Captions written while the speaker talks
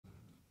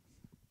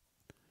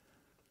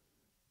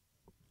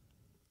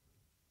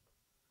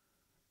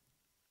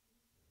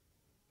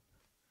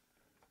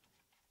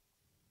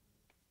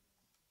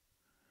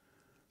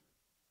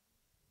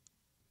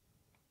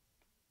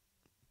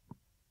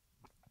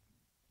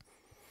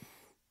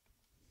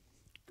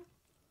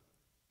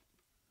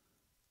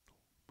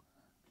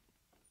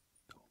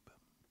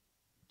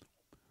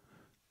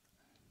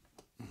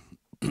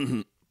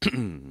Hey.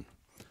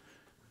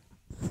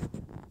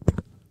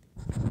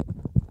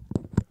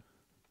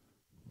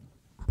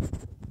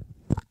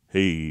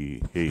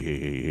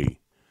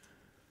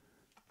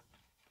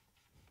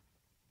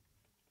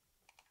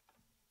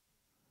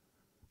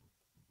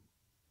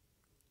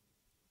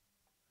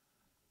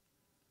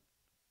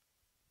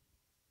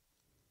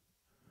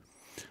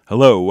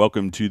 Hello,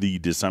 welcome to the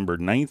December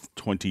 9th,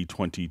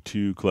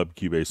 2022 Club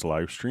Cubase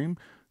live stream.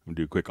 I'm going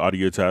to do a quick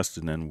audio test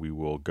and then we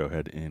will go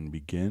ahead and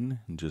begin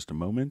in just a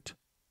moment.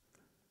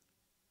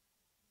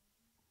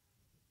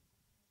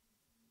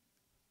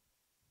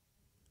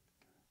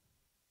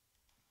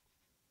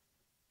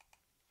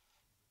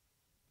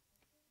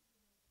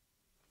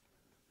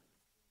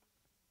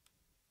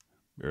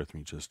 Bear with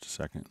me just a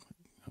second.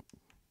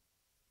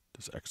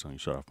 Just accidentally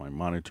shut off my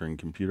monitoring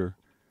computer.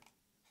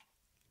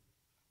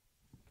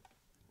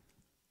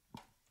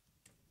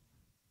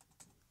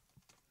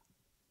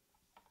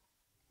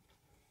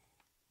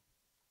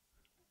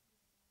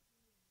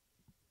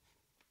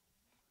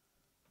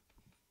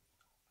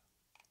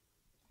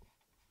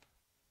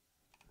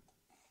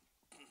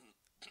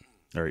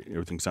 All right,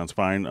 everything sounds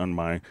fine on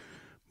my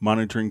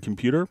monitoring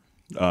computer.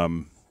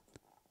 All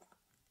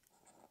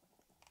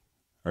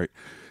right,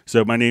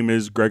 so my name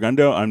is Greg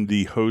Undo. I'm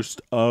the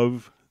host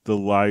of the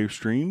live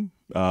stream.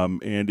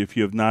 And if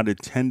you have not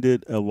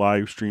attended a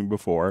live stream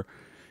before,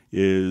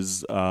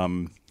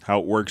 how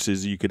it works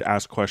is you could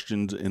ask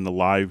questions in the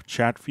live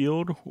chat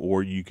field,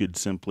 or you could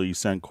simply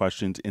send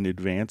questions in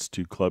advance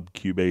to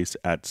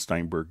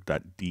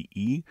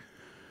clubcubase@steinberg.de.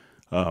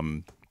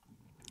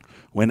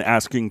 When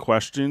asking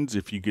questions,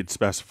 if you could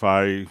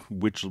specify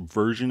which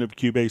version of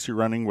Cubase you're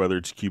running, whether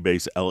it's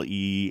Cubase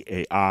LE,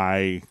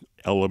 AI,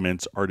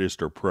 Elements,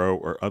 Artist, or Pro,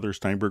 or other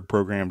Steinberg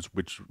programs,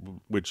 which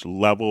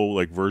level,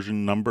 like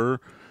version number.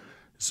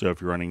 So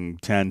if you're running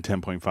 10,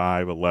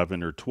 10.5,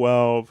 11, or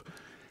 12,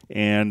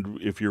 and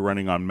if you're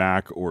running on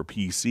Mac or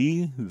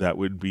PC, that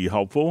would be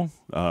helpful.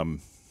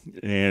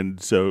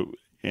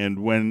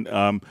 And when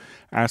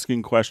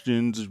asking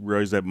questions,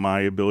 realize that my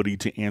ability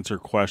to answer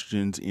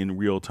questions in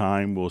real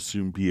time will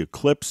soon be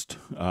eclipsed,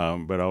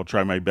 but I'll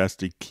try my best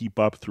to keep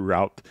up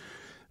throughout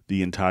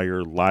the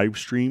entire live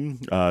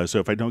stream. So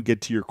if I don't get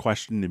to your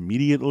question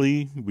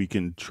immediately, we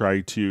can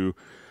try to,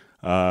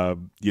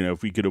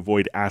 if we could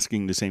avoid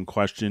asking the same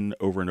question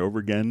over and over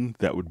again,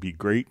 that would be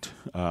great.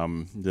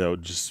 That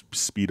would just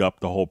speed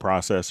up the whole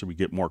process so we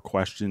get more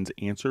questions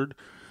answered.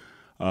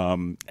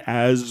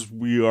 As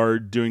we are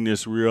doing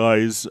this,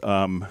 realize,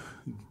 and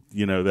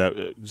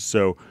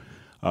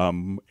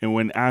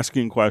when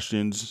asking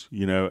questions,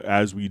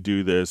 as we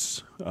do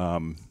this,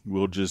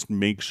 we'll just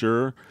make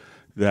sure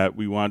that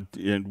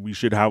we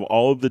should have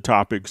all of the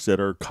topics that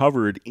are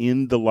covered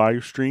in the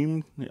live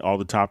stream. All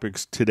the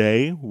topics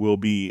today will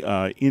be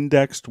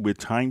indexed with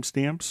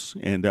timestamps,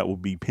 and that will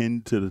be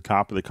pinned to the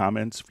top of the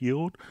comments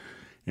field.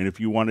 And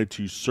if you wanted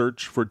to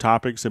search for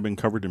topics that have been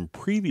covered in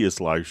previous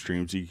live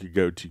streams, you could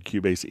go to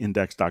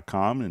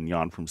cubaseindex.com, and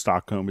Jan from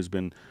Stockholm has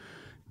been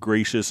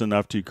gracious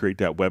enough to create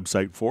that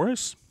website for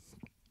us.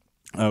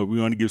 We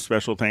want to give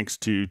special thanks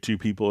to two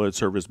people that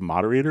serve as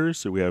moderators.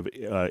 So we have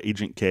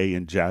Agent K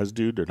and Jazz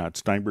Dude. They're not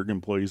Steinberg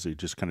employees. They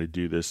just kind of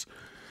do this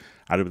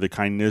out of the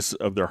kindness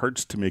of their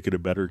hearts to make it a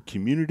better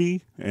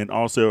community. And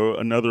also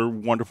another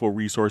wonderful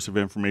resource of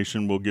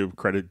information we'll give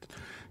credit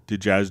to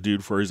Jazz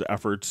Dude for his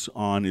efforts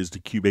on is the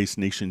Cubase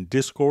Nation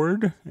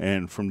Discord.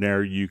 And from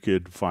there, you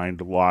could find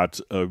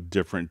lots of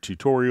different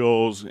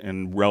tutorials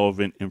and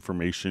relevant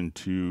information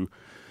to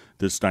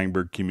the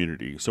Steinberg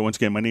community. So once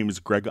again, my name is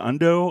Greg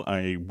Undo.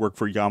 I work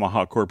for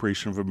Yamaha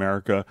Corporation of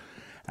America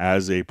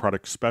as a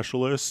product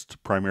specialist,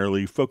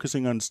 primarily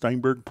focusing on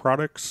Steinberg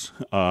products.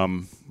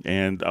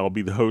 And I'll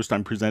be the host.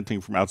 I'm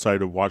presenting from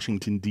outside of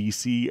Washington,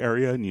 D.C.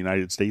 area in the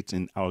United States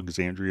in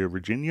Alexandria,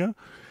 Virginia.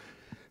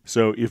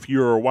 So if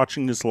you're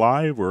watching this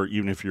live, or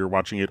even if you're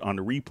watching it on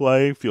a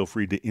replay, feel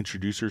free to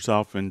introduce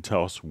yourself and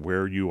tell us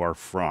where you are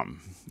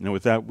from. Now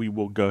with that, we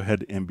will go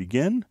ahead and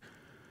begin.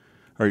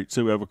 All right,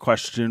 so we have a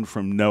question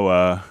from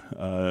Noah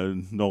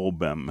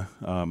Nolbem.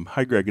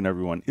 Hi, Greg and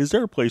everyone. Is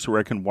there a place where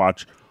I can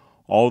watch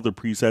all the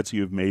presets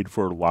you have made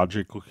for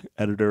Logical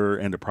Editor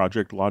and a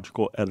Project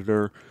Logical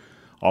Editor?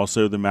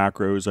 Also, the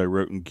macros I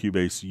wrote in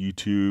Cubase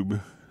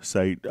YouTube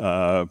site,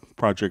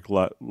 Project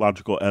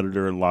Logical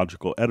Editor and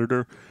Logical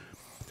Editor.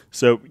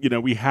 So,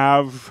 we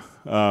have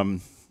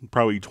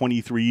probably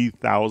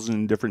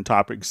 23,000 different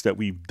topics that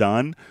we've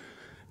done.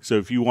 So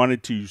if you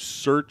wanted to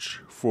search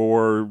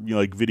for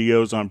like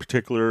videos on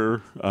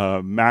particular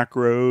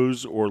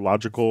macros or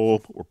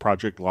logical or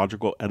Project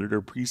Logical Editor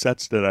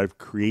presets that I've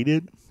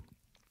created,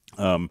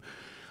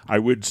 I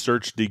would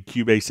search the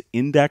Cubase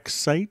Index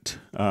site.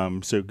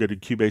 So go to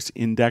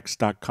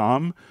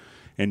cubaseindex.com,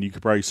 and you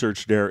could probably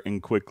search there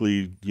and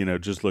quickly,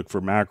 just look for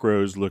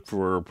macros, look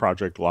for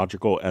Project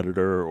Logical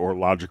Editor or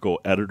logical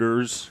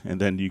editors,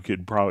 and then you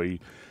could probably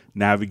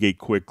navigate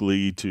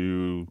quickly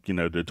to,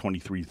 the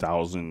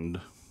 23,000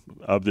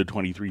 of the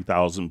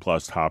 23,000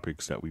 plus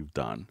topics that we've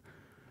done.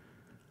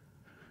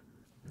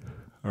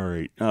 All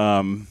right.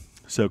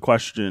 So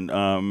question,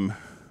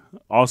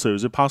 Also,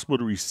 is it possible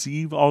to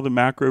receive all the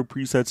macro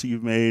presets that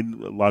you've made,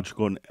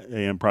 logical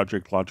and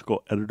project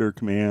logical editor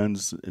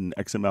commands, in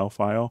XML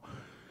file?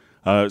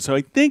 So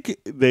I think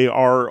they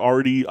are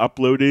already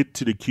uploaded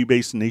to the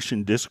Cubase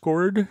Nation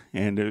Discord,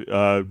 and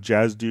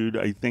Jazz Dude,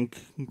 I think,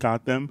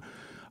 got them.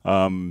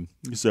 And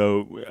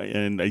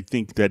I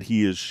think that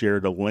he has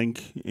shared a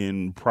link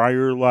in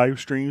prior live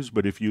streams.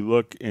 But if you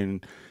look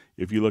in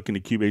the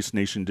Cubase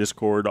Nation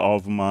Discord, all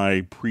of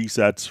my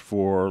presets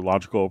for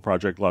Logical,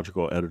 Project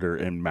Logical Editor,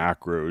 and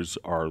macros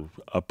are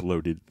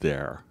uploaded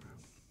there.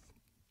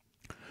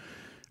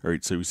 All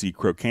right, so we see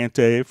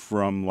Crocante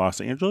from Los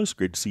Angeles.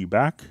 Great to see you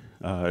back.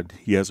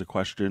 He has a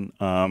question.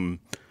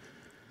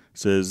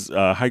 Says,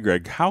 hi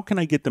Greg, how can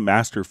I get the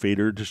master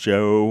fader to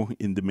show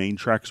in the main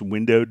tracks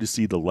window to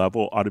see the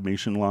level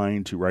automation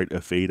line to write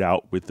a fade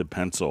out with the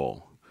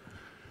pencil?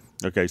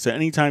 Okay, so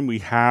anytime we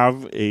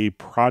have a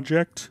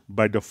project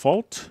by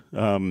default,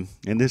 and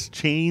this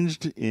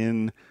changed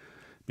in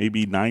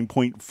maybe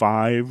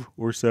 9.5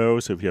 or so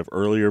if you have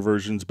earlier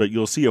versions, but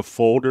you'll see a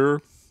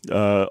folder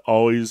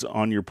always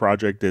on your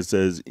project that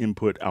says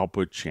input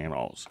output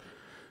channels.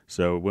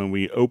 So when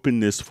we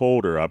open this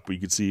folder up, we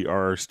could see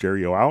our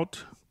stereo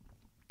out.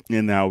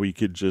 And now we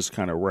could just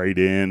kind of write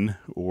in,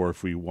 or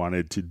if we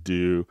wanted to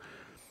do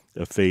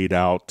a fade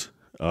out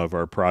of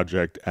our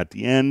project at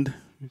the end,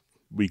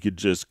 we could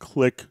just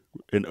click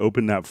and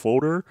open that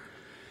folder.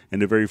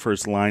 And the very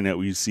first line that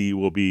we see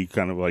will be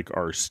kind of like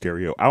our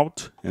stereo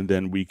out. And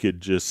then we could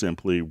just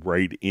simply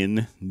write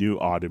in new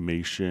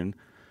automation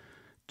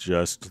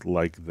just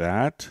like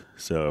that.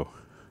 So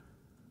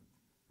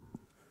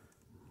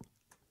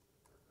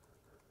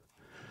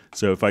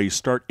if I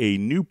start a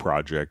new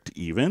project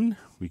even,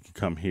 we could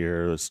come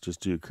here, let's just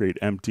do create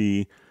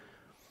empty.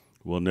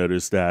 We'll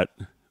notice that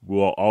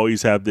we'll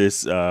always have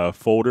this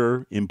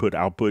folder, input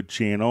output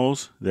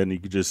channels. Then you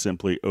could just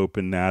simply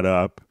open that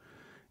up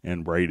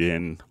and write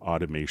in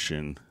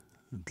automation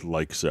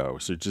like so.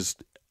 So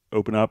just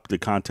open up the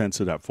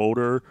contents of that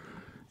folder.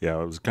 Yeah,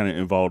 I was kind of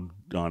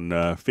involved on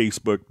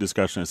Facebook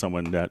discussion with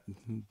someone that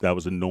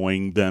was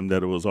annoying them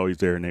that it was always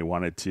there and they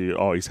wanted to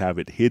always have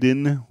it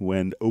hidden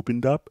when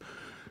opened up.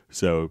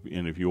 So,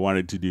 and if you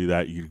wanted to do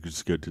that, you could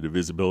just go to the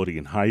visibility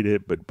and hide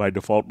it. But by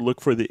default, look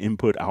for the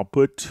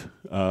input-output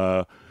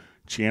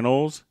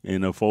channels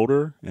in a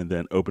folder, and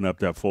then open up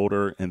that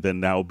folder, and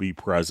then that will be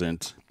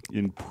present.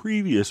 In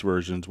previous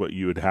versions, what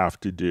you would have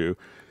to do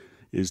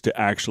is to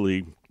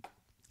actually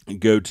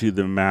go to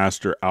the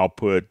master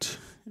output,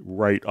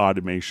 write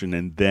automation,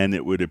 and then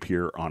it would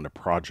appear on the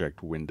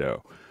project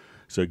window.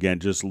 So again,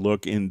 just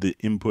look in the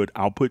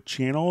input-output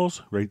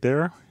channels right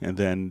there, and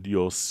then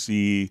you'll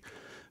see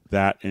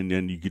that, and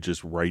then you could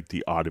just write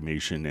the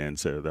automation in.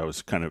 So that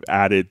was kind of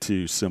added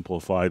to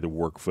simplify the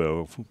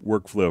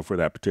workflow for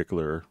that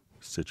particular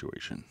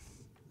situation.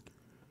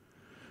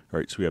 All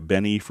right, so we have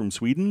Benny from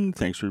Sweden.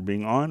 Thanks for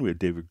being on. We have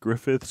David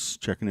Griffiths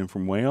checking in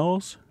from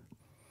Wales.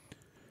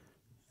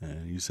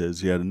 And he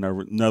says he had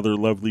another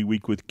lovely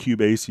week with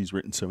Cubase. He's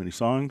written so many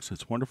songs.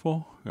 That's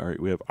wonderful. All right,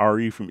 we have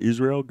Ari from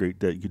Israel.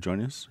 Great that you could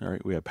join us. All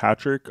right, we have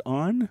Patrick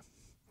on.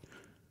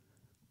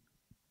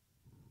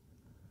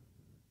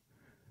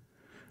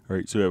 All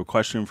right, so we have a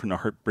question from the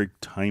Heartbreak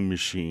Time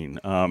Machine.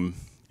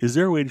 Is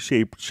there a way to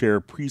share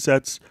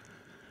presets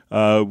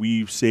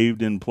we've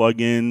saved in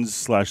plugins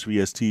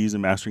 /VSTs? A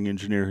mastering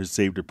engineer has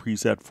saved a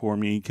preset for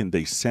me. Can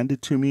they send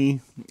it to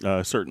me?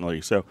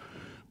 Certainly. So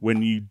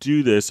when you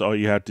do this, all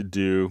you have to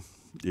do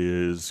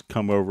is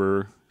come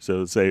over. So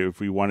let's say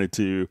if we wanted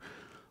to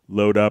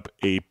load up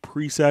a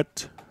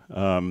preset,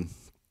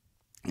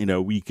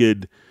 we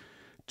could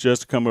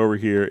just come over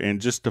here and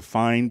just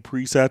define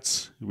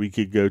presets. We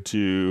could go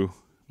to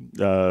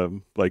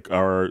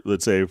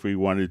let's say if we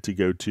wanted to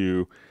go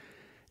to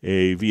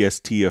a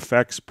VST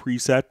effects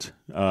preset,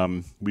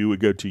 we would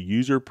go to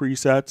user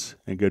presets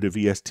and go to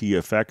VST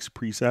effects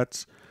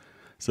presets.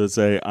 So let's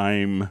say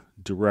I'm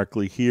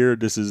directly here.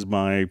 This is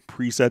my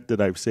preset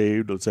that I've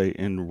saved, let's say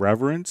in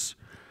Reverence.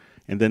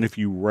 And then if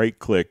you right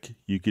click,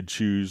 you could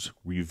choose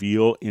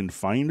Reveal in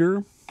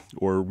Finder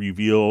or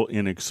Reveal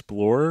in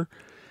Explorer.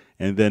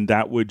 And then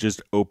that would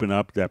just open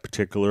up that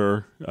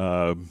particular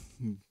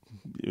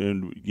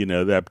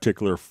that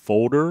particular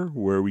folder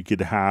where we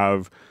could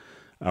have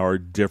our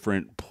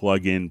different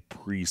plugin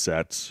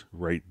presets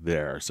right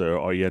there. So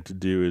all you have to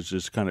do is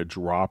just kind of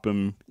drop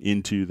them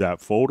into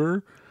that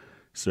folder.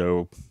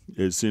 So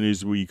as soon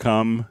as we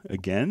come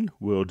again,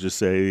 we'll just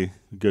say,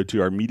 go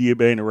to our media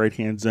bay in the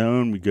right-hand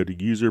zone. We go to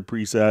user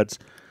presets,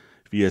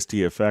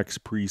 VST effects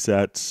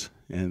presets,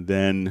 and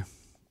then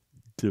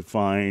to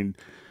find,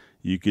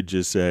 you could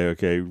just say,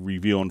 okay,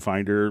 Reveal in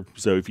Finder.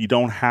 So if you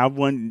don't have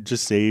one,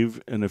 just save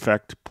an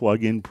effect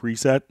plugin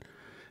preset,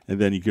 and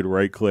then you could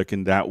right click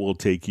and that will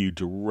take you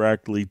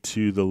directly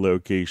to the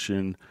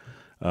location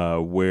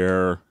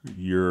where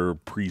your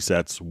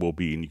presets will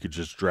be. And you could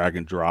just drag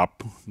and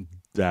drop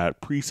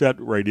that preset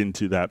right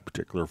into that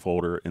particular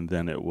folder, and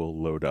then it will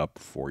load up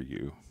for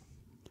you.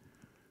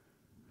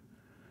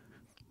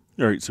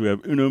 All right, so we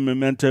have Uno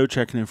Memento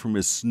checking in from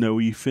his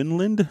snowy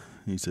Finland.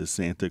 He says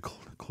Santa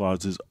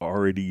Claus is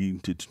already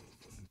to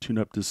tune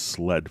up this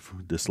sleigh for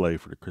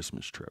the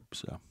Christmas trip.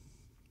 So,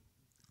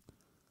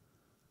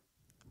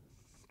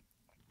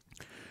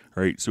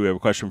 all right. So we have a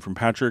question from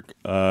Patrick.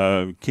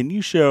 Can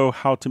you show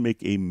how to make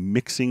a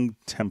mixing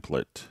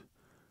template?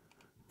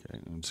 Okay,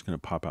 I'm just going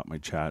to pop out my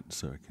chat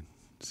so I can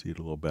see it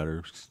a little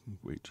better.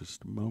 Wait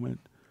just a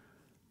moment.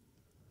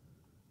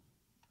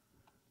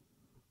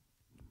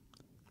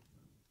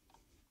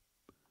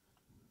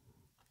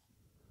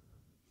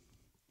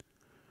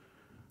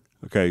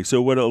 Okay,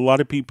 so what a lot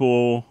of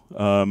people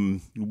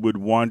would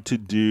want to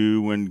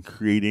do when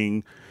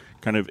creating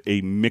kind of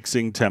a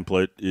mixing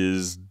template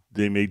is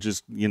they may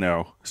just,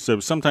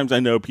 so sometimes I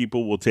know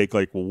people will take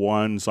like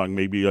one song,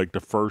 maybe like the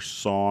first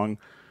song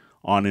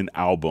on an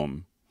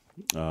album.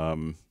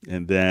 And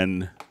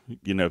then,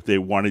 if they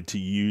wanted to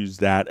use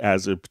that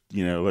as a,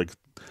 like,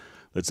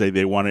 let's say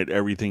they wanted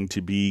everything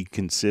to be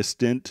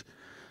consistent.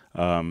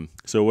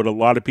 So what a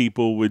lot of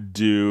people would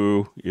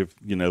do if,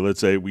 let's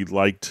say we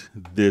liked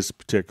this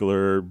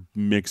particular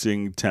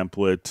mixing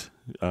template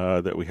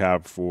that we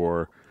have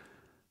for,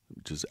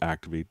 just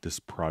activate this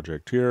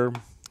project here.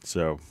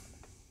 So,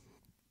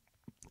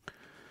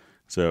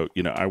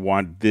 I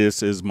want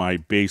this as my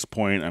base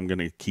point. I'm going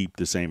to keep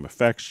the same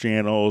effects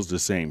channels, the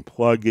same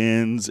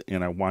plugins,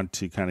 and I want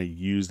to kind of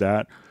use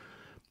that.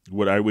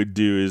 What I would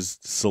do is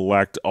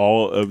select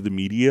all of the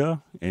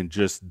media and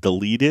just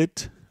delete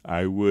it.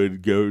 I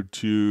would go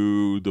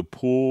to the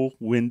pool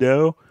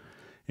window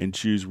and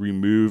choose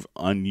remove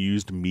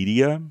unused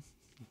media.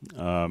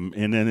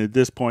 And then at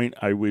this point,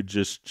 I would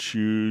just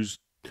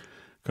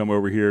come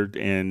over here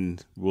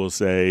and we'll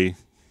say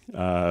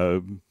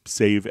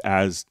save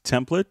as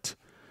template.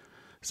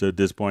 So at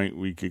this point,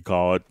 we could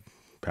call it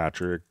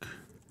Patrick.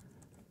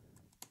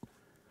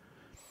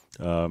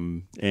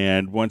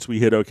 And once we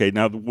hit OK,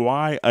 now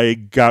why I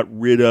got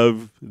rid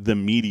of the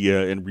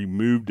media and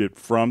removed it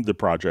from the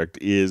project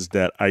is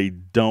that I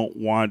don't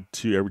want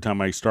to, every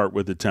time I start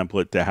with a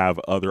template, to have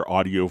other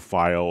audio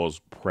files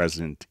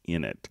present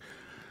in it.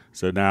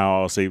 So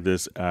now I'll save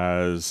this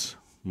as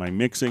my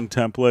mixing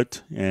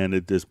template. And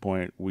at this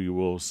point, we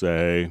will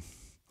say,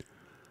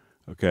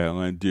 okay, I'm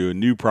going to do a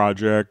new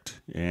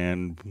project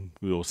and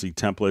we will see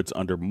templates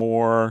under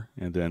more.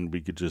 And then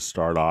we could just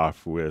start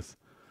off with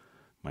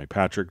my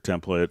Patrick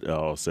template.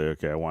 I'll say,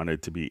 okay, I want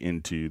it to be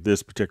into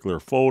this particular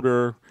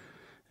folder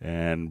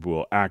and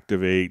we'll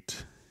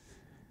activate.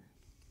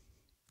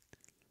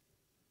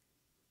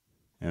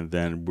 And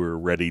then we're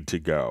ready to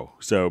go.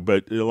 So,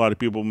 but a lot of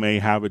people may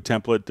have a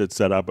template that's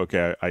set up.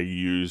 Okay, I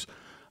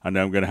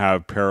know I'm going to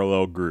have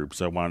parallel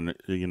groups. I want,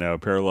 a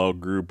parallel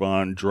group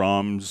on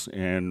drums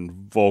and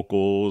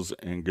vocals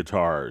and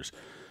guitars.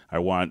 I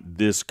want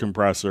this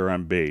compressor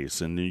on bass.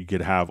 And then you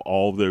could have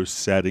all of those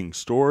settings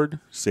stored,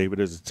 save it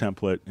as a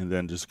template, and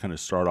then just kind of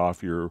start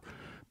off your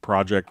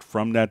project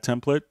from that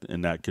template.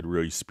 And that could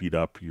really speed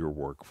up your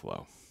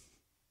workflow.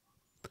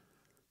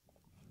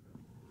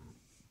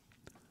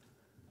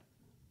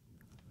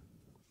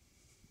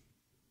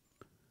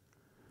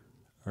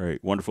 All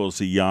right, wonderful to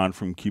see Jan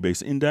from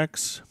Cubase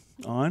Index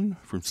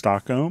from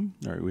Stockholm.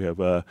 All right, we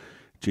have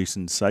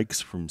Jason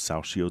Sykes from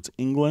South Shields,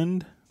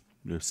 England.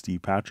 We have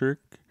Steve Patrick.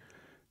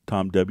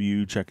 Tom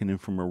W. checking in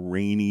from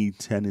rainy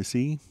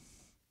Tennessee.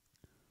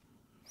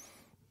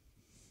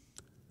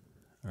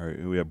 All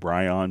right, we have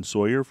Brian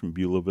Sawyer from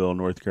Beulahville,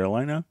 North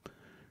Carolina.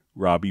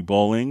 Robbie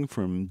Bowling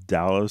from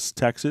Dallas,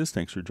 Texas.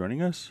 Thanks for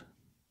joining us.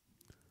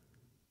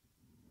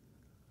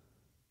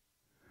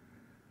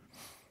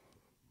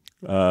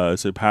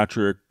 So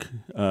Patrick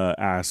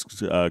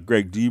asks,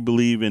 Greg, do you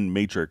believe in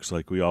Matrix?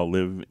 Like we all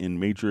live in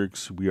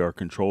Matrix, we are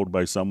controlled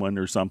by someone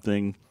or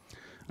something.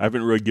 I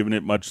haven't really given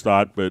it much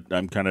thought, but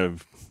I'm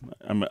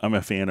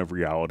a fan of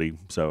reality.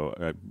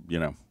 So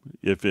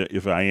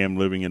if I am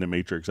living in a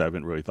Matrix, I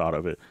haven't really thought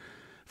of it.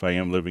 If I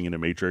am living in a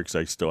Matrix,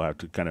 I still have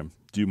to kind of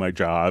do my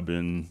job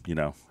and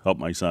help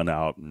my son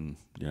out and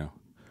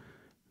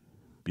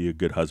be a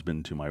good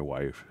husband to my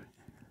wife.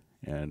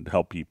 And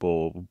help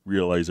people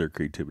realize their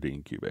creativity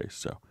in Cubase.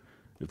 So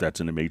if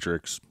that's in a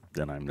matrix,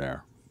 then I'm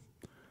there.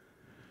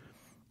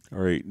 All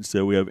right,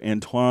 so we have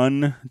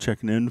Antoine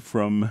checking in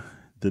from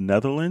the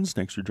Netherlands.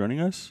 Thanks for joining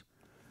us.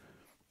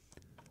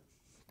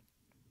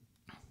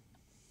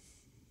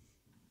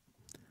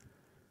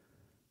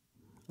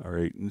 All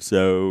right, and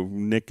so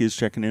Nick is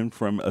checking in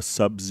from a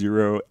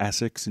Sub-Zero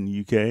Essex in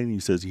the UK, and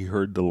he says he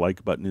heard the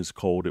like button is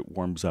cold. It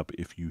warms up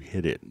if you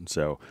hit it. And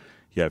so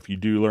yeah, if you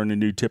do learn a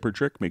new tip or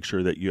trick, make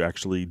sure that you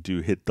actually do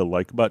hit the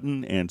like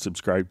button and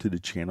subscribe to the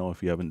channel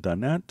if you haven't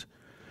done that.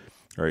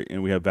 All right,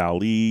 and we have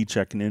Vali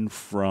checking in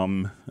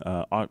from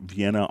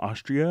Vienna,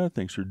 Austria.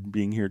 Thanks for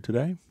being here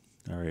today.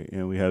 All right,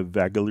 and we have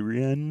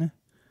Vagalarian.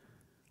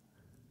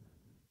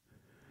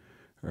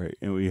 All right,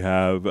 and we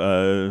have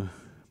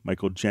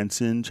Michael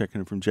Jensen checking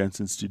in from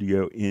Jensen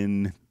Studio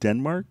in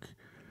Denmark.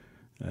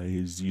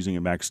 He's using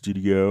a Mac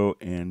Studio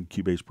and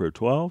Cubase Pro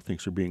 12.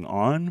 Thanks for being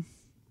on.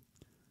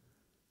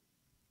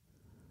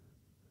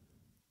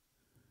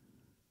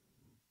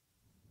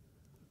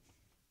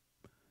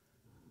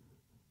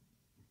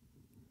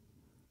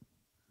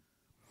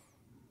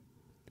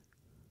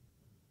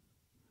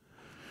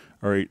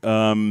 All right.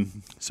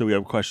 So we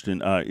have a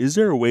question. Is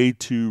there a way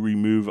to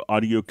remove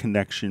audio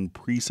connection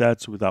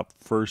presets without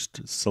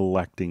first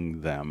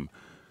selecting them?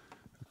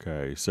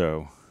 Okay,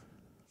 so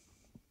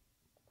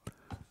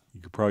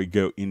you could probably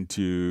go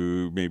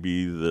into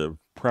maybe the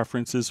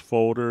preferences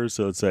folder.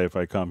 So let's say if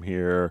I come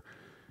here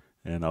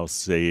and I'll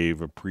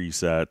save a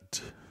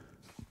preset.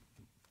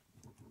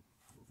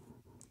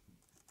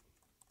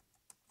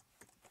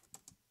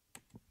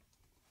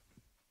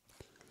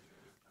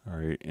 All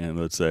right, and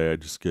let's say I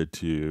just go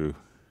to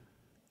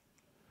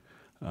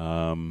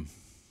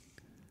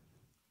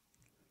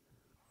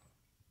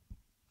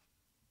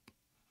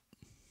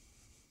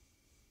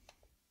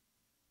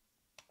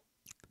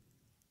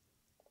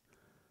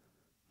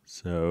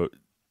so it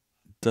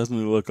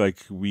doesn't look like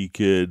we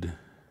could,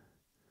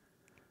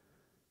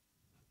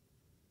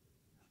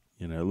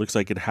 it looks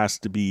like it has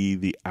to be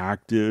the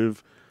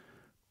active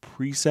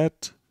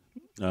preset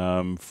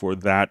for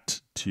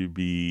that to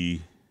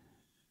be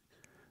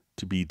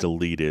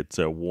deleted.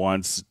 So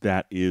once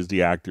that is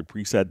the active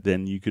preset,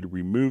 then you could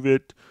remove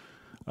it.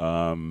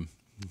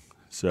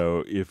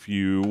 So if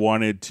you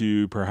wanted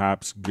to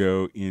perhaps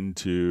go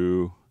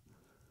into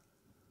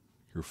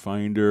your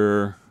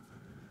Finder,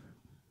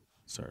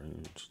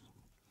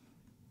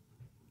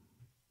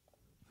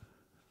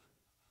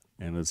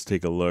 and let's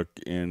take a look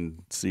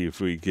and see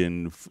if we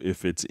can,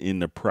 if it's in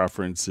the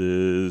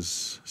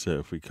preferences. So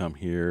if we come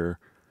here,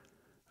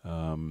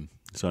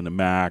 so on the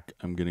Mac,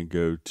 I'm going to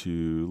go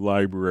to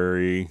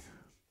Library.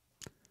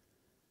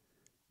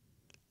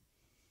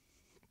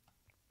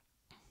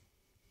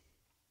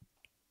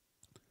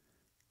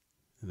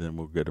 And then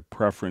we'll go to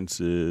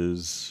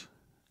Preferences,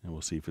 and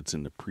we'll see if it's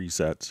in the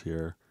presets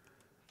here.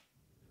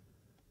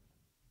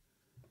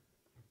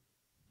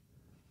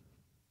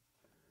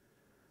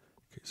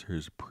 Okay, so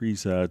here's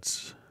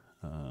presets.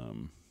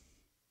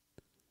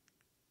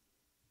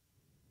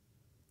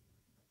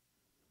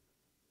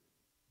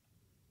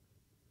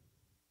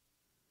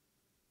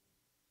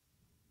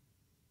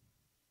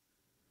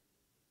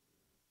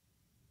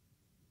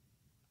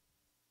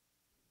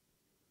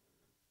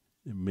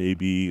 It may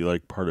be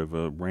like part of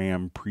a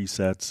RAM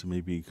presets,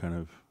 maybe kind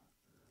of.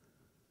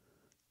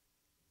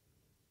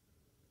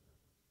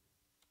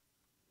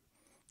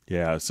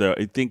 Yeah, so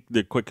I think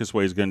the quickest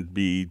way is going to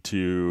be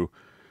to,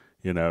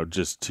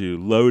 just to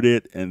load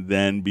it and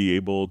then be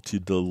able to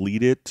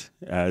delete it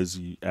as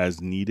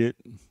needed,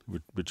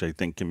 which I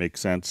think can make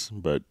sense,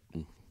 but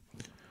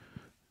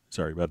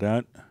sorry about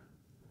that.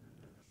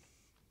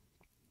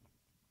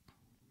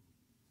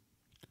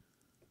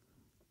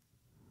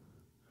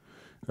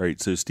 All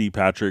right, so Steve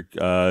Patrick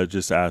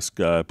just asked,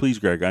 please,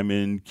 Greg, I'm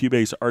in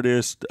Cubase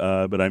Artist,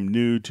 but I'm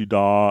new to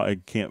DAW. I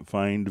can't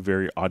find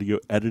Vari Audio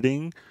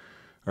editing.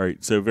 All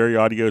right, so Vari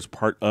Audio is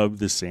part of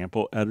the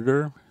sample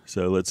editor.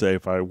 So let's say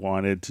if I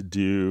wanted to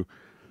do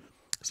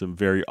some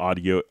Vari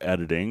Audio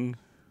editing.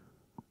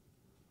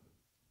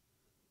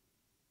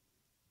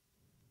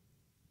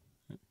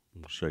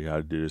 I'll show you how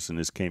to do this. And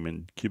this came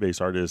in Cubase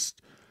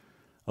Artist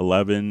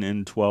 11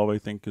 and 12, I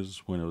think,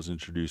 is when it was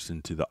introduced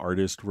into the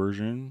Artist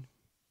version.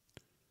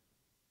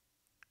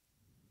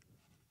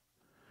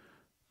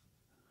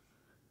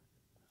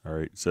 All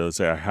right, so let's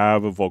say I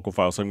have a vocal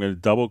file. So I'm going to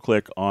double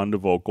click on the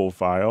vocal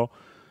file,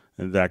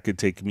 and that could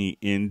take me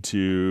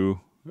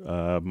into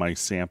my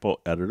sample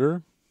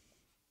editor.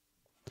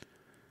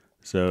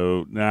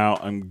 So now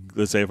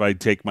let's say if I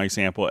take my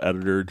sample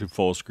editor to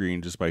full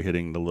screen just by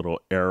hitting the little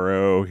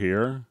arrow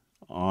here,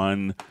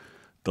 on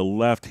the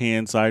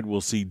left-hand side, we'll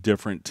see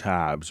different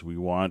tabs. We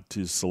want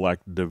to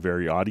select the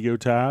Vari Audio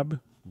tab.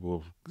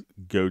 We'll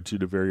go to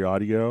the Vari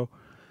Audio,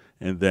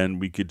 and then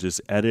we could just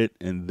edit,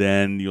 and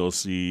then you'll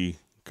see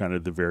kind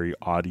of the Vari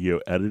Audio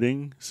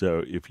editing.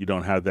 So if you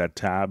don't have that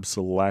tab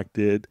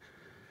selected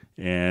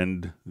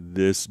and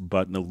this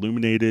button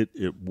illuminated,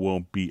 it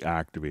won't be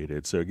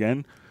activated. So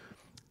again,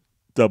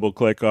 double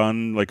click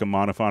on like a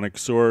monophonic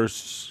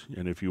source,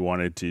 and if you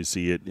wanted to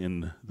see it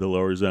in the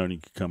lower zone, you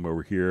could come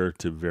over here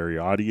to Vari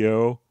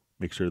Audio,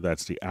 make sure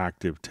that's the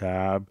active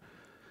tab,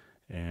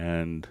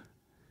 and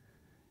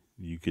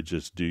you could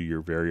just do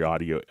your Vari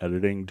Audio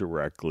editing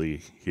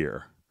directly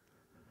here.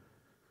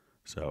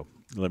 So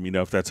let me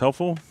know if that's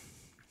helpful.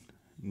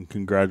 And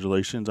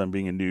congratulations on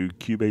being a new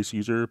Cubase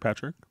user,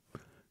 Patrick.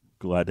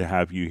 Glad to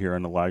have you here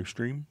on the live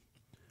stream.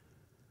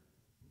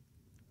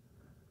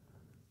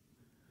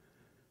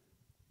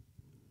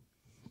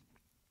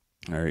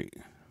 All right.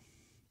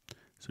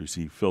 So we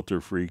see Filter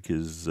Freak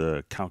is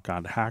count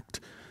got hacked.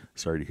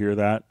 Sorry to hear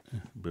that,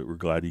 but we're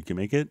glad you can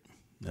make it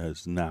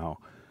as now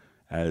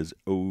as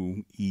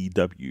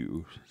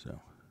OEW.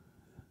 So.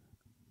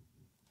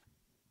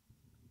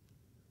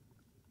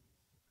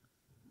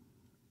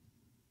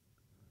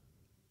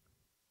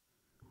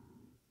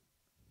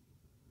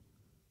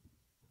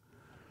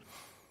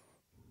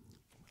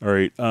 All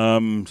right.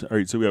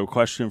 So we have a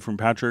question from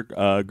Patrick.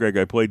 Greg,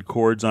 I played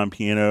chords on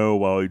piano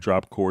while I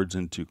dropped chords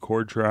into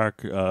chord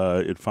track.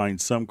 It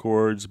finds some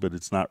chords, but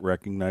it's not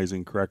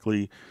recognizing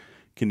correctly.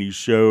 Can you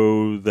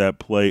show that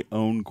play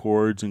own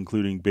chords,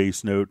 including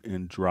bass note,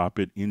 and drop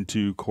it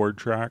into chord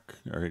track?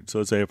 All right, so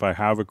let's say if I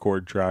have a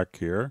chord track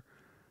here.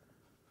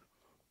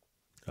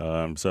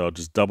 So I'll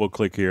just double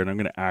click here and I'm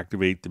going to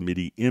activate the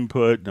MIDI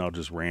input and I'll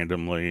just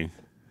randomly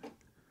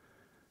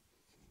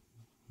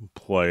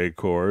play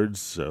chords.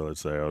 So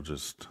let's say we'll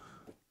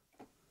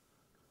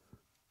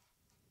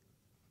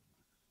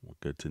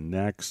go to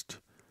next.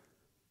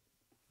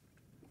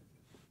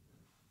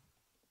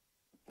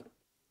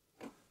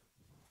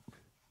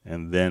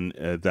 And then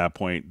at that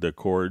point, the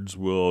chords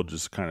will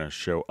just kind of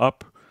show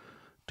up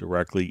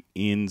directly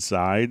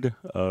inside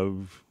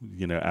of,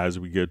 as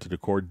we go to the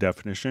chord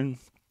definition.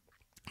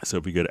 So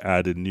if we go to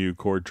add a new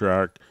chord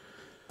track,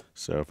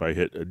 so if I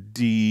hit a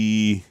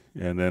D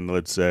and then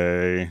let's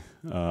say,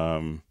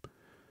 I'll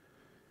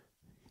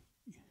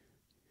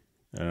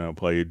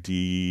play a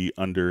D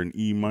under an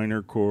E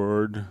minor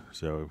chord.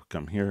 So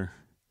come here.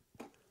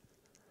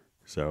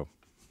 So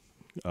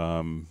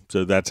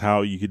that's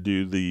how you could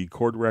do the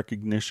chord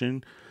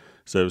recognition.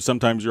 So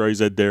sometimes you're always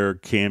that there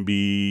can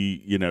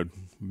be,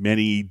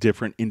 many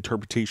different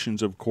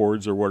interpretations of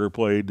chords or what are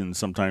played. And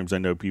sometimes I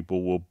know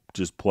people will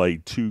just play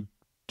two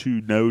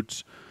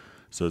notes.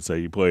 So let's say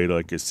you played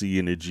like a C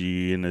and a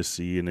G and a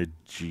C and a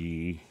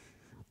G.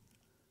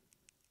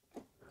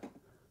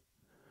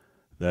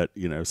 That,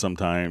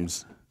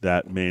 sometimes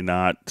that may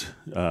not,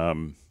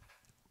 but,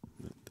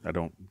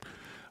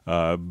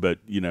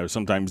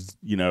 sometimes,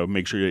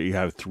 make sure that you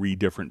have 3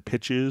 different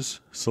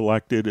pitches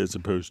selected as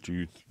opposed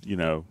to,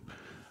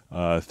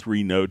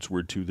 3 notes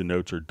where 2 of the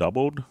notes are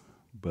doubled.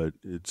 But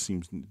it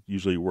seems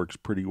usually works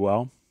pretty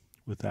well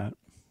with that.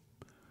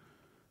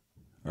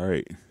 All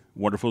right.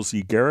 Wonderful to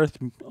see Gareth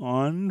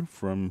on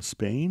from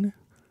Spain.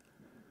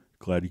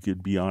 Glad you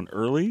could be on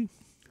early.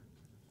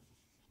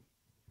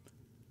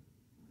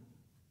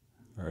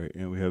 All right.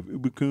 And we have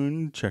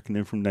Ubukun checking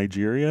in from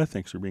Nigeria.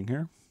 Thanks for being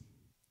here.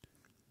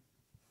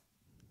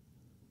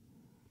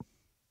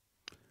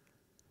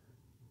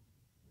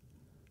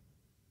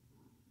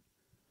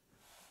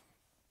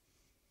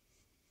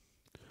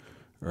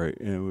 All right,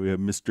 and we have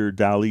Mr.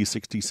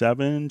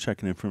 Dali67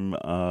 checking in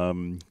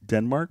from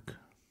Denmark.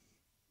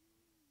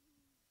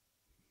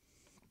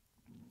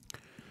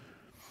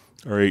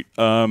 All right,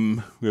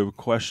 we have a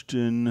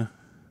question.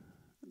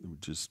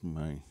 Just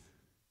my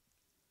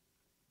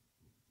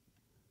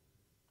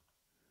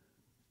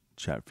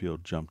chat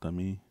field jumped on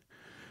me.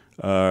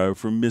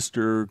 From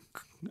Mr.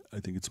 I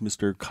think it's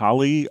Mr.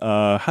 Kali.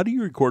 How do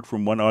you record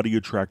from one audio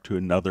track to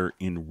another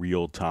in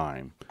real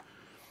time?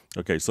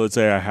 Okay, so let's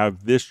say I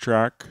have this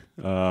track.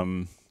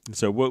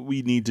 So what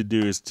we need to do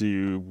is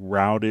to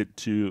route it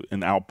to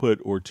an output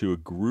or to a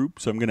group.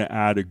 So I'm going to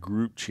add a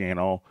group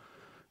channel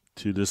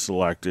to the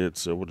selected.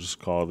 So we'll just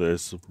call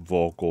this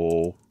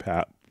vocal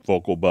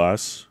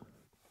bus.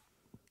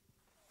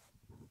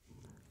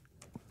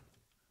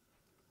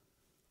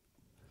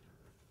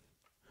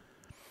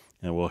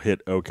 And we'll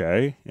hit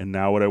OK. And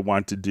now what I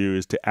want to do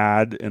is to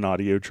add an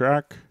audio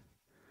track.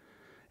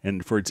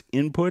 And for its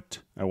input,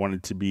 I want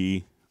it to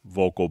be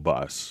vocal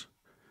bus.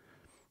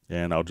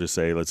 And I'll just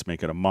say, let's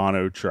make it a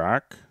mono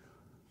track.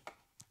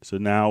 So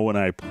now when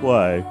I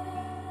play,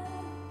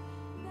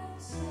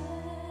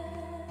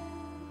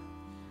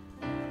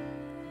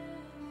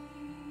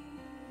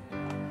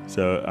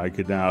 so I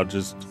could now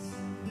just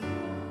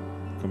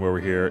come over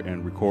here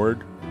and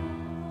record.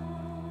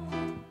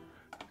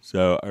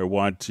 So I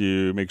want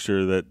to make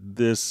sure that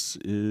this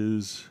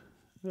is,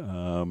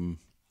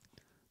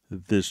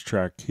 this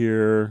track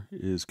here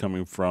is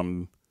coming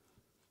from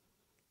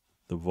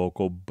the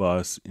vocal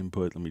bus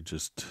input. Let me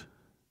just,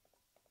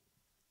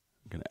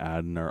 I'm going to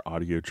add in our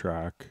audio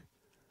track.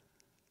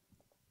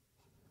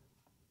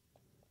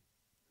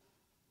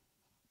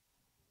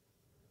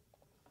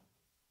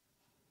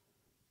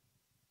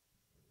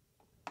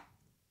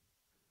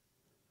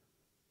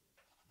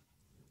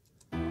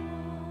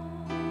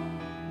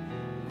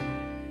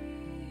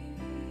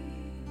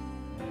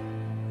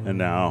 And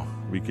now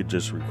we could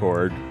just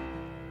record.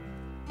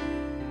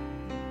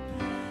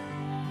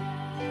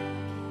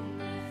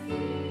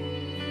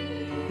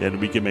 And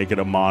we can make it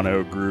a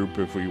mono group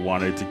if we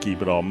wanted to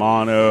keep it all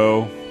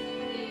mono.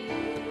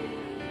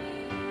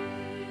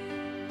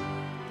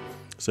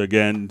 So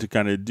again, to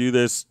kind of do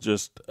this,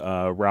 just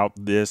route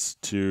this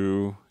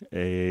to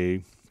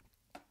a,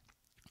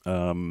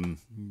 we'll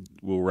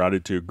route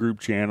it to a group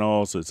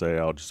channel. So say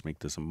I'll just make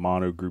this a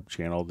mono group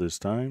channel this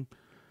time.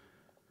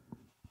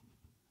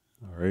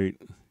 All right.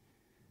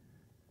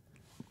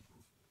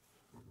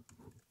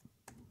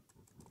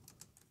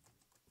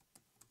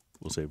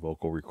 We'll say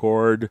vocal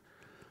record.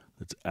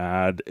 Let's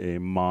add a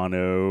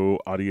mono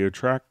audio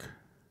track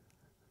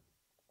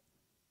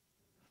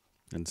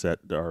and set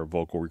our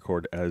vocal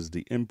record as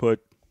the input.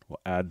 We'll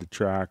add the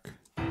track.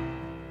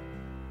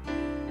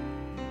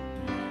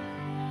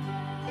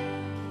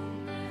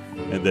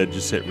 And then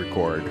just hit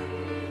record.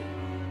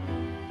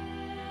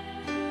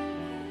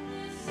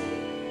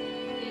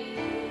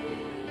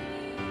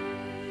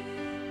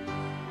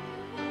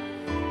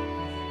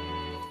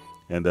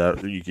 And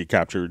you could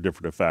capture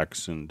different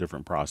effects and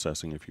different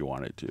processing if you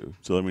wanted to.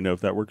 So let me know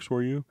if that works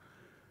for you.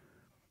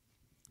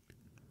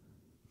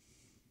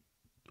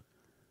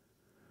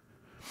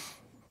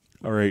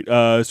 All right,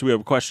 so we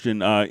have a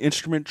question.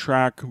 Instrument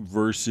track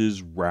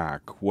versus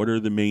rack. What are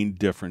the main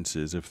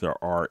differences, if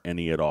there are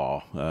any at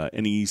all?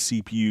 Any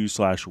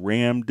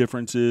CPU/RAM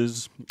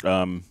differences?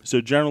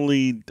 So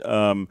generally,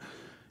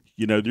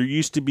 you know, there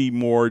used to be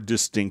more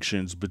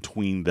distinctions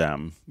between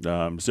them.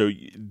 So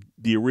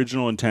the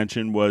original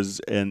intention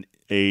was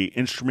a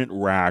instrument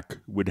rack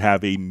would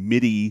have a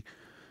MIDI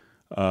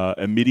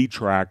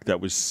track that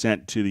was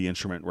sent to the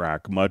instrument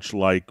rack, much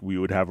like we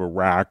would have a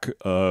rack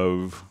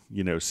of,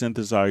 you know,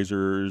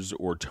 synthesizers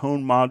or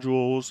tone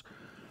modules.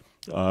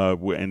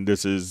 And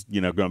this is, you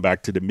know, going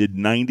back to the mid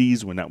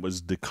 90s when that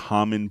was the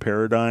common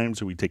paradigm.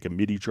 So we take a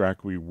MIDI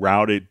track, we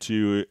route it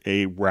to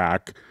a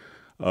rack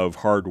of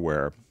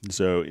hardware.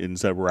 So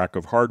instead of a rack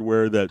of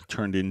hardware, that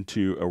turned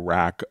into a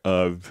rack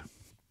of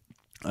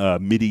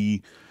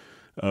MIDI,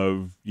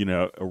 of, you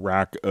know, a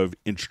rack of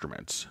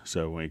instruments.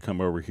 So when we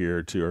come over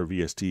here to our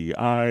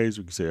VST-Is,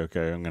 we can say,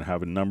 okay, I'm going to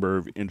have a number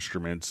of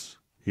instruments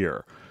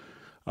here.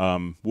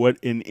 What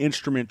an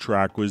instrument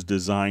track was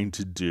designed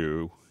to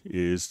do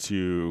is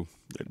to,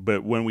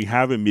 but when we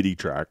have a MIDI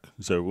track,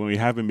 so when we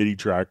have a MIDI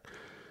track,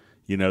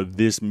 you know,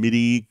 this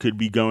MIDI could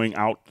be going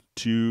out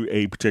to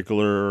a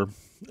particular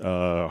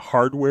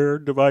hardware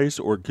device,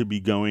 or it could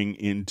be going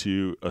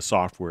into a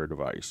software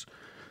device.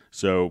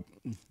 So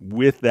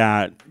with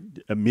that,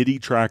 a MIDI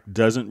track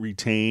doesn't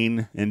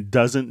retain and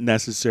doesn't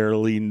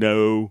necessarily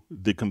know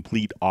the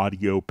complete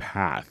audio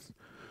path.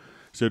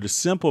 So to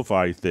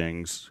simplify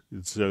things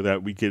so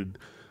that we could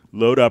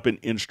load up an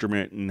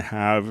instrument and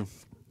have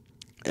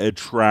a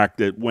track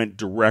that went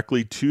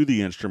directly to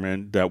the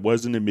instrument that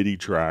wasn't a MIDI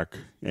track,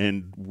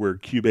 and where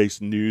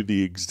Cubase knew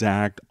the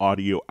exact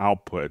audio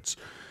outputs,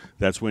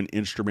 that's when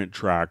instrument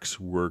tracks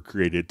were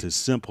created to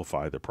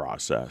simplify the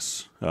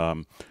process.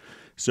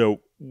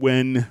 So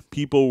when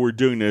people were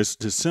doing this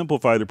to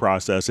simplify the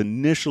process,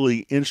 initially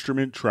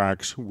instrument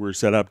tracks were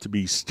set up to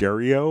be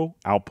stereo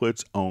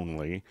outputs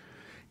only,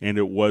 and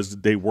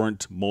they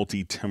weren't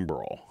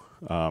multi-timbral.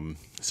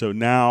 So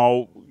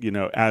now, you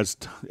know, as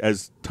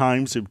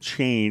times have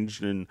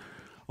changed, and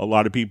a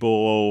lot of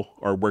people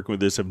are working with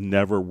this have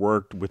never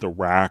worked with a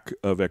rack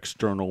of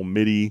external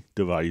MIDI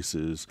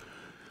devices.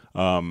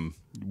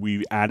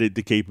 We've added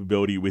the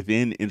capability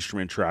within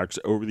instrument tracks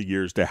over the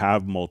years to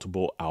have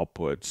multiple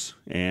outputs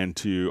and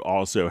to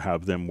also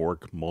have them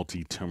work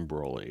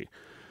multi-timbrally.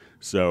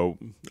 So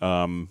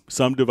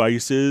some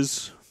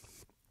devices,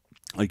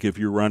 like if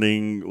you're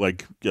running,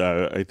 like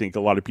I think a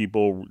lot of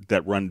people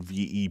that run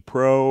VE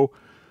Pro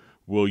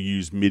will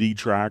use MIDI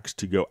tracks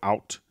to go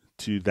out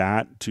to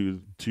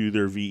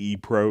their VE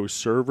Pro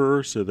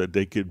server so that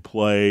they could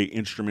play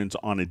instruments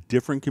on a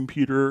different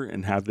computer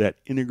and have that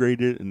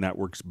integrated, and that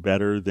works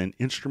better than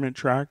instrument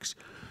tracks.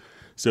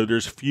 So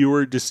there's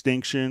fewer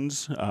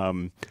distinctions.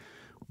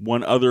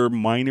 One other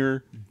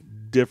minor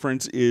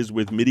difference is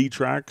with MIDI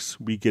tracks,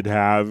 we could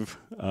have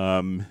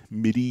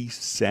MIDI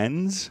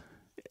sends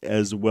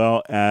as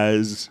well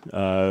as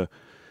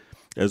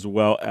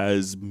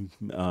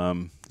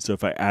so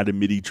if I add a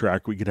MIDI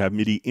track, we could have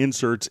MIDI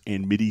inserts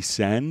and MIDI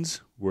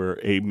sends, where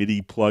a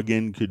MIDI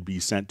plugin could be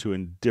sent to a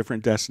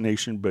different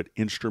destination, but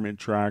instrument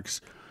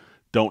tracks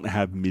don't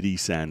have MIDI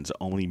sends,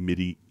 only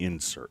MIDI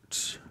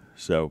inserts.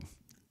 So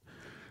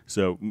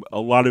a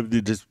lot of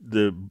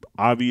the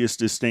obvious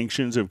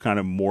distinctions have kind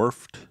of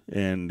morphed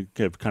and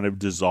have kind of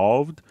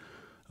dissolved.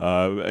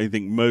 I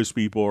think most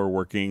people are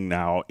working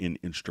now in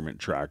instrument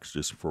tracks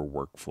just for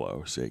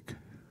workflow sake.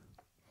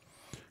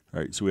 All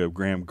right, so we have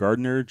Graham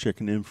Gardner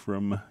checking in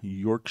from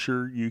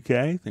Yorkshire,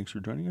 UK. Thanks for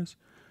joining us.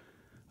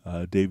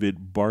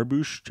 David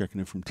Barbush checking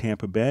in from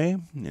Tampa Bay,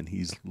 and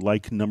he's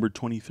like number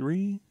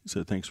 23,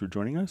 so thanks for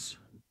joining us.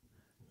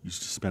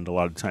 Used to spend a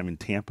lot of time in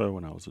Tampa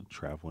when I was a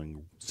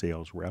traveling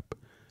sales rep.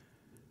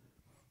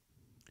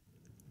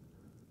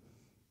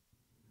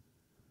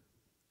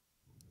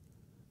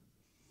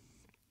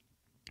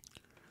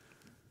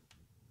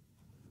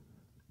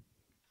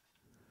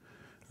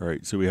 All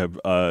right, so we have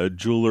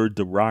Jeweler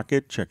the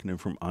Rocket checking in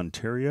from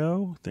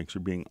Ontario. Thanks for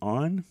being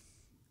on.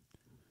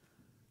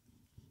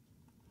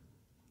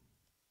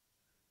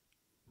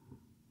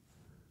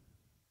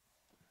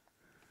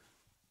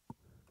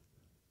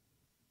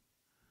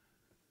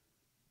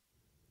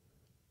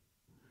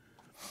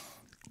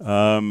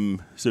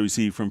 So we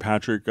see from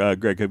Patrick,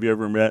 Greg, have you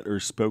ever met or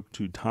spoke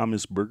to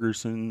Thomas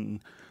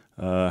Bergerson?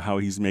 How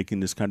he's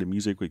making this kind of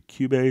music with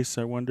Cubase,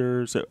 I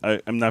wonder. So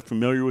I'm not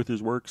familiar with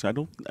his works.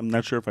 I'm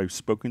not sure if I've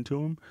spoken to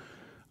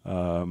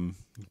him.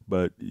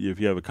 But if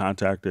you have a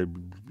contact,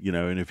 and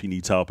if he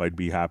needs help, I'd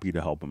be happy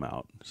to help him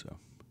out. So,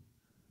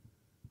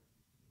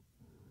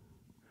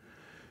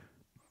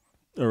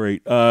 all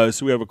right.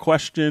 So we have a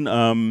question.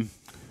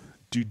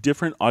 Do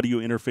different audio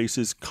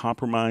interfaces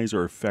compromise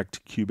or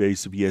affect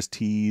Cubase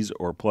VSTs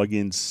or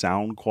plugins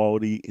sound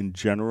quality in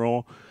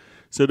general?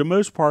 So the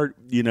most part,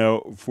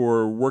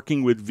 for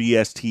working with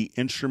VST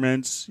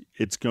instruments,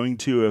 it's going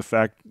to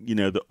affect,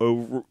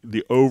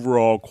 the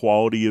overall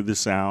quality of the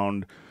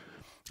sound.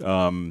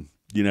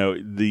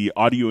 The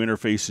audio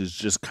interface is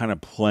just kind of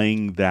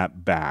playing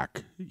that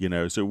back,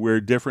 so where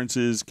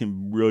differences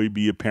can really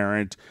be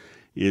apparent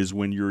is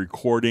when you're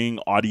recording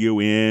audio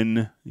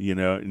in,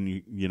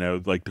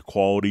 and like the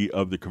quality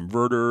of the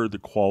converter, the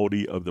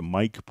quality of the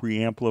mic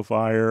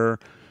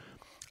preamplifier,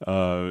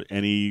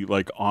 any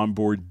like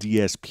onboard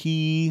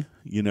DSP,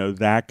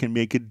 that can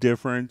make a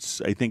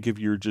difference. I think if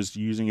you're just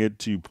using it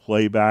to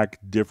play back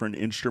different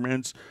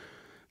instruments,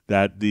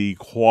 that the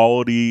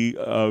quality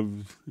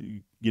of,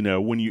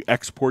 when you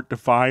export the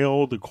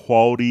file, the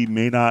quality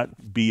may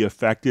not be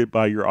affected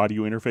by your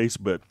audio interface,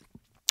 but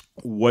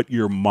what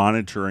you're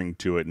monitoring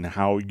to it and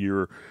how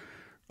you're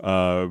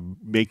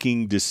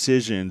making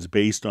decisions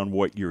based on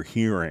what you're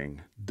hearing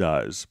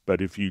does.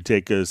 But if you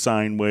take a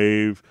sine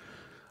wave,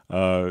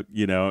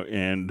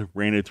 and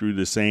ran it through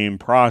the same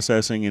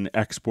processing and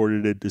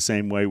exported it the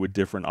same way with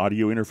different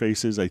audio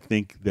interfaces, I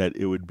think that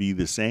it would be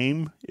the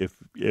same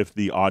if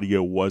the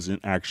audio wasn't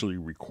actually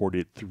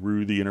recorded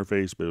through the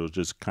interface, but it was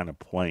just kind of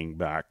playing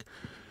back.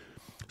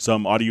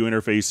 Some audio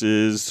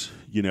interfaces,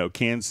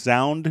 can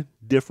sound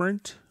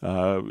different,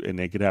 and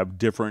they could have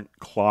different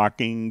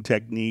clocking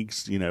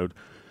techniques,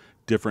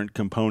 different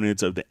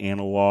components of the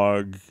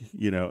analog,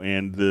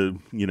 and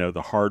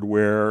the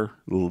hardware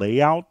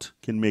layout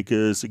can make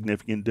a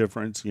significant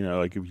difference.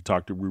 Like if you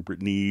talk to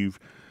Rupert Neve,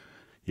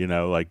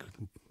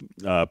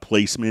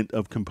 placement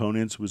of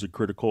components was a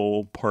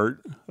critical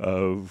part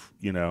of,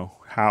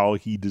 how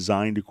he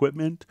designed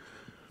equipment.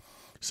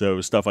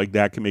 So stuff like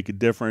that can make a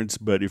difference.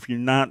 But if you're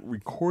not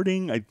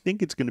recording, I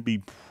think it's going to be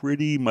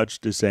pretty much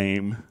the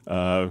same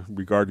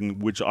regarding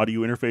which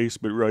audio interface.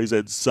 But realize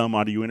that some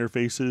audio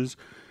interfaces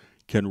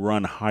can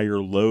run higher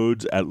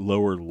loads at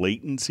lower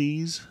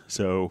latencies.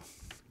 So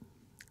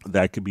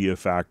that could be a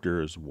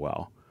factor as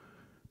well.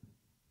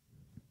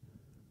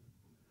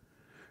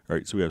 All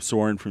right, so we have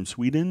Soren from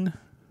Sweden.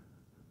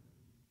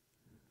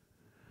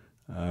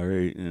 All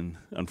right, and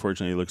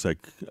unfortunately, it looks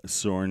like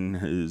Soren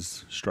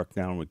is struck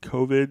down with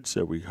COVID,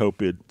 so we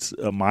hope it's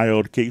a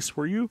mild case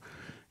for you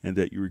and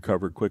that you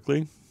recover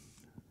quickly.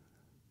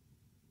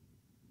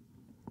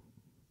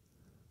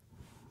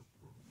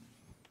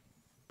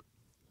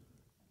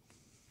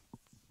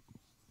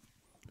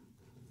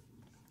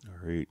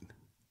 All right.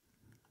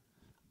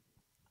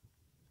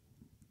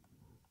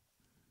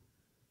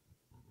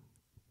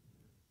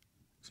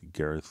 See,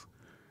 Gareth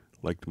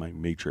liked my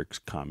Matrix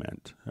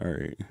comment. All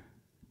right.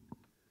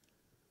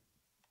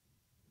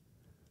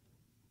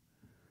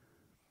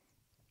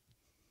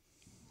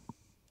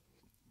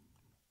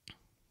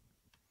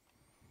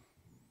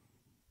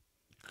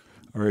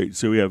 All right,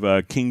 so we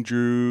have King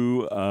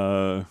Drew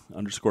 _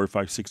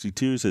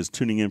 562 says,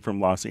 tuning in from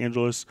Los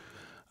Angeles.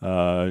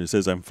 It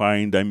says, I'm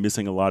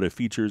missing a lot of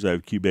features. I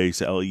have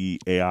Cubase LE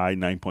AI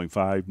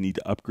 9.5, need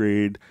to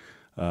upgrade.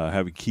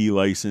 Have a key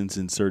license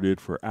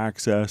inserted for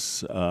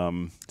access.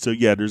 So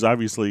yeah, there's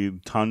obviously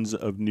tons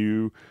of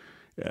new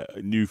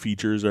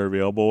features are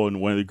available. And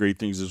one of the great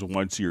things is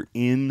once you're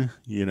in,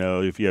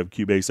 if you have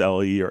Cubase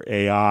LE or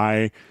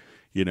AI,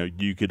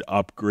 you could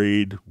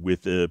upgrade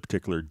with a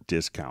particular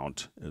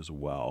discount as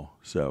well.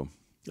 So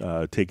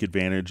take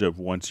advantage of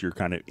once you're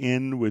kind of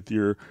in with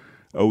your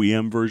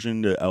OEM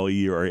version, the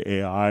LE or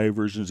AI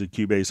versions of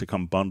Cubase that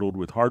come bundled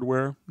with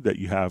hardware, that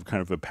you have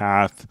kind of a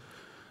path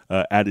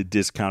at a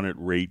discounted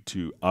rate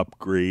to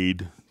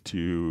upgrade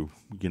to,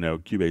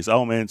 Cubase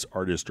Elements,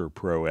 Artist, or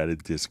Pro at a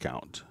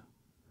discount.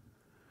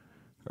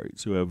 All right,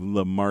 so we have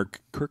Lamarck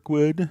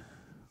Kirkwood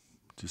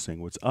just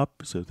saying what's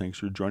up. So thanks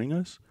for joining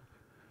us.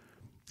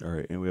 All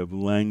right, and we have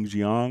Lang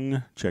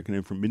Jiang checking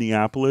in from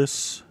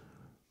Minneapolis.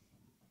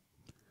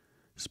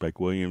 Spike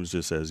Williams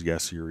just says,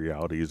 yes, your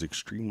reality is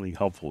extremely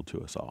helpful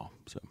to us all.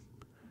 So,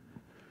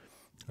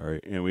 all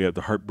right, and we have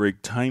the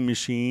Heartbreak Time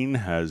Machine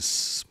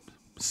has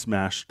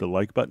smashed the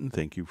like button.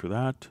 Thank you for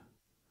that.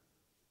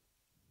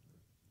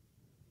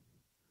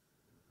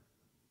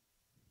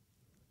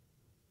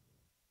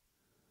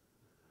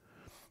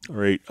 All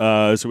right,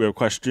 so we have a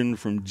question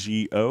from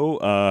G.O.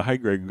 Hi,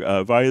 Greg.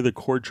 Via the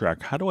chord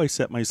track, how do I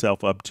set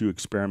myself up to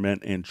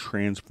experiment and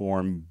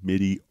transform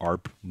MIDI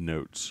ARP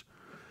notes?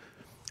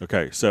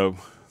 Okay, so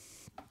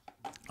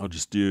I'll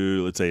just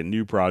do, let's say, a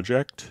new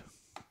project.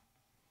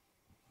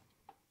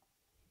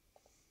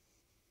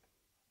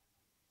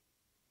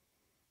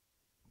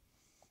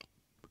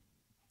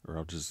 Or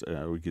I'll just,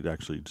 we could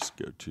actually just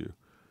go to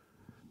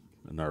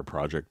another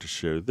project to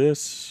show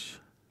this.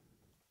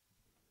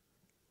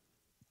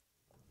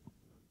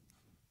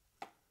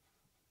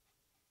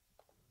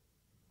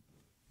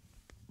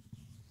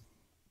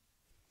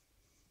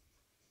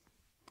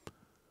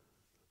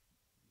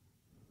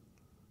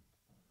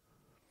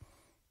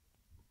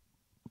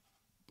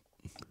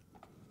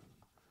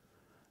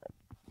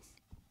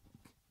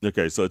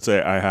 Okay, so let's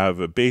say I have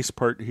a bass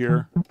part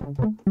here.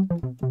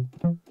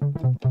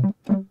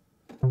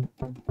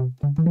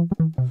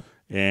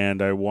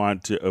 and I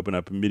want to open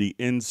up a MIDI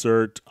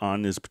insert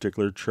on this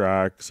particular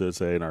track. So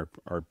say in our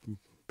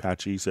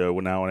patchy. So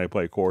now when I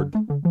play a chord,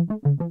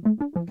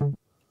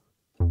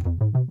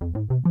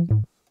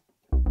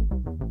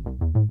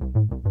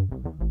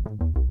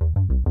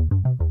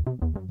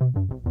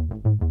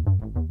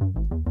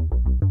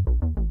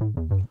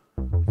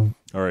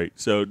 all right,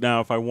 so now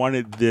if I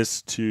wanted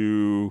this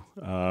to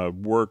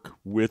work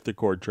with the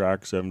chord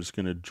track, so I'm just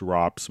going to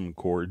drop some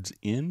chords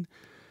in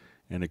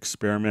and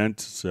experiment.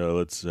 So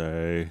let's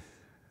say,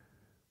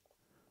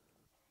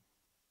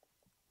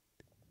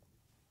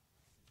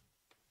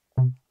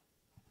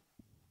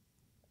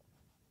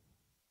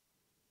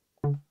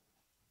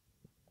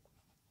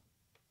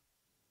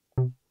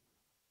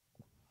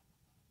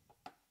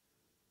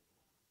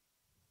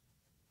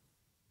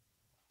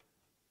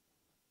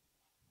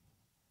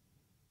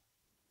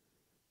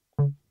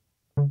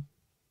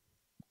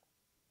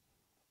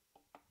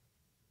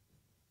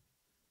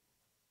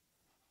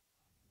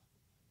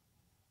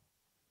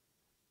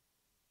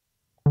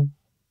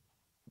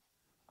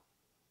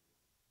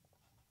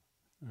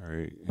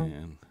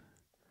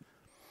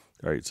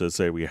 all right, so let's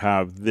say we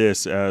have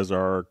this as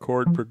our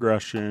chord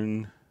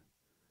progression.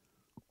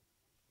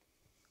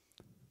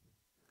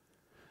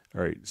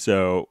 All right,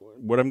 so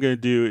what I'm going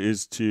to do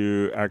is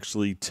to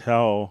actually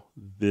tell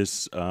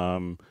this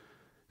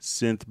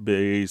synth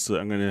bass,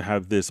 I'm going to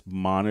have this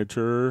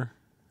monitor.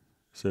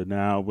 So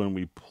now when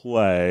we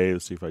play,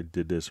 let's see if I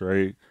did this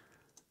right.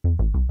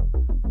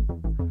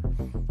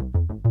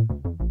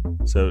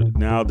 So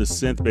now the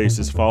synth bass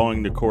is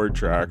following the chord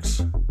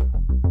tracks.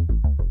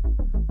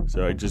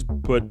 So I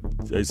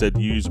said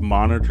use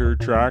monitor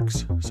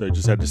tracks. So I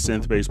just had the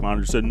synth bass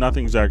monitor. So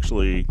nothing's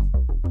actually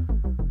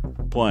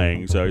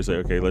playing. So I say,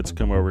 okay, let's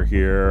come over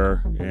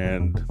here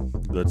and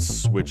let's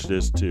switch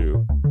this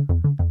to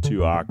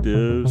 2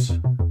 octaves.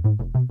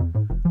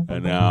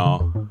 And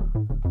now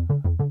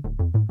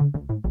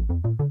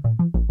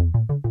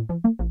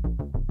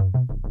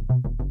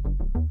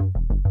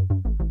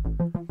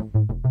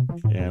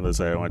let's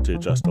say I want to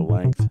adjust the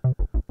length.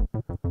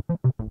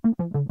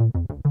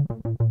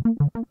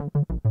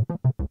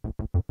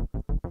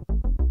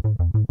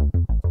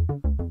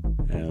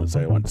 And let's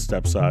say I want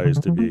step size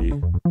to be .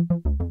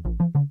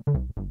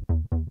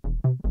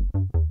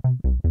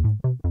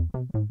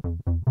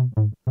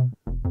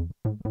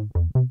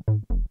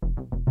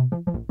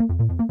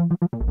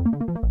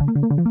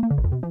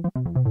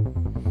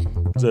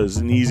 So it's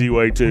an easy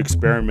way to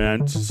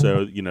experiment.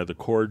 So, you know, the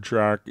chord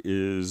track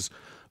is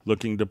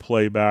looking to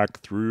play back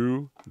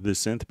through the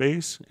synth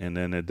bass, and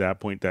then at that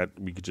point that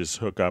we could just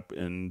hook up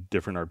in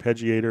different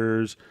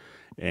arpeggiators,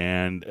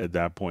 and at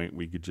that point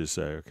we could just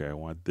say, okay, I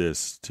want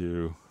this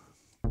to,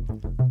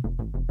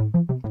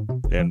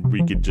 and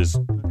we could just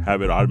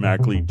have it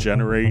automatically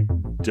generate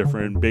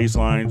different bass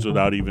lines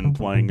without even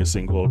playing a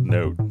single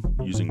note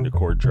using the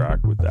chord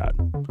track with that.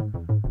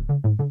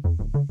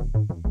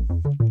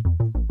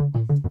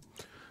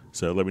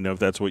 So let me know if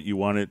that's what you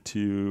wanted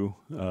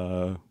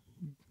to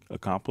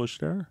accomplish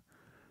there.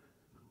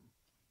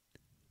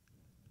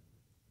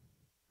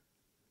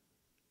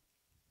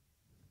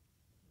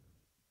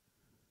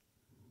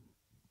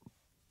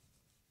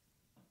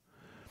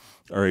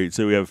 All right,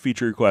 so we have a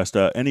feature request.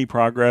 Any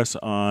progress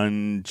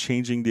on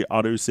changing the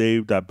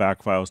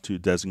autosave.back files to a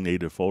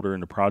designated folder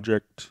in the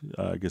project?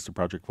 I guess the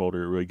project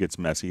folder really gets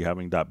messy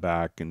having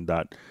 .back and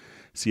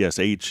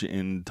 .csh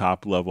in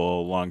top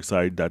level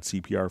alongside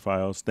 .cpr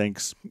files.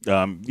 Thanks.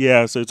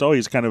 Yeah, so it's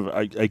always kind of,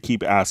 I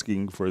keep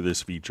asking for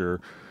this feature.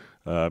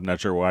 I'm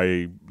not sure why,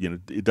 you know,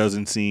 it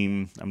doesn't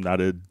seem, I'm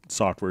not a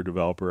software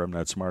developer, I'm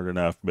not smart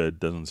enough, but it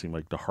doesn't seem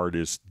like the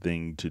hardest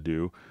thing to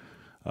do.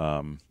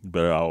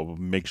 But I'll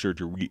make sure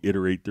to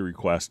reiterate the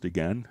request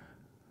again.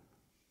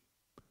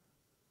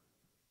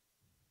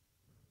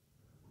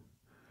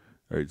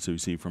 All right, so we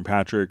see from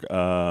Patrick,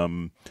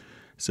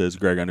 says,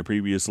 Greg, on a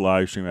previous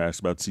live stream, I asked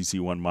about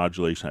CC1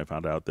 modulation. I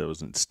found out that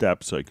was in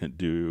steps, so I couldn't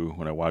do,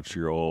 when I watched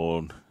your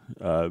old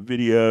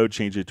video,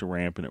 change it to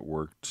ramp, and it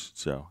worked.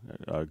 So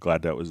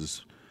glad that was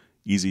an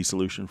easy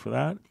solution for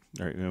that.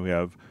 All right, and we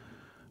have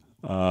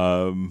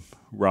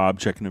Rob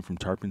checking in from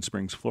Tarpon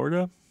Springs,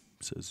 Florida.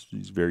 Says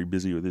he's very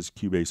busy with his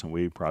Cubase and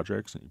Wave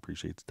projects, and he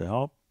appreciates the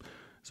help.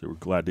 So we're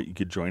glad that you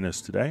could join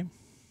us today.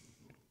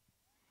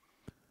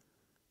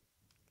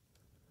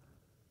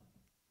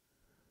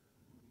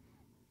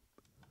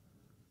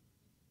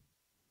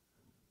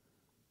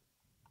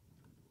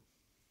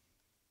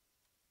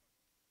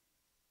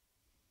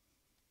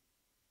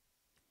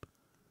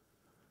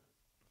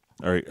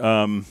 All right,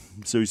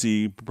 so we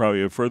see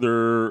probably a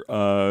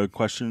further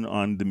question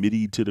on the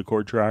MIDI to the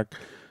chord track.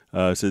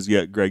 Says,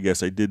 yeah, Greg,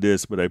 yes, I did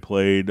this, but I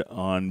played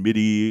on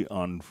MIDI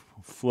on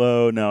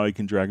Flow. Now I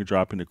can drag and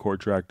drop into chord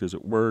track. Does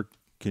it work?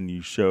 Can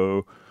you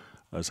show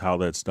us how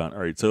that's done? All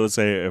right, so let's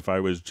say if I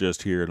was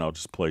just here and I'll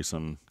just play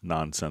some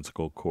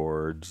nonsensical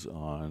chords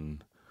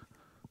on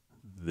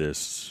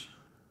this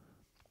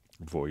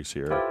voice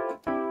here.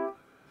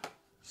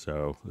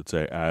 So let's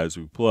say as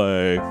we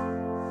play,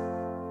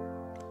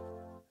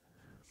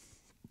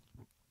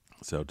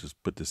 So I'll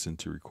just put this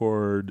into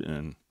record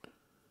and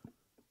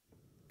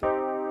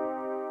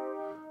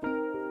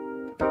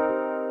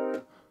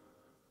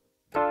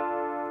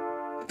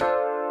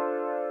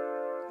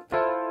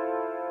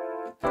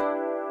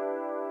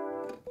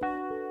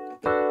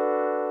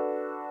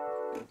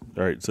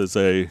all right, so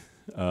say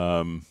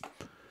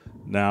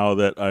now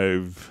that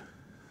I've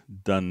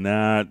done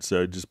that,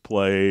 so I just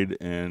played,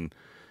 and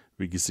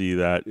we can see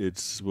that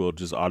will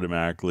just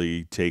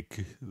automatically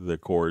take the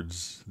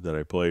chords that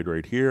I played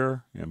right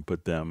here and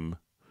put them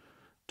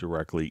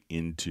directly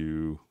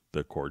into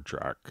the chord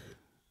track.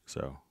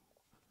 So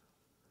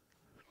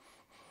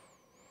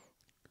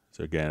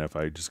again, if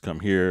I just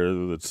come here,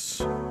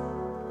 let's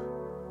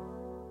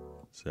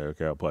say,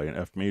 okay, I'll play an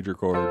F major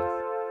chord.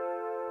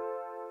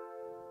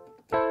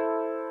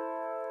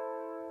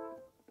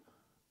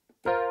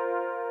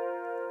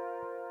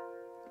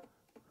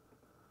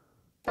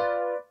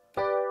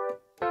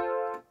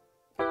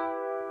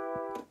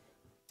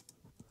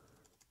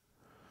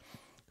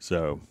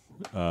 So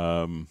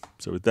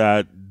with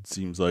that, it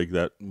seems like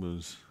that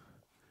was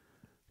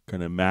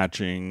kind of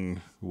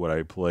matching what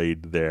I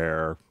played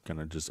there, kind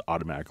of just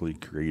automatically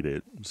create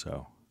it.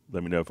 So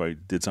let me know if I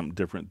did something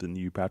different than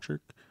you,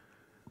 Patrick.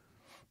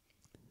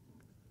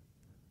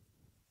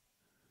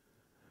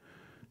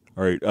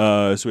 All right,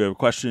 so we have a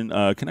question.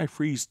 Can I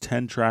freeze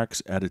 10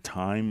 tracks at a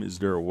time? Is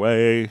there a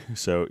way?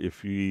 So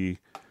if we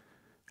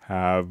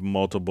have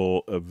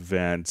multiple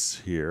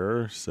events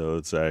here, so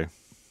let's say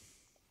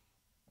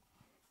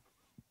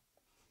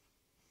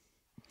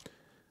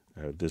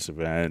this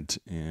event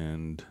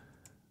and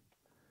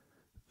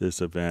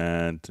this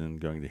event and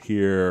going to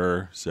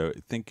here. So I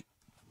think,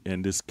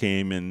 and this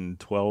came in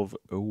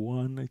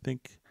 1201, I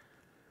think,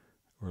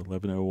 or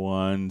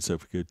 1101. So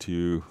if we go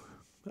to,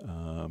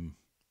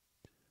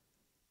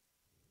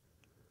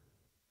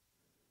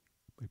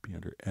 might be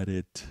under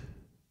edit.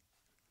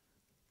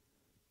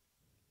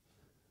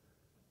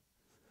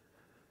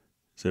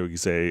 So we can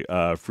say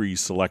freeze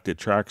selected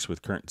tracks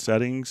with current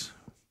settings.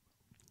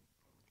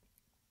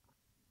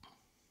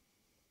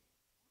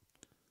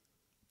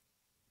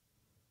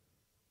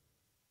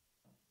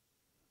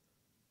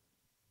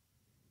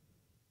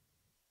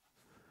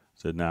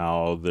 So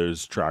now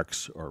those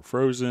tracks are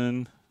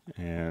frozen,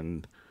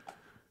 and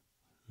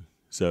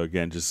so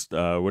again, just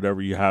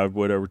whatever you have,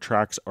 whatever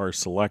tracks are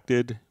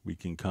selected, we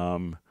can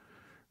come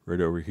right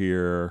over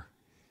here,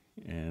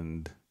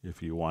 and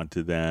if you want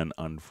to then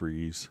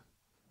unfreeze,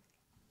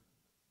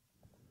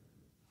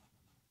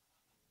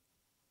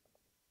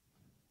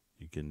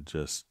 you can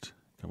just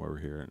come over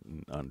here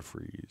and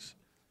unfreeze.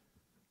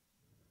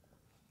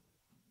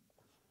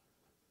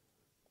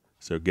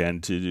 So again,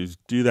 to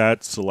do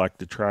that, select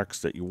the tracks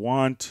that you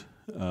want,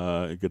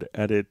 go to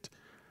edit,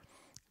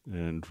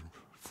 and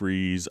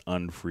freeze,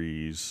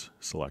 unfreeze,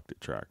 selected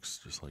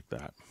tracks, just like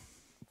that.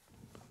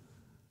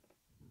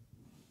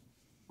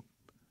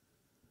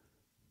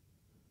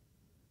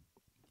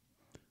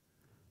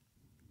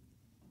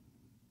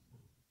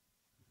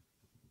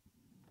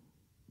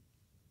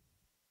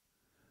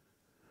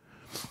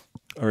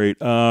 All right,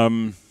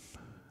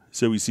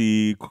 so we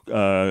see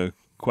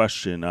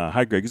question.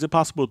 Hi, Greg. Is it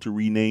possible to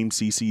rename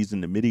CCs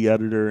in the MIDI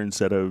editor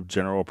instead of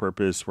general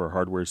purpose for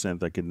hardware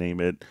synth? I could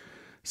name it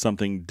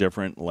something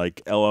different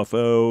like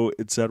LFO,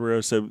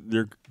 etc. So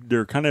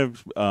they're kind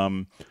of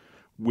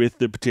with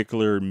the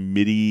particular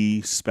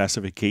MIDI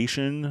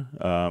specification,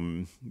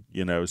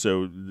 you know.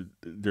 So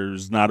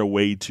there's not a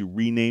way to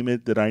rename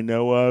it that I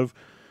know of.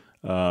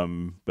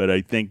 But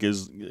I think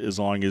as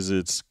long as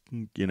it's,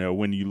 you know,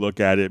 when you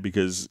look at it,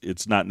 because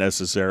it's not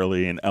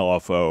necessarily an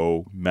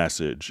LFO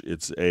message,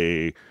 it's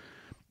a,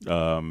 you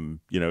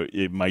know,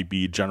 it might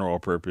be general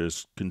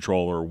purpose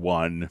controller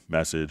 1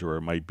 message, or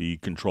it might be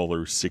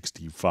controller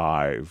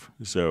 65.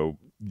 So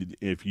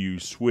if you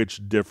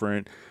switch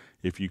different,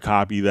 if you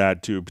copy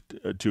that to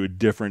a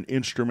different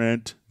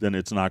instrument, then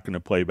it's not going to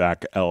play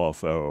back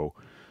LFO.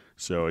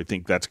 So I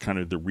think that's kind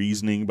of the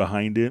reasoning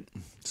behind it.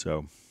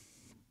 So.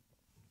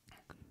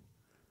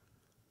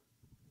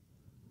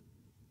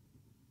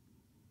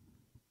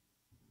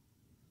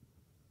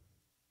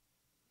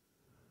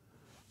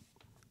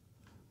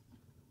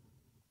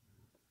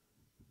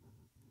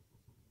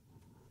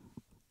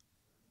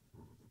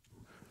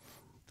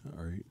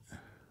 All right.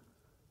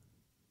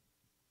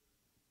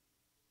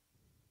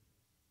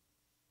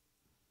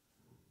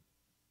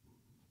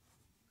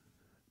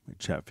 My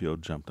chat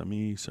field jumped on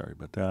me. Sorry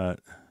about that.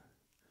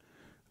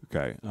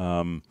 Okay.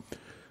 All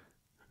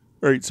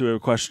right. So we have a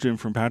question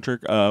from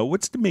Patrick.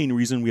 What's the main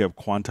reason we have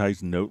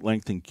quantized note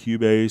length in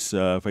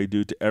Cubase? If I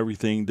do it to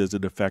everything, does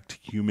it affect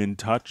human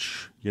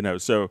touch? You know,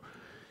 so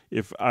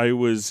if I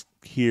was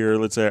here,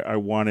 let's say I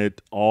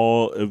wanted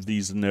all of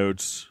these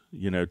notes,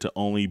 you know, to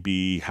only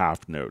be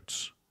half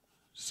notes.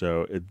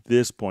 So at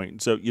this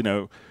point, so, you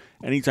know,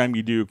 anytime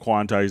you do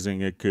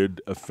quantizing, it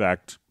could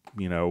affect,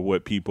 you know,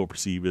 what people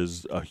perceive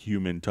as a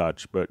human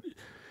touch. But,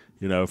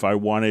 you know, if I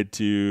wanted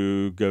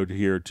to go to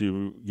here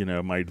to, you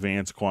know, my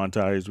advanced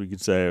quantize, we could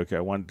say, okay,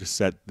 I wanted to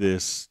set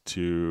this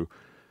to,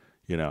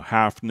 you know,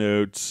 half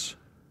notes.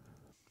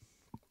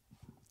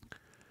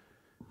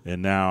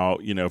 And now,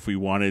 if we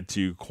wanted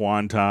to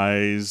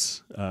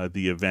quantize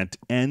the event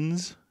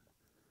ends,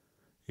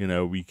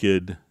 we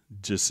could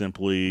just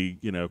simply,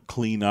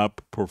 clean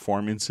up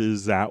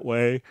performances that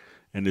way.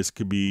 And this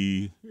could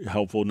be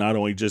helpful not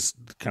only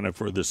just kind of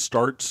for the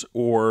starts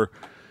or,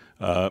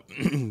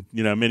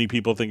 many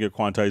people think of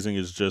quantizing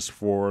as just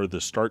for the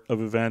start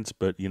of events,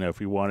 but, if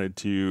we wanted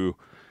to,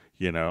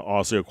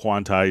 also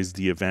quantize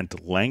the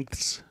event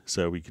lengths.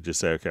 So we could just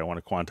say, okay, I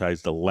want to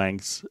quantize the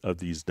lengths of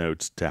these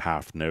notes to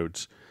half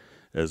notes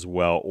as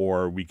well.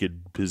 Or we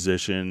could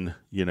position,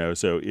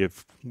 so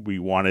if we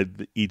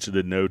wanted each of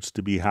the notes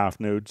to be half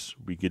notes,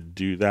 we could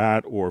do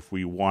that. Or if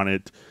we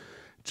wanted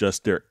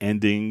just their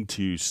ending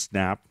to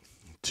snap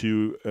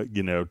to,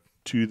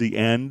 to the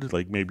end,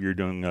 like maybe you're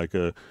doing like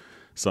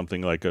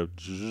something like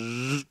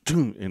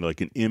and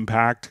like an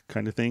impact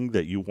kind of thing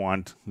that you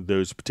want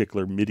those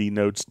particular MIDI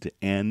notes to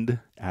end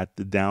at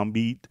the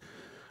downbeat.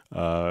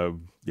 And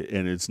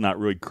it's not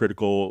really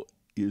critical,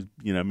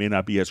 may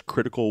not be as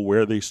critical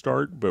where they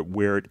start, but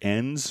where it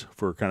ends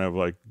for kind of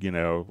like,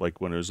 like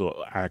when there's a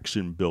little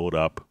action build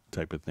up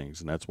type of things.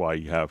 And that's why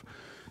you have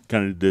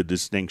kind of the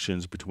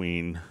distinctions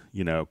between,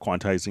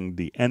 quantizing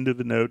the end of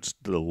the notes,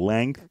 the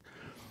length,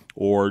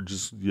 or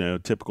just,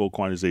 typical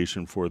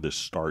quantization for the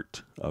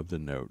start of the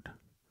note.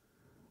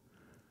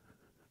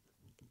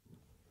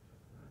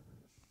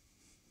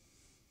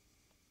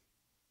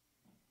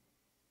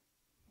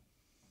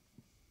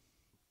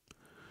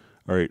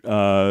 All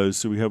right,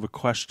 so we have a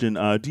question.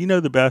 Do you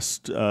know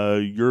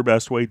your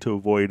best way to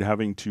avoid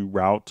having to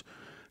route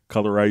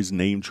colorize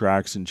name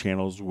tracks and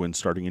channels when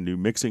starting a new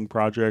mixing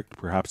project?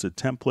 Perhaps a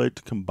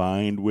template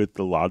combined with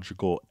the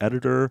logical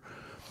editor.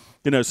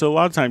 So a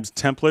lot of times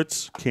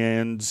templates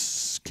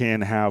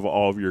can have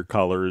all of your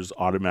colors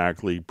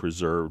automatically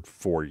preserved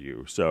for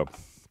you. So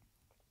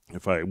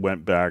if I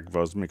went back, if I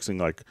was mixing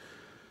like,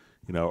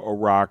 a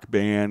rock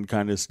band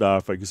kind of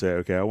stuff, I could say,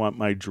 okay, I want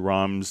my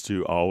drums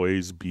to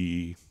always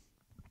be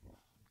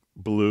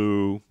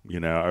blue.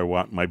 I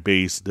want my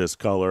bass this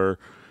color.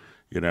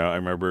 I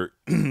remember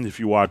if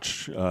you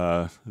watch,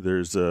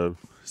 there's a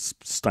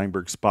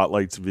Steinberg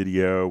Spotlights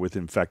video with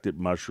infected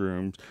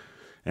mushrooms,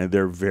 and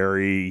they're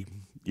very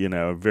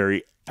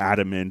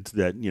adamant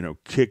that,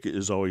 kick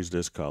is always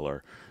this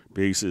color,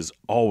 bass is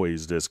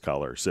always this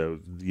color. So,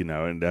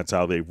 and that's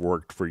how they've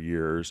worked for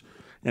years.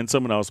 And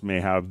someone else may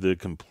have the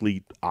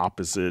complete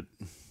opposite,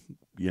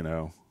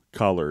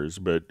 colors,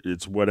 but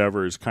it's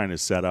whatever is kind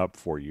of set up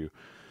for you.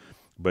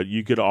 But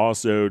you could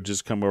also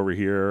just come over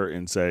here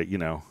and say,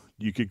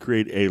 you could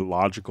create a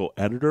logical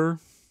editor,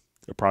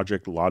 a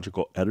project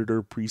logical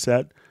editor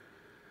preset.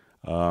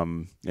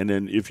 And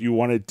then if you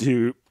wanted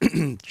to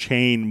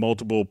chain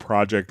multiple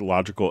project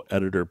logical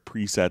editor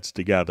presets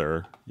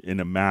together in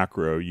a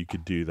macro, you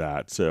could do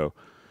that. So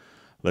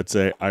let's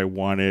say I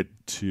wanted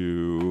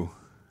to,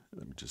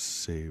 let me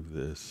just save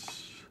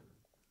this.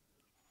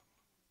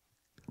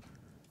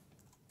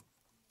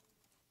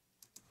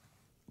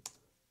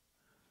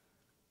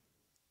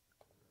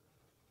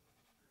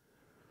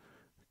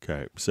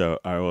 Okay, so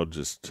I will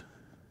just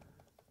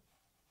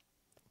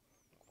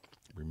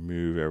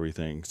remove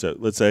everything. So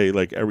let's say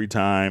like every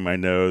time I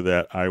know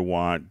that I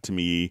want to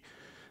me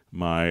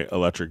my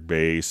electric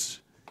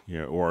bass,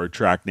 or a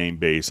track name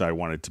bass, I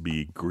want it to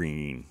be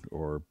green,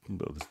 or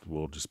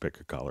we'll just pick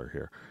a color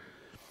here.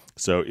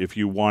 So if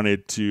you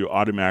wanted to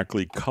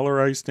automatically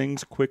colorize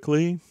things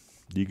quickly,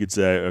 you could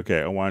say,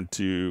 okay, we're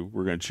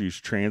going to choose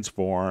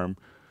transform,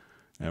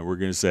 and we're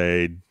going to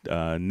say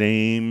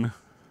name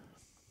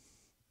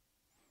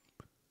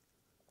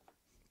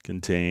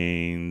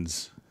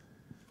contains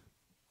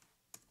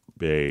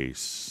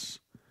bass.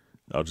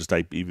 I'll just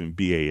type even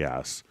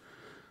BAS.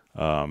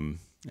 And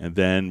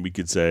then we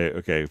could say,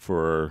 okay,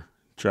 for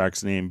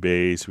tracks name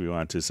bass, we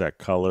want to set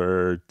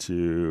color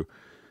to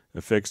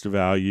a fixed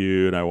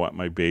value, and I want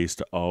my bass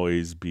to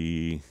always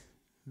be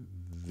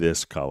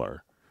this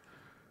color.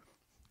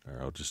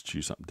 Or I'll just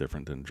choose something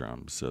different than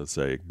drums. So let's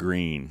say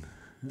green.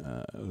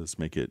 Let's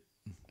make it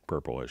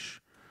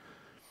purplish.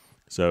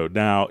 So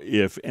now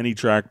if any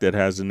track that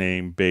has a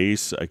name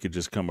bass, I could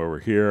just come over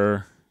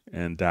here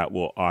and that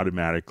will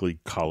automatically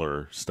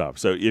color stuff.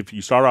 So if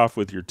you start off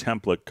with your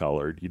template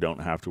colored, you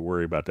don't have to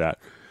worry about that.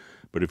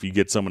 But if you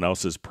get someone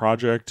else's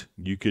project,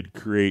 you could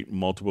create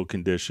multiple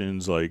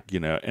conditions, like,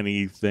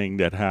 anything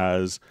that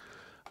has,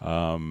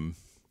 and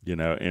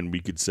we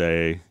could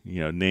say,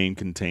 name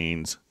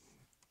contains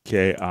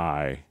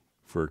KI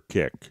for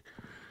kick,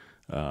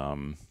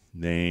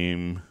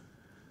 name,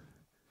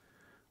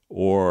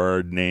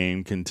 or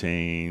name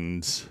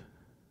contains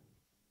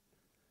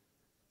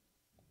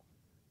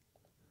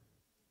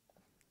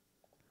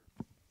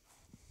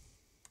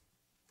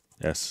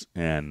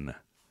SN.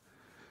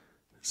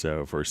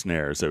 So for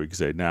snare, so we can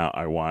say, now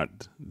I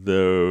want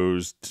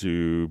those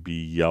to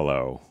be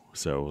yellow.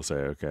 So we'll say,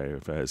 okay,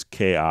 if it has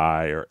KI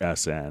or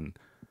SN,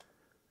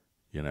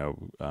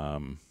 so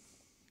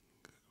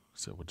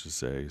we'll just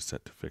say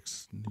set to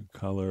fix new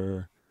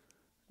color.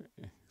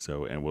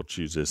 So, and we'll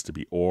choose this to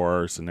be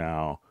or. So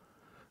now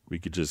we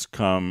could just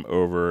come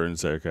over and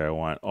say, okay, I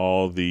want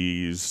all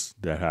these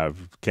that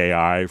have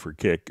KI for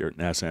kick, or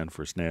SN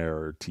for snare,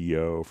 or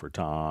TO for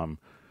tom,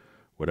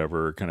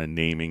 whatever kind of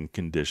naming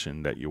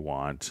condition that you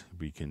want,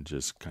 we can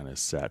just kind of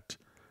set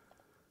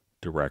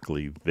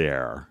directly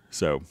there.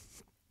 So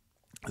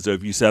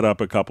if you set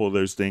up a couple of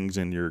those things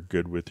and you're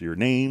good with your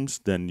names,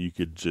 then you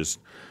could just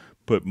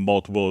put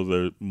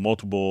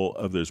multiple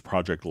of those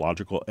project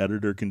logical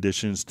editor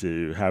conditions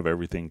to have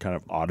everything kind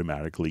of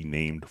automatically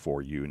named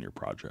for you in your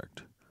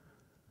project.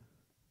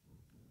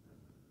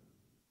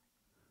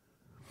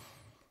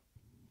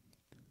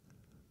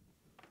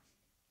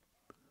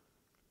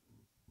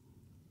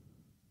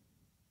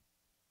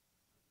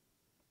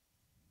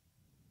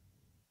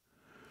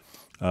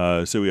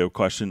 So we have a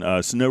question.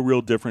 So no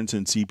real difference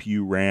in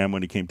CPU RAM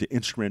when it came to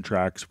instrument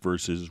tracks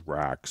versus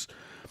racks.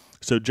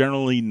 So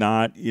generally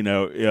not,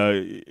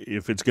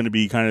 if it's going to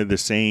be kind of the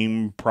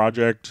same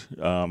project,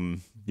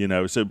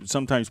 so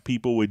sometimes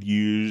people would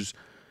use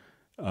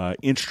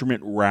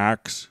instrument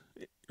racks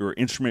or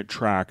instrument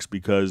tracks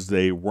because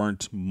they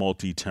weren't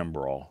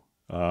multi-timbral.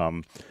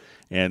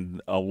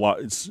 And a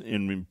lot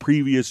in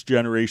previous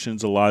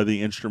generations, a lot of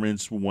the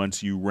instruments,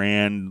 once you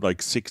ran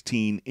like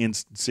 16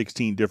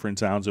 different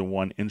sounds in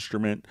one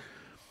instrument,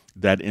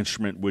 that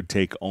instrument would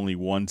take only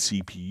one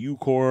CPU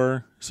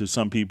core. So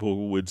some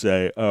people would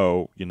say,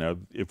 oh,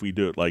 if we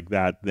do it like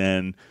that,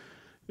 then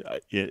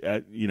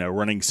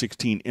running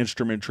 16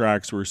 instrument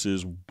tracks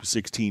versus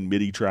 16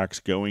 MIDI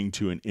tracks going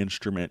to an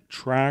instrument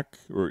track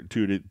or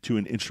to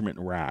an instrument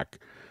rack.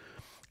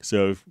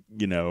 So if,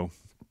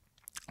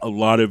 a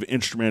lot of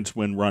instruments,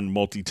 when run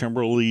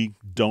multi-timbrally,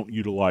 don't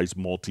utilize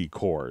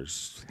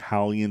multi-cores.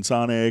 Hallion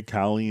Sonic,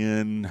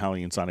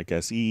 Hallion Sonic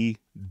SE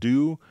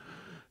do.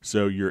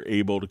 So you're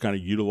able to kind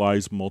of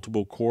utilize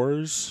multiple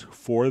cores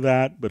for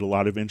that, but a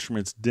lot of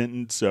instruments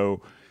didn't.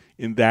 So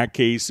in that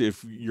case,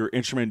 if your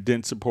instrument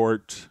didn't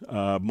support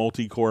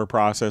multi-core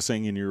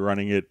processing and you're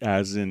running it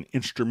as an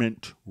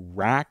instrument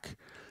rack,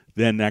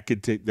 then that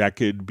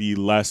could be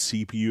less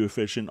CPU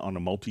efficient on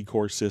a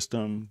multi-core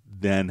system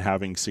than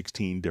having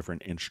 16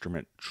 different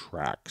instrument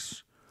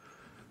tracks.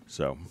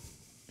 So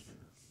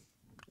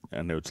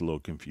I know it's a little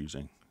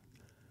confusing.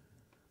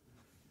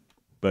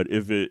 But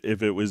if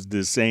it was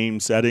the same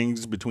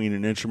settings between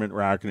an instrument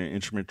rack and an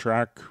instrument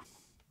track,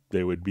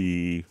 they would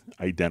be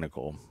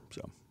identical.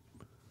 So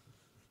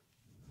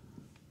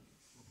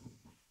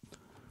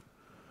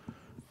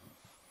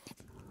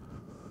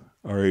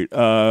all right.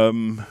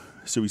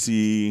 So we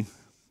see.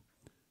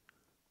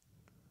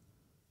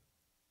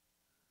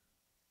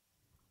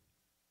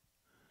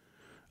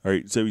 All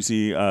right, so we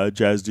see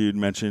Jazz Dude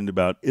mentioned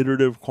about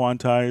iterative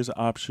quantize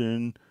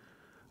option.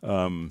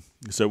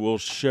 So we'll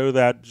show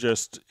that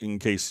just in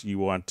case you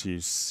want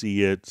to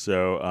see it.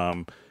 So,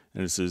 and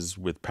this is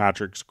with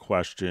Patrick's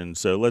question.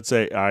 So let's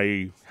say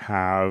I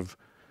have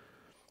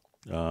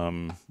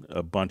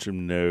a bunch of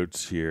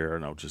notes here,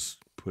 and I'll just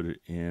put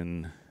it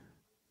in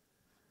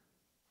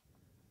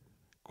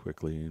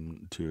quickly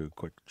into a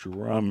quick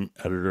drum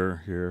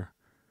editor here.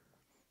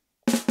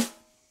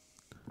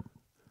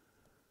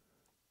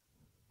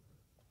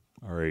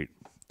 All right.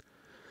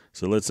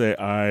 So let's say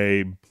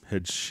I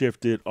had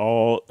shifted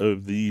all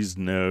of these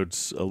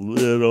notes a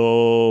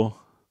little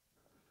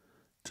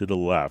to the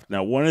left.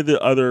 Now, one of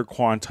the other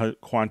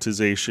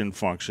quantization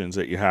functions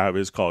that you have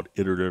is called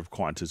iterative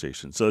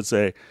quantization. So let's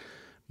say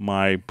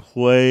my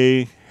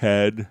play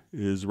head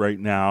is right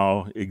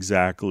now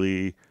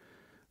exactly,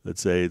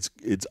 let's say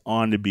it's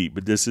on the beat,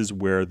 but this is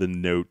where the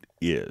note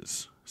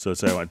is. So let's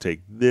say I want to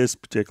take this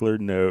particular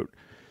note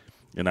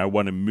and I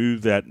want to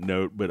move that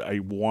note, but I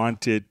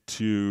want it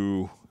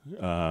to,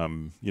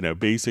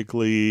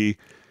 basically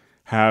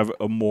have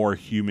a more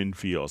human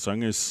feel. So I'm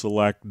going to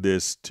select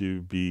this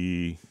to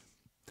be,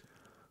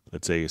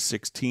 let's say, a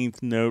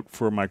 16th note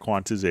for my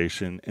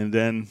quantization. And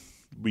then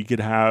we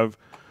could have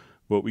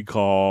what we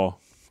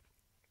call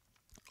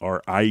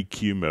our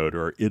IQ mode,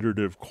 or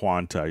iterative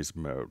quantize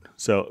mode.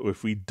 So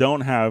if we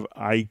don't have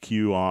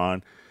IQ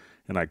on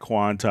and I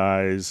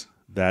quantize,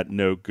 that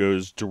note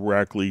goes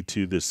directly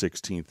to the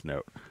 16th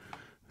note.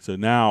 So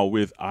now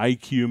with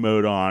IQ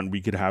mode on,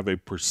 we could have a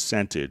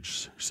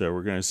percentage. So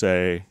we're going to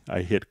say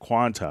I hit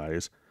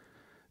quantize.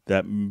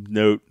 That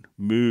note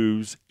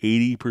moves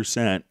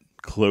 80%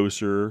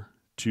 closer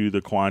to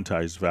the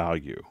quantized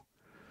value.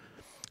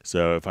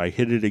 So if I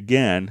hit it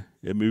again,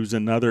 it moves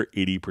another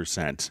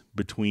 80%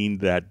 between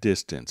that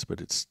distance,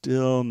 but it's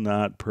still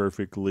not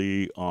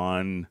perfectly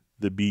on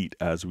the beat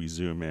as we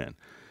zoom in.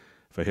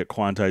 If I hit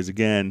quantize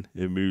again,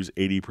 it moves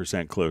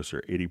 80%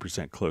 closer,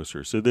 80%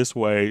 closer. So this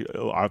way,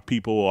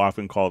 people will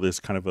often call this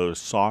kind of a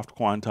soft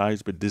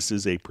quantize, but this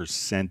is a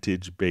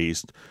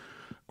percentage-based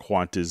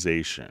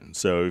quantization.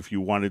 So if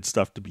you wanted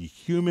stuff to be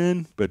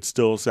human, but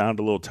still sound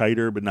a little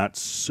tighter, but not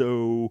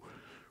so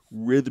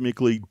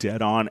rhythmically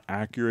dead-on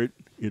accurate,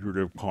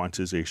 iterative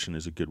quantization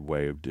is a good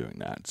way of doing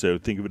that. So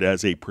think of it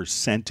as a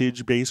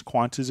percentage-based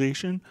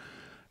quantization,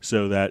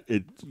 so that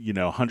it,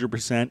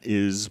 100%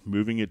 is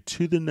moving it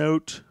to the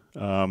note.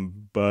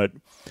 But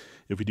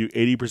If we do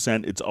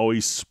 80%, it's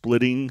always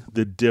splitting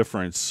the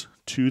difference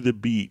to the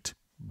beat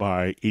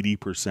by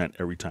 80%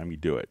 every time you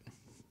do it.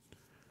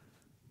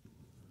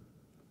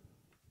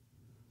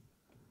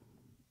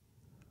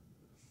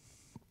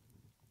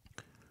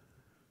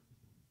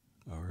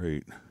 All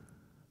right.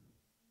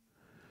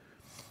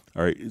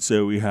 All right,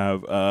 so we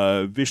have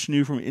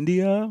Vishnu from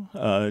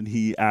India.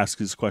 He asked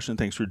his question.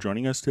 Thanks for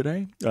joining us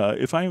today.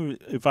 If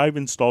I've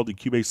installed the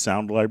Cubase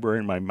sound library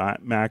in my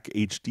Mac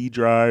HD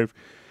drive,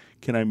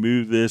 can I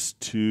move this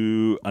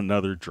to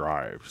another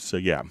drive? So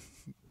yeah,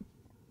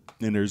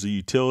 and there's a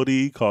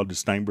utility called the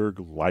Steinberg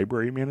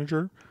Library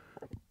Manager,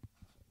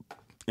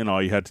 and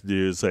all you had to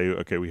do is say,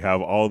 okay, we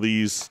have all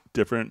these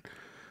different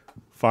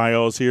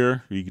files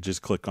here. You could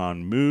just click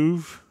on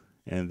Move,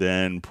 and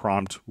then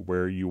prompt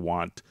where you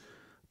want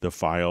the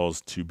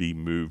files to be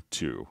moved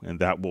to, and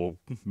that will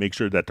make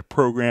sure that the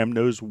program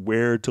knows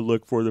where to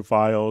look for the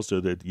files so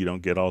that you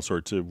don't get all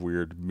sorts of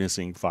weird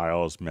missing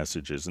files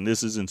messages. And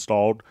this is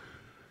installed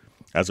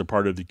as a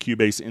part of the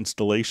Cubase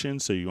installation,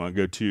 so you want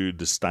to go to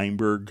the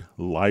Steinberg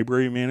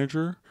Library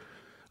Manager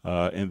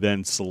and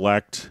then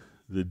select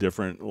the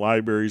different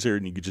libraries here,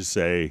 and you could just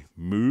say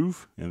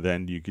move, and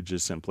then you could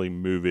just simply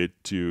move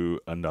it to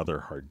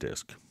another hard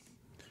disk.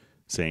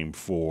 Same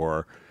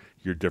for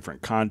your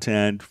different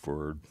content,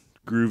 for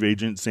Groove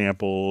Agent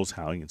samples,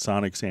 Howling and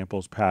Sonic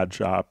samples, Pad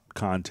Shop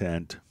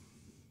content.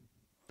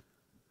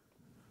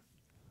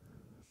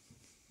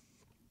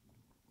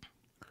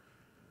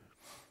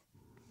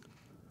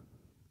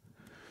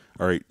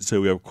 All right, so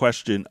we have a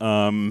question.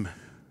 Can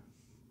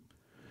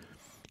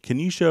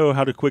you show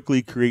how to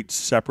quickly create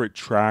separate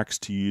tracks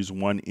to use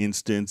one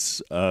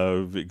instance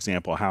of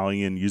example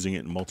Howling and using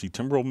it in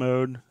multi-timbral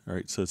mode? All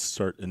right, so let's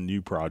start a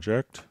new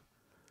project.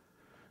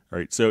 All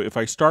right, so if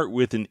I start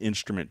with an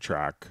instrument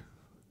track,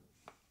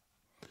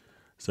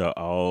 so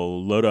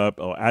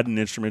I'll add an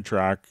instrument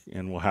track,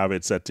 and we'll have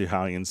it set to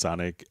Howling and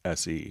Sonic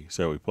SE.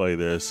 So we play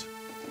this.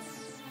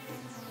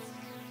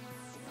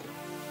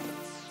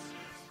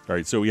 All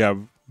right, so we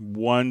have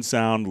one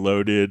sound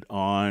loaded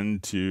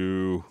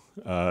onto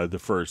the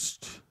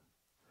first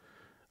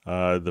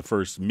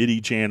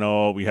MIDI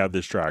channel. We have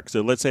this track.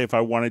 So let's say if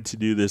I wanted to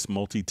do this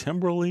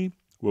multi-timbrally,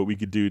 what we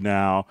could do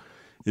now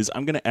is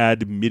I'm going to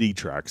add MIDI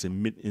tracks.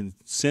 And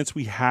since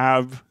we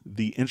have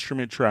the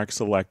instrument track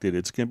selected,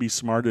 it's going to be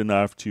smart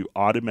enough to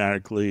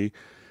automatically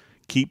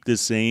keep the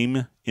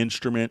same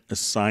instrument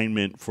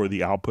assignment for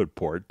the output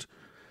port.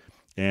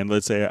 And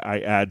let's say I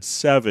add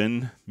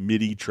 7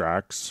 MIDI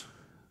tracks.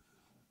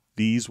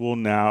 These will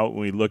now,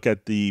 when we look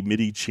at the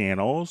MIDI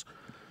channels,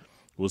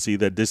 we'll see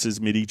that this is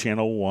MIDI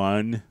channel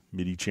 1,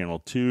 MIDI channel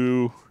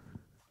 2.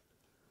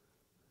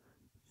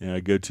 And I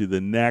go to the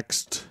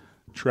next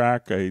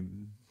track.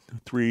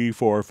 3,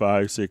 4,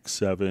 5, 6,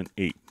 7,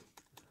 8.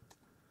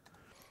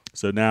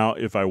 So now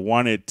if I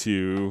wanted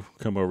to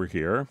come over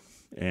here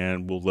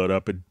and we'll load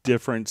up a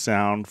different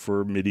sound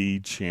for MIDI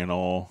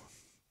channel.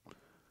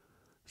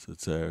 So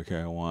let's say,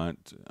 okay, I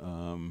want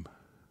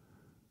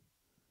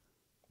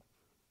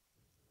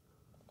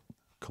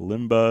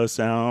kalimba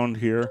sound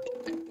here.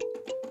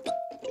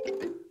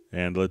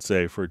 And let's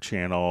say for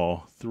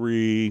channel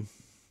 3,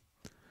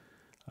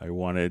 I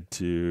wanted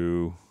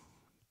to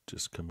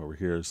just come over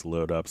here, let's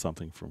load up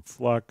something from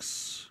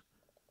Flux.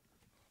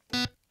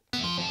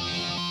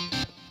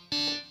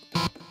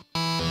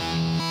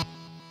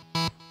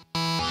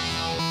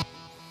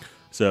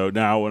 So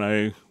now when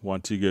I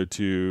want to go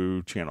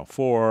to channel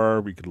 4,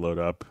 we could load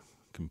up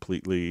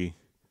completely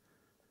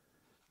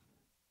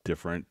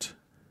different.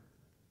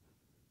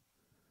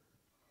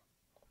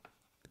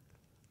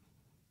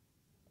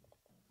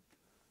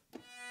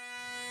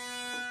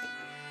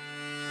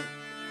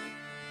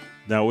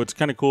 Now, what's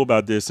kind of cool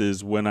about this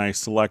is when I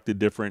select a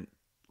different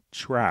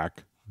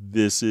track,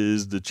 this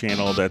is the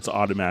channel that's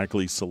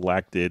automatically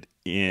selected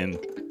in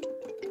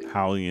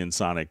Howling and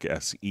Sonic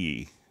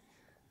SE.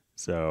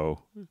 So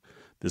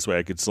this way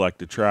I could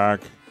select a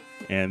track,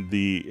 and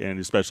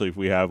especially if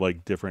we have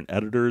like different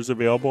editors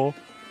available.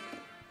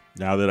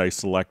 Now that I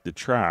select the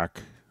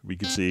track, we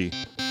can see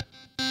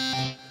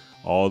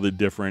all the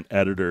different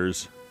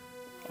editors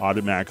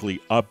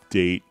automatically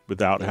update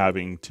without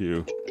having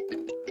to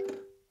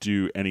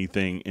do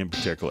anything in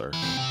particular.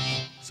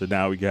 So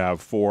now we can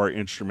have 4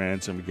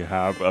 instruments, and we can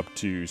have up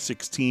to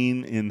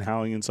 16 in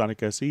Howling and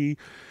Sonic SE.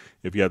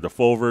 If you have the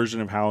full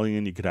version of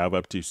Howling, you could have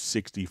up to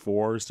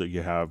 64. So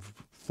you have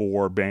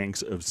 4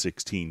 banks of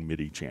 16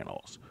 MIDI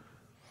channels.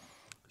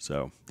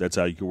 So that's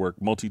how you can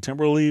work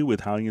multi-timbrally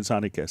with Howling and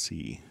Sonic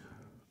SE.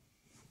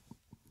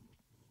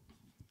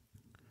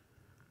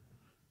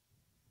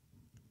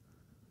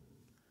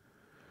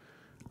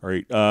 All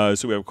right,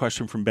 so we have a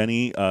question from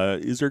Benny.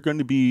 Is there going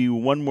to be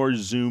one more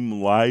Zoom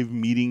live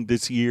meeting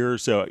this year?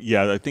 So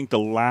yeah, I think the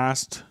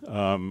last,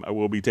 I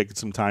will be taking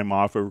some time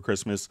off over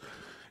Christmas.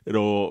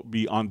 It'll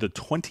be on the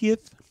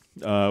 20th.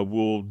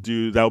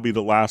 That'll be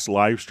the last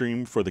live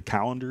stream for the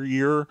calendar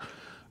year.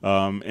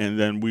 And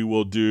then we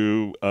will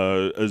do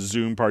a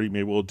Zoom party.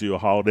 Maybe we'll do a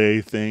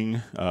holiday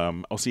thing.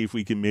 I'll see if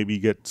we can maybe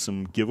get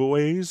some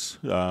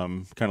giveaways,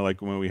 kind of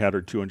like when we had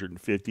our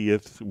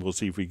 250th. We'll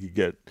see if we could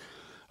get.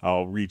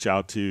 I'll reach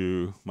out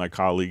to my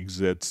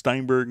colleagues at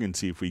Steinberg and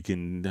see if we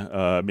can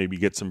maybe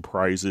get some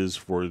prizes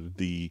for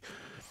the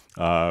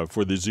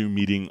Zoom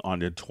meeting on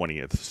the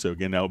 20th. So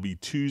again, that'll be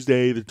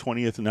Tuesday the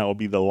 20th, and that will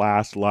be the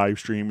last live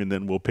stream. And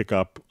then we'll pick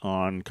up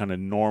on kind of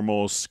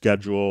normal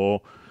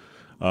schedule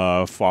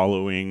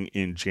following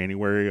in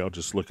January. I'll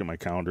just look at my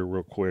calendar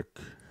real quick.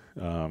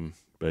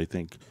 But I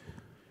think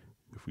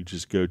if we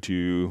just go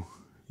to,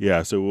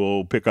 so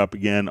we'll pick up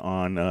again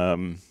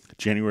on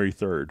January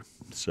 3rd.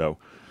 So,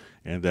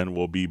 and then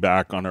we'll be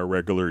back on our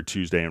regular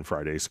Tuesday and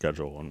Friday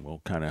schedule, and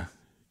we'll kind of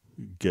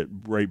get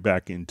right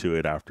back into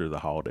it after the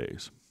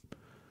holidays.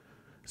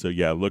 So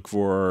yeah, look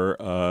for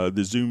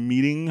the Zoom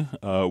meeting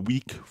a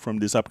week from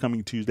this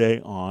upcoming Tuesday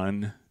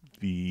on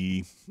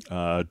the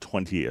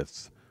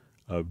 20th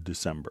of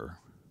December.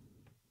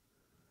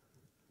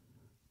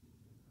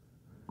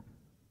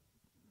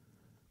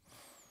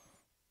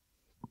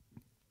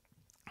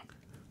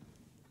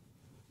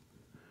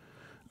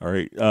 All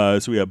right,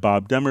 so we have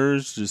Bob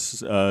Demers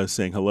just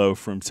saying hello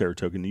from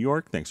Saratoga, New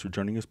York. Thanks for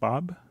joining us,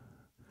 Bob.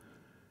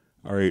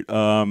 All right,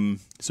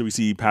 so we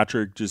see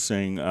Patrick just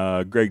saying,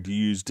 Greg, do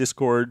you use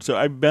Discord? So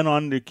I've been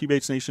on the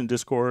Cubase Nation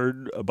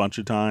Discord a bunch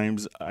of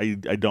times. I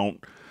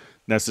don't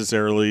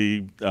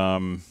necessarily,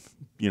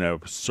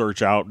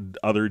 search out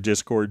other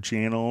Discord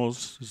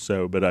channels.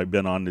 So, but I've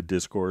been on the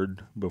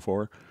Discord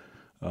before.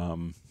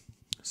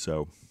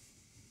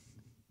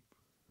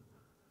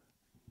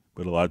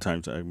 But a lot of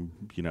times I,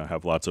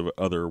 have lots of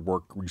other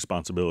work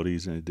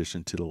responsibilities in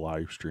addition to the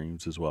live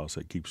streams as well.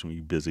 So it keeps me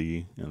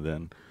busy. And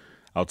then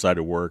outside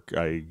of work,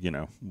 I,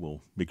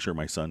 will make sure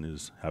my son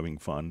is having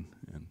fun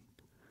and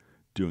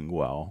doing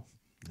well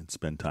and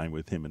spend time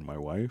with him and my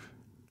wife.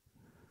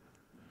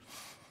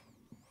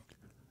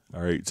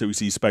 All right, so we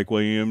see Spike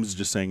Williams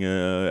just saying,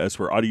 as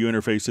for audio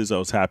interfaces, I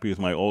was happy with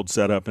my old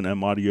setup in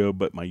M Audio,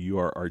 but my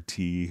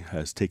URRT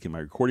has taken my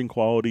recording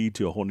quality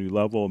to a whole new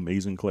level,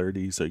 amazing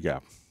clarity. So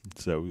yeah,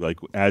 so like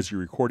as you're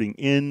recording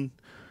in,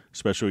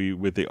 especially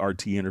with the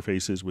RT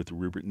interfaces with the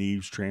Rupert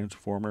Neves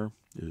transformer,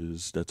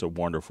 that's a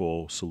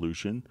wonderful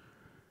solution.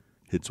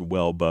 It's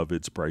well above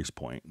its price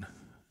point.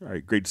 All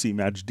right, great to see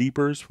Madge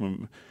Deepers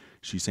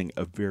she's saying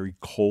a very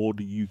cold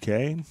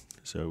UK.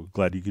 So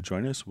glad you could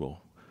join us.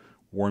 We'll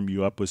warm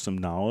you up with some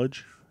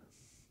knowledge.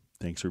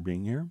 Thanks for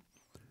being here.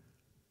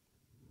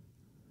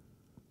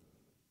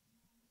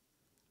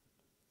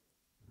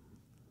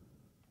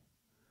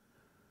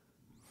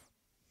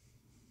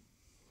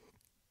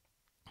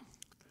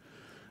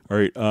 All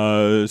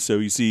right, so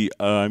you see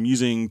I'm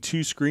using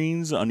two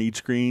screens. On each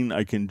screen,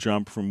 I can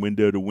jump from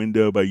window to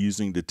window by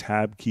using the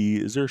tab key.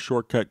 Is there a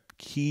shortcut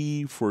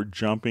key for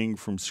jumping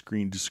from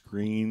screen to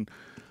screen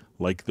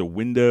like the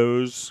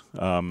windows?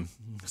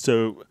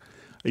 So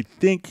I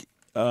think,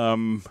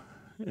 and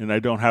I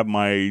don't have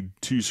my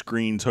two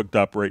screens hooked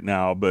up right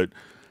now, but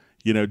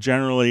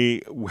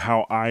generally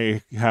how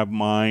I have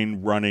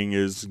mine running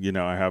is,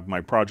 I have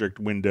my project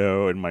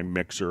window and my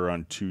mixer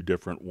on two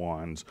different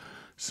ones.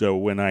 So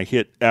when I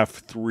hit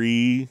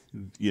F3,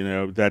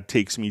 that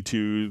takes me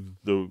to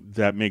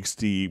that makes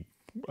the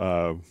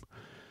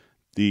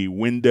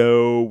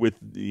window with,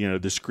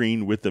 the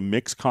screen with the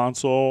mix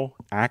console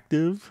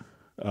active.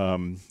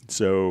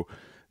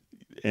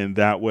 And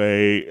that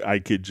way I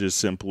could just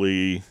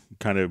simply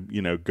kind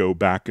of, go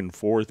back and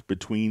forth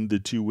between the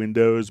two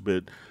windows.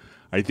 But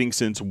I think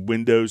since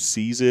Windows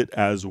sees it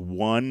as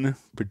one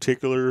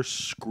particular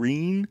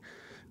screen,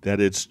 that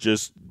it's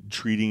just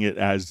treating it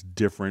as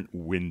different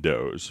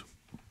windows.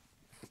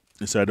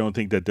 So I don't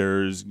think that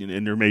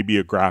and there may be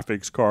a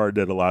graphics card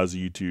that allows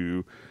you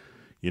to,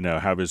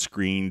 have a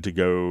screen to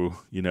go,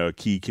 a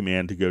key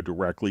command to go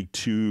directly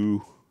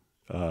to,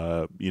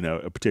 a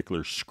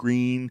particular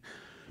screen.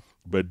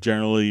 But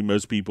generally,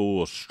 most people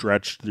will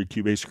stretch the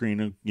Cubase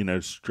screen,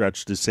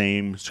 stretch the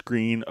same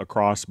screen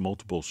across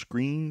multiple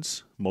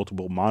screens,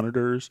 multiple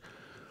monitors.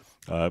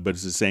 But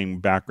it's the same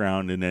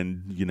background, and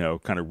then,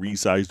 kind of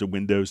resize the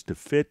windows to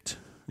fit.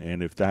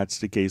 And if that's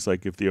the case,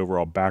 like if the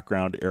overall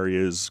background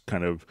area is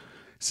kind of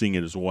seeing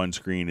it as one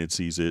screen, it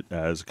sees it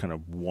as kind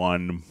of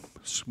one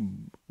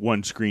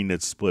screen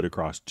that's split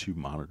across two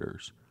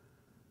monitors.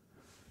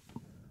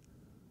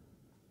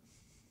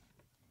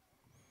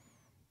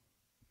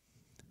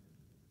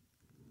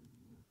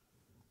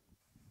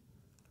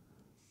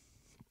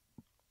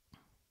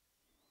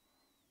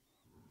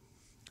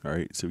 All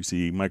right, so we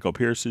see Michael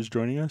Pierce is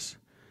joining us.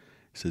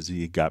 He says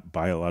he got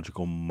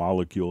biological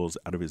molecules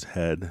out of his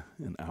head.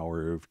 An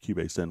hour of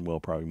Cubase then, well,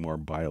 probably more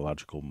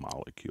biological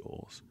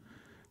molecules.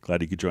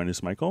 Glad you could join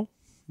us, Michael.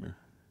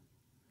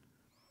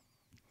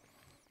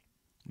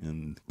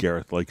 And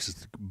Gareth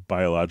likes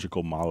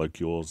biological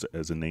molecules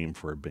as a name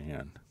for a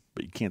band,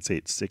 but you can't say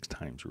it 6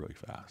 times really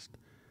fast.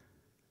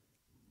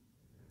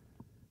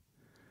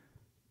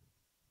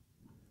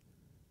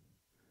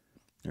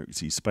 There you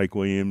see Spike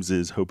Williams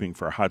is hoping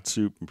for hot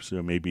soup,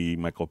 so maybe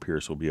Michael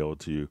Pierce will be able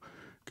to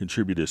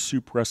contribute a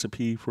soup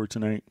recipe for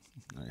tonight.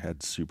 I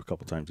had soup a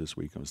couple times this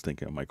week. I was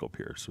thinking of Michael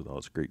Pierce with all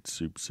his great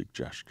soup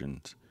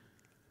suggestions.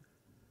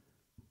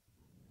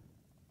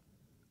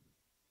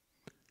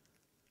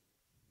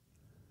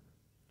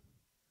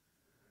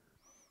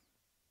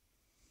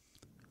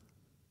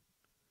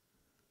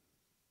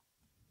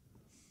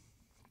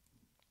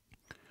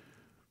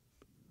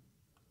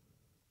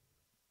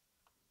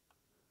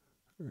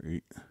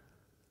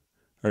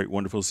 All right,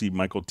 wonderful to see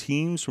Michael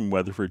Teams from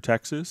Weatherford,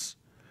 Texas.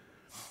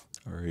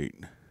 All right,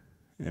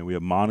 and we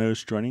have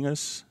Manos joining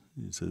us.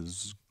 He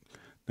says,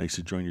 nice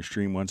to join your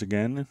stream once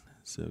again.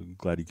 So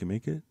glad you can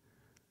make it.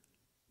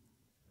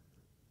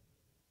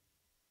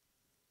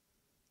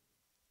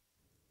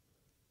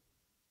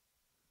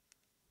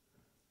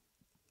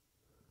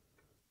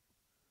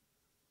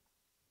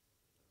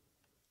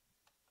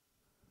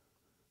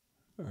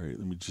 All right,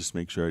 let me just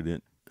make sure I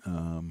didn't,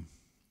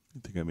 I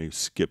think I may have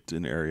skipped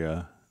an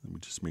area. Let me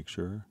just make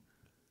sure.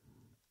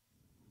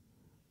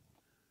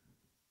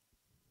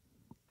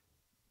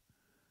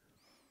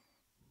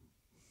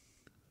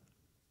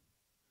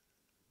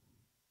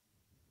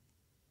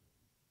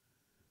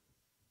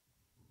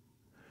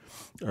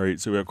 All right,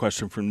 so we have a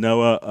question from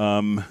Noah.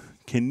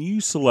 Can you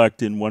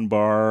select in one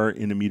bar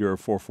in a meter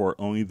of 4/4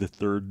 only the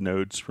third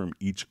notes from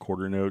each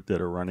quarter note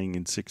that are running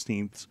in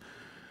 16ths?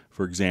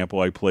 For example,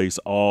 I place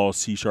all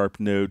C-sharp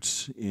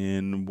notes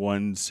in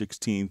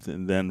 1/16,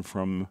 and then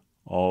from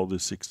all the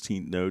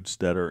 16th notes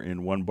that are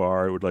in one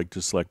bar, I would like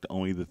to select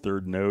only the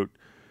third note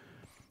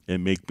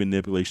and make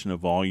manipulation of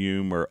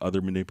volume or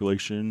other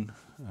manipulation.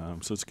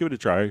 So let's give it a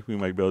try. We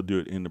might be able to do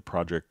it in the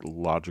Project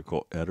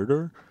Logical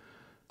Editor.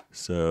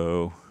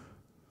 So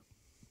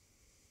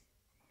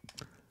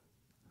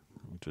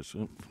just,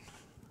 all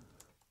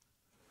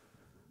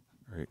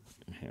right,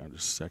 hang on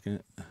just a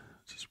second.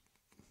 Just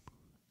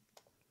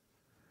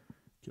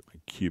get my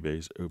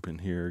Cubase open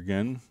here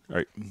again. All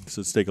right,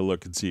 so let's take a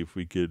look and see if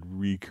we could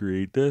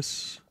recreate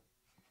this.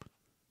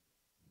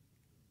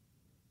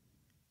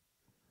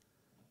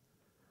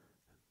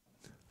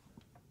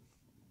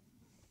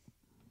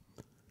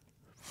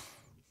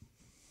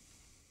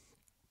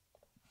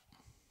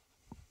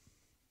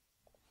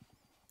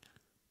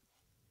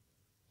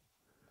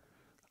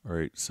 All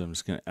right, so I'm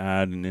just going to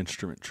add an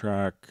instrument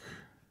track.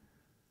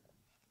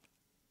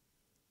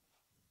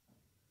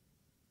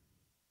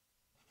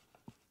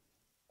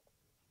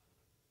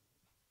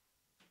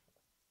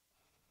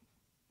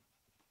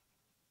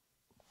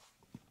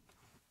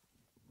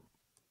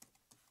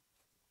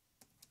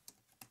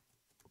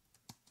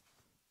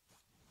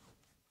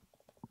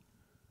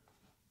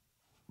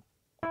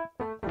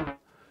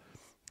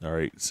 All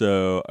right,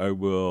 so I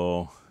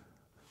will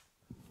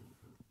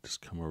just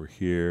come over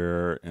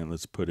here and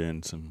let's put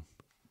in some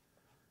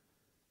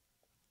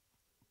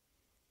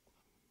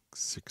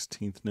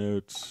 16th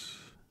notes.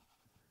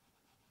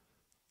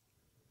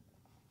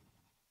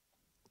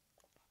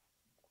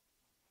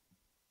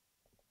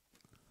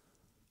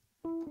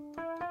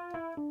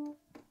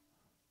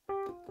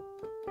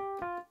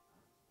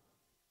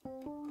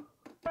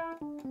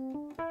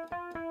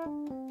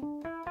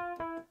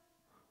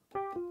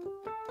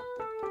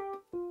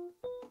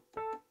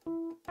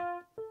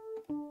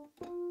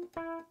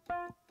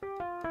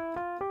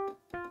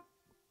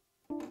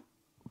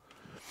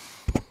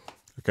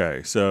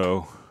 Okay,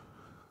 so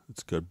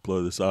let's go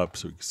blow this up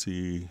so we can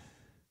see.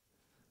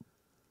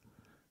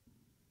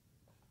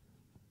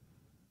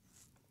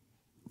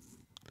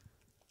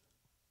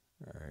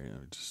 All right,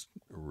 let me just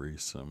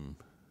erase some.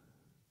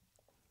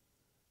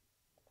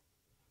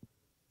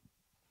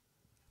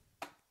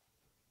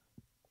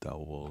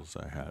 Doubles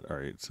I had. All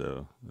right,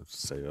 so let's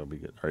say that'll be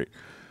good. All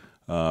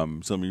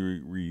right, so let me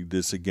read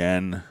this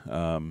again.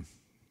 Can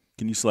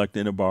you select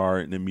in a bar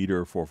in a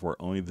meter of 4/4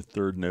 only the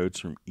third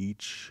notes from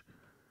each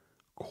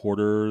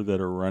quarter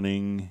that are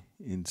running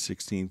in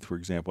 16th? For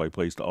example, I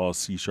placed all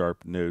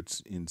C-sharp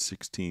notes in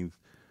 16th,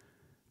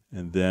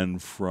 and then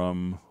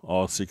from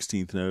all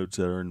 16th notes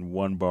that are in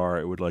one bar,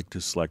 I would like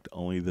to select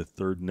only the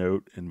third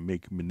note and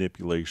make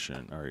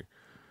manipulation. All right.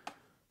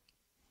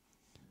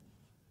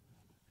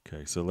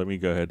 Okay, so let me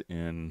go ahead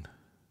and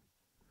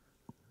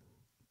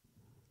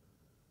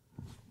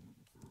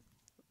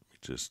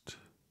just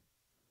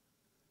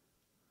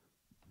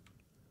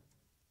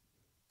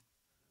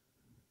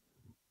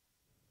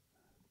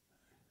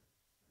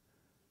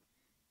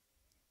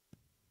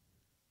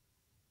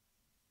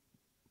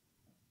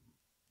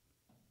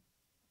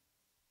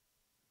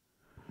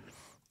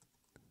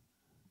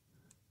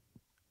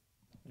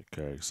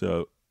okay,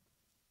 so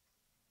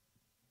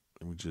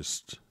let me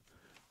just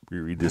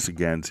reread this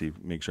again, see,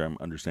 make sure I'm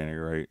understanding it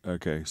right.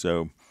 Okay,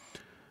 so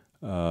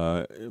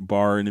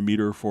bar in a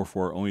meter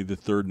 4/4 only the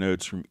third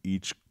notes from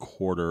each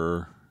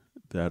quarter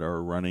that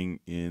are running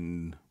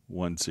in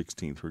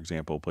 1/16. For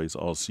example, place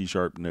all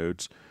C-sharp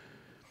notes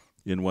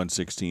in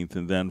 1/16,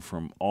 and then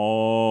from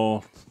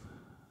all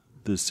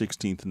the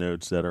 16th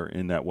notes that are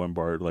in that one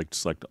bar, I'd like to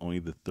select only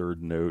the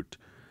third note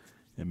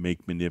and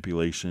make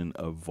manipulation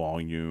of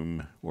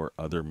volume or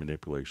other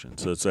manipulation.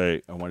 So let's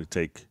say I want to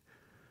take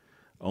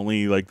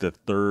only like the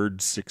third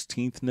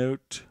 16th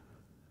note.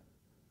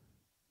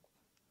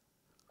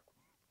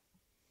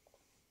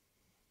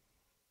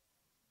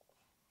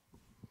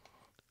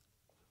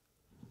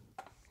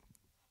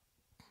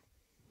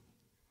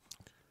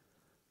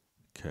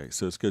 Okay,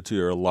 so let's go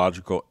to our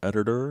logical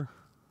editor.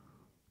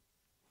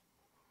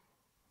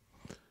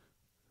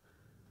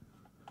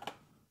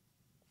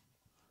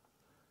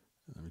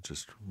 Let me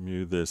just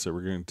remove this. So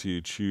we're going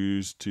to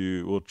choose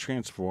to, we'll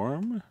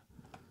transform.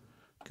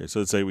 Okay, so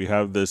let's say we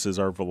have this as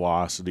our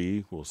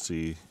velocity. We'll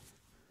see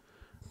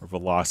our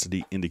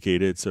velocity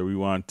indicated. So we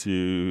want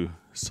to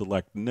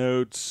select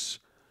notes,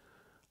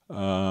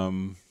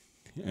 and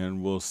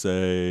we'll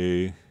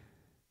say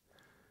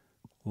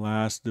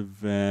last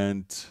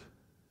event,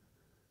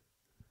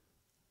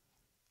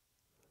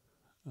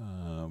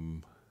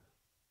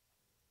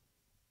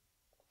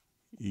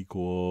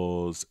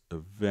 equals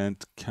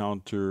event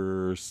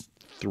counters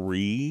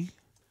 3.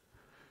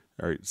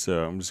 All right,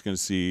 so I'm just going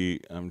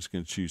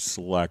to choose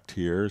select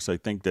here. So I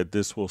think that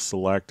this will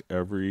select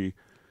every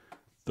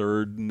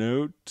third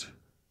note.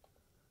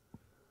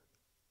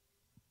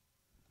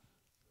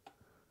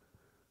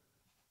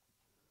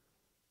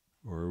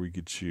 Or we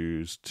could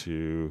choose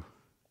to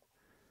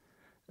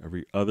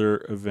every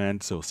other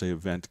event. So we'll say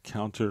event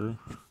counter,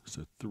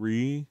 so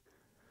 3.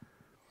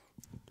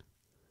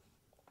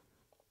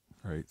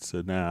 All right,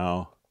 so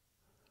now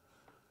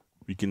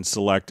we can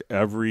select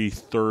every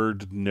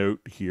third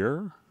note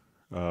here.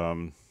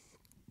 All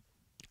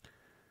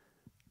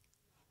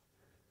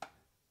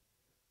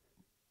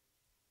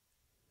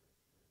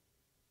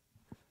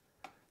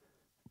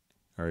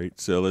right,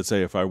 so let's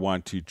say if I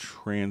want to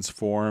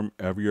transform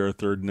every other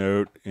third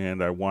note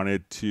and I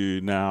wanted to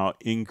now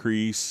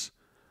increase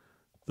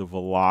the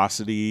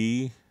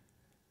velocity,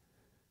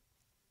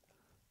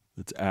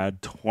 let's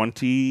add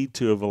 20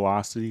 to a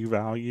velocity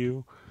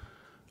value.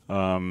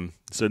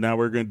 So now what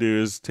we're going to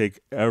do is take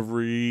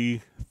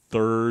every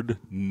third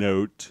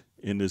note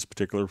in this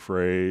particular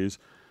phrase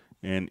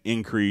and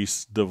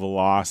increase the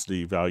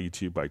velocity value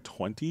to by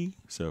 20.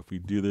 So if we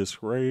do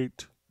this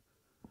right,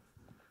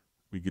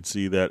 we could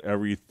see that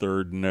every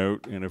third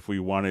note, and if we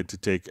wanted to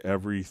take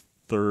every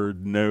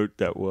third note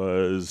that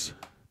was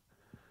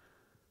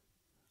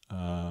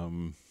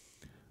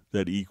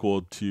that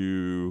equal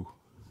to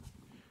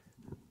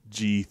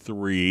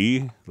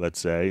G3, let's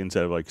say,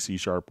 instead of like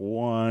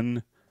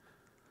C#1,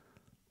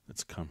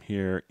 let's come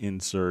here,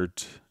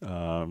 insert,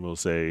 we'll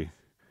say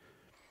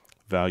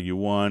value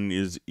 1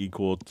 is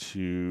equal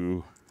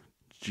to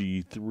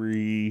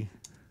G3.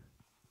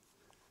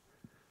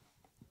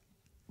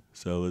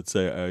 So let's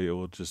say I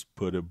will just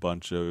put a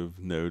bunch of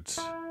notes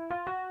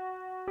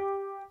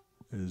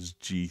as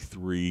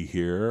G3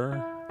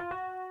 here.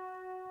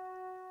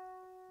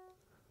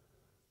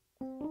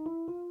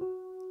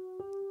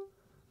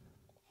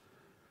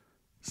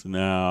 So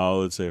now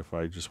let's say if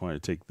I just want to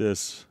take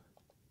this,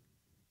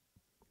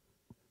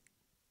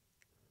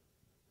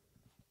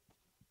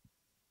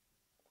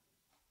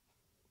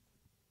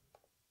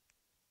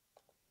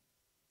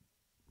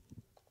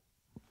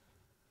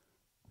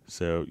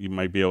 so you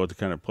might be able to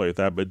kind of play with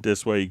that, but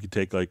this way you could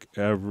take like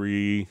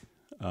every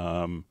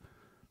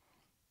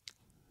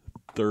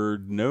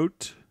third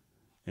note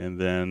and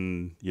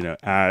then, you know,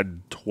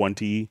 add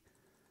 20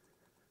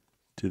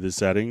 to the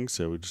settings.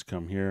 So we just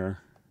come here.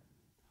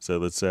 So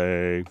let's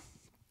say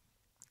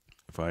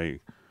if I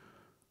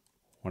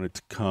wanted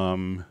to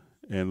come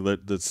and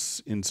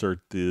let's insert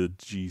the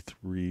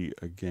G3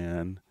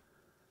 again.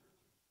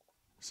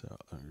 So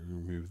I'll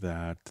remove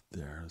that.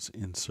 There's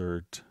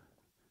insert.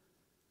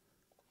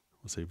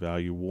 We'll say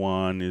value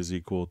 1 is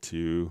equal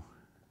to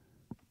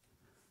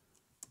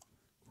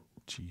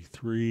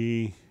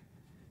G3.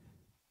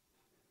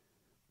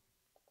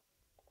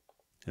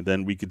 And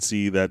then we could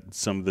see that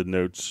some of the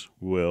notes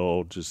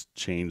will just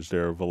change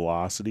their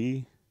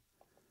velocity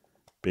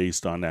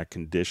based on that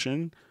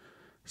condition.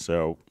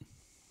 So,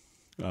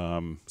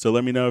 so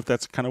let me know if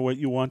that's kind of what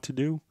you want to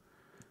do.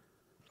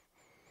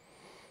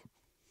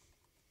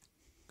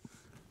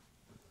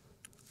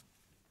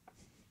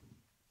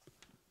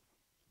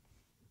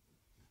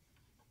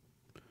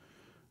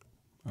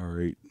 All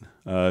right.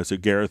 So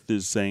Gareth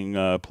is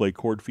saying play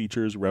chord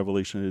features,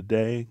 revelation of the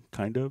day,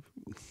 kind of.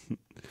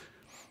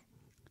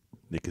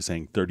 Nick is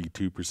saying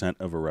 32%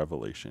 of a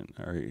revelation.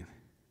 All right.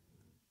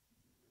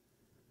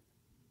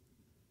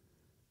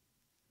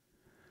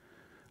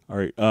 All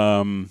right.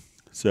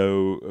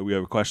 So we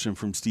have a question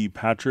from Steve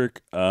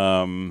Patrick.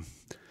 Can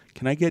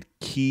I get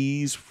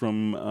keys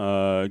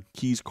from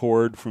keys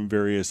chord from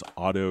various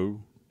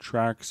auto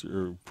tracks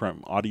or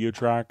from audio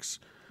tracks?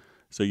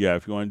 So yeah,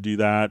 if you want to do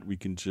that, we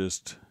can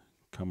just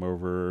come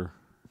over.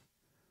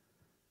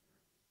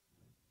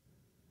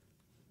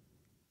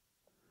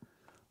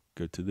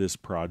 Go to this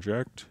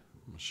project.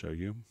 I'll show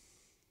you.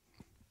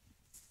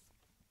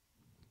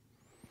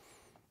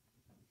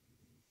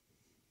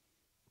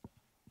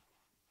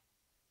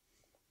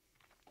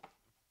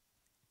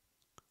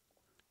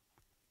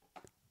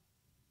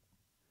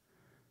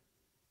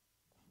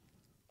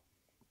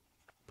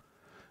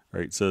 All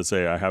right, so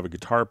say I have a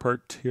guitar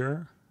part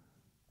here.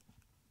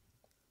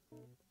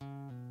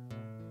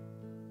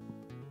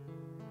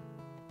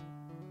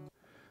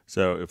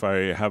 So if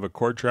I have a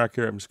chord track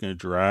here, I'm just going to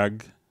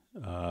drag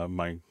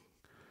my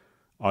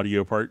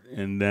audio part,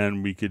 and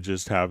then we could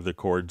just have the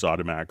chords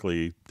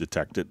automatically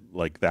detect it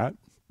like that.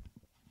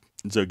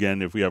 And so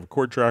again, if we have a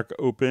chord track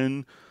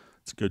open,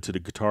 let's go to the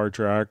guitar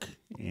track,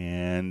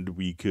 and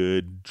we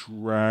could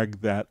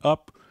drag that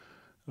up.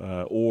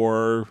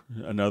 Or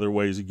another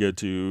way is to go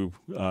to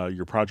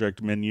your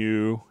project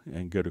menu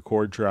and go to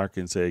chord track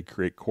and say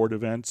create chord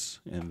events,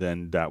 and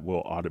then that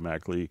will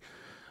automatically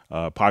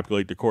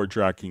populate the chord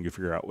track, and you can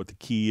figure out what the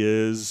key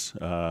is.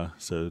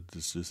 So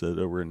this is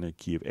over in the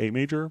key of A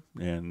major,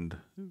 and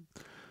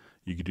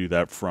you can do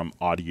that from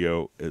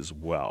audio as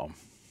well.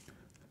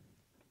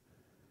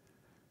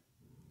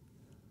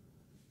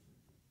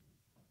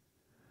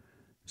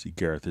 See,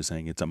 Gareth is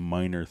saying it's a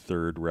minor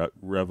third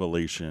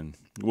revelation.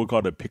 We'll call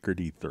it a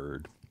Picardy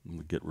third.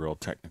 We'll get real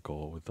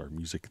technical with our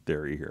music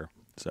theory here.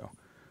 So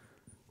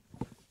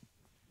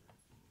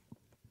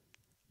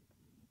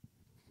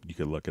you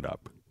can look it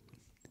up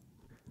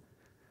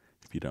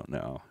if you don't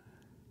know.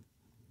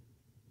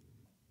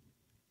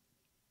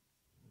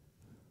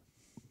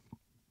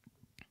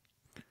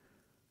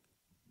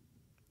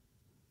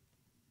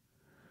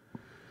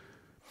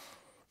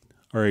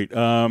 All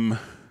right.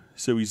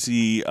 So we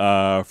see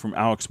from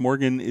Alex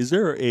Morgan, is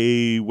there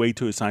a way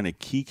to assign a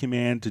key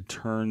command to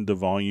turn the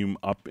volume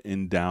up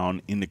and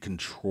down in the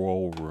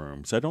control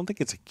room? So I don't think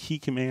it's a key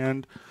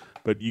command,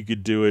 but you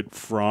could do it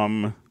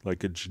from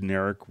like a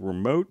generic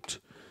remote,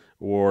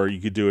 or you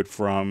could do it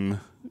from,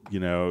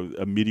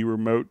 a MIDI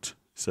remote.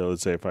 So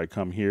let's say if I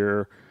come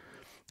here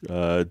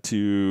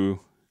to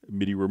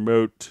MIDI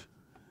remote,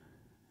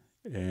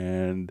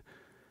 and,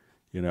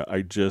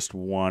 I just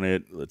want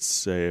it, let's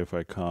say if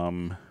I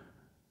come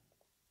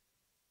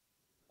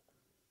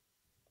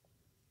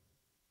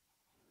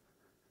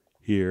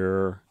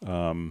here,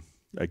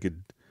 I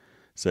could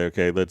say,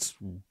 okay, let's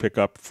pick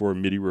up for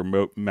MIDI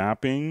remote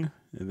mapping,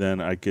 and then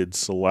I could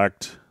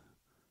select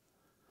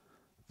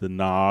the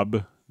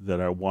knob that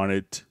I want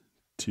it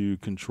to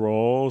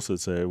control. So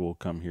let's say we'll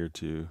come here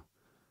to,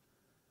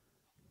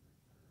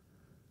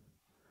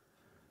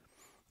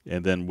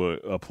 and then we'll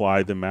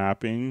apply the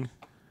mapping.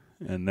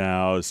 And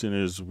now as soon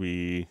as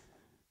I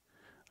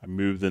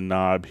move the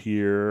knob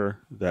here,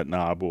 that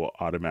knob will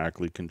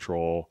automatically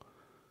control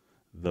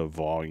the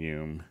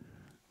volume.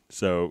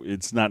 So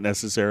it's not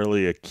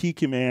necessarily a key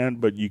command,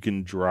 but you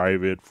can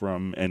drive it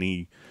from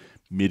any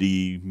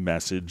MIDI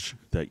message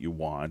that you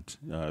want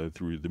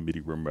through the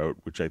MIDI remote,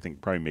 which I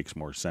think probably makes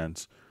more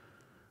sense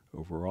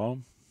overall.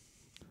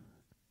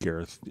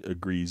 Gareth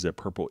agrees that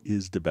purple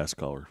is the best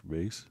color for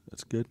bass.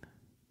 That's good.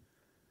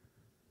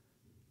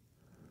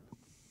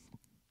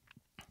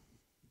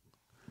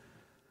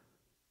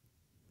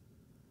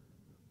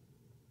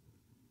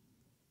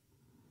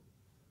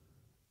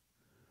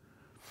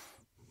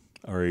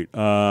 All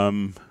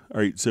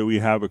right. So we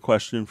have a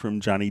question from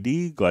Johnny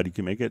D. Glad you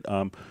can make it.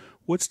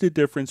 What's the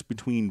difference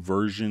between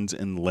versions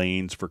and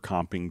lanes for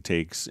comping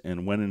takes,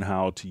 and when and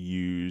how to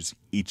use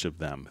each of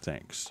them?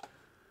 Thanks.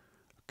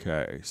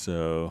 Okay,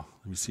 so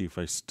let me see if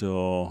I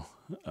still...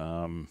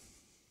 let's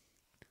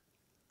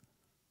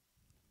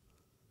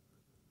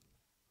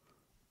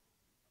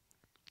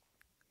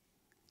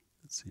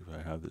see if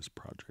I have this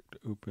project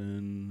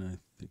open. I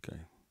think I...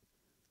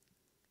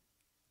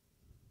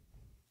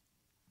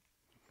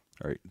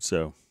 All right,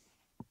 so...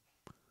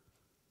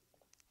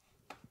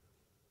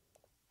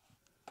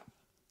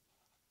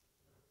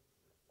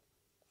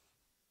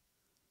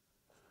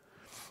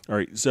 All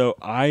right, so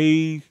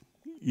I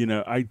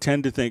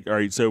tend to think, all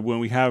right, so when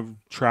we have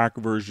track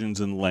versions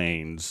and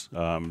lanes,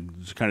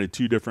 it's kind of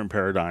two different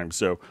paradigms.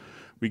 So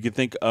we could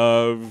think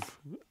of,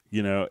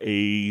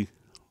 a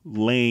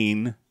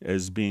lane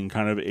as being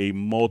kind of a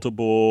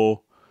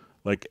multiple,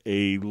 like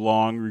a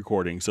long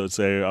recording. So let's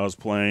say I was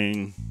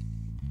playing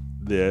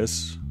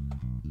this.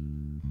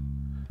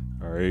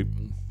 All right.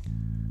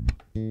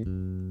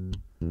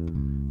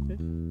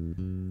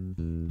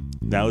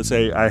 Now let's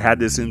say I had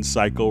this in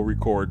cycle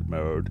record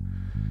mode,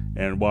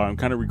 and while I'm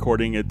kind of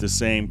recording at the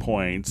same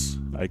points,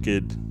 I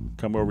could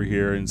come over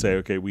here and say,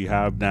 okay, we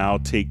have now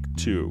take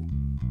 2.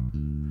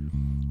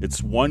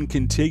 It's one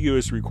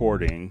contiguous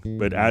recording,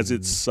 but as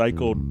it's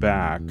cycled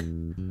back,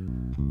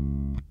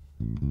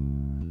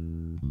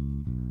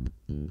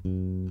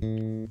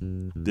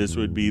 this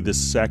would be the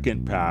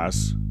second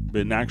pass,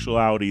 but in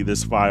actuality,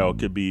 this file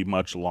could be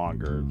much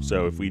longer.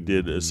 So if we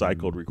did a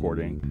cycled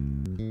recording,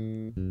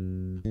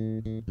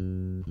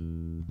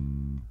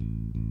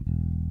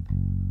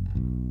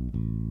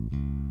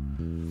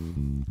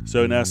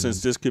 so in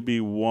essence, this could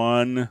be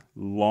one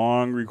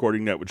long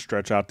recording that would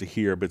stretch out to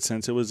here, but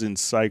since it was in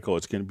cycle,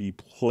 it's going to be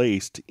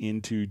placed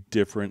into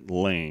different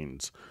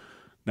lanes.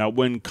 Now,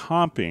 when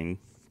comping,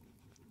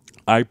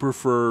 I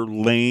prefer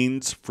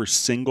lanes for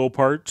single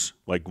parts,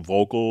 like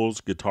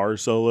vocals, guitar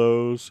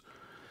solos,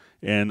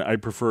 and I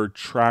prefer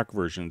track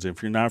versions.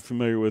 If you're not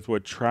familiar with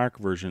what track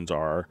versions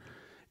are,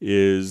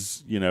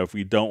 is, if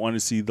we don't want to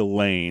see the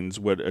lanes,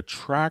 what a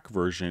track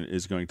version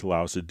is going to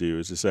allow us to do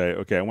is to say,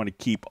 okay, I want to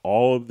keep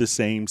all of the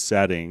same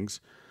settings,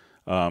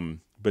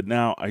 but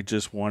now I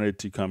just wanted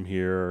to come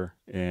here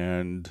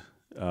and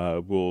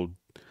we'll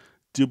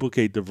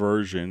duplicate the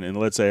version. And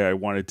let's say I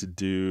wanted to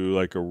do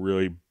like a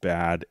really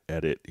bad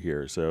edit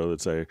here. So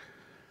let's say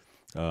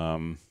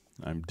I'm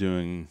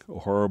doing a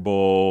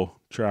horrible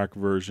track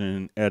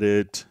version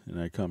edit,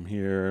 and I come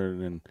here,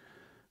 and then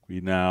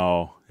we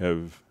now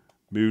have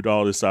moved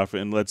all this stuff.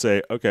 And let's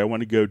say, okay, I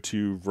want to go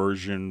to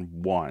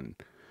version 1,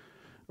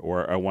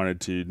 or I wanted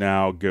to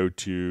now go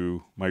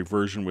to my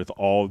version with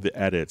all the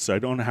edits. So I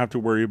don't have to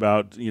worry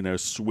about,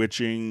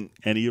 switching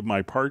any of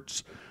my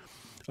parts,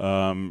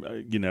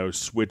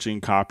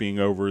 switching, copying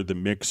over the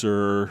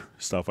mixer,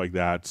 stuff like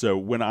that. So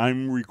when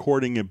I'm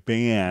recording a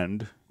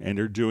band and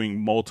they're doing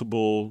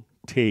multiple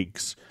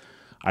takes,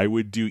 I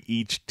would do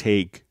each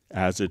take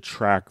as a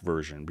track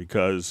version,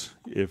 because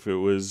if it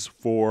was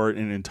for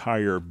an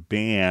entire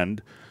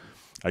band,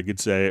 I could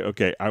say,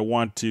 okay, I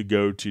want to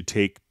go to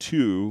take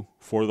 2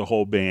 for the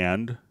whole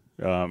band,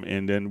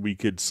 and then we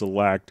could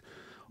select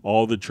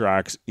all the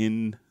tracks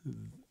in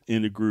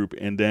a group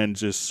and then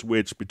just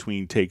switch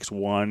between takes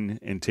 1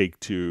 and take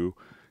 2,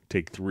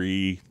 take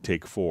 3,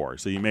 take 4.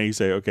 So you may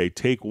say, okay,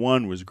 take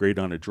 1 was great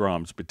on the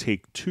drums, but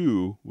take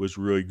 2 was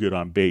really good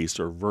on bass,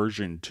 or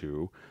version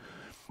 2.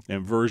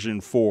 And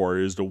version 4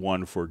 is the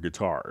one for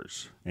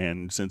guitars.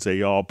 And since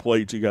they all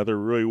play together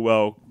really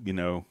well,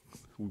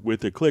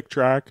 with a click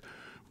track,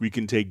 we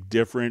can take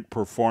different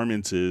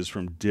performances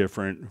from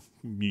different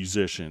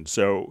musicians.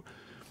 So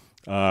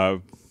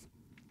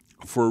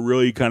for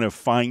really kind of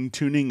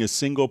fine-tuning a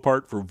single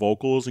part for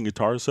vocals and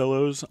guitar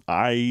solos,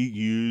 I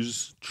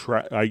use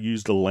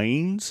the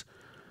lanes.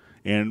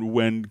 And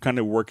when kind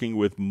of working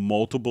with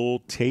multiple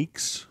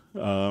takes,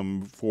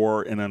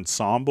 for an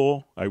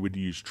ensemble, I would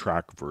use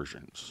track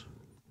versions.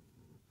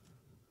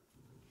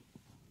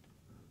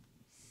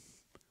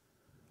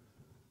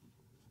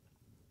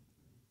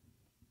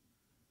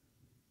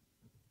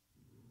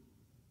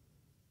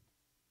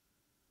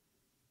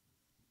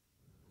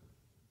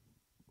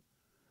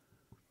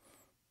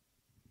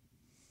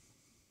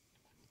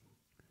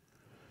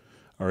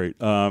 All right.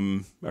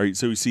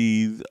 So we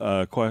see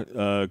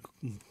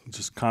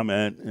just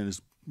comment, and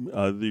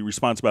the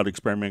response about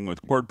experimenting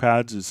with chord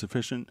pads is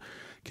sufficient.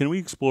 Can we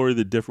explore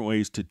the different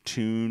ways to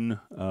tune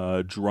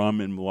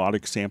drum and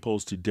melodic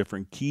samples to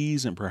different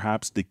keys and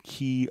perhaps the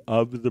key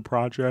of the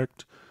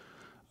project?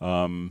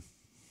 So,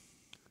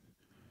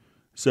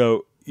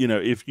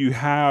 if you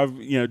have,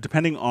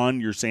 depending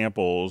on your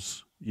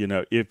samples,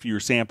 if your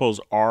samples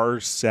are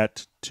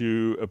set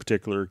to a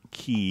particular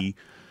key,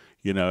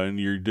 and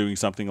you're doing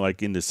something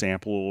like in the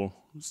sampler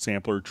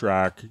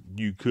track,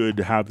 you could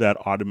have that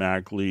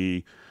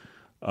automatically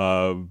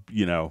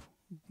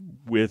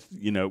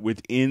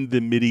within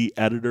the MIDI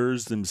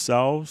editors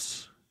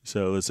themselves.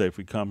 So let's say if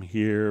we come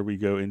here, we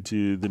go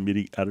into the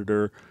MIDI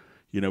editor,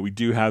 we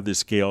do have the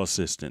scale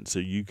assistant. So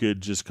you could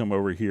just come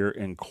over here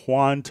and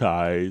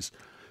quantize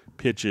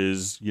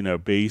pitches,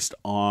 based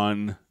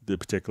on the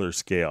particular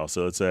scale.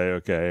 So let's say,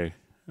 okay,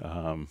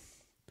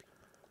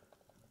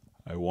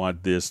 I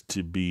want this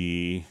to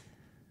be,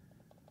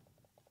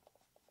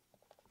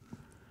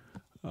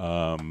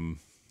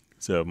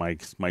 so my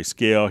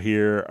scale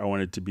here, I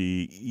want it to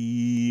be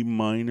E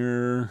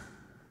minor.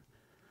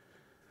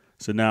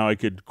 So now I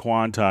could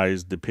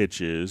quantize the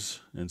pitches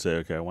and say,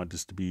 okay, I want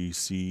this to be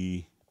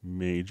C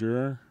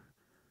major.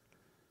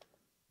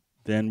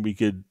 Then we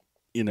could,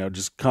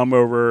 just come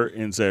over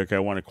and say, okay, I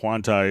want to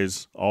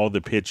quantize all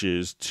the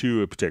pitches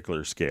to a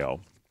particular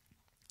scale.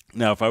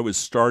 Now, if I was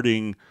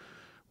starting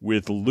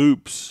with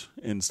loops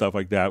and stuff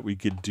like that, we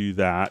could do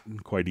that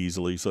quite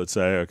easily. So let's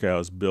say, okay, I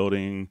was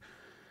building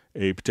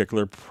a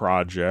particular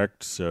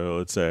project. So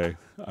let's say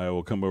I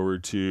will come over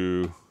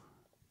to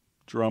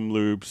drum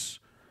loops.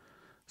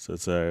 So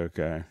let's say,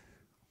 okay,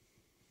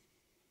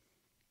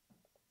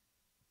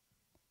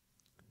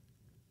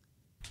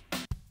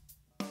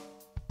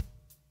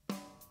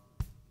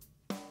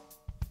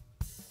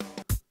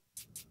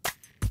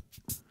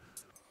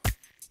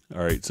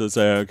 all right, so let's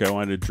say, okay, I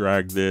want to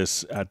drag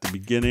this at the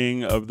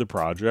beginning of the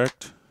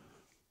project.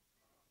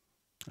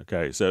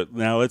 Okay, so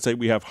now let's say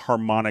we have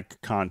harmonic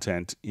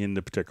content in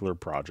the particular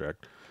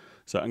project.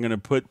 So I'm going to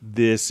put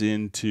this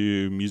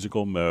into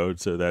musical mode,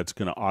 so that's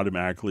going to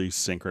automatically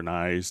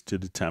synchronize to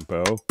the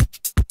tempo.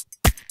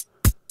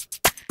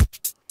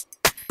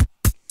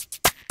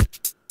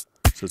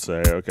 So let's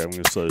say, okay, I'm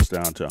going to slow this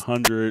down to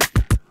 100.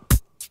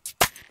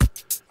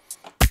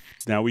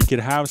 Now we could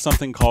have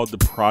something called the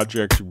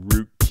project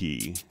root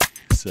key.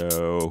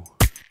 So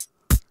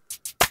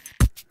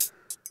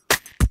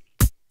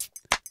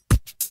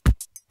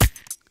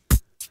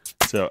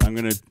I'm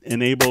going to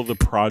enable the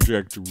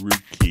project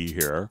root key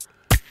here.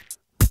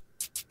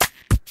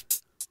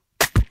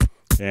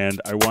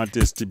 And I want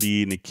this to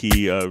be in the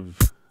key of,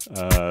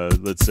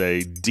 let's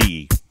say,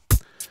 D.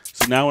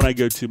 So now when I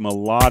go to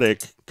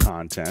melodic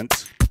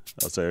content,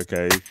 I'll say,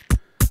 okay,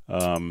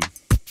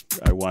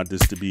 I want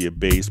this to be a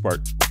bass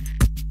part.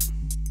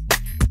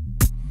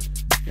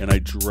 and I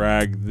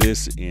drag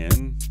this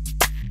in,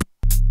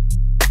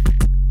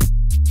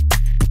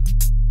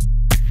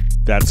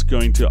 that's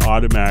going to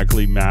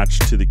automatically match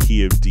to the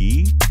key of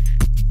D.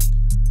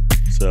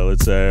 So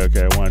let's say,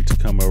 okay, I want it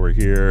to come over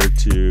here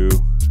to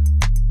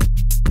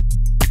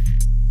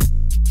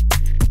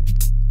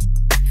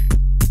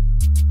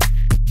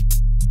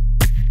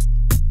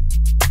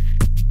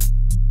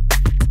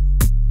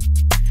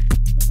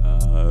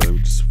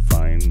just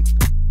find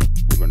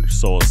under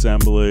Soul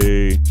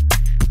Assembly.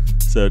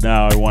 So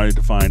now I wanted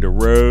to find a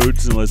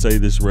Rhodes, and let's say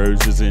this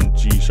Rhodes is in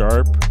G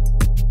sharp.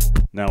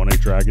 Now when I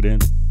drag it in,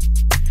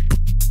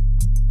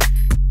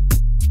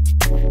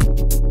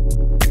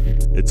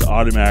 it's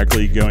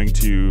automatically going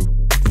to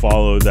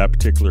follow that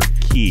particular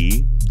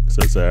key.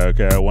 So say,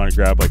 okay, I want to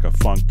grab like a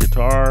funk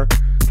guitar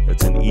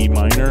that's in E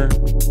minor.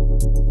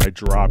 I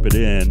drop it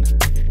in.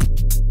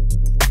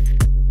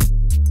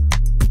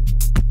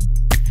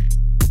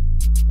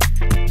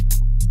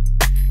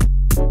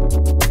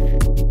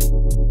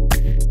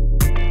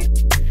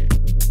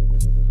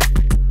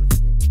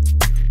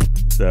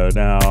 So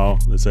now,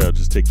 let's say I'll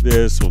just take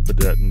this, we'll put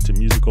that into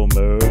musical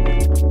mode.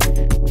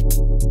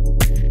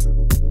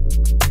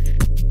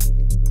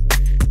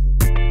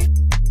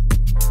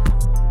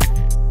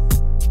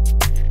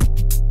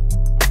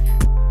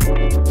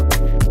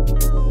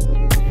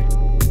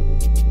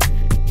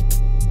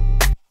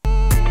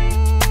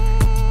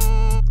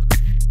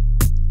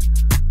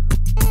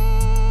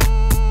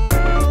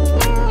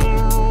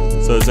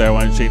 So let's say I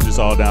want to change this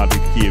all down to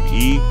the key of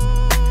E.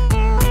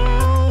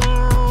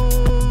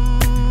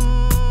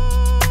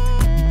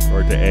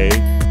 Or to A.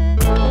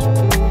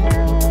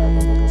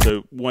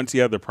 So once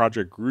you have the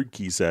project root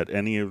key set,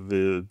 any of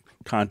the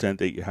content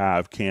that you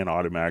have can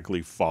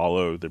automatically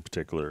follow the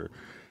particular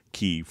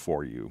key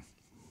for you.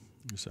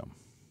 So.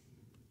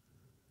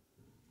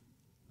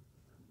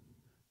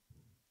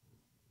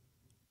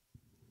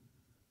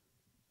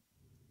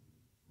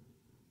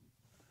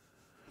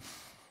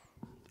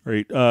 All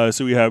right,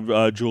 so we have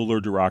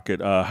Jeweler to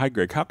Rocket. Hi,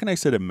 Greg. How can I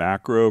set a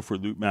macro for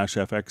Loopmash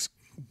FX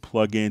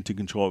plugin to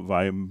control it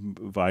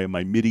via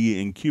my MIDI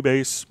in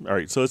Cubase? All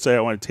right, so let's say I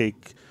want to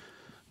take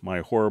my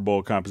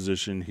horrible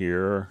composition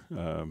here.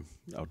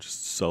 I'll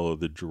just solo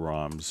the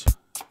drums.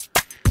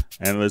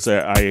 And let's say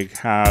I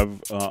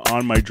have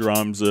on my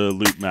drums a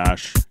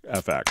Loopmash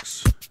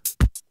FX.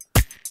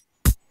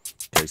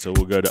 Okay, so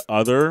we'll go to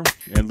Other,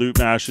 and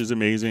Loopmash is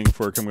amazing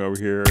for coming over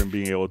here and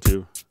being able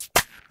to,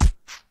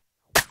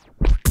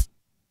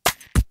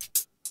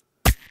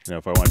 you know,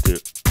 if I want to.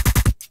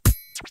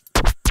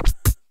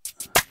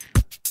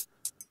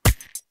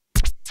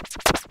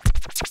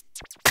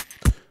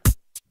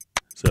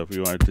 So if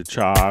we wanted to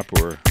chop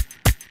or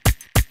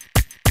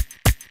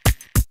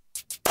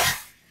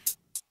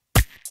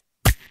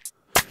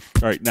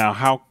all right,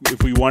 now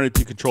if we wanted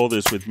to control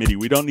this with MIDI,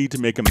 we don't need to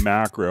make a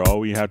macro. All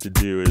we have to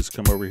do is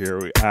come over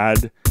here, we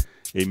add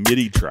a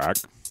MIDI track,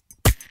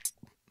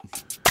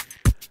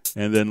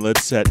 and then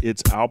let's set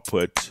its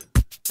output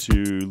to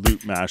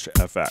Loopmash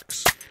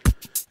FX.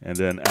 And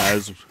then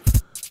as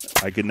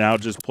I can now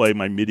just play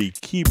my MIDI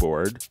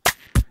keyboard,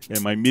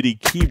 and my MIDI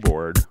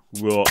keyboard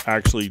will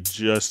actually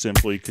just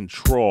simply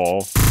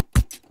control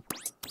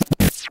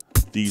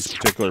these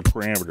particular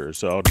parameters.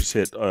 So I'll just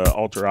hit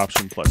Alt or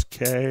Option plus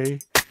K.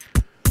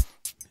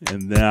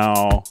 And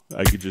now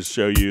I could just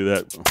show you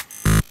that.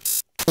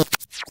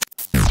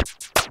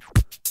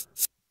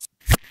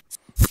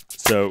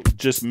 So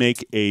just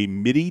make a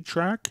MIDI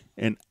track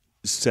and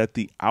set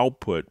the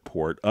output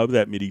port of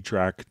that MIDI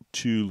track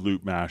to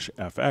Loopmash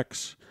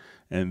FX.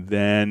 And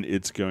then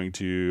it's going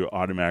to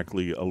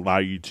automatically allow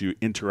you to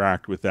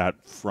interact with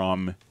that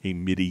from a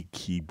MIDI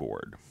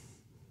keyboard.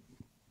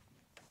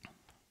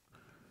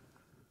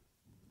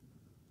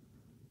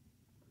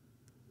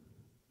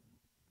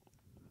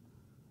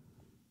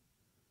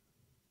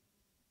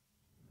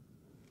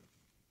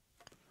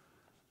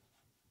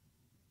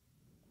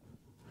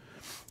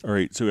 All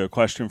right, so we have a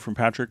question from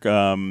Patrick.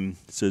 It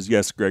says,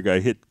 yes, Greg, I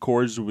hit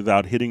chords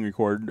without hitting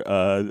record.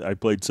 I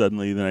played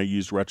suddenly, then I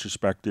used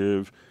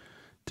retrospective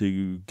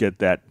to get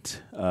that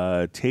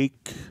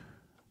take.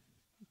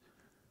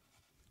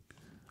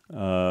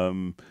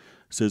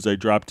 Says I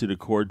dropped to the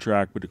chord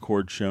track, but the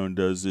chord shown,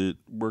 does it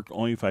work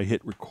only if I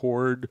hit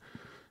record?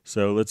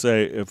 So let's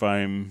say if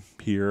I'm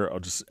here, I'll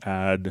just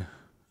add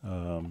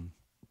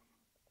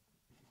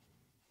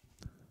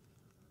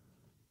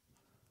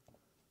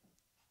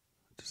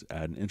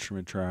an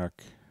instrument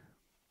track.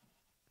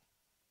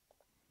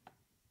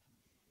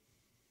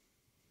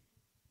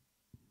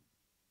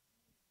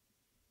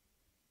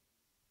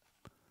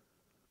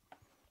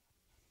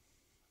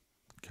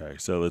 Okay,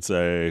 so let's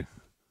say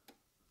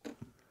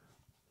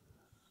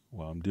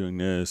while I'm doing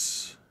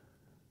this,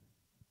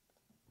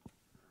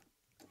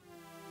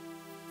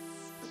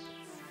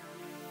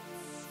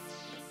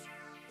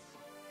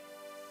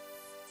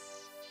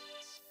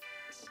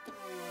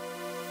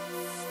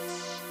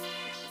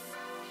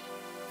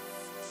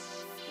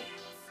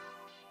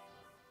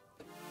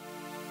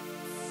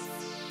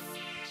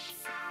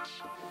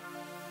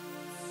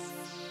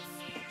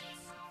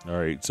 All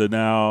right, so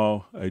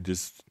now I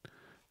just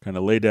kind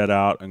of laid that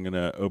out. I'm going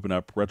to open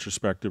up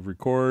retrospective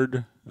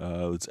record.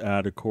 Let's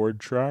add a chord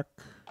track.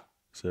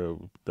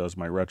 So does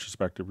my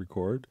retrospective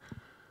record.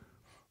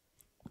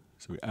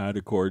 So we add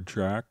a chord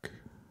track.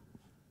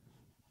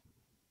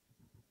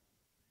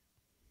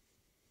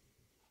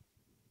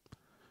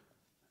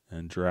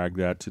 And drag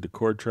that to the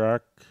chord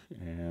track.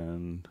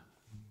 And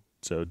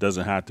so it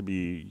doesn't have to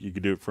be, you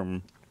could do it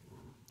from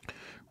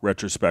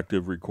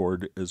retrospective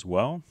record as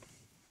well.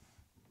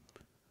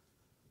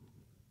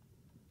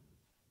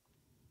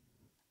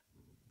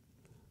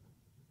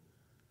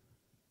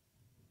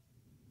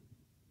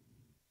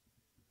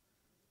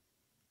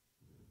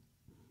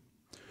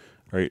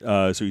 All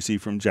right, so you see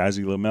from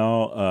Jazzy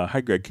Lamel,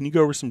 hi Greg, can you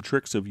go over some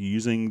tricks of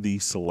using the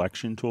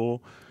selection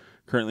tool?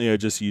 Currently I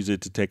just use it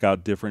to take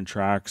out different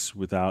tracks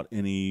without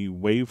any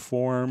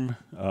waveform.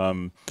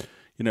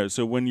 You know,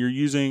 so when you're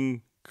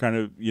using kind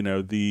of, you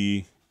know,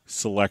 the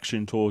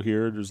selection tool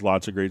here, there's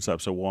lots of great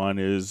stuff. So one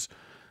is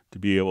to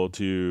be able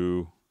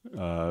to,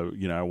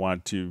 you know, I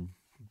want to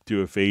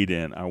do a fade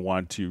in. I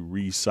want to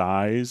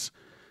resize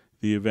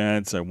the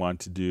events. I want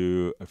to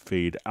do a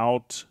fade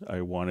out.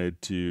 I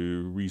wanted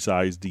to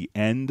resize the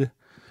end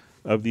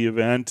of the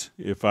event.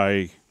 If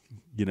I,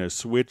 you know,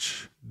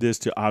 switch this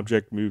to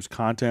object moves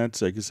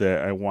contents, like I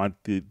said, I want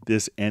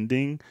this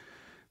ending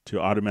to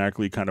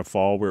automatically kind of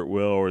fall where it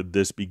will, or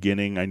this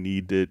beginning, I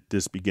need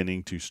this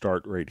beginning to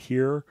start right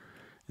here.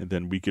 And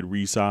then we could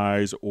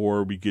resize,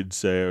 or we could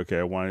say, okay,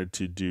 I wanted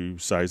to do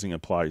sizing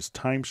applies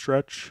time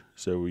stretch.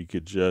 So we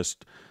could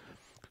just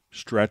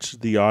stretch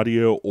the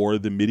audio or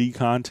the MIDI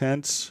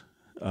contents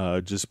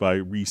just by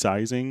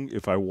resizing.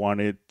 If I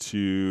wanted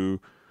to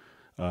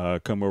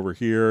come over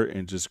here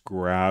and just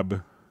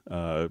grab,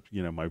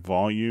 you know, my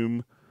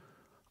volume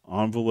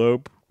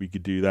envelope, we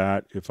could do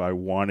that. If I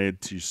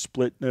wanted to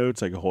split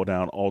notes, I could hold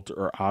down Alt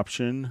or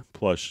Option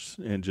plus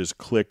and just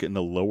click in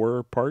the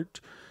lower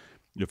part.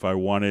 If I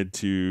wanted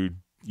to,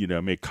 you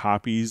know, make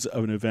copies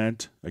of an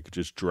event, I could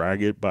just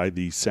drag it by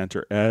the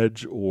center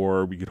edge,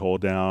 or we could hold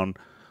down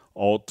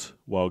Alt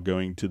while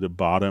going to the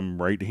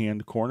bottom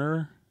right-hand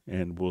corner,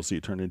 and we'll see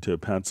it turn into a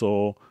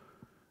pencil.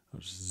 I'll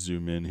just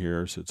zoom in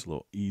here so it's a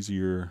little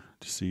easier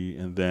to see.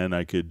 And then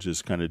I could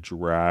just kind of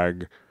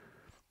drag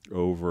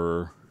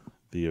over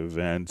the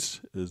event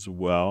as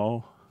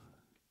well.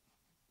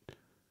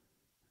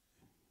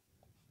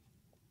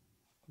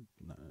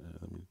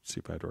 Let me see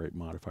if I had the right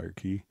modifier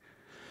key.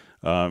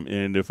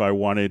 And if I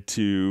wanted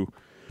to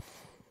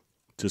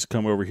just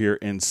come over here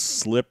and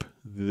slip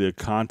the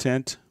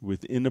content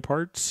within the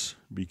parts,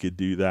 we could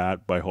do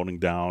that by holding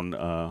down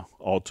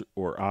Alt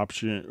or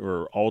Option,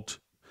 or Alt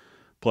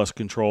plus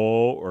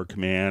Control, or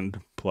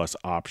Command plus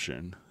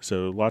Option.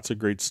 So lots of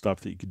great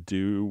stuff that you could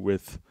do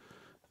with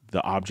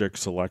the object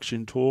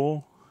selection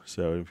tool.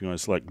 So if you want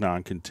to select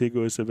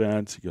non-contiguous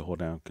events, you can hold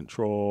down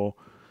Control.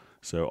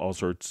 So all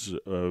sorts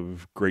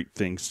of great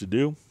things to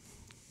do.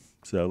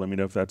 So let me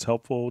know if that's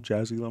helpful,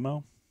 Jazzy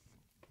Lamel.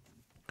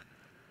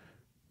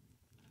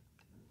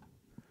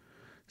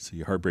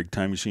 See, Heartbreak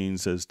Time Machine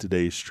says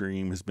today's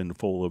stream has been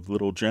full of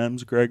little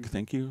gems. Greg,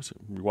 thank you. So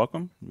you're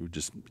welcome. We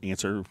just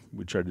answer.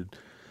 We try to,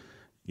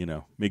 you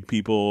know, make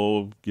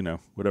people, you know,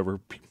 whatever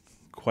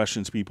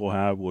questions people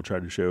have, we'll try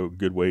to show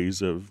good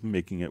ways of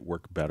making it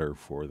work better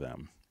for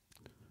them.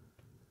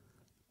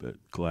 But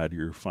glad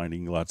you're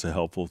finding lots of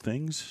helpful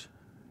things.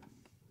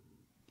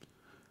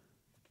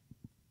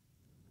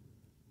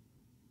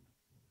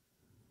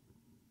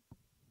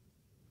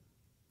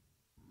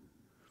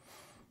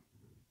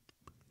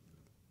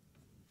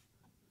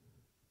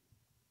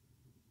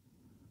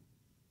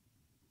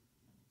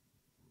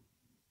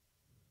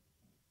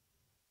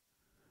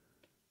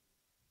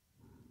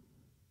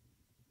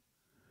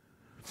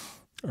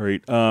 All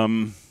right.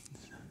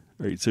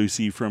 So you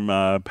see from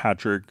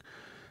Patrick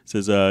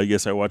says,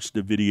 yes, I watched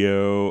the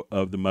video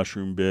of the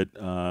mushroom bit.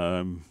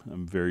 I'm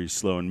very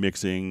slow in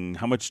mixing.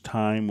 How much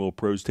time will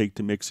pros take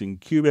to mix in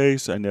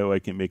Cubase? I know I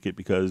can make it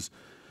because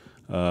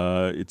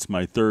it's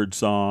my third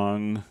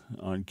song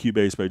on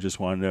Cubase, but I just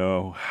want to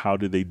know, how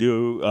do they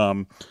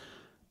do?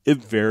 It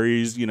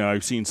varies. You know,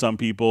 I've seen some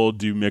people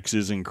do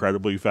mixes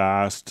incredibly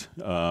fast.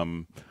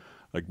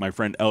 Like my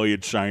friend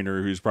Elliot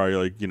Shiner, who's probably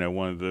like, you know,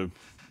 one of the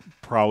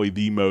probably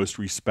the most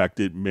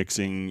respected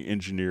mixing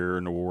engineer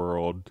in the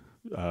world.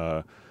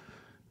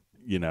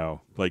 You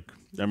know, like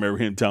I remember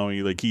him telling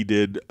me, like he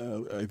did,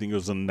 I think it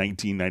was in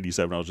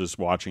 1997. I was just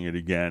watching it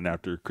again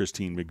after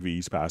Christine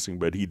McVie's passing,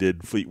 but he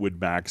did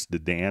Fleetwood Mac's The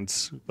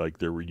Dance, like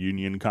their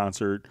reunion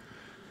concert.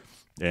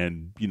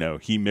 And, you know,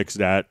 he mixed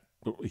the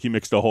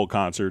whole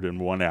concert in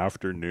one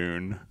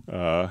afternoon,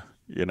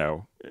 you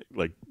know,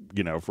 like,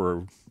 you know,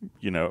 for,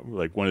 you know,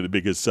 like one of the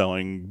biggest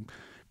selling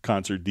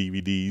concert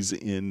DVDs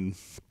in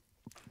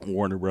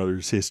Warner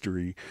Brothers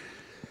history.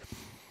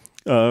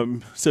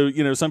 So,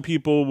 you know, some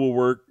people will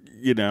work,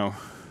 you know,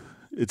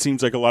 it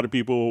seems like a lot of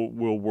people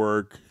will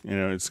work, you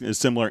know, it's a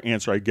similar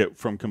answer I get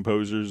from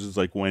composers is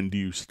like, when do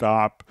you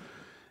stop?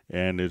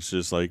 And it's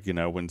just like, you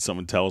know, when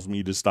someone tells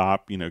me to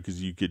stop, you know,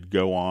 because you could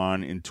go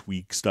on and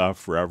tweak stuff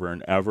forever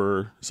and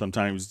ever.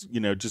 Sometimes,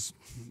 you know, just,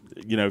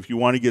 you know, if you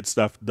want to get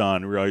stuff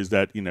done, realize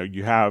that, you know,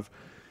 you have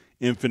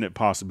infinite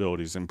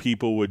possibilities. And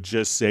people would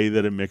just say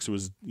that a mix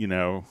was, you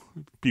know,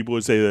 people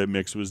would say that a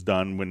mix was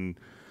done when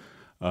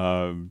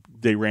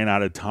they ran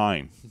out of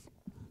time.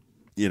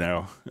 You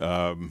know,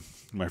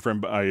 my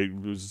friend, I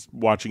was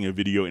watching a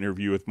video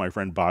interview with my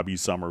friend Bobby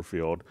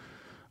Summerfield,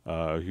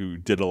 who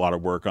did a lot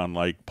of work on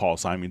like Paul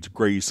Simon's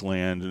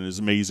Graceland, and is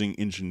an amazing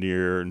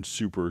engineer and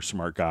super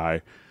smart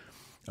guy.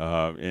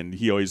 And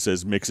he always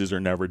says mixes are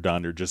never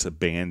done, they're just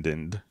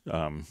abandoned.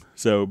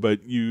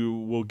 But you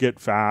will get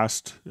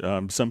fast.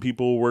 Some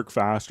people work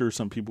faster,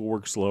 some people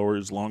work slower.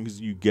 As long as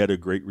you get a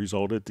great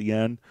result at the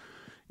end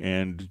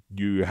and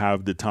you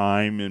have the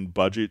time and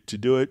budget to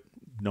do it,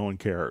 no one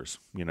cares.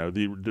 You know,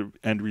 the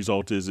end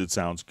result is it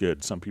sounds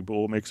good. Some people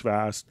will mix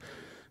fast.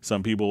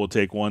 Some people will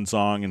take one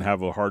song and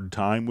have a hard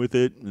time with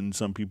it, and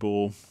some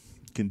people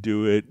can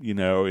do it, you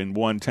know, in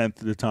 1/10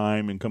 of the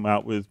time and come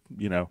out with,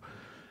 you know,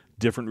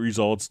 different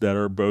results that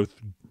are both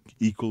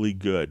equally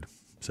good.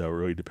 So it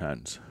really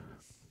depends.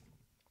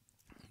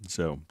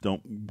 So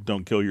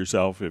don't kill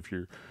yourself if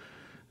you're,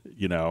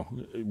 you know,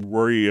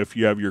 worry if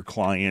you have your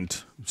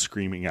client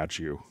screaming at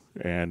you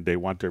and they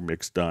want their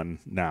mix done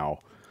now.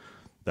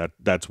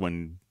 That's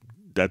when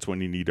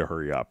you need to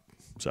hurry up.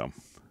 So.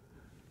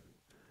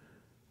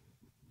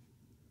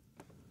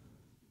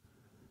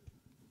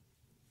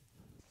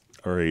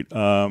 All right.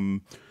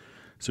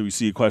 So we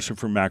see a question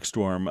from Max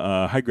Storm.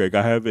 Hi, Greg.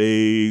 I have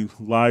a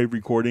live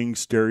recording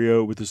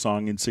stereo with the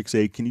song in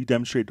 6/8. Can you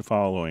demonstrate the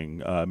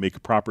following? Make a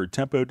proper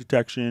tempo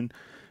detection,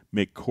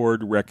 make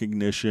chord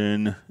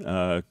recognition,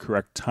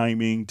 correct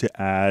timing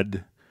to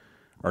add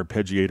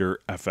arpeggiator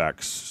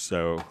FX.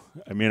 So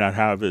I may not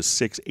have a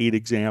 6/8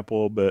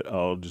 example, but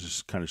I'll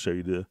just kind of show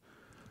you the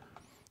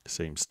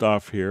same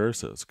stuff here.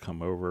 So let's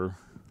come over.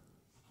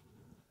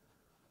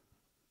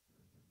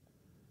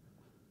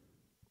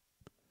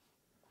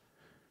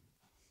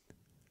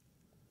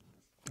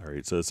 All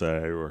right, so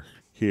say we're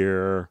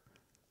here.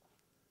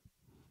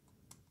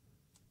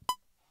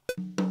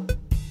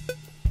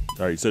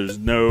 All right, so there's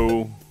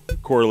no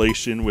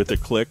correlation with a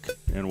click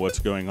and what's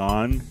going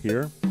on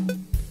here.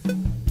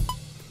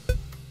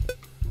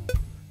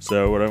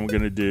 So what I'm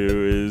going to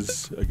do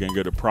is, again,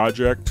 go to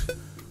Project.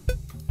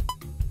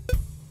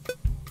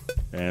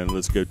 And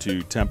let's go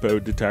to Tempo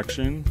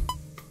Detection.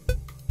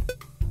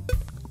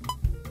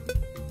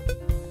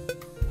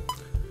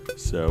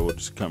 So we'll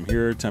just come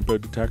here, Tempo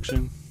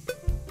Detection.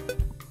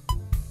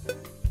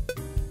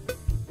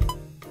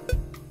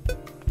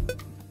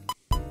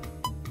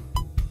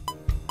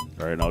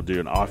 All right, and I'll do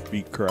an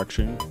offbeat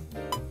correction.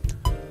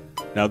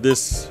 Now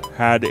this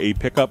had a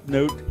pickup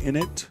note in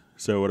it,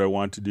 so what I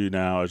want to do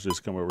now is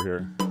just come over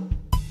here,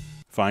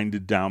 find a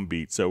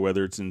downbeat. So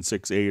whether it's in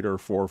 6/8 or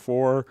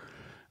 4/4,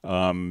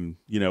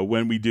 you know,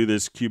 when we do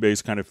this,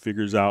 Cubase kind of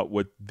figures out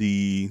what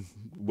the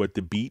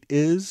beat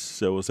is.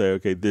 So we'll say,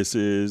 okay, this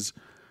is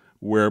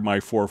where my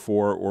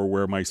 4/4 or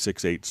where my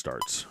 6/8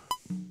 starts.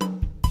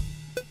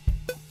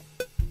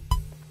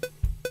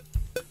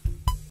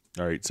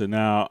 All right, so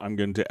now I'm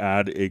going to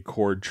add a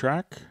chord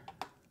track.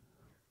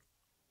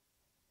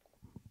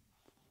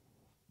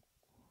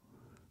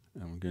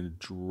 I'm going to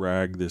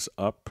drag this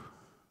up.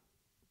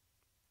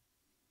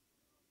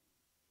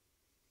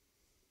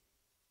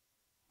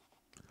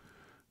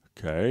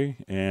 Okay,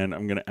 and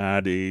I'm going to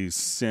add a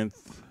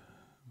synth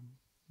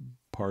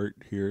part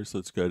here. So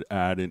let's go ahead and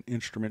add an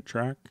instrument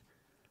track.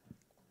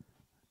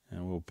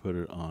 And we'll put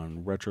it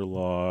on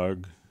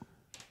Retrolog.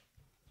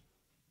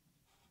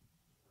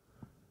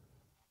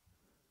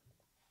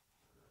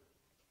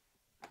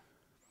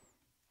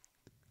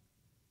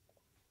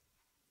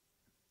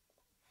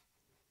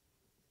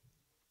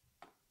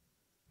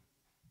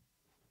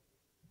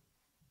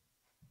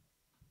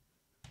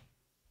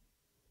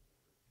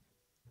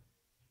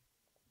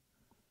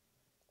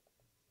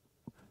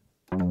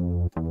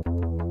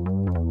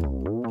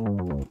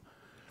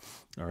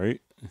 All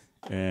right,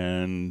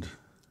 and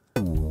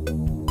all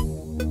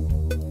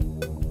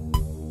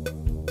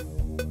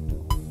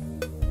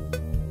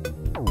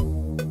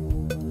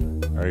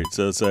right,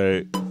 so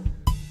say,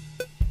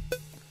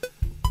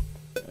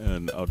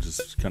 and I'll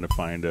just kind of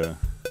find a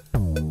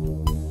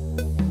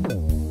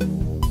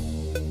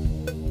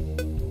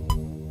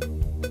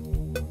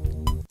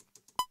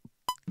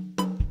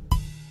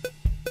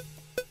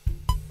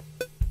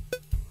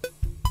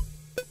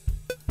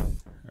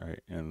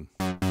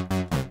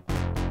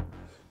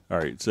all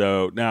right,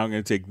 so now I'm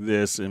going to take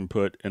this and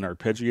put an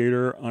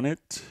arpeggiator on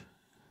it.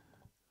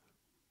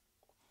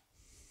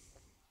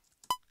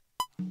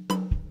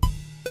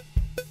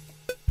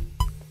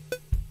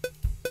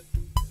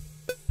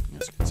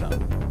 That's a good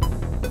sound.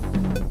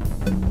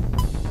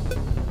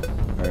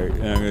 All right,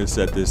 and I'm going to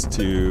set this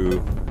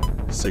to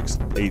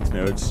 6/8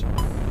 notes.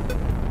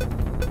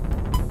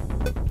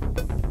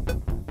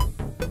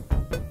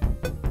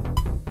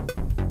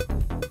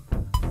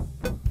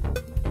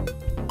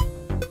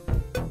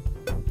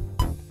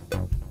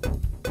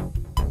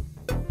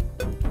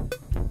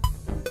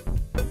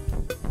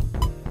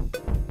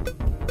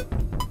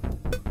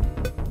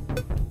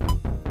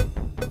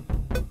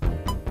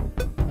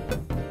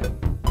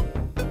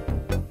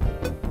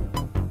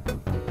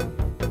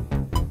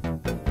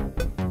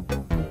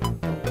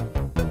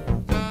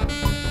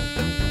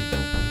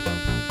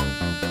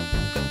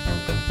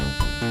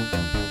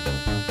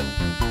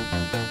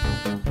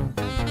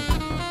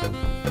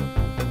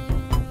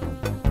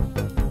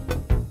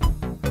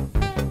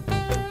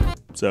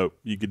 So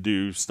you could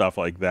do stuff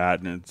like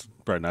that, and it's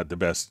probably not the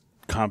best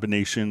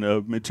combination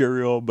of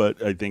material,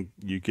 but I think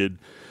you could,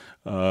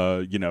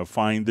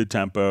 find the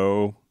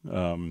tempo.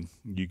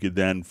 You could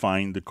then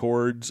find the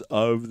chords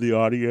of the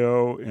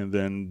audio and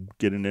then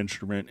get an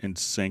instrument and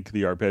sync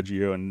the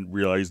arpeggio and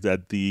realize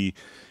that the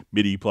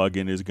MIDI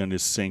plugin is going to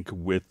sync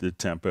with the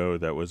tempo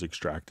that was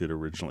extracted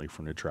originally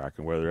from the track.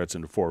 And whether that's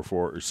in 4/4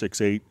 or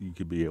 6/8, you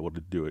could be able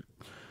to do it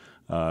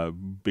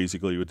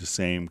basically with the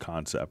same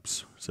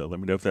concepts. So let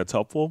me know if that's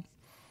helpful.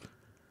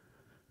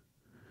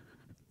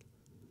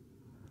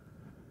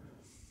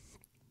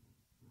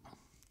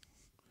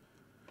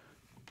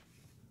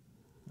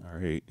 All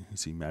right, you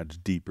see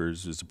Madge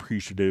Deepers is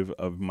appreciative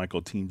of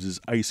Michael Teams's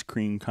ice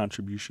cream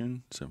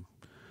contribution. So,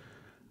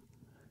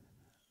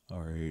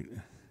 all right.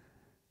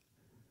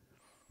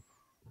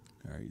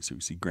 All right, so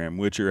we see Graham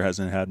Witcher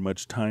hasn't had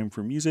much time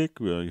for music.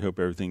 We hope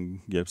you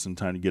have some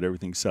time to get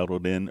everything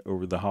settled in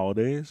over the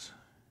holidays.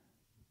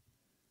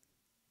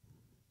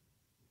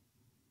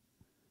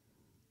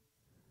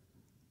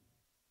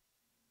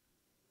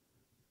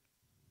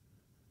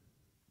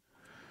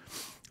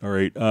 All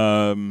right,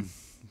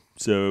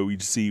 so we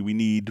see we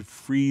need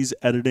freeze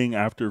editing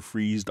after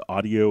freezed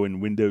audio in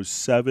Windows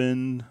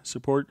 7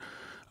 support.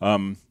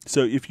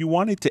 So if you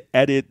wanted to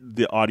edit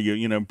the audio,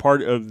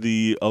 part of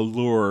the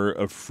allure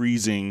of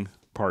freezing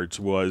parts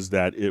was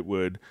that it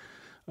would,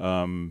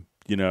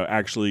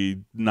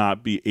 actually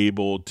not be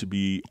able to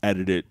be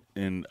edited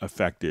and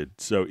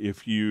affected. So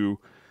if you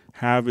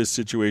have a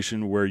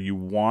situation where you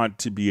want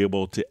to be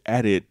able to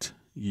edit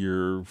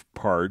your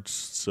parts,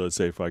 so let's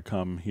say if I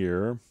come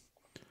here,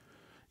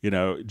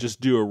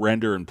 just do a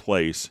render in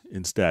place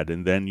instead,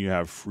 and then you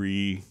have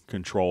free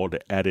control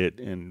to edit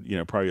and,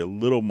 probably a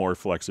little more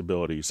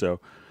flexibility. So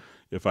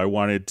if I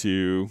wanted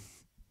to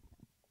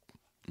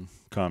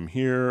come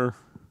here,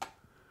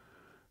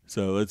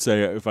 so let's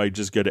say if I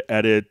just go to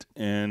edit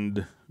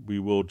and we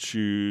will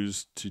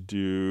choose to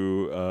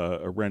do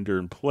a render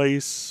in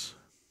place.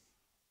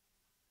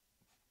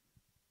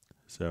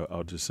 So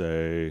I'll just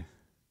say,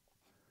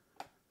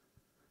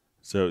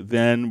 so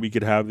then we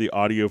could have the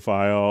audio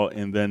file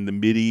and then the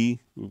MIDI,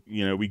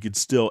 we could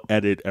still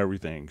edit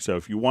everything. So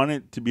if you want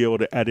it to be able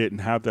to edit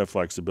and have that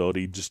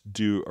flexibility, just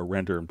do a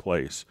render in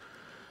place.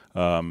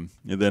 And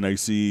then I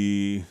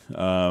see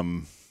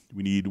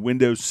we need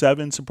Windows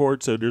 7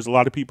 support. So there's a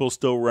lot of people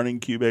still running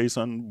Cubase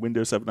on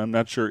Windows 7. I'm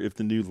not sure if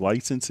the new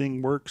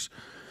licensing works,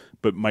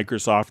 but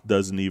Microsoft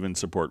doesn't even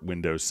support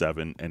Windows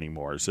 7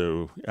 anymore.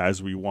 So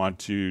as we want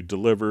to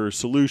deliver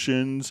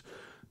solutions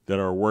that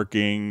are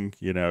working,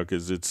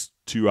 because it's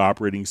 2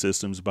 operating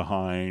systems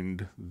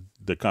behind,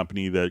 the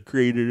company that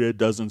created it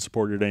doesn't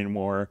support it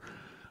anymore.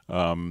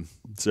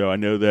 So I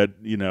know that,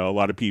 a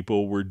lot of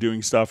people were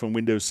doing stuff on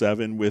Windows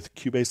 7 with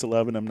Cubase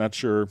 11. I'm not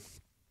sure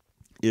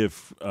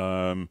if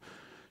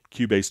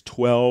Cubase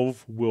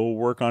 12 will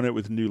work on it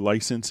with new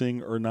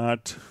licensing or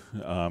not.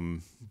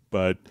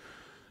 But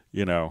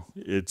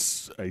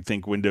I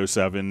think Windows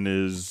 7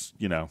 is,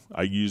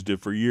 I used it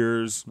for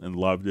years and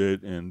loved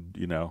it. And,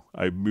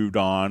 I moved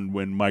on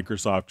when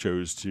Microsoft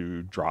chose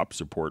to drop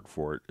support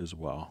for it as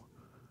well.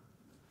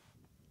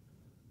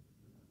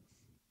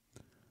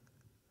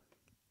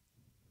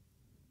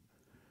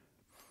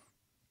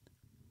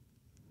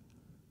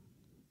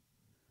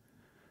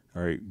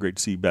 All right, great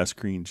to see Best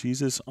Green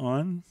Jesus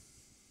on.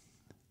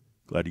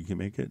 Glad you can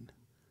make it.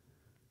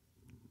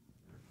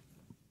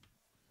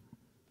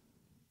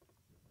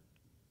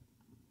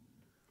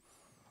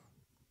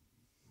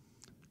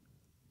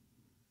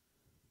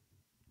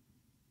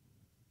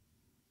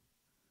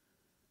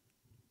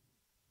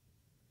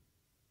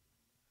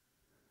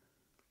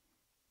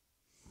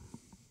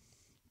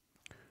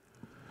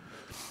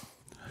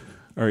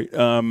 All right.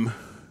 All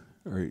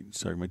right.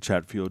 Sorry, my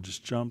chat field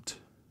just jumped.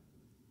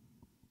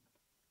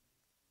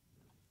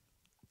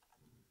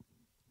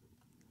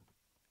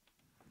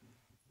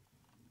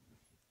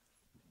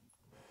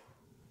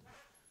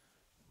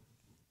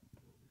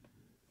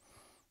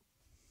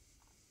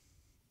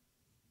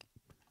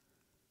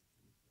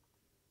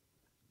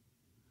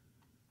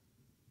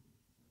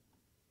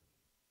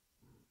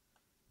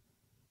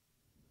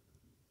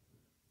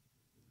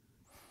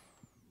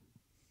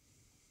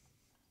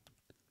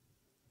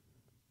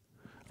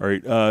 All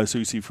right, so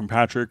you see from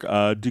Patrick,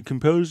 do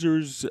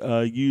composers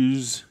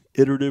use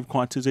iterative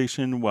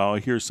quantization? While I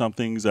hear some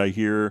things, I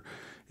hear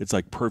it's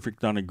like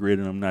perfect on a grid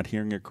and I'm not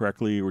hearing it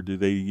correctly, or do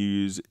they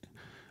use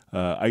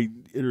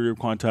iterative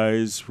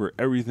quantize for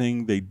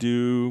everything they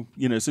do?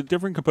 So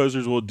different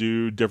composers will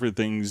do different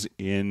things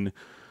in,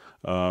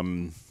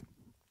 depending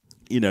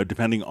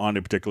on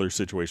a particular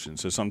situation.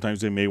 So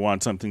sometimes they may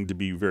want something to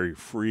be very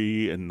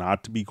free and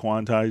not to be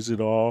quantized at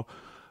all.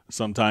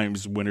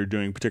 Sometimes when they're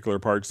doing particular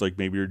parts, like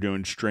maybe you're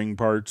doing string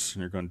parts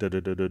and you're going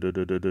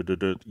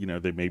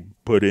they may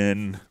put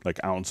in, like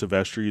Alan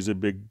Silvestri is a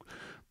big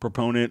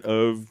proponent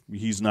of,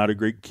 he's not a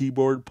great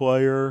keyboard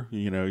player,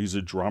 he's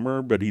a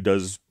drummer, but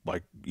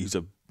he's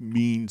a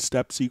mean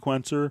step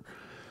sequencer.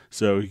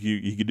 So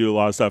you could do a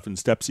lot of stuff in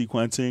step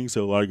sequencing.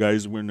 So a lot of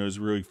guys, when those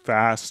really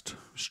fast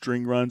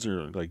string runs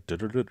or like, like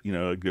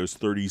those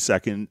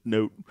 30-second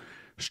note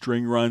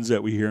string runs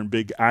that we hear in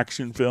big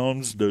action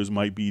films, those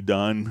might be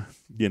done,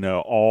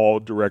 all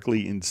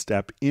directly in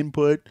step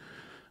input.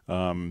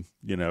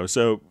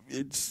 So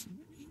it's,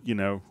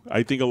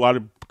 I think a lot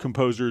of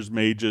composers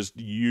may just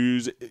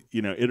use,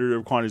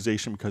 iterative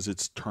quantization because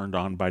it's turned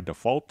on by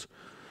default.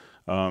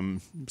 But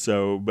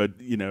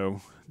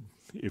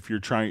if you're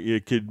trying,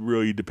 it could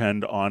really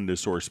depend on the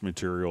source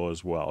material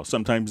as well.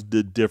 Sometimes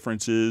the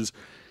differences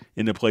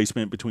in the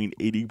placement between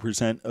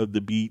 80% of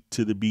the beat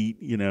to the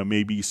beat,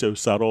 may be so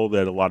subtle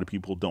that a lot of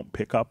people don't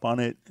pick up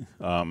on it.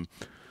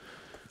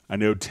 I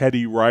know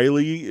Teddy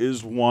Riley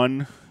is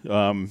one.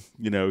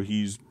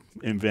 He's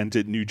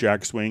invented New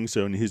Jack Swing.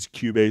 So in his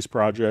Cubase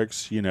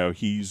projects,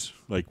 he's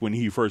like when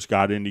he first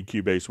got into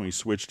Cubase, when he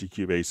switched to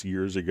Cubase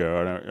years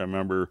ago, and I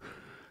remember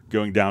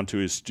going down to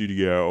his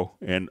studio,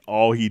 and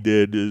all he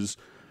did is,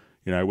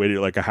 I waited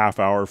like a half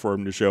hour for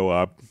him to show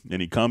up,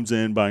 and he comes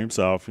in by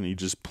himself, and he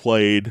just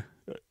played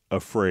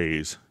a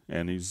phrase,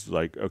 and he's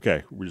like,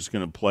 okay, we're just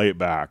going to play it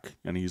back.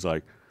 And he's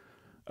like,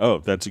 oh,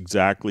 that's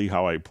exactly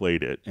how I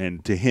played it.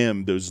 And to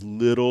him, those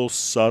little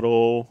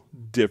subtle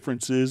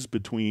differences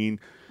between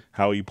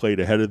how he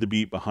played ahead of the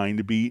beat, behind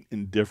the beat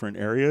in different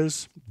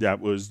areas, that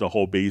was the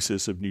whole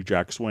basis of New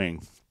Jack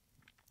Swing.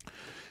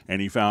 And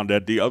he found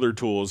that the other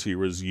tools he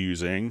was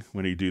using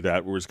when he do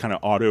that was kind of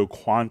auto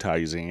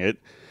quantizing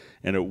it,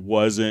 and it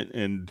wasn't.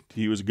 And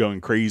he was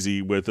going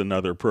crazy with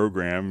another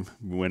program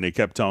when they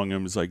kept telling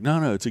him, "It's like,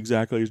 no, it's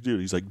exactly as you do."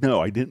 He's like, "No,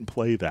 I didn't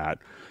play that."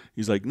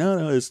 He's like,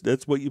 "No,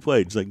 that's what you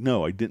played." He's like,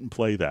 "No, I didn't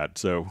play that."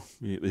 So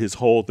his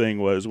whole thing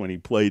was when he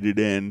played it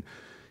in,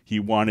 he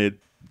wanted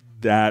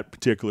that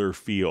particular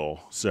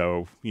feel.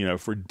 So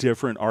for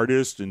different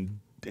artists and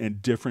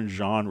different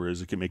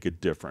genres, it can make a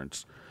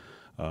difference.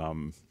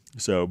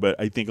 But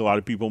I think a lot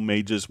of people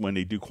may just, when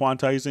they do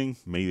quantizing,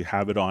 may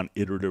have it on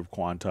iterative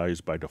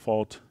quantize by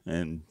default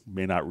and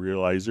may not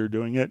realize they're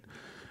doing it,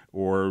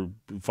 or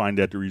find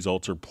that the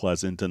results are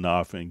pleasant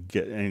enough and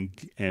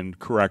and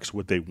corrects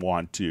what they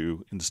want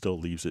to and still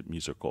leaves it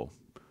musical.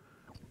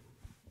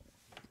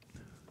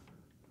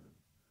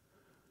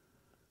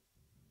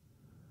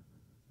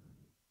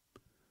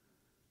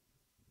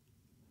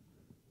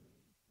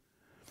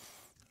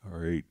 All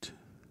right.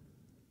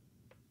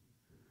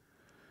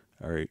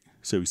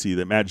 So we see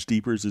that Madge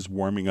Deepers is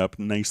warming up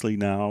nicely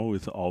now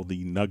with all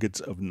the nuggets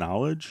of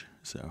knowledge.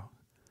 So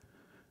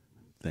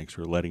thanks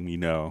for letting me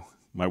know.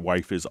 My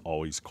wife is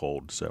always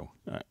cold, so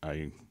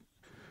I'm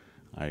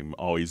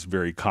always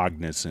very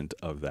cognizant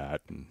of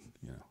that, and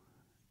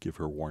give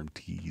her warm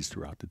teas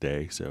throughout the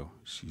day so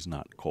she's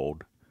not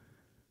cold.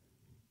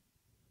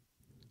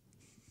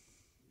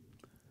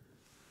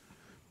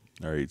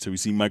 All right, so we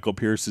see Michael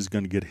Pierce is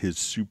going to get his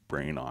soup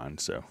brain on,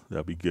 so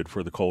that'll be good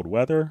for the cold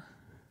weather.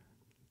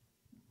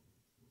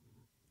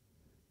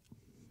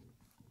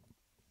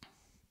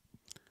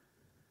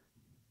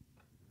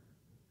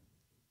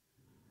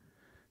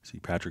 See,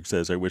 Patrick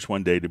says, "I wish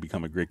one day to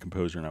become a great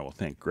composer, and I will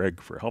thank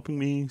Greg for helping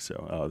me."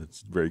 So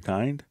that's very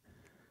kind.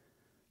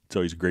 It's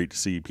always great to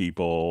see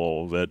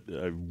people that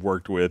I've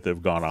worked with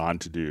have gone on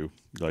to do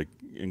like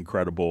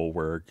incredible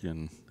work,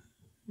 and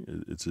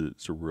it's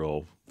a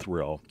real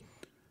thrill.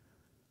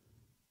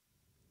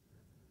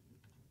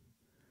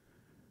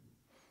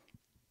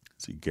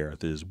 See,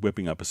 Gareth is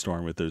whipping up a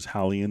storm with those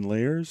Hallian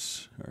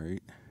layers. All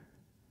right.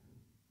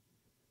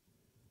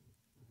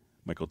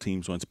 Michael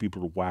Teams wants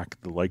people to whack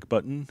the like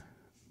button.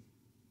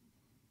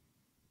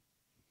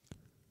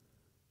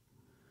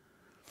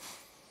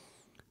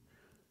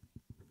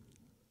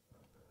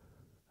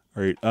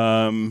 All right.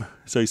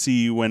 So I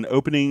see when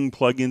opening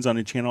plugins on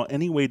a channel,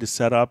 any way to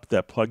set up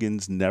that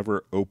plugins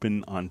never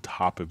open on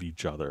top of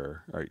each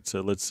other. All right.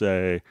 So let's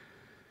say,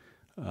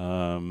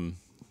 I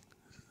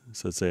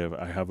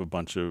have a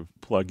bunch of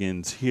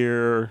plugins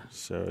here.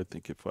 So I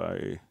think if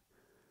I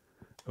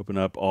open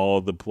up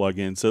all the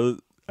plugins, so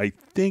I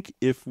think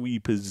if we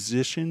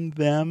position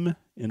them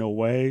in a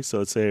way, so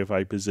let's say if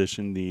I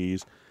position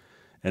these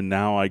and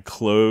now I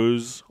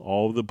close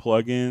all the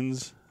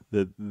plugins,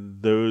 that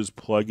those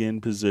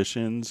plugin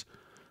positions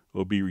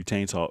will be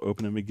retained. So I'll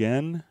open them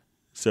again.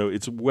 So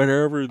it's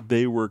whatever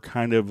they were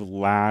kind of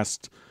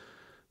last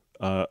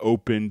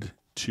opened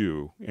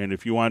to. And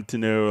if you want to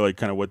know like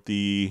kind of what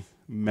the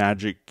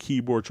magic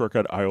keyboard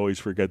shortcut, I always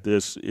forget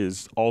this,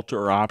 is Alt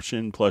or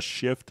Option plus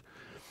Shift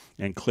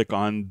and click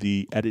on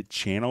the edit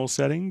channel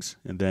settings,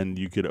 and then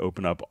you could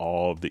open up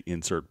all of the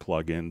insert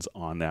plugins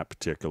on that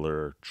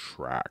particular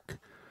track.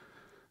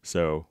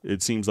 So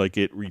it seems like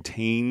it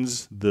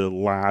retains the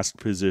last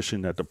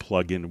position that the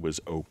plugin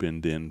was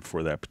opened in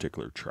for that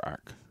particular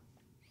track.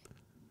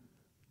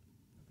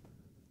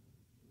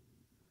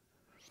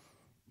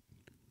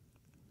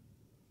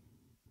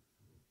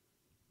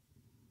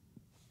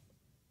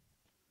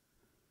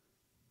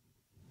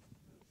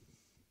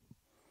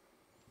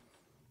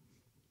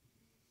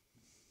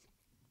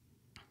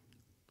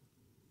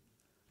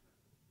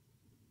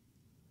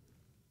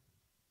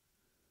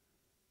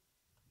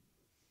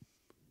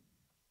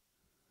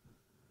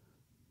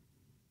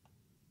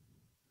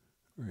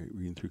 All right,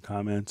 reading through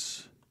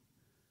comments.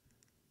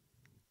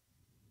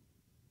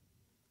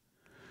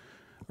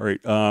 All right,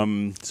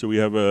 so we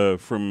have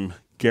from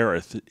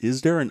Gareth.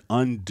 Is there an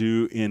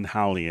undo in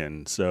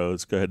Hallian? So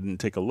let's go ahead and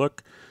take a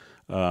look.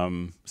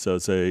 So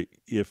say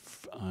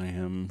if I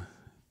am,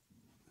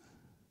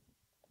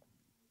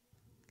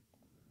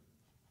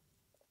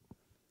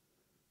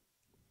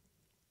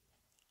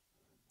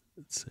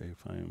 let's say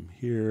if I am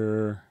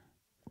here.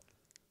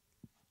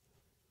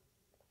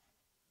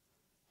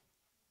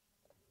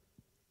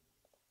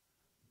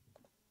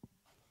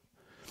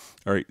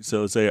 All right, so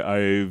let's say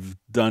I've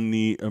done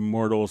the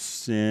immortal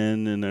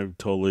sin and I've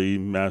totally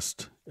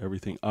messed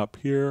everything up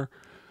here.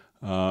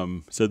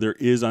 So there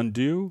is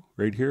undo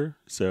right here.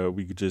 So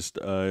we could just,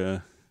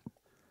 so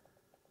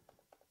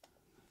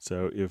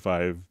if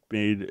I've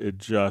made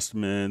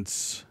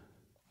adjustments,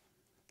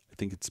 I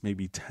think it's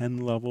maybe 10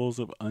 levels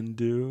of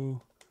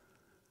undo.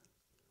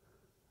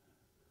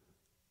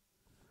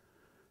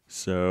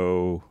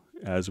 So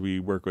as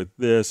we work with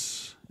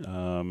this,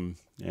 and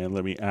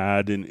let me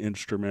add an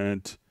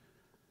instrument.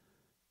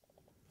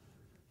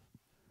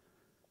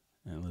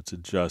 And let's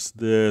adjust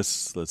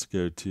this. Let's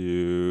go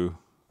to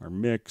our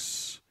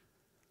mix.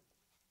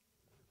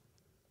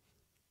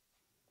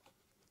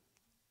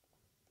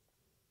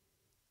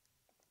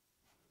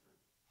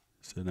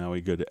 So now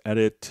we go to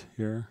edit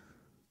here.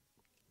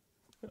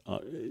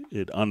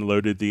 It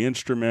unloaded the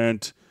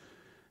instrument.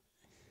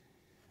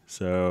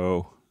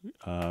 So,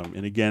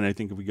 and again, I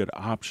think if we go to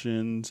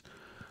options,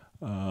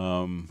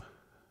 there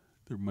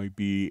might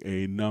be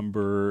a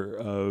number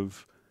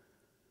of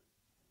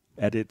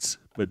edits,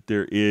 but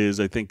there is,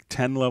 I think,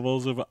 10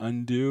 levels of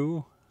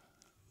undo.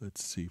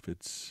 Let's see if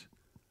it's,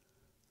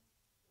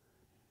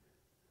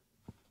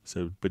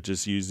 so, but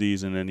just use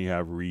these and then you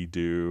have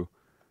redo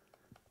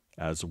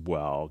as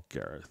well,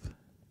 Gareth.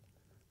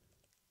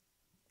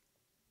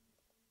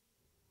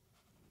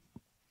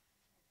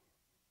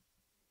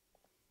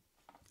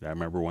 I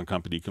remember one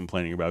company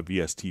complaining about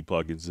VST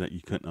plugins that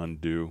you couldn't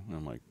undo. And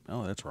I'm like,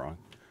 oh, that's wrong.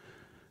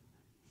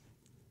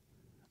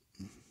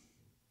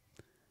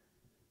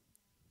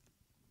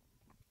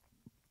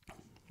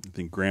 I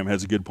think Graham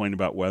has a good point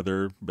about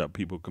weather, about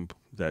people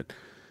that,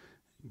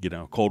 you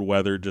know, cold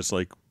weather, just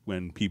like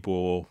when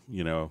people,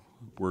 you know,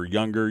 were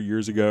younger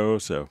years ago.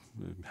 So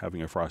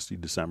having a frosty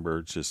December,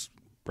 it's just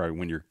probably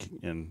when you're,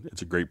 and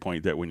it's a great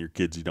point that when you're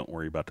kids, you don't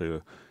worry about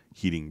the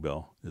heating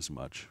bill as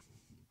much.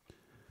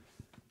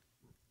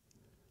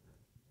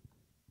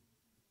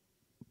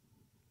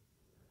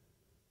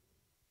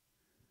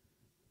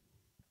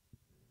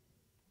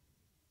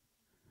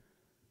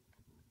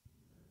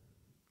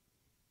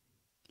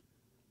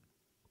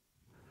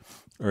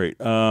 All right.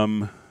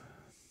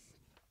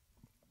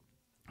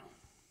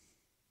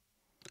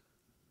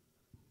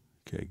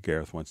 Okay,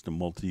 Gareth wants to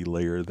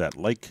multi-layer that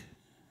like.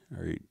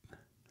 All right.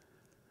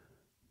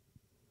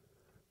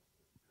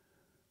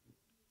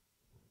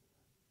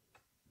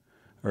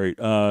 All right,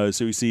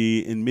 so we see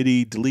in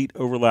MIDI, delete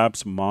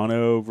overlaps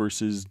mono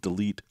versus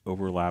delete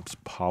overlaps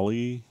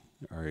poly.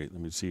 All right, let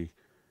me see.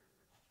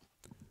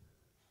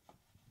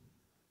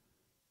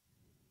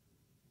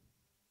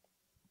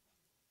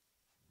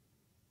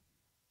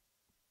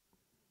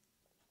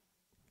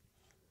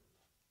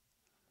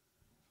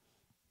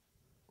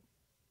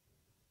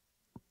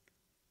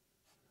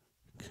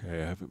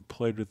 Okay, I haven't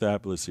played with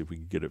that, but let's see if we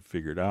can get it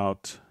figured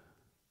out.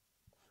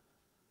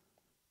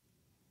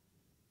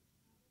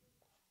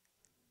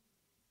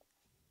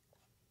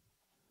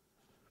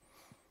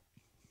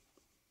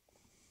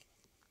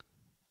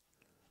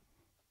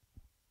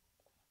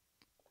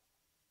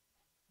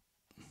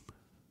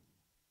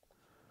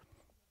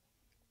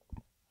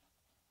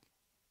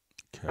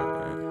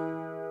 Okay.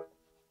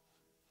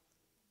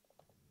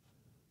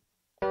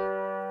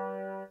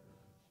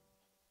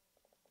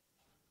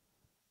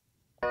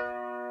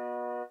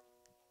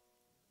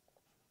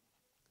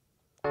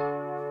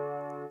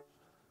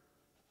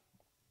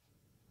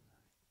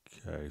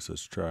 Okay, so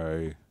let's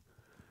try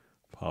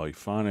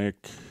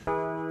polyphonic.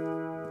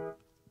 And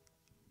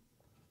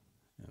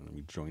let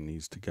me join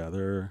these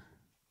together.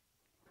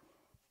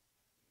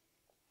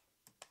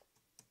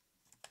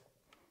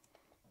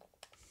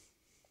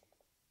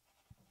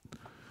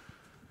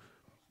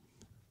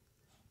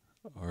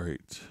 All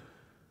right.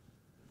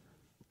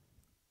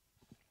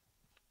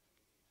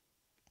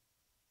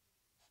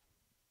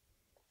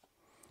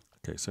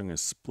 Okay, so I'm going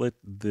to split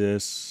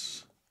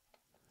this.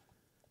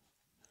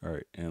 All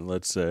right, and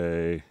let's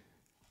say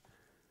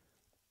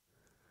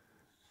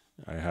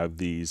I have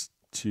these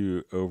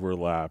two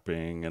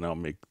overlapping, and I'll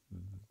make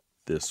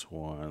this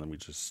one. Let me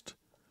just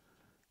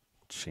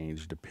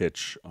change the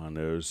pitch on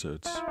those so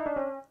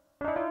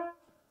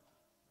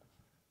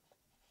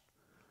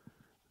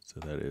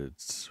that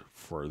it's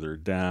further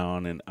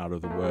down and out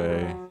of the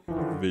way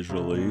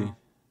visually.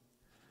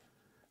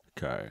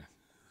 Okay,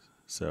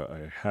 so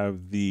I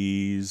have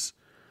these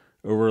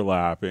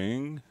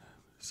overlapping.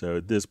 So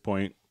at this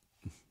point,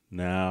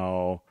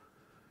 now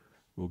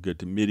we'll get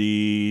to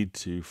MIDI,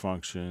 to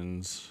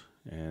functions,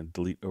 and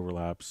delete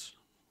overlaps,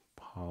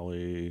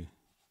 poly.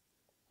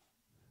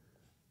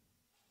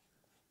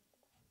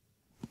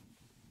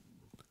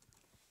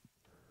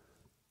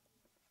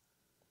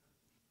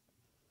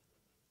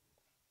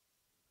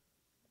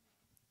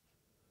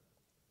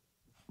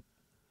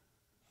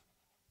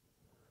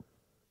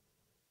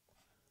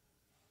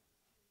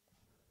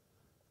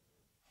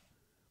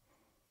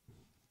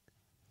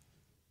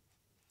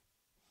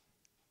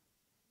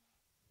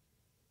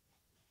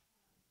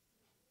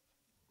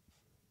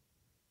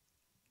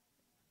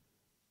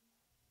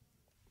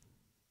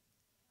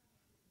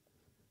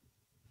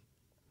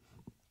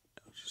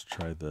 Let's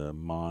try the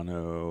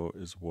mono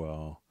as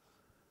well.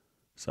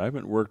 So I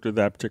haven't worked with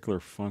that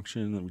particular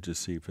function. Let me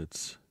just see if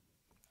it's...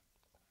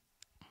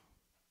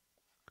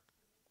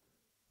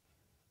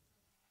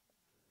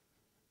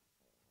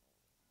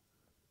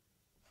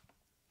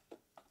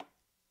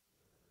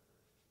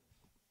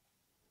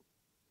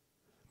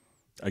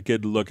 I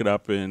could look it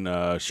up and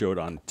show it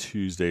on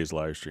Tuesday's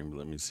live stream. But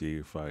let me see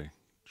if I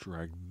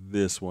drag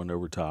this one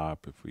over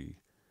top. If we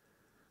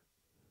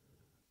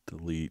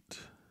delete...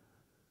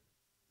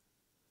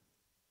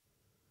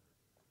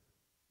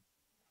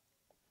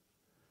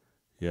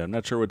 Yeah, I'm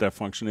not sure what that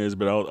function is,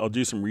 but I'll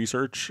do some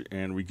research,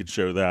 and we could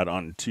show that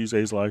on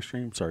Tuesday's live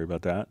stream. Sorry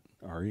about that,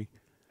 Ari.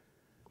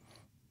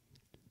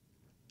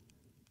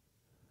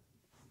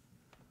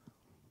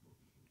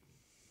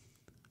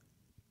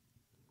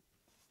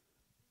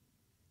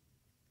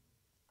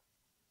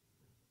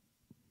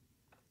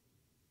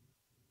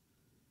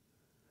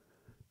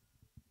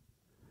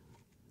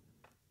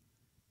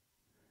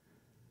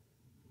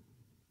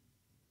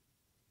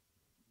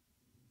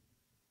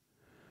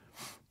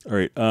 All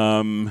right.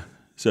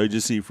 So I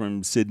just see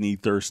from Sydney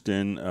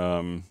Thurston,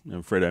 I'm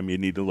afraid I may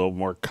need a little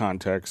more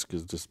context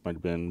because this might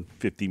have been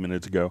 50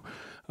 minutes ago,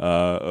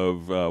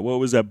 of what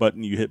was that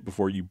button you hit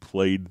before you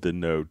played the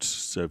notes?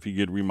 So if you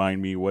could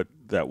remind me what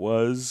that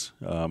was,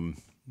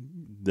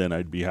 then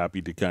I'd be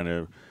happy to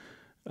kind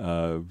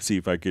of see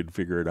if I could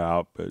figure it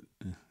out. But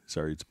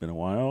sorry, it's been a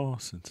while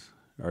since.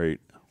 All right.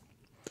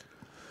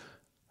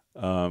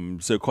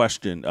 So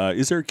question,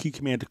 is there a key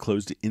command to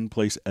close the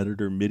in-place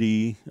editor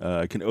MIDI?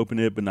 I can open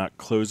it but not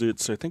close it.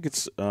 So I think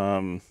it's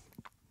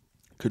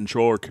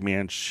Control or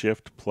Command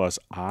Shift plus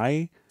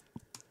I,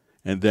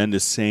 and then the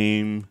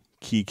same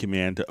key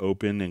command to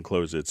open and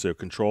close it. So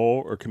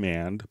Control or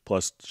Command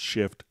plus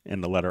Shift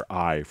and the letter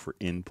I for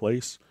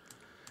in-place.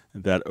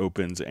 That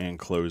opens and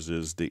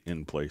closes the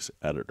in-place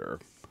editor.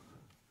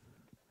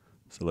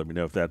 So let me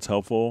know if that's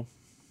helpful.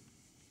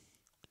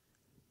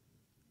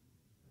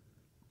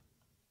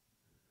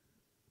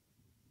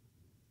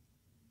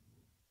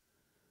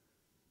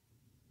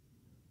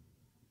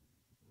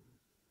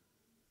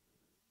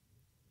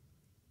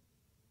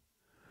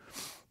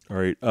 All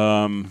right.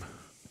 All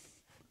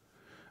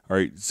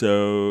right.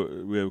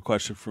 So we have a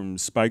question from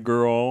Spy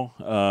Girl.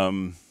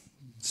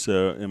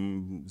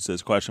 So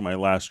says, question, my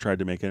last tried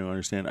to make anyone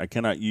understand. I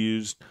cannot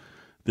use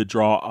the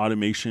draw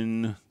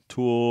automation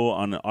tool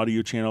on the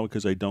audio channel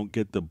because I don't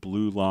get the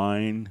blue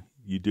line.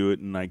 You do it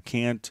and I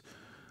can't.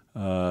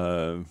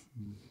 Many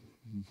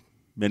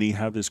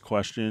have this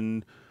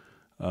question.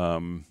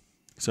 So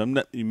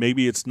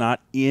maybe it's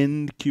not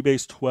in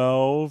Cubase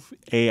 12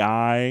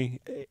 AI,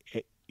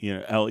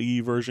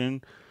 LE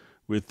version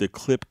with the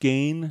clip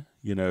gain,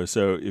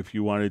 so if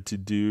you wanted to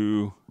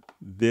do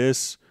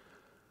this,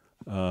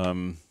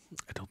 I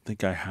don't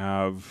think I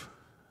have,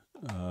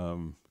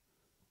 an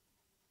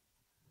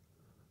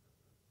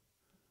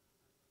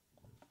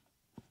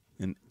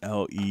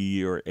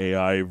LE or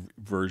AI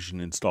version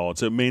installed.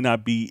 So it may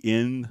not be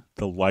in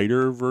the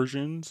lighter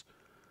versions.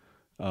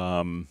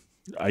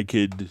 I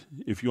could,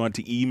 if you want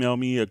to email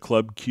me at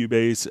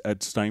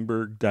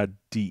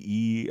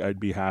clubcubase@steinberg.de, I'd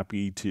be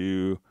happy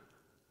to.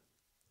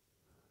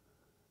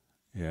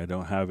 Yeah, I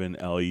don't have an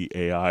LE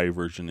AI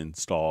version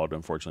installed,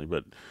 unfortunately,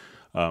 but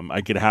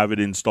I could have it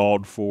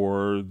installed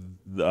for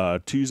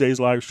Tuesday's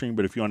live stream.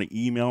 But if you want to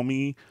email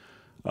me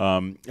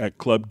at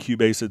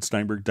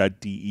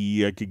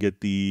clubcubase@steinberg.de, I could get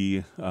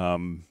the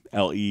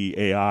LE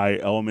AI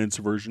Elements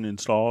version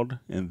installed,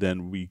 and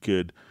then we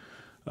could.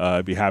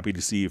 I'd be happy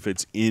to see if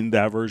it's in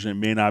that version. It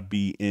may not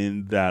be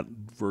in that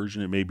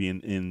version. It may be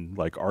in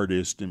like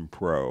Artist and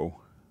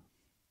Pro.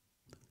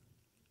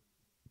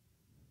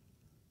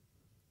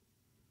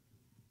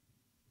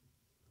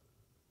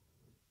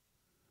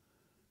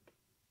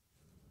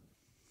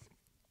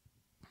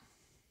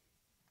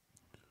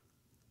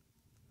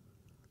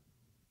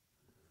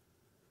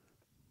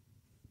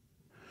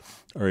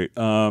 All right.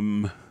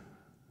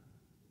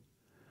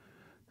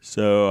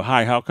 So,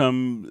 hi, how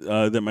come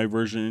that my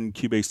version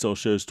Cubase still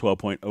shows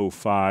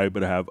 12.05,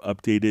 but I have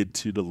updated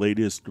to the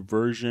latest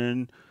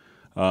version?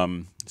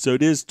 So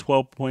it is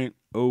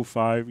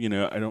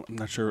 12.05. I'm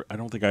not sure. I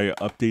don't think I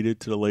updated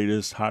to the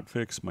latest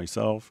hotfix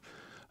myself.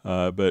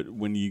 But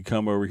when you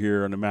come over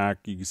here on the Mac,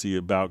 you can see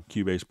About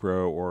Cubase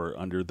Pro or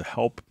under the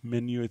Help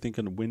menu, I think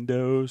on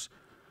Windows.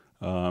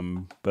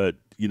 But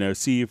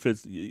see if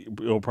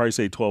it'll probably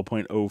say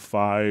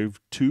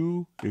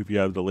 12.052 if you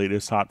have the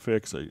latest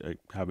hotfix. I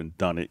haven't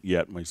done it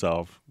yet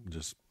myself.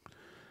 Just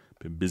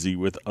been busy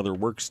with other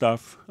work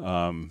stuff.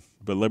 But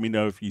let me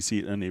know if you see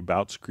it on the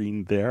About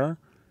screen there.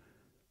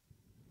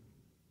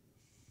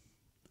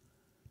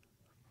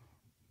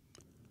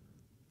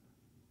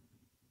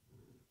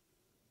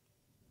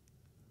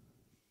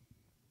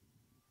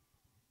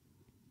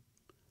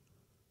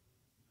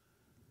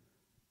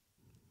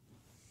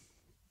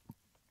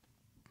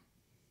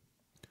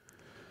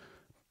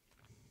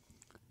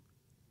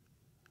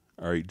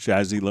 All right,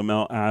 Jazzy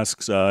Lamel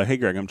asks, hey,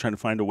 Greg, I'm trying to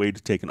find a way to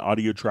take an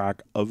audio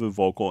track of a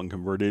vocal and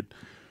convert it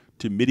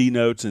to MIDI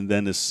notes and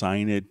then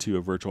assign it to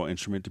a virtual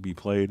instrument to be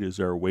played? Is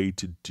there a way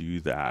to do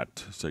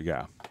that? So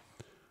yeah.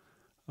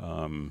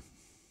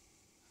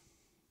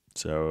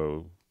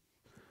 So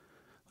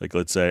like,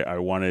 let's say I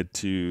wanted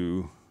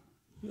to,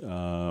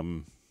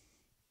 so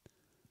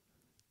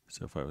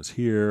if I was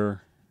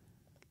here,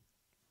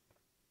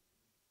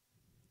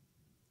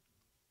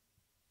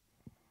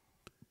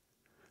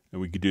 and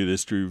we could do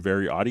this through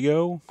Very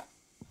Audio.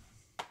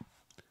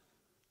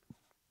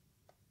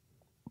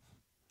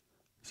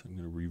 So I'm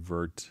going to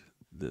revert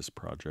this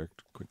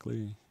project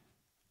quickly.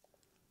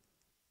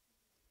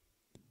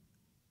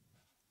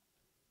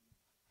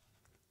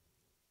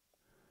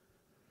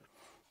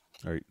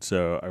 All right,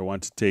 so I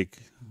want to take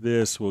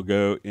this, we'll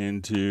go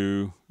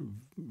into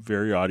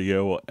Very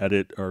Audio, we'll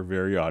edit our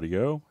Very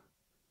Audio.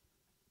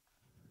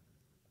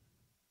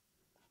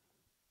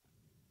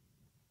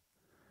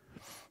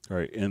 All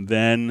right, and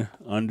then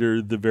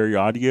under the Very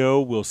Audio,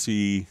 we'll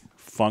see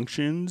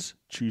functions,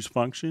 choose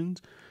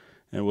functions,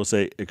 and we'll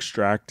say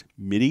extract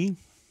MIDI.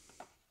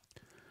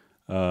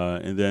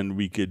 And then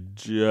we could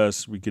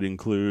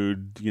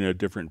include,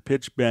 different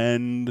pitch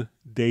bend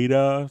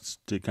data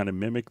to kind of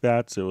mimic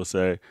that. So we'll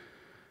say,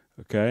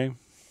 okay,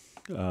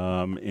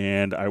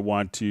 and I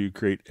want to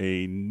create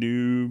a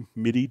new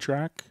MIDI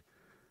track,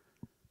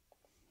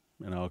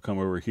 and I'll come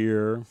over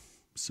here.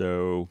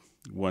 So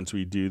once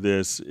we do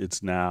this,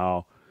 it's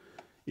now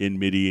in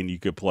MIDI, and you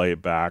could play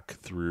it back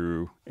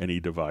through any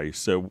device.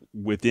 So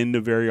within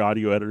the Very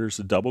Audio editor,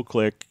 so double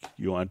click,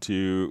 you want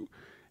to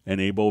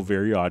enable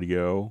Very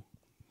Audio,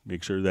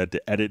 make sure that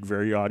the edit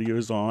Very Audio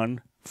is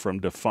on. From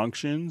the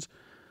functions,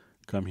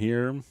 come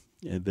here,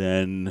 and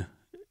then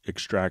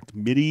extract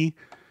MIDI,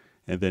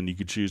 and then you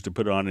could choose to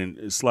put on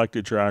a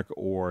selected track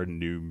or a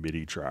new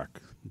MIDI track,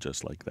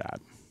 just like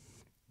that.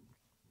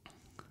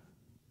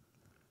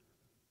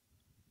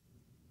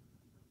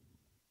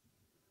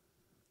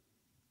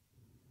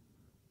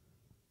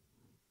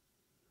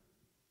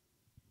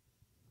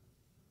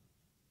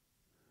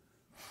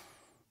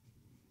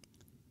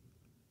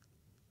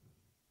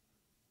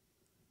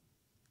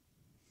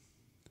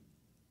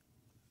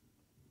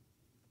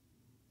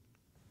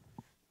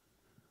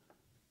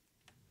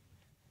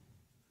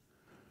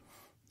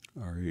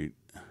 All right.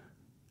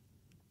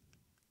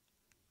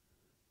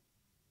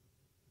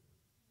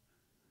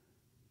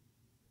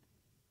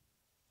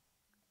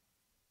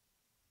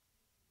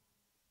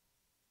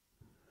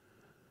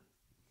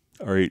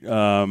 All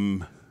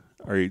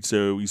right.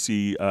 So we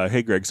see,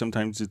 hey, Greg,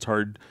 sometimes it's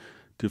hard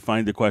to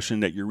find the question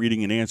that you're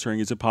reading and answering.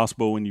 Is it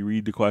possible when you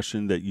read the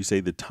question that you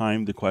say the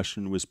time the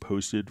question was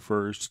posted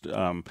first?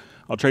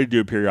 I'll try to do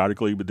it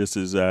periodically, but this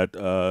is at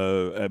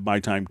my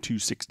time,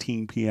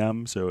 2:16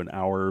 p.m., so an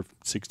hour,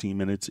 16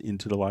 minutes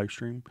into the live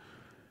stream.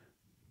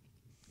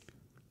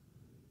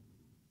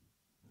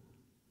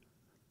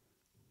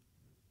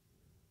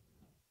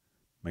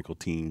 Michael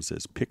Team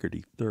says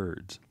Picardy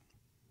thirds.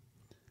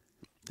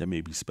 That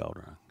may be spelled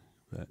wrong,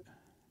 but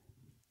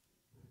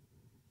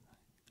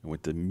I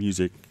went to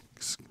music.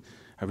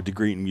 I have a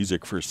degree in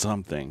music for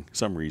some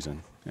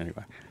reason.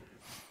 Anyway.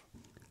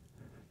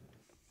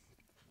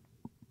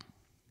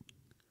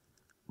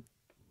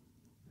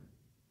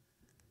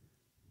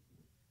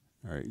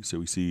 All right, so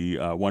we see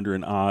Wonder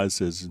in Oz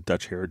says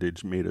Dutch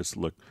heritage made us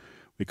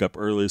wake up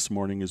early this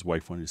morning. His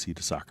wife wanted to see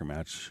the soccer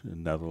match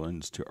in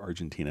Netherlands to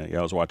Argentina. Yeah,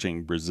 I was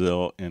watching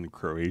Brazil and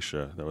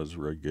Croatia. That was a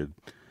really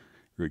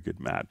good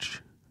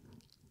match.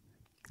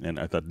 And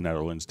I thought the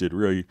Netherlands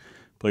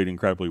played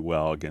incredibly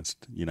well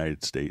against the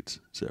United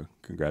States. So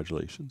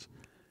congratulations.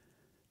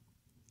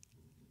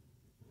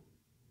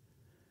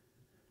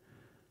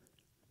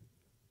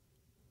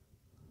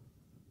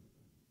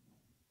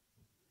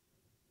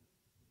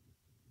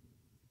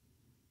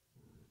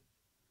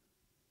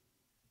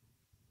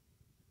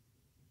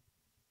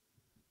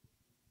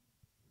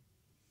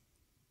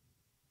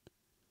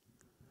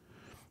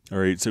 All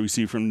right, so we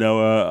see from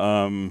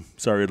Noah,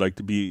 sorry, I'd like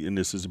to be, and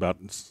this is about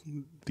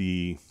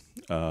the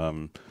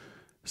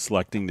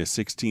selecting the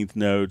 16th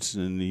notes,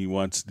 and he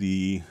wants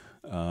the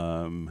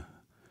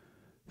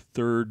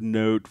third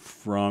note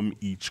from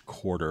each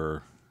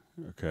quarter.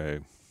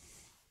 Okay.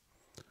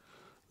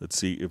 Let's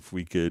see if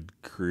we could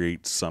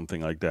create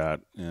something like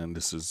that. And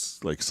this is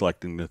like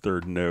selecting the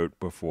third note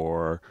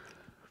before.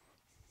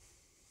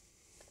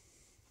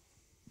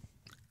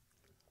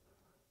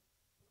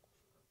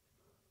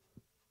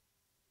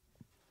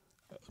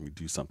 Let me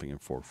do something in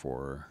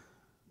 4/4.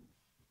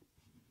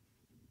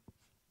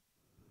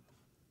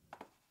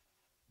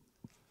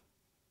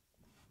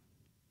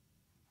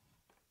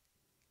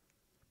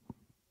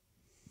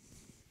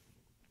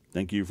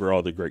 Thank you for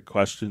all the great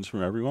questions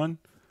from everyone.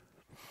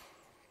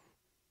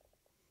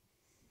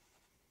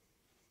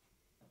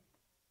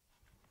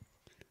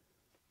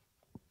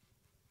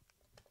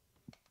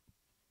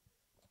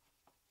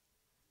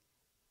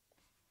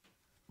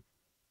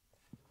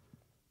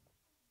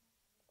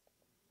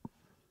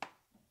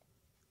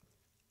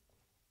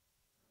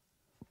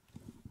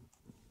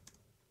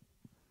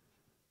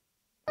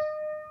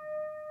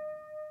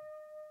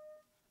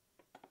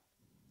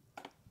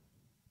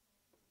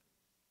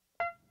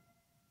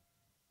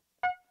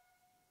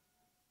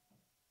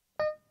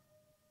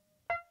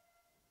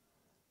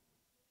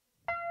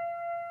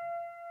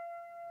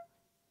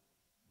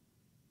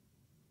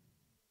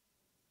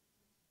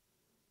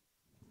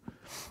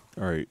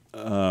 All right.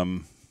 All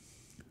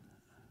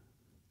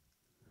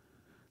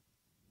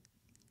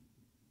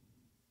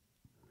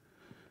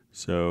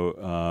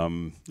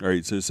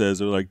right. So it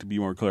says, I would like to be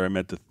more clear. I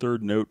meant the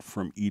third note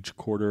from each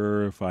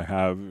quarter. If I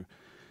have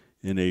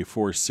in a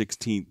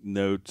 4/16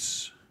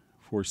 notes,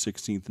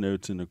 4/16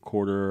 notes in a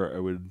quarter, I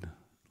would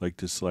like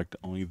to select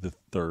only the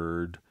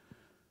third.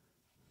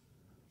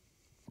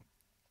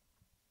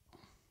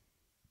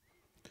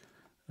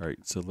 All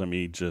right. So let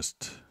me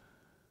just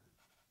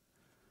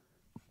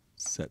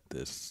set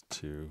this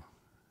to.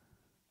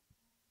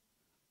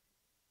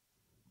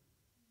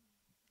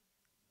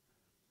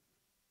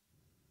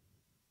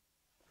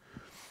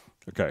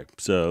 Okay.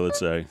 So let's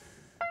say.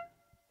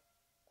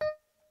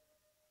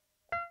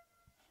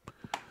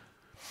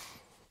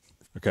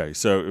 Okay,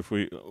 so if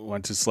we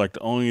want to select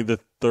only the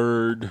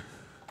third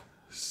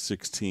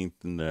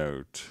 16th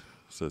note,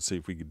 so let's see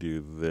if we could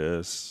do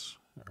this.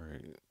 All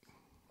right.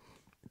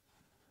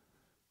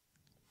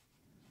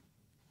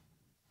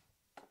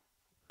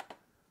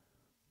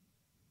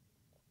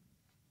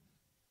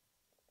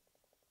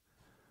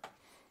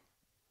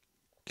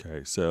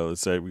 Okay, so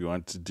let's say we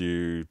want to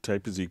do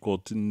type is equal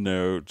to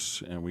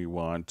note, and we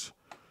want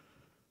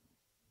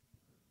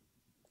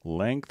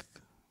length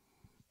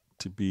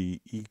to be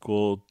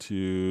equal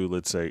to,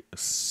 let's say, a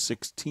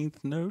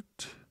 16th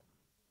note.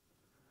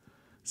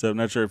 So I'm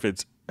not sure if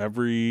it's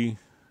every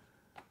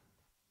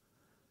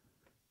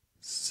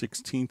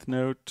 16th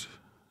note.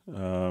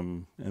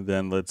 And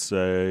then let's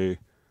say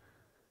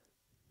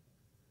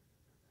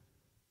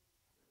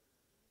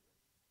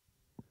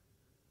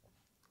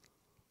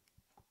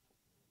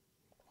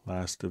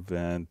last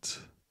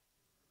event.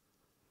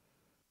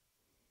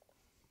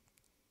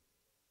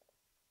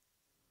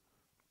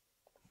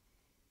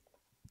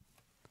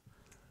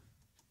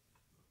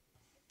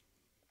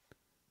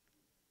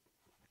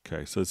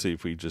 Okay, so let's see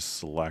if we just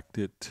select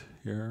it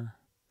here.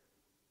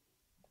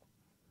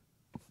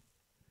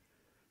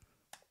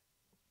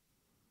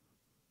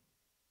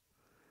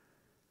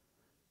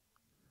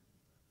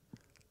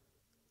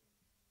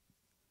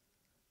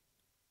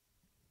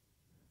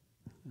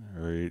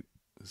 All right,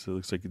 so it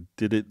looks like it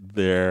did it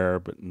there,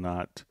 but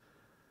not.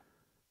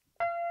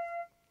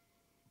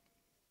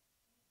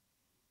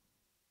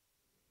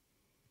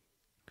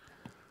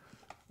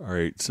 All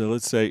right, so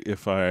let's say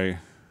if I.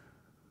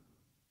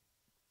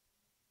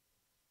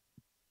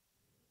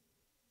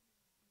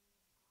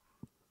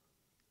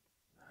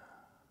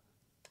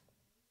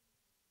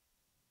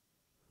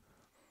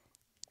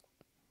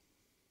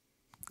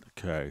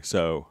 Okay,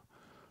 so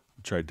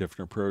I'll try a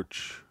different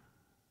approach.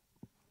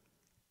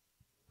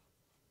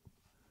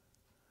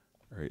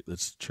 All right,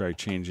 let's try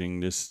changing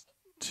this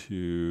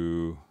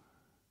to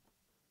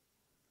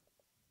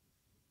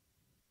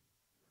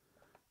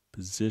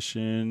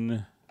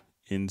position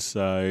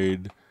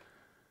inside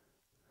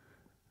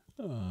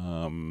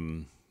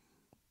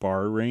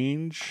bar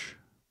range.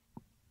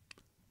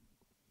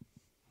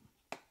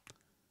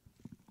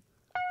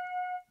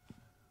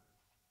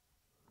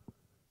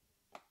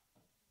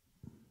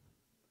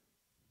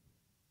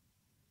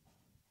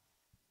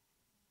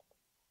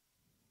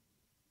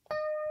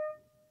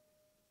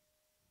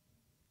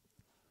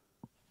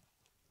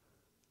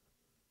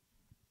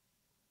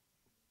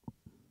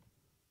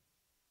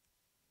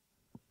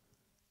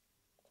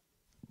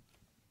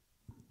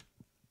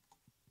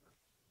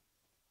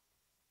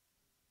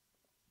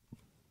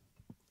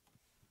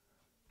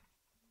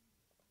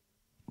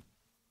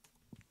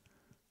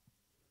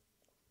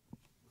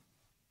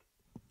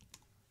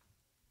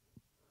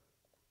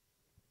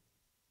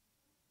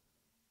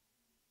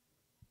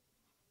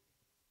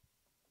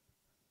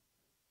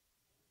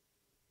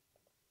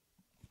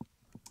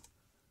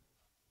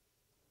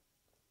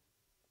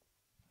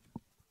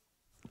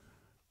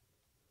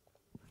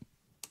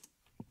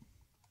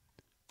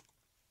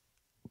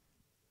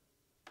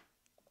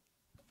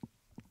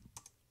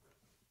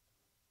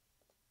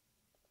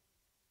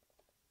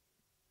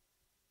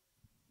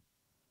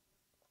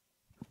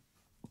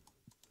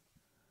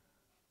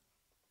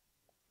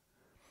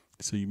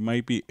 So you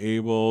might be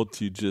able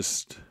to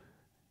just,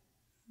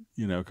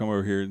 come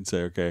over here and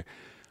say, okay,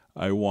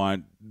 I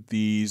want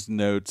these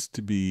notes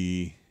to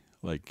be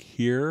like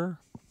here.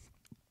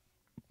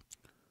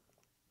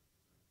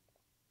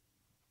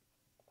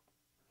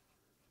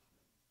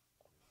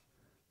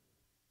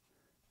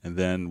 And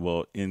then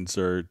we'll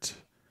insert,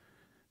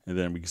 and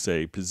then we can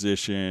say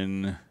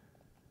position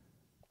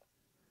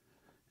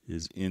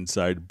is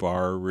inside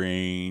bar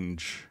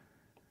range.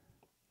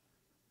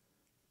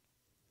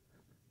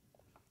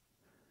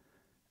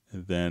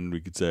 And then we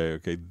could say,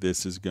 okay,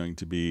 this is going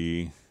to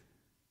be,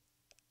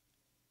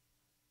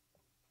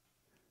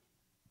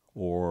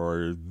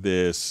 or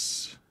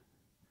this.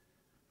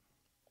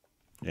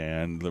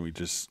 And let me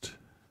just,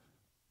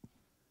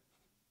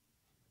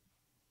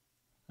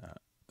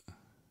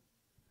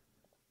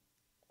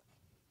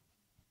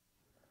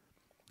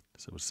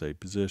 so we'll say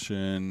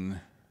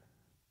position,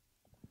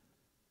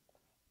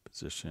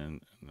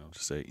 and I'll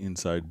just say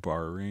inside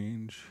bar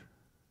range.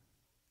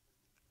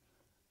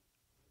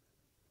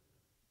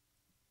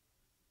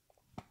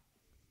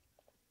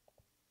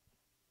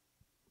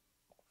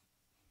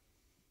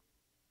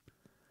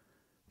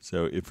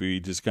 So if we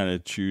just kind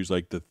of choose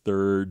like the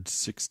 3rd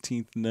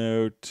 16th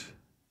note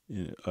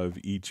of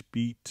each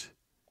beat,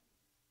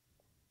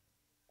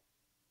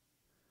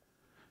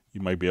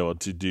 you might be able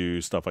to do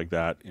stuff like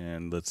that.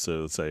 And let's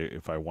say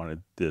if I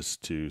wanted this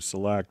to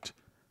select,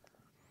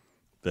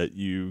 that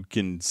you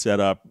can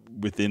set up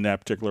within that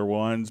particular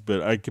ones,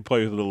 but I could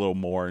play with it a little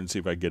more and see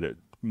if I get it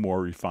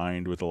more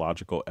refined with a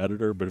logical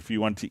editor. But if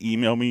you want to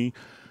email me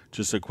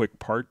just a quick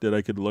part that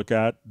I could look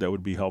at, that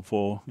would be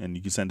helpful. And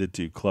you can send it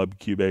to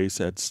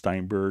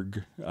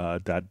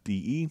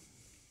clubcubase@steinberg.de.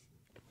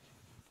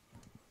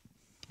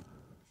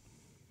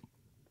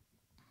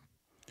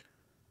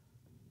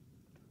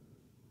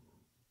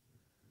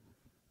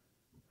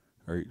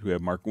 All right, we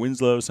have Mark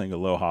Winslow saying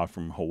aloha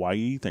from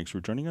Hawaii. Thanks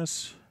for joining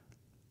us.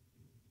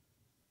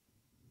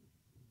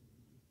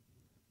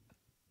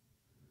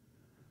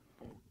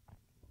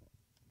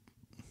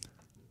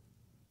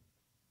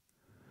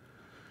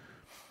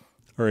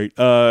 All right,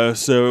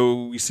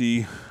 so we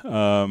see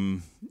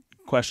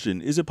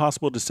question, is it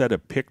possible to set a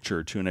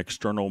picture to an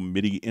external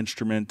MIDI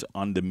instrument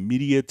on the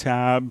media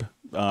tab?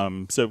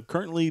 So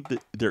currently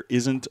there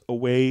isn't a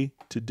way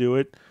to do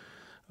it.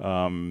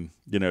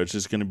 It's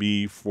just going to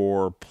be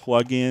for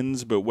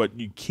plugins, but what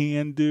you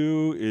can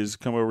do is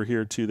come over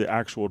here to the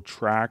actual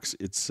tracks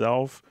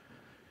itself.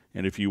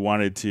 And if you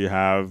wanted to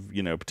have,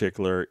 a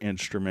particular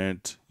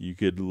instrument, you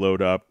could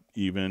load up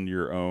even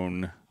your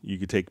own, you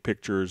could take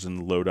pictures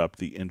and load up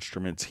the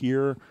instruments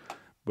here.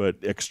 But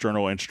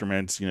external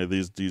instruments,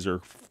 these are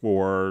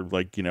for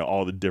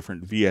all the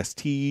different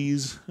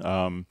VSTs.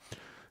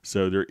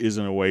 So there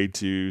isn't a way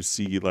to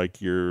see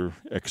like your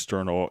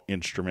external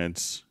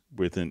instruments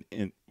with a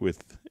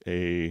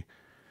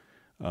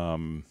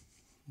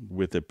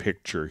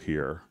picture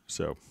here.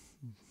 So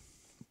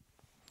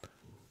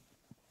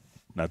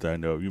not that I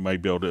know, you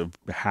might be able to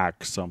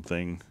hack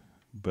something,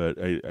 but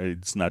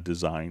it's not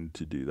designed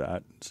to do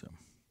that. So.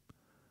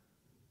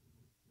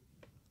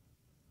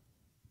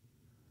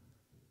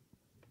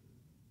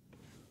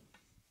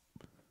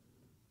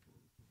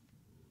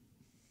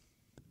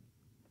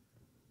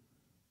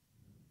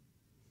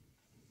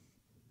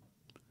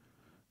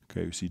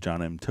 Okay, we see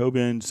John M.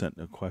 Tobin sent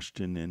a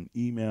question in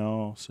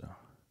email. So,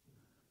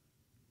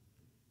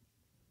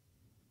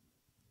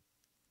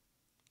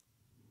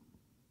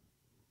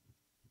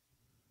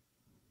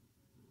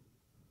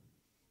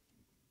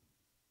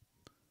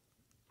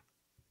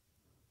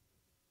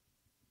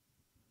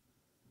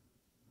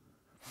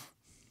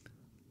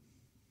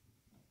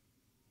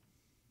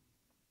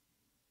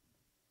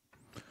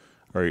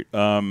 all right.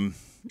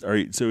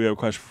 So we have a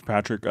question for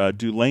Patrick.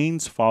 Do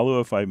lanes follow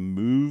if I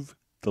move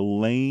the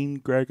lane,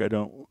 Greg? I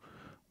don't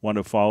want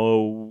to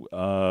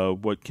follow.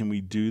 What can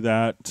we do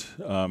that?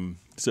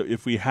 So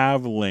if we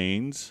have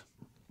lanes,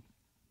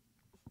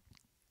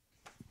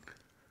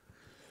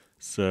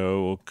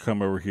 so we'll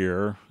come over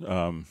here.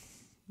 Let me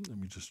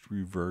just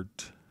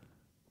revert.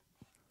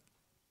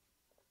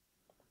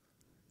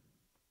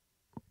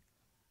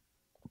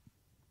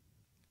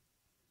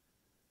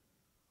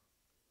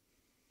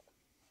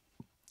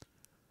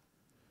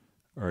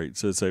 All right,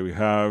 so say we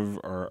have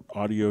our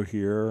audio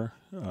here.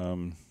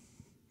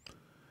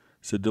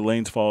 So do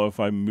lanes follow if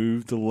I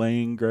move the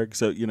lane, Greg?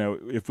 So,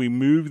 if we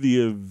move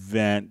the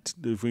event,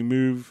 if we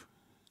move,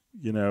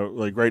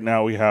 like right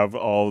now we have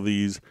all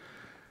these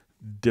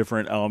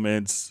different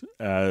elements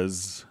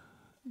as,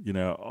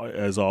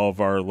 as all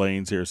of our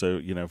lanes here. So,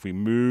 if we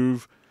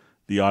move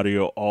the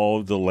audio, all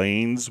of the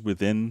lanes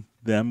within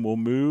them will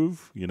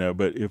move,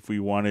 but if we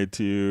wanted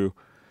to,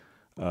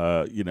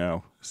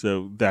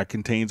 so that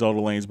contains all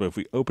the lanes. But if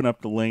we open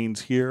up the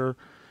lanes here,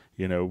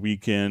 we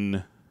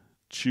can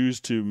choose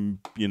to,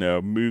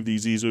 move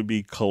these. These would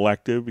be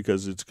collective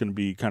because it's going to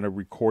be kind of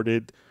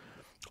recorded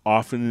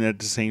often at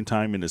the same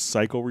time in a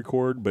cycle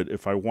record. But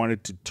if I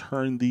wanted to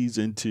turn these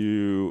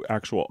into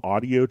actual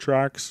audio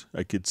tracks,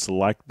 I could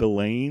select the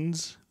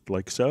lanes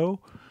like so,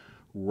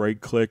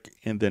 right click,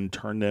 and then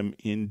turn them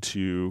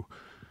into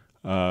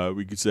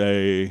we could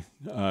say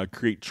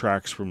create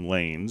tracks from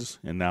lanes,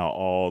 and now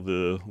all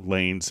the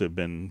lanes have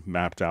been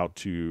mapped out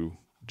to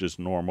just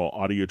normal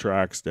audio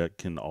tracks that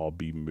can all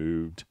be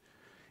moved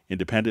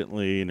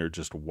independently, and are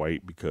just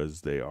white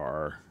because they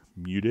are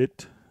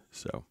muted.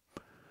 So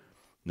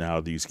now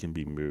these can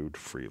be moved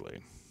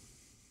freely.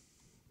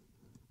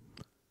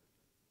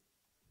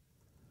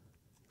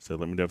 So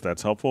let me know if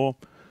that's helpful.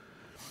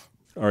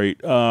 All right.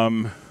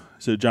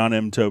 So John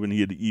M. Tobin, he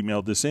had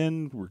emailed this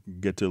in. We'll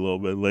get to a little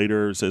bit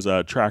later. It says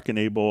track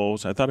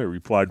enables. I thought I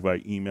replied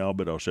by email,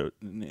 but I'll show it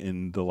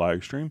in the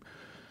live stream.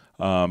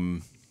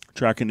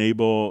 Track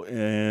enable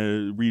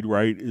read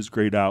write is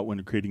grayed out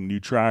when creating new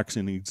tracks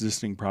in the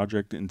existing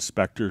project.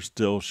 Inspector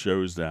still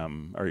shows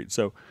them. All right.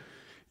 So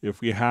if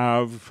we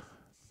have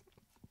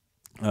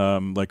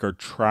like our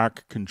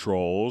track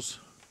controls,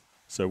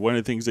 so one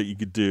of the things that you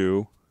could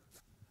do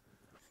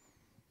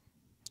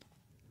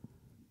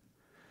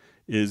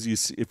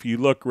is if you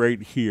look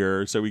right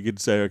here, so we could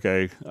say,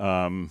 okay,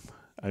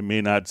 I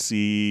may not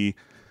see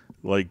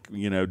like,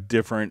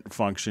 different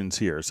functions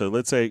here. So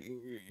let's say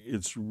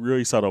it's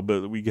really subtle,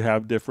 but we could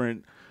have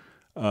different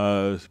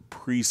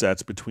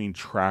presets between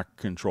track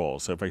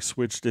controls. So if I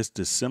switch this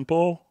to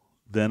simple,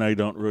 then I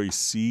don't really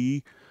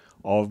see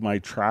all of my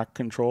track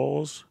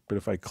controls. But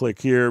if I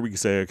click here, we can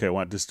say, okay, I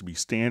want this to be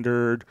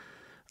standard.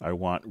 I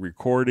want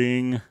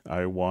recording.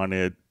 I want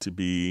it to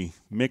be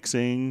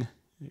mixing.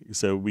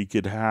 So we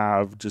could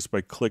have, just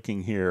by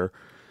clicking here,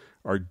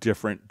 our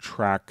different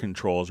track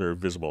controls are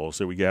visible.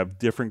 So we have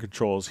different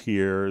controls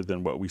here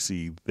than what we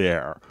see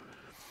there.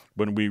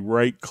 When we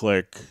right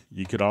click,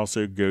 you could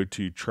also go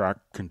to track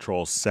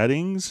control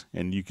settings,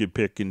 and you could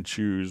pick and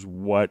choose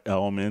what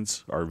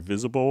elements are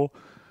visible.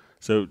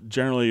 So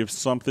generally, if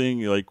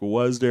something like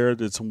was there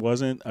that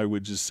wasn't, I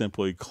would just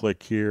simply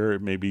click here,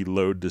 maybe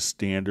load the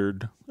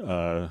standard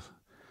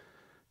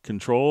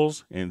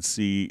controls and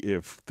see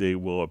if they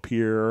will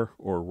appear,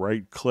 or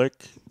right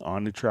click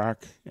on the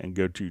track and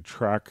go to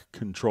track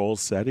control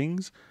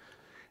settings.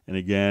 And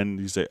again,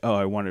 you say, oh,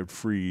 I want to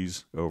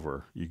freeze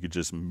over. You could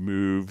just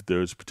move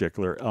those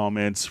particular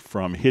elements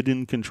from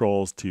hidden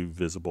controls to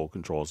visible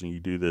controls. And you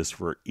do this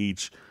for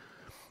each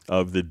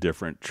of the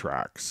different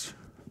tracks.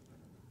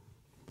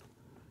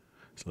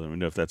 So let me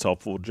know if that's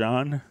helpful,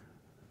 John.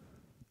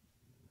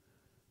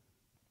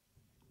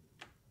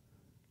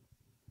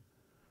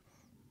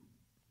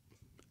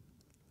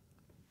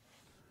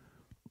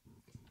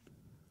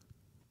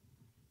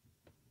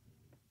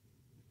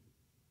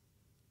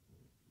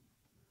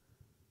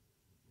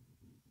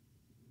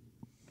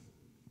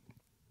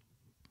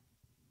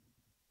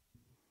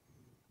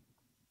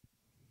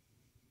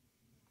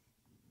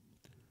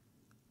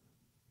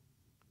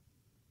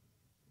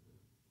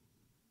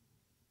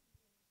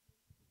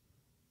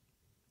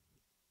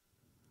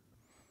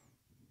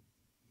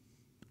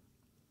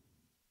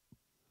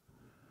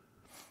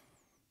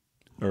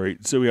 All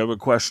right, so we have a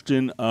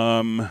question.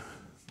 Can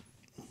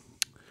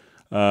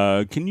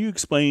you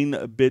explain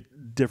a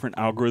bit different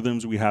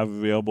algorithms we have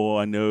available?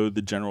 I know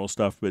the general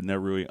stuff, but never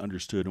really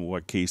understood in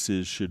what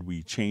cases should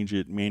we change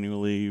it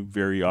manually.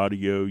 Vary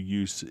audio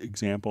use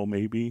example,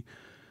 maybe.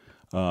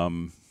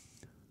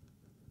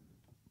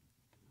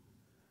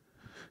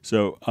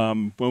 So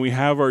when we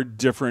have our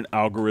different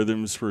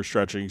algorithms for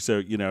stretching, so,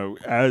 you know,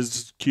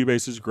 as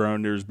Cubase has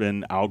grown, there's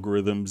been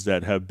algorithms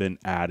that have been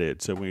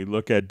added. So when we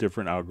look at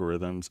different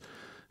algorithms,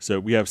 so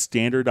we have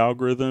standard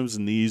algorithms,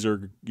 and these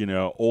are, you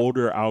know,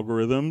 older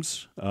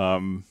algorithms,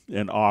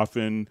 and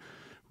often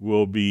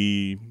will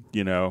be,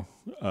 you know,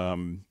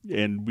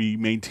 and we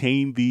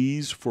maintain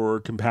these for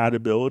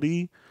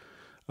compatibility.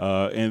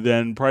 And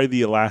then probably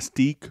the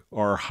Elastic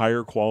are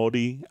higher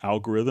quality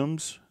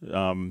algorithms.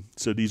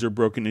 So these are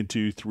broken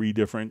into 3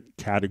 different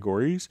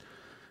categories.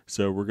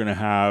 So we're going to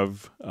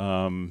have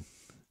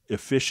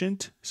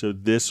efficient. So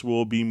this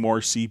will be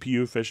more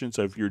CPU efficient.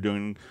 So if you're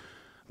doing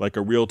like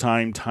a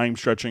real-time time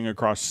stretching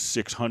across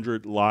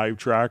 600 live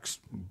tracks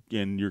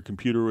and your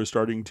computer was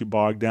starting to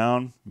bog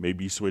down,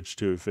 maybe switch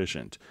to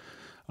efficient.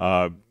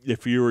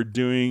 If you were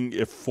doing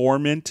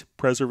formant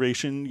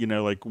preservation, you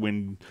know, like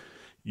when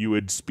you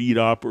would speed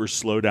up or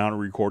slow down a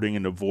recording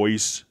and the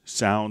voice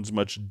sounds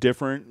much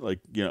different,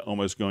 like, you know,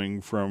 almost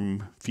going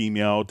from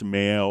female to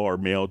male or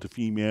male to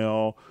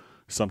female,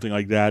 something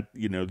like that,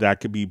 you know, that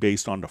could be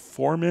based on the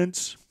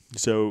formants.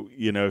 So,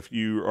 you know, if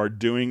you are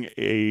doing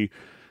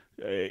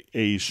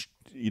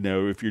you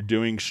know, if you're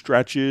doing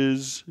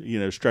stretches, you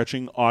know,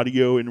 stretching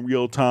audio in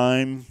real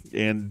time,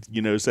 and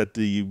you notice that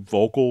the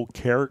vocal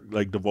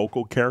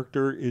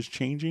character is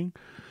changing,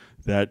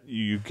 that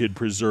you could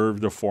preserve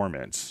the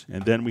formants.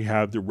 And then we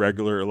have the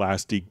regular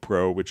Elastic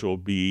Pro, which will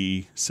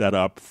be set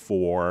up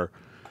for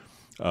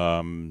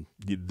the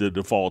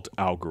default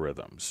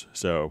algorithms.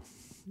 So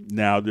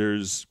now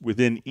there's,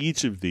 within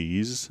each of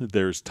these,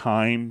 there's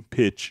time,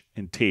 pitch,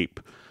 and tape.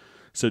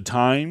 So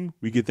time,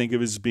 we could think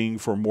of as being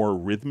for more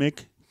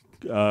rhythmic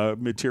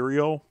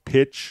material.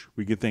 Pitch,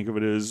 we could think of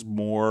it as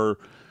more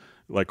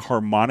like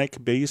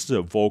harmonic based,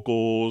 so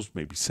vocals,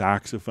 maybe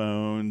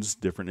saxophones,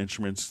 different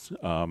instruments,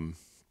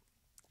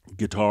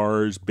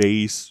 guitars,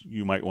 bass,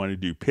 you might want to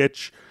do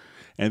pitch.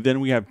 And then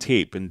we have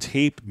tape, and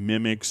tape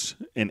mimics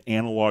an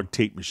analog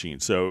tape machine.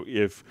 So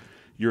if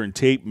you're in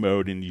tape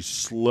mode and you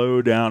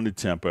slow down the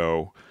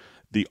tempo,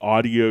 the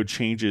audio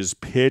changes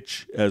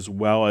pitch as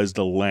well as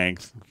the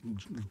length,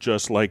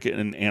 just like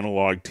an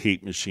analog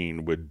tape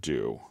machine would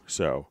do.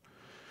 So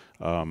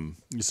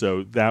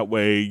that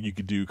way you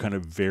could do kind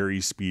of vary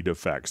speed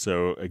effects.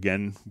 So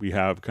again, we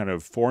have kind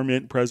of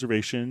formant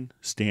preservation,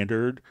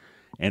 standard,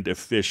 and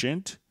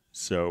efficient.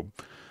 So,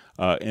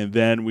 and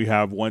then we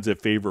have ones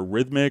that favor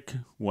rhythmic,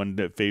 one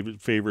that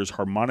favors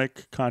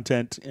harmonic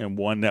content, and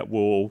one that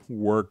will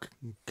work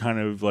kind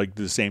of like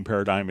the same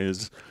paradigm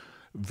as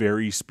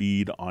vary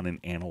speed on an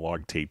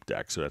analog tape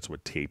deck. So that's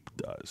what tape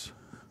does.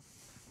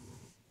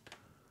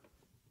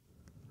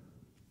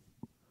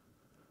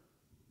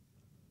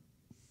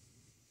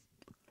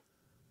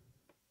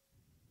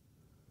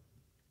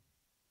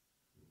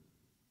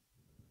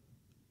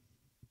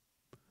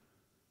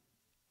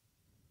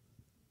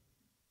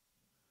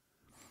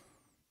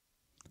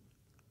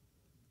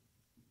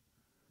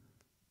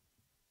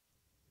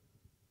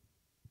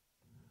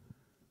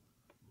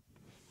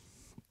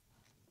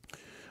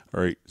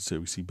 All right, so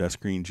we see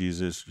Best Green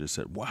Jesus just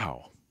said,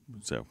 wow.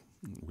 So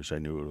wish I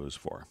knew what it was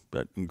for,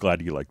 but I'm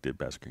glad you liked it,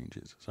 Best Green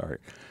Jesus. All right.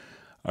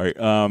 All right.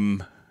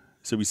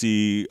 So we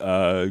see,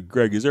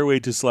 Greg, is there a way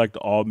to select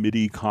all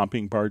MIDI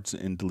comping parts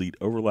and delete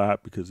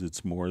overlap because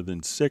it's more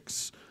than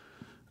 6?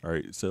 All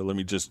right, so let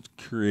me just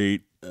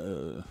create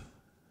a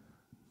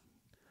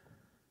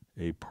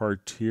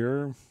part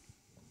here.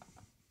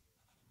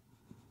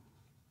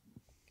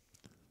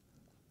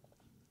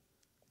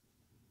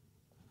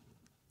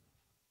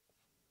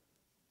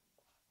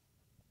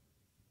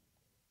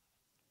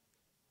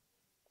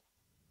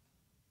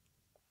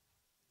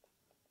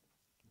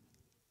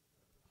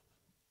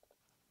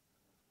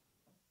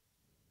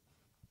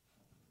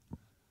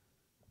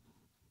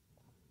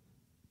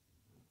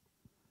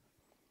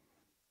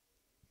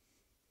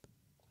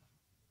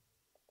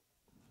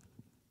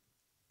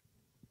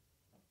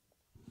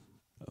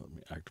 Let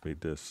me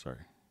activate this, sorry.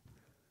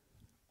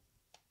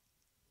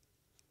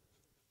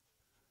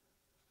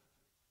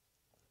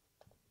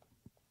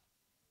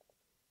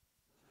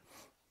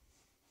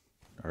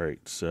 All right,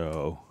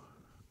 so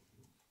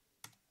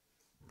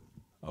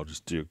I'll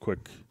just do a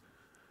quick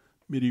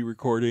MIDI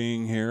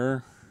recording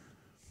here.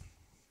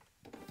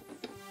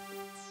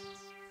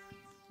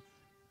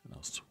 And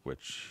I'll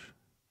switch.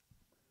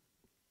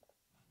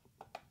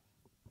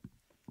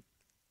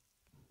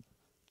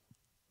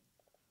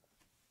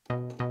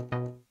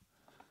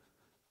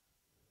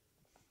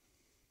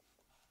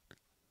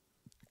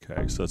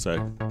 Okay, so let's say.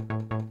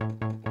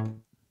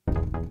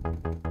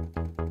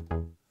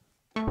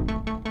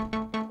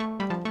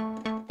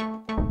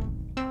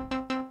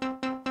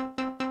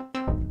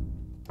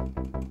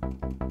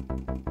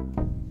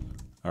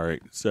 All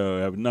right, so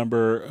I have a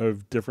number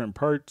of different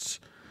parts.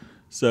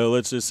 So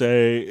let's just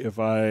say if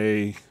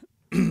I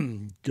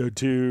go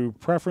to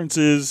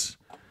preferences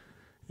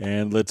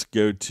and let's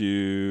go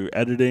to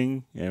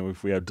editing, and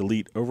if we have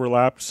delete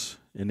overlaps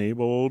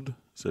enabled,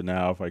 so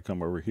now if I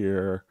come over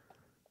here,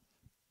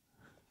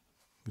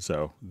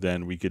 so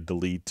then we could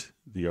delete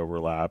the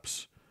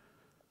overlaps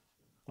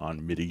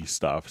on MIDI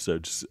stuff. So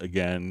just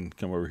again,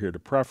 come over here to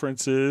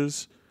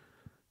preferences,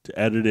 to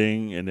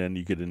editing, and then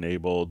you could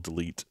enable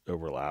delete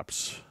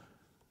overlaps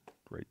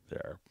right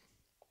there.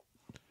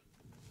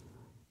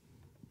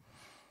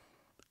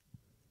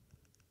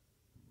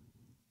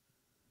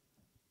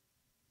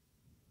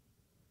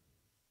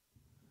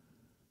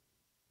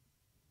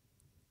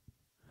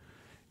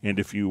 And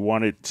if you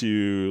wanted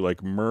to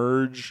like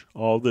merge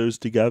all those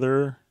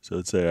together, so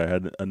let's say I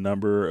had a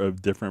number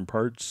of different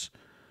parts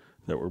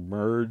that were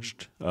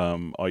merged,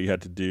 all you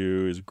had to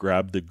do is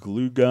grab the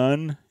glue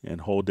gun and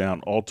hold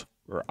down Alt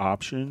or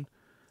Option,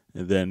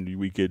 and then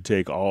we could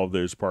take all of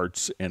those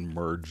parts and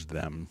merge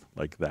them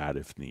like that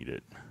if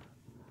needed.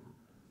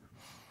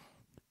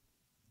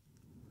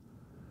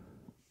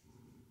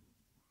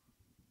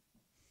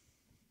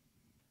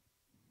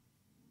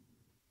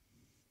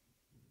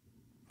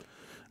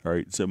 All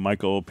right, so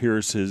Michael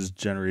Pierce has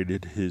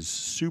generated his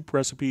soup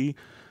recipe.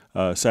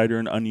 Cider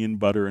and onion,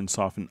 butter and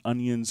softened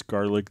onions,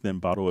 garlic, then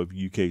bottle of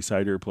UK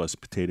cider plus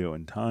potato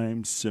and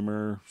thyme,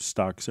 simmer,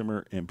 stock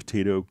simmer, and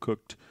potato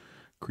cooked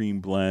cream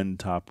blend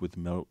topped with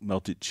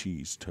melted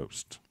cheese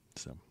toast.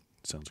 So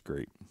sounds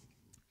great.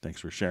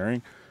 Thanks for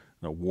sharing.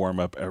 I'll warm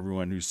up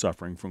everyone who's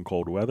suffering from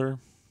cold weather.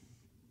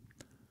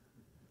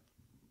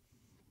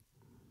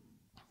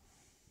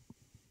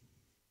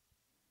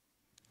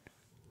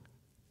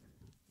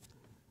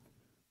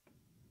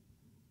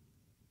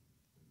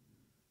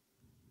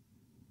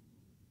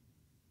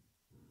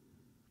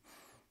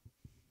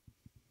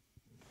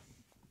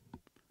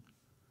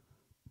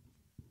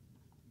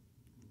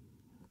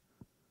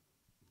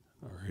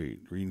 All right,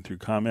 reading through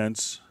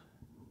comments.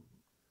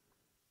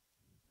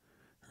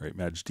 All right,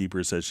 Madge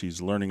Deeper says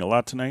she's learning a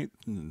lot tonight.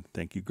 And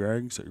thank you,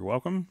 Greg. So you're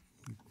welcome.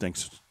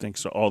 Thanks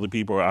to all the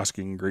people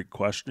asking great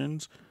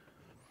questions.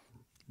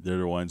 They're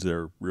the ones that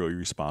are really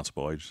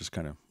responsible. I just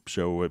kind of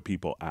show what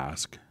people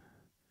ask.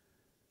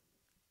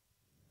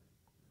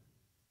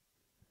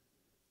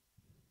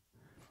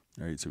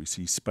 All right, so we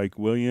see Spike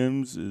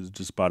Williams is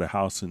just bought a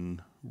house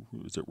in,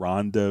 is it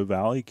Rhonda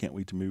Valley? Can't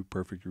wait to move.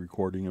 Perfect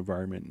recording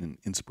environment and an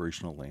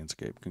inspirational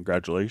landscape.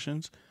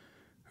 Congratulations.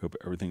 Hope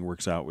everything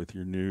works out with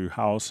your new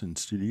house and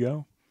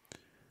studio.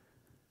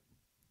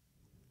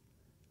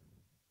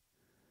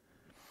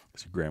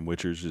 So Graham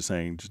Witcher's just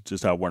saying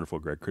just how wonderful,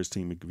 Greg.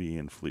 Christine McVie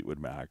and Fleetwood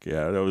Mac.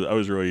 Yeah, I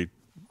was really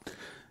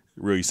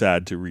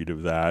sad to read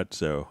of that.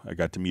 So I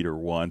got to meet her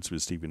once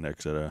with Stevie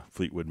Nicks at a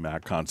Fleetwood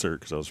Mac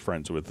concert because I was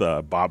friends with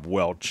Bob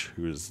Welch,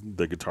 who was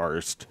the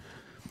guitarist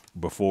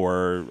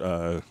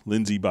before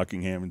Lindsey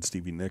Buckingham and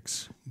Stevie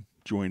Nicks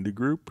joined the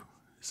group.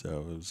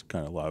 So it was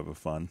kind of a lot of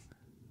fun.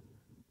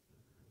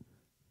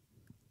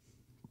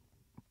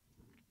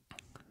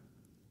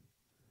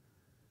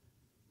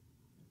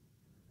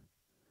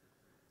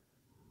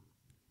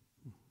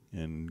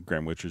 And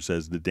Graham Witcher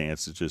says the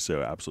dance is just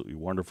so absolutely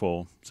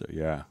wonderful. So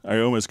yeah, I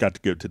almost got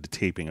to go to the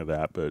taping of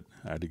that, but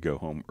I had to go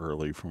home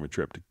early from a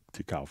trip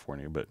to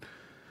California. But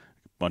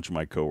a bunch of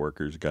my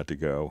coworkers got to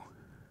go.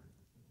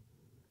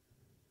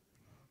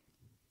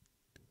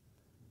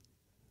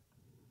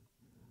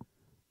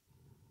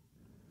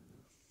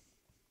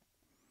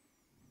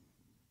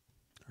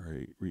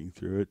 reading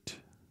through it.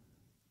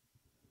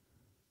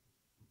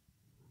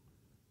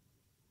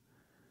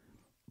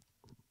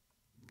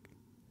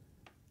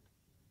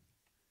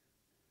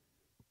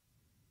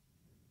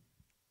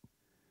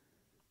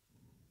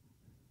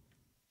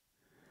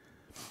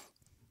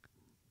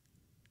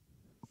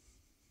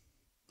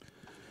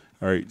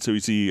 All right, so we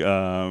see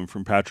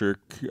from Patrick,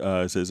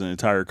 it says an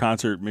entire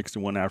concert mixed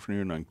in one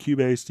afternoon on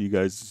Cubase. Do you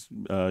guys,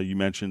 you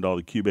mentioned all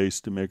the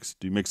Cubase to mix.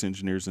 Do mix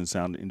engineers and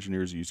sound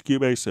engineers use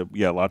Cubase? So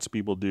yeah, lots of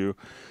people do.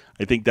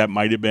 I think that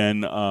might have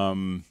been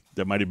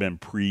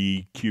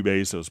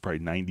pre-Cubase. It was probably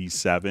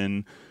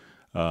 97.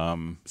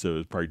 So it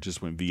was probably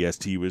just when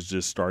VST was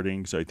just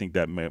starting. So I think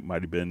that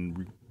might have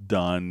been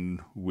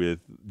done with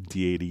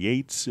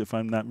D88s, if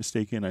I'm not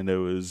mistaken. I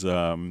know it was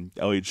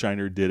Elliot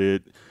Shiner did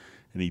it.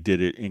 And he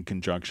did it in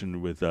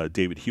conjunction with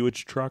David Hewitt's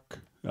truck,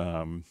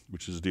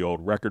 which is the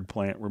old record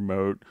plant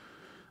remote.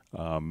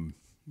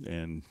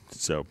 And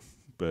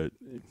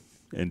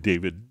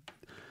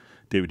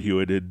David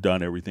Hewitt had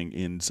done everything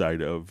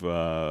inside of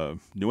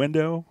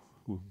Nuendo.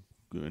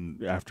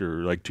 And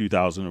after like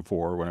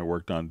 2004, when I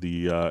worked on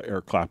the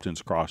Eric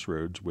Clapton's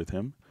Crossroads with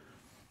him.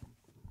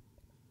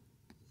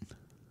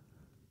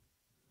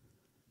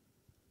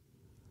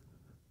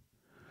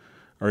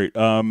 All right.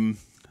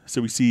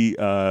 So we see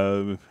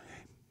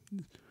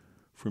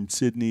from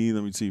Sydney,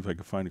 let me see if I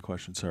can find a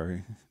question.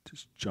 Sorry,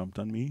 just jumped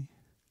on me.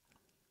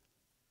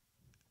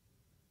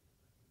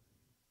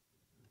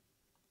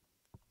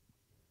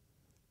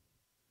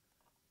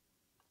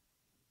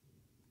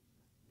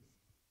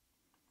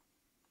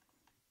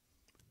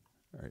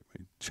 All right,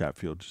 my chat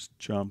field just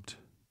jumped.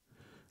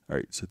 All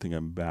right, so I think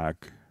I'm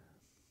back.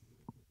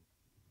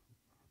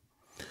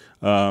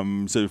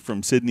 So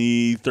from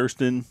Sydney,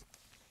 Thurston.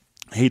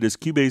 Hey, does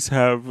Cubase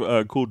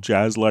have cool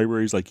jazz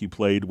libraries like you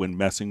played when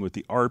messing with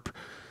the ARP?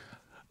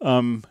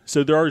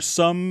 So there are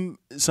some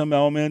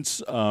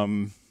elements.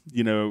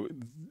 You know,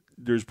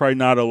 there's probably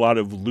not a lot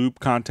of loop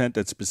content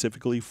that's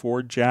specifically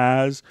for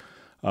jazz.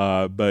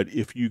 But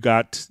if you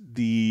got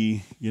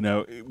the, you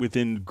know,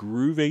 within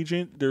Groove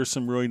Agent, there's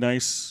some really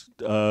nice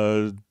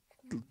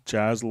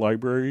jazz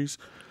libraries.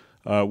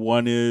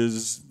 One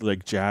is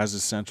like Jazz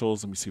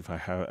Essentials. Let me see if I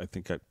have.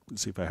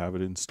 See if I have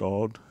it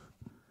installed.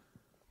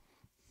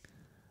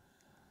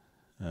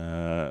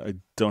 I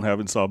don't have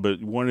it installed,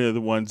 but one of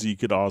the ones you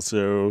could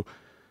also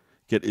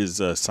get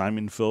is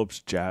Simon Phillips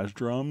Jazz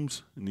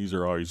Drums, and these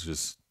are always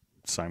just,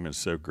 Simon's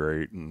so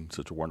great and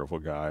such a wonderful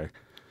guy,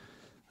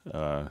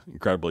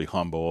 incredibly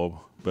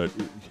humble. But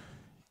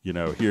you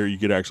know, here you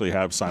could actually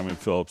have Simon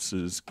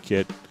Phillips's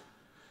kit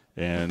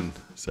and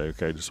say,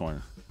 okay, I just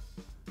want to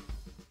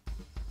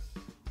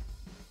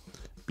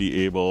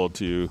be able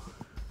to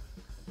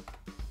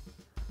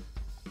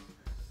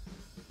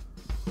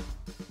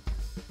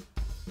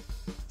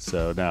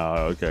so now,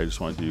 okay, I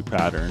just want to do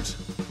patterns.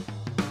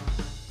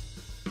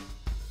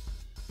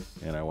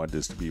 And I want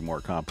this to be more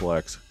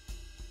complex.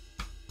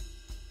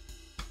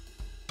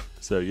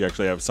 So you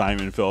actually have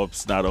Simon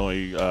Phillips, not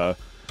only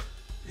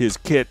his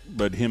kit,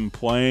 but him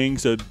playing.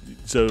 So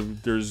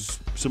there's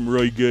some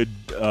really good,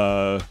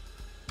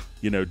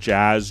 you know,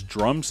 jazz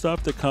drum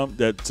stuff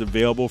that's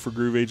available for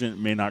Groove Agent.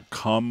 It may not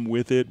come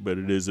with it, but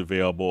it is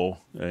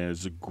available, and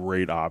it's a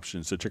great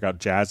option. So check out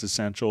Jazz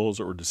Essentials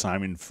or the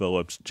Simon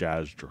Phillips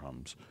Jazz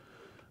Drums.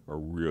 Are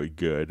really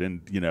good,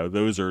 and you know,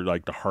 those are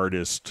like the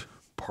hardest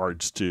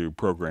parts to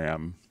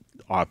program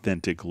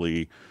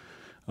authentically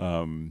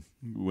when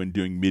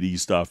doing MIDI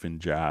stuff in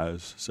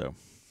jazz. So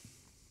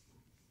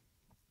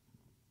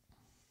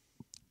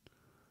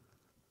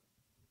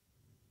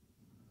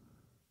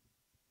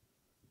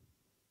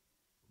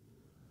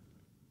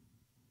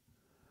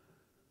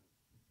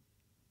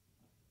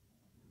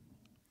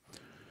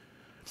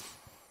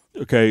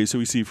okay, so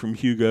we see from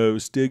Hugo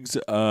Stiggs,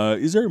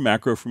 is there a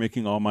macro for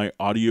making all my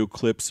audio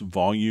clips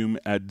volume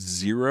at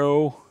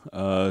 0?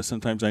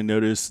 Sometimes I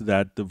notice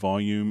that the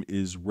volume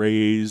is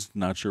raised.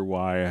 Not sure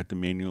why. I had to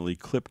manually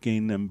clip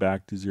gain them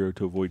back to 0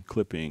 to avoid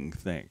clipping.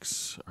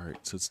 Thanks. All right,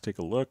 so let's take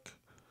a look.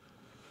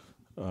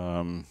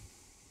 Okay,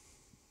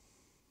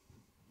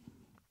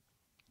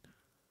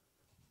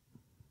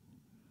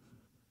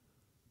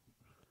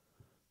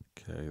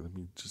 let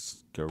me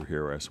just go over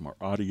here where I have some more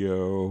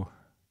audio.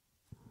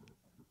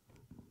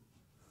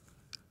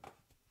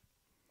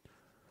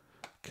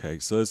 Okay,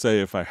 so let's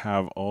say if I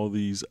have all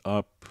these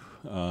up,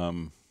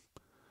 so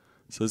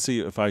let's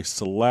see if I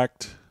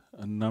select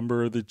a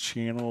number of the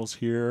channels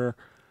here,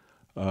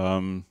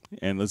 and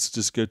let's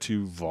just go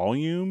to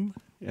volume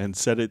and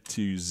set it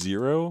to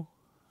 0,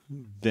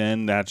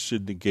 then that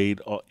should negate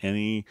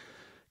any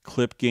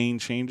clip gain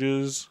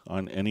changes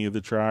on any of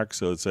the tracks.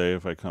 So let's say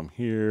if I come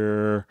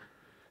here,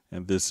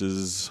 and this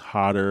is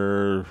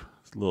hotter, a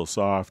little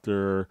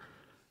softer,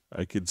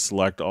 I could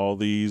select all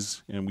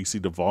these and we see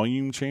the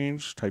volume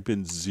change, type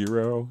in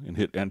 0 and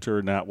hit enter,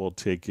 and that will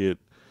take it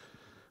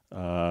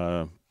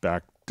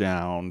back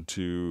down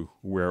to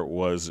where it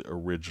was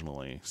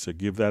originally. So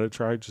give that a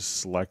try.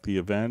 Just select the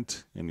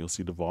event and you'll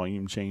see the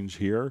volume change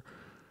here.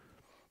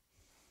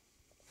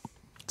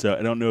 So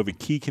I don't know of a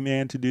key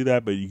command to do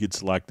that, but you could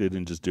select it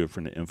and just do it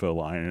from the info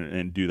line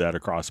and do that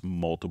across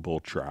multiple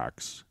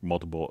tracks,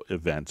 multiple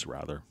events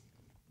rather.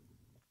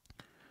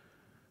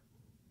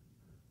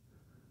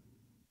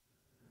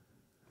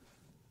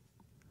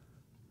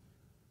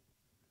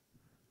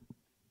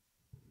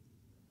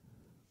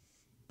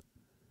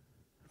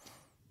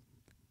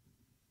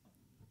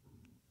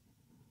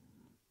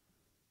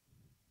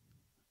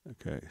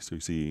 Okay, so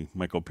you see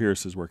Michael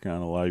Pierce is working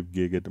on a live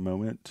gig at the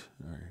moment.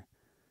 All right.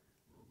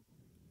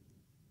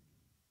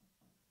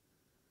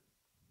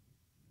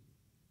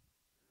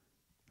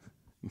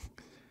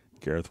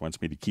 Gareth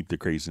wants me to keep the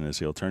craziness.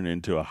 He'll turn it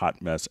into a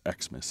Hot Mess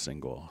Xmas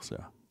single.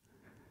 So.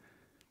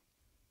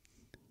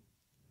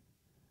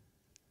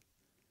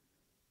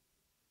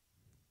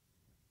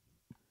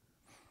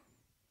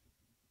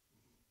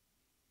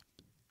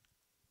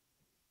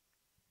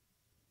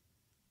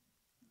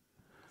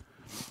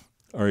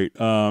 All right.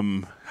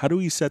 How do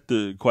we set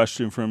the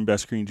question from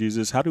Best Screen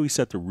Jesus? How do we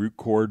set the root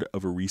chord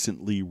of a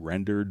recently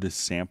rendered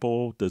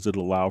sample? Does it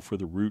allow for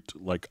the root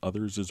like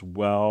others as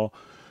well?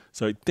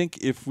 So I think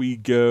if we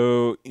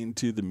go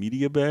into the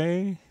media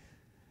bay,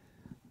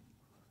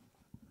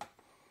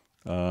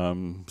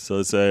 so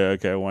let's say,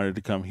 okay, I wanted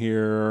to come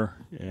here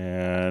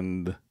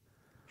and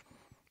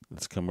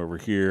let's come over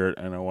here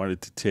and I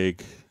wanted to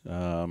take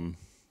the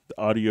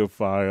audio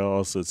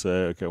file. So let's say,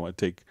 okay, I want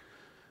to take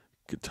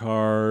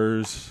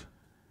guitars.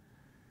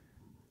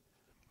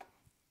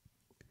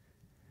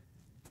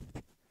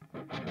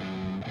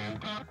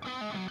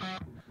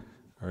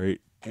 All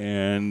right,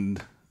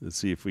 and let's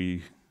see if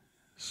we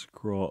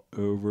scroll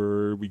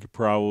over. We could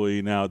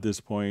probably now at this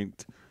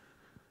point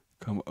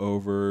come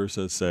over.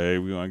 So let's say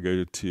we want to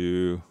go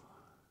to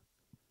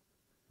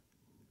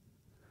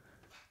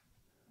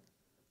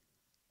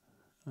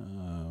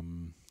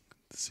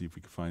let's see if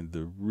we can find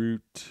the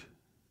root.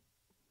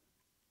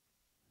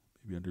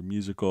 Maybe under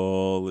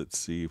musical. Let's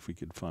see if we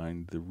could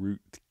find the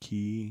root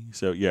key.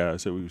 So yeah,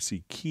 so we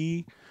see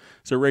key.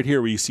 So right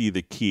here we see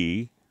the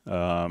key.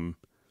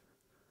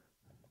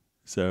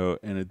 So,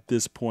 and at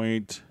this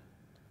point,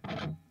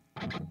 all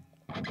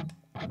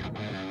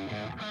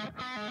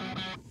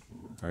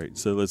right,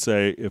 so let's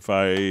say if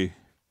I,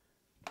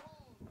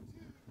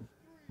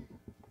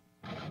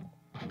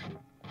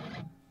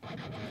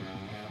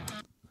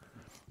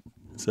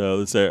 so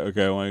let's say,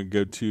 okay, I want to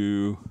go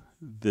to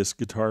this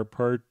guitar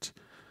part,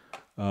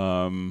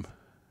 and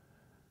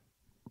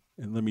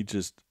let me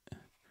just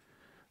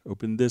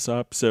open this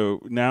up.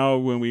 So now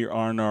when we are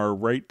on our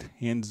right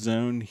hand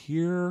zone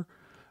here,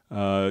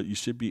 you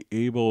should be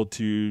able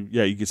to,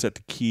 yeah, you can set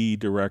the key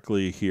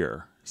directly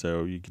here.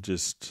 So you could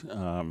just,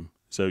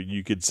 so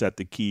you could set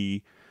the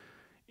key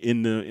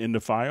in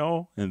the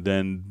file, and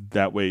then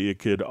that way it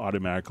could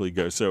automatically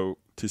go. So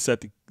to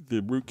set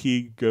the root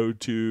key, go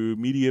to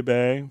Media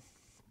Bay.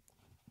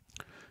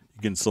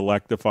 You can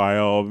select the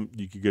file.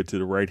 You could go to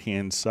the right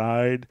hand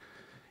side,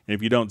 and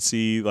if you don't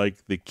see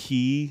like the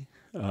key,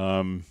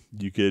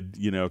 you could,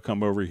 you know,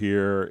 come over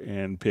here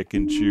and pick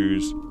and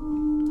choose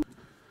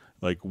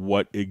like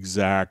what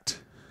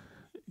exact,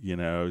 you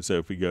know, so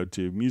if we go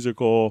to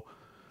musical,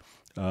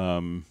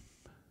 you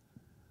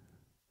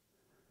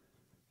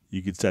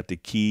could set the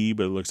key,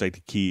 but it looks like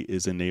the key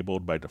is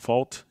enabled by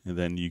default, and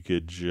then you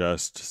could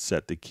just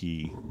set the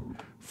key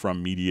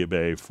from Media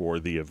Bay for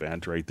the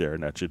event right there,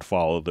 and that should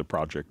follow the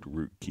project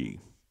root key.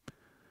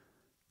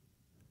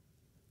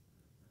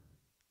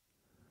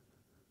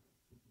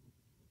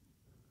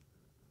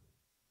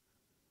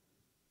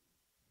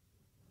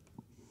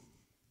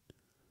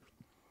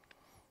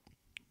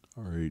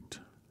 All right.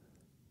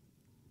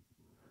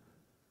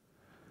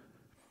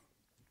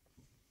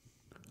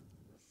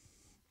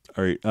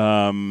 All right.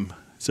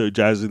 So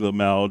Jazzy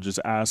Lamel just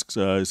asks,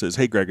 says,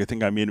 "Hey Greg, I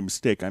think I made a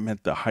mistake. I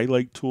meant the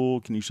highlight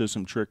tool. Can you show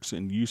some tricks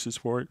and uses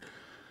for it?"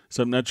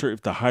 So I'm not sure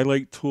if the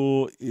highlight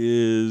tool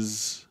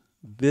is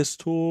this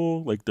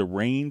tool, like the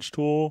range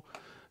tool.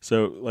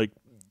 So like,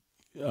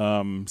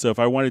 so if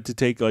I wanted to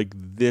take like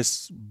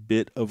this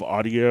bit of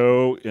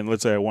audio and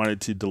let's say I wanted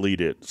to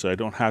delete it, so I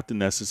don't have to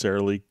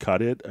necessarily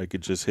cut it. I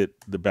could just hit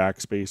the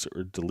backspace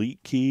or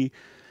delete key.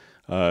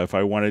 If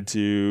I wanted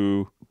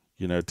to,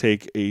 you know,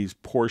 take a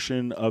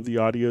portion of the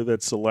audio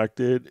that's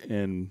selected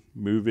and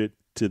move it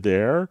to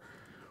there,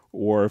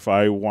 or if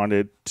I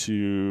wanted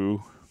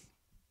to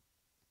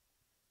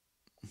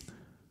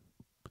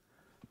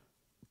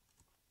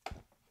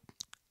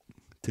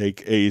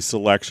take a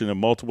selection of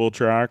multiple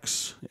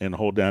tracks and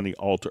hold down the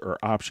Alt or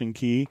Option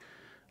key,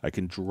 I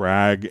can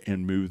drag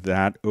and move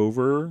that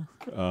over.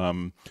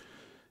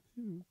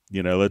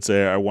 You know, let's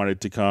say I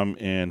wanted to come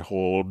and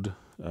hold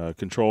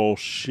Control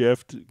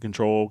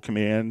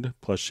Command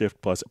plus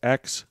Shift plus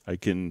X. I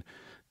can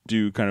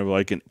do kind of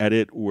like an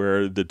edit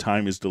where the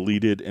time is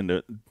deleted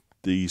and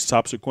the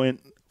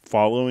subsequent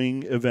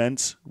following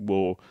events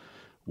will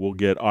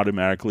get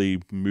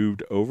automatically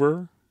moved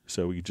over.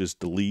 So we just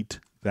delete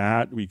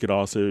that. We could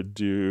also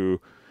do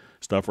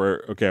stuff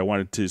where, okay, I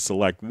wanted to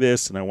select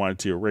this and I wanted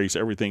to erase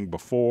everything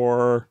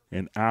before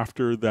and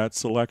after that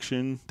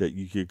selection, that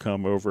you could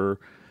come over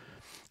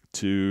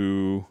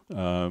to,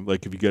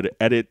 like if you go to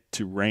edit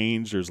to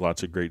range, there's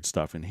lots of great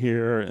stuff in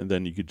here. And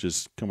then you could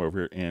just come over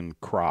here and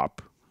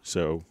crop.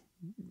 So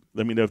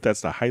let me know if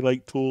that's the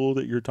highlight tool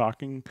that you're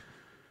talking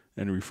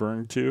and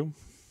referring to.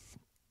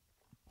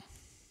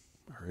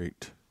 All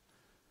right.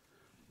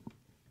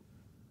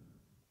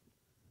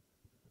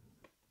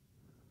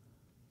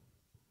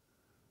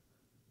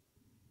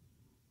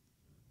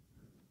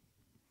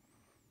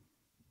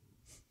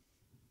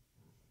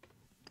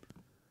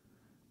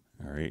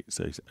 All right,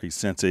 so I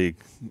sense a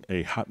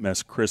Hot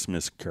Mess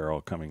Christmas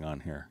Carol coming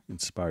on here,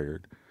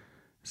 inspired.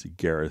 See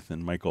Gareth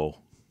and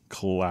Michael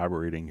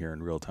collaborating here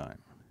in real time.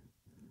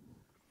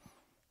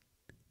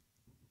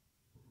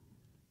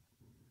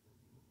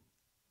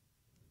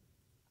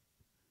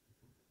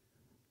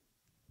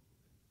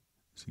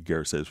 See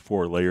Gareth says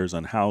 4 layers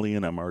on Howley,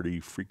 and I'm already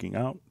freaking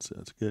out, so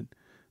that's good.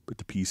 But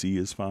the PC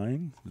is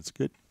fine, that's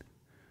good.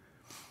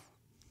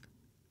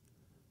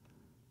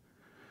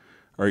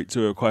 All right,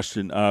 so a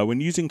question. When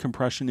using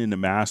compression in a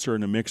master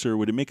and a mixer,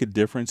 would it make a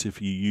difference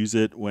if you use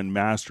it when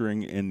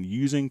mastering and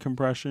using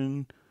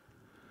compression?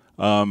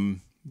 You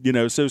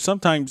know, so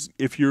sometimes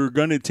if you're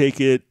going to take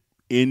it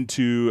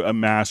into a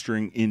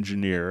mastering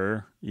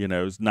engineer, you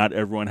know, not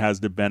everyone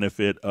has the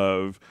benefit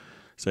of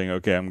saying,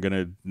 okay, I'm going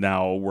to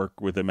now work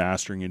with a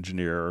mastering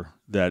engineer,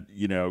 that,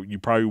 you know, you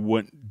probably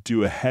wouldn't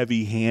do a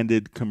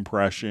heavy-handed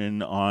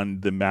compression on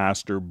the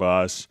master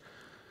bus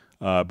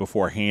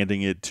before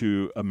handing it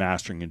to a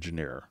mastering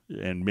engineer.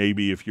 And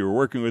maybe if you're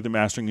working with a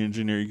mastering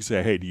engineer, you can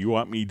say, hey, do you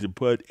want me to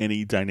put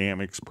any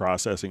dynamics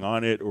processing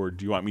on it, or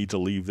do you want me to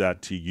leave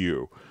that to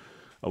you?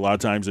 A lot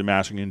of times the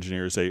mastering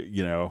engineers say,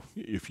 you know,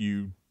 if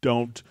you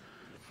don't,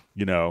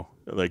 you know,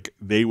 like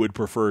they would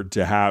prefer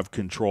to have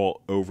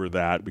control over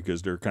that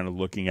because they're kind of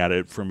looking at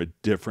it from a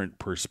different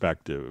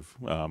perspective.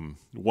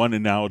 One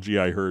analogy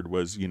I heard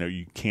was, you know,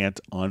 you can't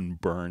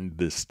unburn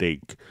the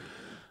steak,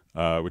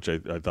 which I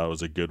thought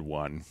was a good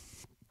one.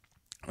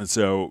 And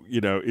so,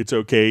 you know, it's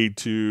okay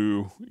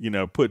to, you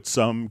know, put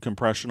some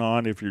compression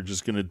on if you're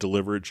just going to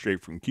deliver it straight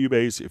from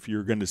Cubase. If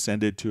you're going to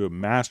send it to a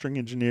mastering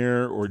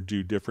engineer or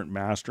do different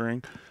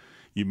mastering,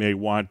 you may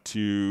want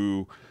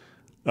to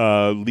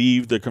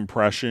leave the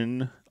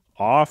compression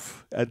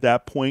off at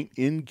that point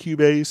in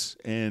Cubase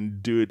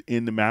and do it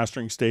in the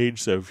mastering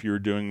stage. So if you're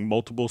doing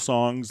multiple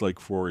songs, like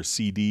for a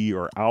CD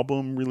or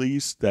album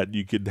release, that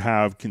you could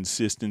have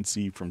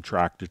consistency from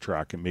track to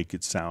track and make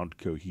it sound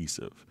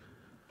cohesive.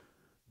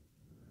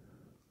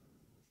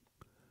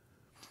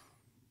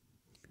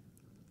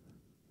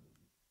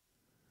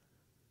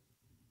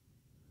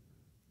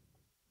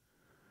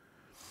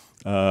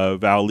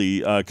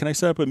 Valley, can I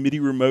set up a MIDI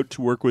remote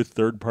to work with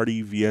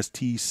third-party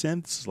VST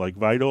synths like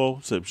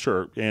Vital? So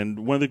sure.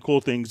 And one of the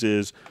cool things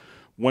is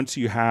once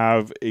you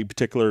have a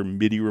particular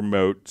MIDI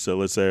remote, so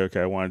let's say,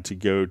 okay, I wanted to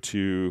go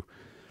to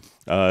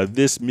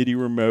this MIDI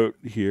remote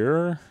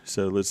here.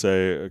 So let's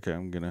say, okay,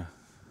 I'm going to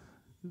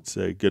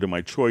say go to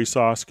my Choy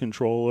Sauce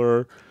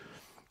controller.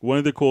 One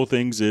of the cool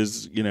things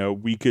is, you know,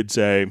 we could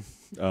say,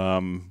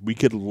 we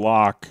could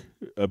lock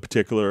a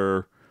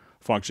particular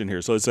function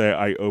here. So let's say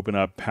I open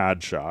up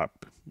Pad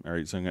Shop. All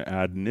right, so I'm going to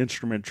add an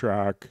instrument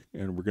track,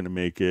 and we're going to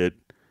make it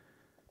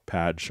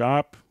Pad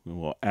Shop.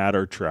 And we'll add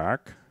our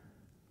track.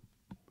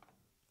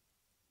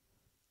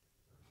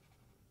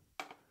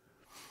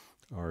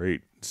 All right,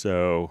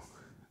 so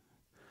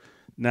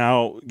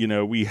now, you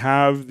know, we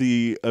have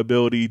the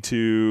ability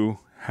to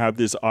have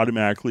this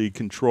automatically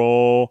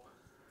control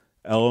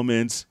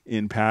elements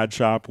in Pad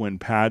Shop when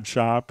Pad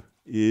Shop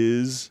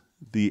is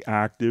the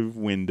active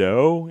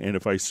window. And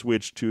if I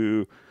switch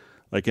to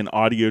like an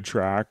audio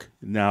track,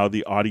 now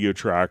the audio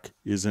track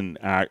is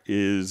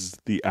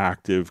the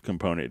active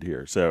component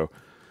here. So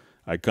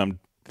I come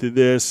to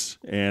this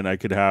and I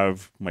could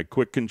have my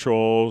quick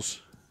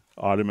controls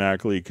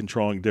automatically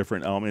controlling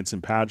different elements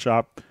in Pad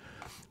Shop.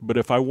 But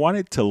if I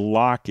wanted to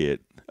lock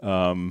it,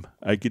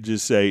 I could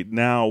just say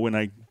now when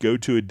I go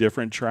to a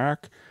different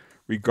track,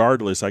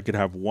 regardless, I could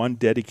have one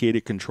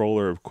dedicated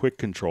controller of quick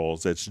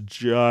controls that's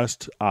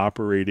just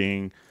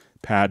operating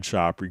Pad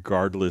Shop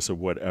regardless of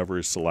whatever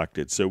is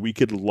selected. So we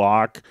could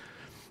lock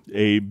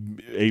a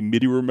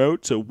MIDI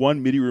remote. So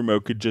one MIDI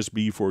remote could just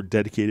be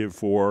dedicated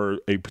for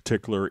a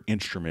particular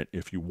instrument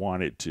if you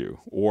wanted to.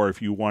 Or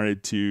if you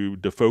wanted to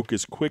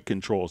defocus quick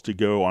controls to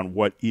go on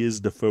what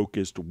is the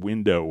focused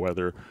window,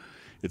 whether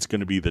it's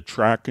going to be the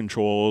track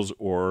controls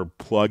or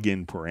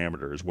plug-in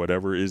parameters,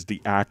 whatever is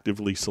the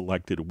actively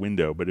selected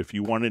window. But if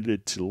you wanted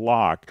it to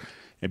lock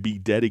and be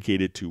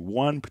dedicated to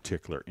one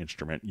particular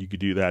instrument, you could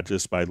do that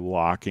just by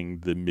locking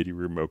the MIDI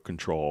remote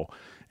control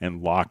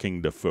and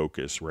locking the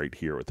focus right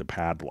here with the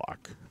pad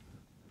lock.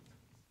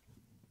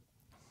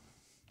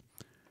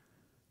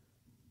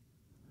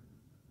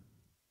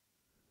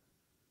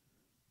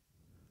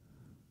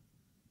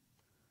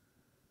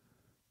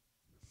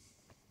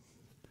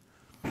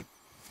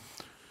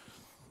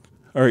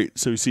 All right,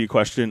 so we see a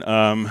question.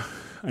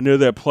 I know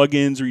that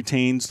plugins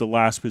retains the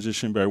last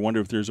position, but I wonder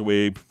if there's a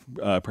way,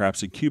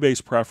 perhaps a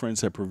Cubase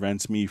preference that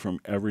prevents me from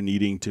ever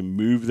needing to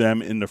move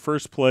them in the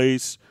first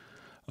place.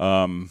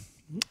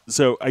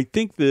 So I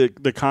think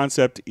the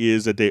concept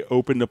is that they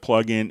open the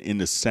plugin in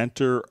the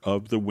center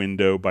of the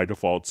window by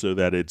default so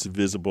that it's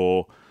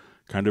visible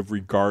kind of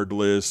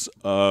regardless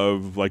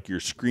of like your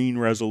screen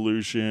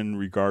resolution,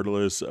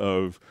 regardless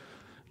of,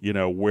 you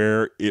know,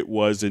 where it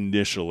was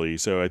initially.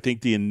 So I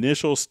think the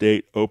initial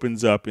state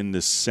opens up in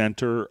the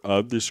center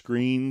of the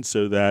screen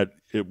so that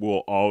it will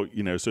all,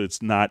 you know, so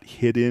it's not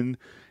hidden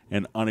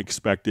and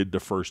unexpected the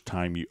first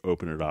time you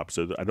open it up.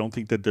 So I don't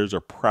think that there's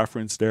a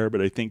preference there,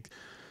 but I think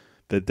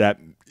that that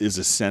is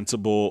a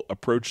sensible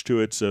approach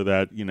to it so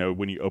that, you know,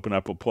 when you open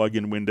up a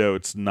plugin window,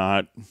 it's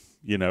not,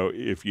 you know,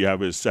 if you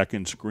have a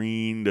second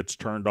screen that's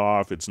turned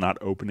off, it's not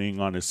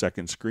opening on a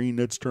second screen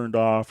that's turned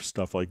off,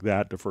 stuff like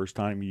that the first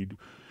time you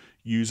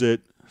use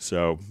it.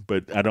 So,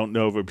 but I don't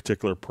know of a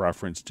particular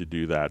preference to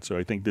do that. So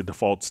I think the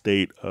default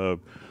state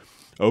of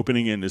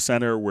opening in the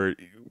center where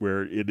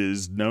it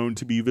is known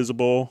to be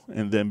visible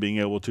and then being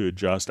able to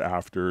adjust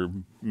after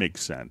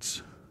makes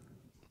sense.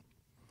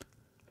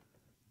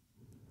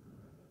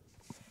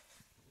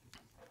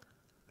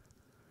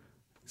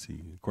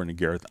 See, according to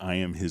Gareth, I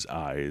am his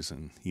eyes,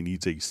 and he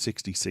needs a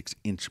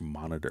 66-inch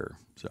monitor.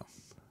 So,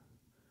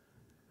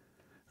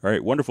 all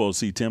right, wonderful to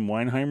see Tim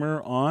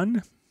Weinheimer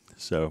on.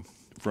 So,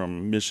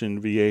 from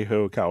Mission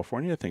Viejo,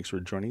 California, thanks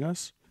for joining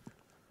us.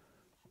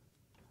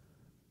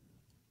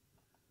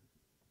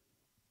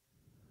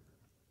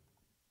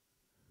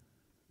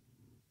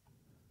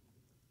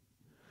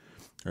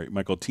 All right,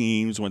 Michael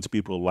Teams wants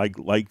people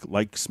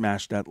to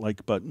smash that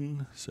like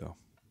button. So,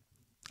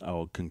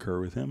 I'll concur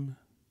with him.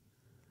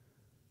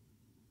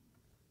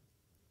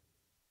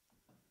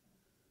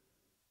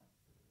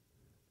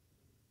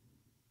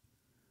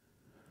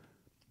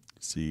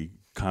 See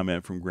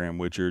comment from Graham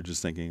Witcher,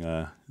 just thinking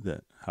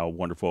that how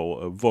wonderful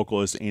a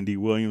vocalist Andy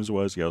Williams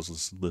was. Yeah, I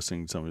was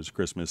listening to some of his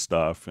Christmas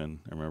stuff, and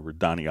I remember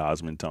Donny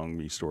Osmond telling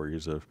me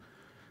stories of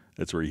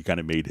that's where he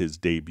kind of made his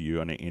debut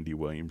on an Andy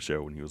Williams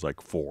show when he was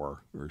like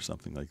 4 or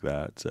something like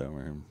that. So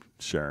I'm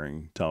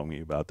telling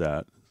me about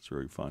that. It's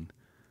really fun.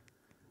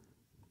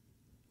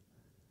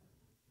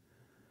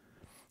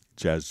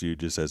 Jazz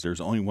Dude just says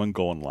there's only one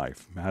goal in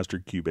life: master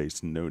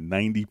Cubase and know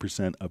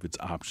 90% of its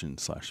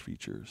options /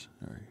 features.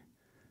 All right.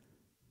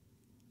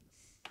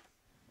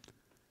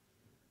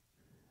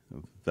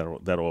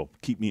 That'll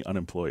keep me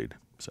unemployed.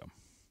 So,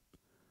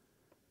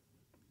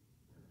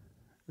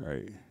 all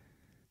right,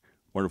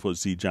 wonderful to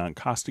see John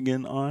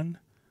Costigan on.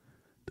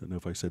 Don't know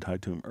if I said hi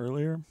to him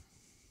earlier.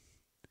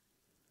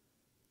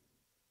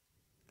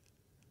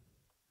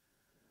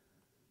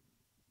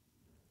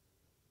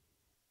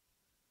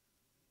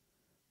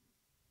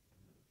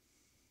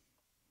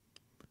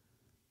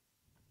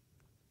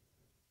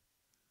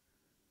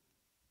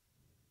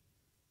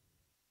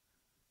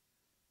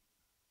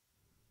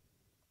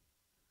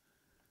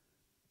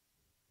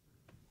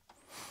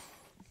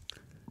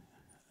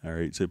 All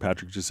right, so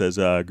Patrick just says,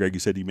 Greg, you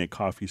said you make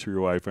coffees for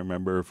your wife. I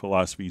remember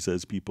philosophy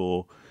says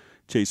people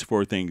chase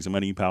 4 things: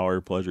 money,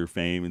 power, pleasure,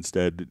 fame.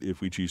 Instead, if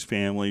we choose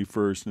family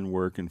first and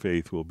work and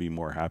faith, we'll be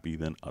more happy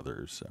than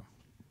others. So,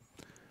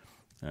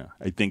 yeah,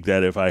 I think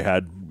that if I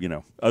had, you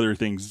know, other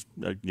things,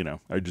 you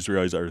know, I just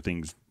realized other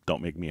things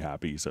don't make me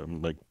happy. So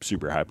I'm like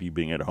super happy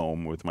being at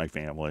home with my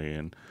family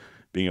and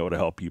being able to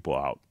help people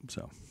out.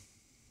 So,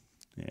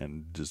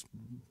 and just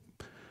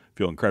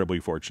feel incredibly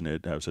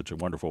fortunate to have such a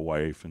wonderful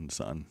wife and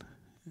son.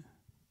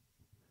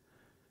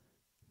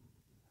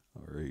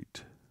 All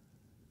right.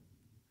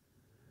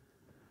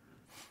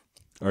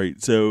 All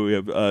right, so we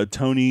have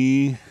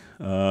Tony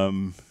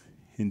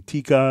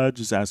Hintika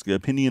just asked an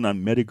opinion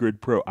on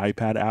Metagrid Pro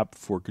iPad app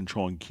for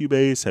controlling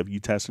Cubase. Have you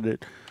tested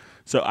it?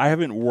 So I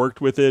haven't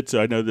worked with it,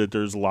 so I know that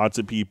there's lots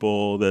of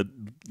people that,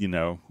 you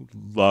know,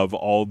 love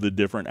all the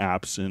different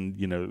apps and,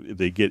 you know,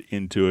 they get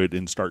into it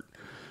and start,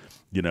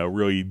 you know,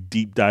 really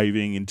deep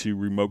diving into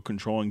remote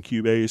controlling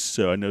Cubase.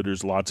 So I know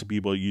there's lots of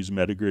people that use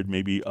Metagrid,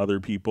 maybe other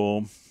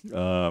people.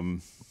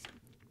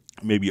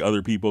 Maybe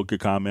other people could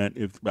comment.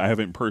 If I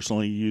haven't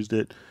personally used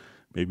it,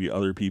 maybe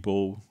other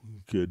people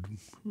could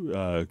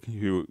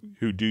who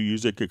do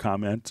use it could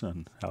comment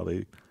on how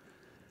they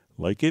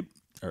like it.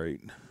 All right.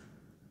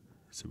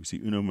 So we see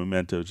Uno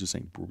Memento just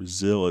saying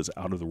Brazil is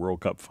out of the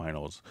World Cup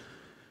finals,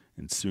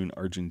 and soon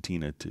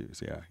Argentina too.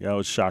 So yeah, I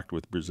was shocked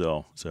with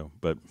Brazil. So,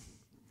 but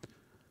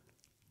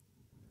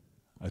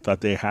I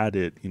thought they had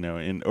it, you know,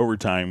 in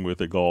overtime with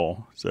a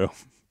goal. So,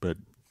 but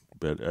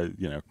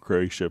you know,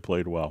 Croatia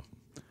played well.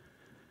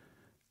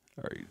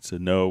 All right, so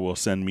Noah will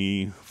send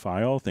me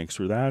file. Thanks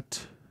for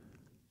that.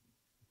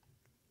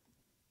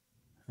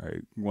 All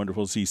right,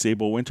 wonderful to see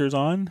Sable Winters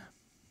on.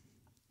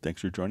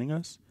 Thanks for joining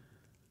us.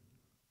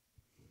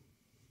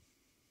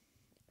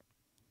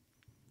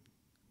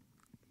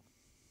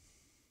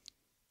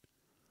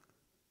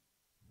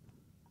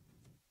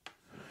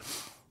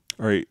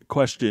 All right,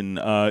 question.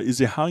 Is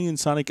the Halion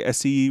Sonic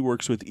SE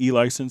works with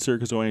eLicenser?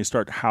 Because when I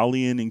start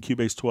Halion in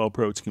Cubase 12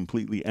 Pro, it's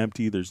completely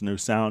empty. There's no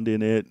sound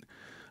in it.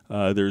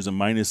 There's a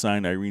minus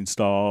sign. I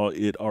reinstall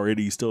it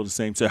already, still the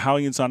same. So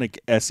Halion Sonic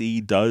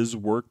SE does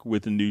work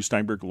with the new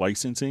Steinberg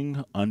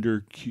licensing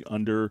under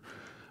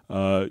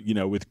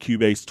with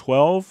Cubase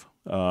 12.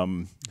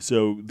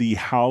 So the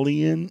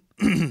Halion,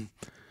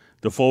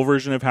 the full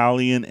version of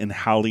Halion and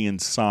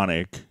Halion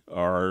Sonic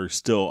are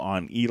still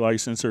on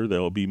eLicenser.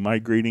 They'll be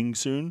migrating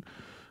soon.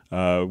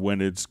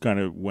 When it's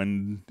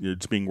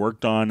being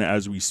worked on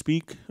as we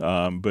speak.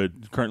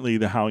 But currently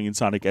the Halion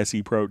Sonic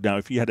SE Pro. Now,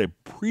 if you had a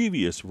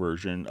previous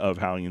version of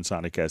Halion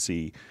Sonic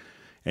SE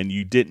and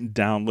you didn't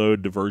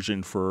download the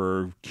version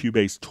for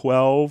Cubase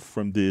 12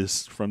 from the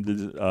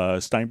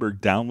Steinberg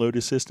download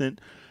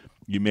assistant,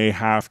 you may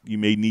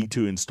need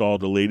to install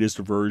the latest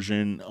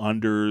version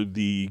under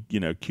the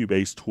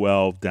Cubase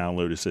 12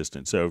 download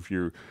assistant. So if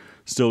you're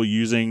still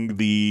using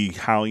the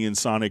Halion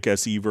Sonic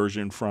SE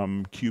version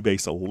from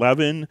Cubase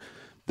 11,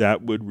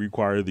 that would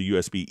require the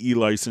USB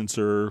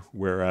eLicenser,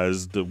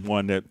 whereas the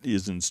one that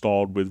is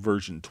installed with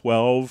version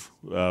 12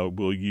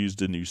 will use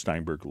the new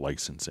Steinberg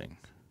licensing.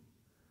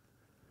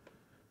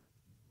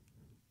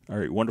 All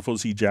right, wonderful to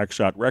see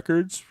Jackshot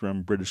Records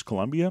from British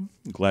Columbia.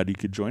 Glad you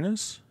could join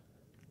us.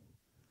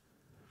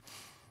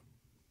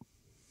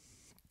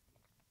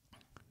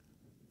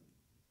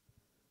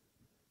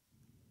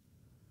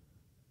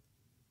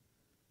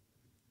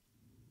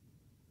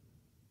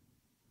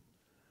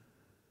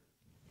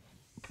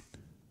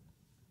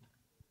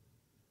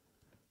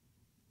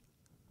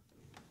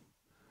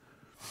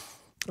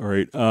 All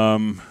right. All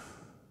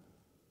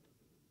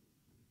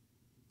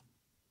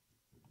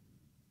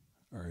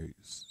right.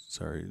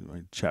 Sorry,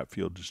 my chat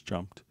field just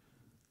jumped.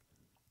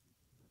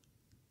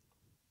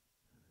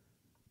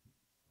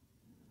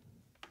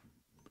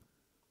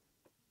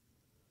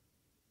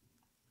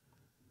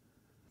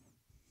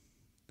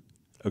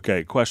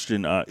 Okay,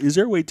 question. Is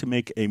there a way to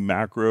make a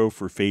macro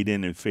for fade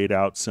in and fade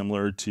out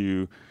similar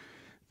to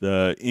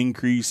the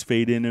increase,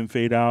 fade in, and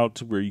fade out,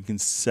 where you can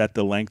set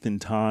the length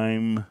and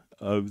time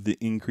of the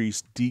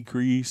increase,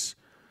 decrease?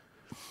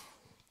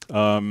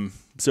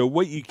 So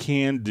what you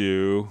can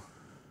do,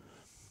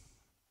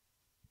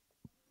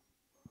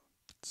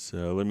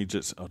 so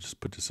I'll just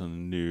put this on a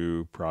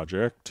new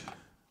project.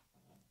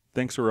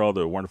 Thanks for all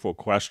the wonderful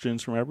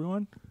questions from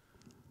everyone.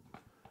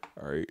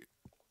 All right.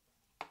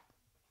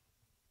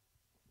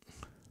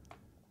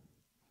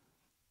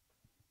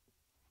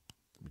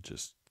 Let me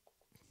just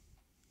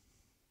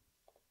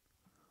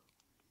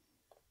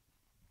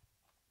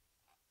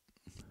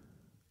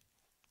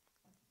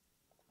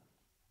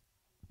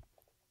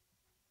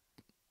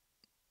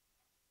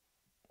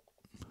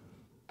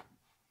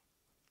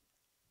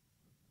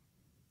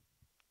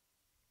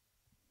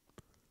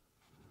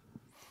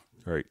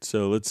all right,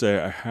 so let's say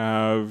I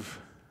have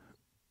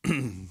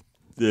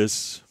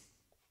this.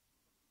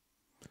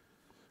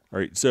 All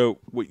right, so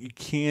what you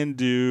can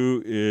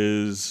do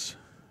is,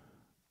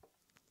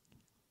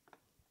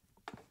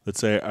 let's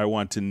say I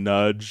want to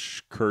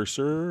nudge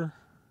cursor.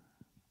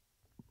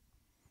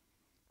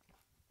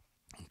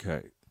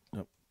 Okay.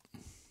 Nope.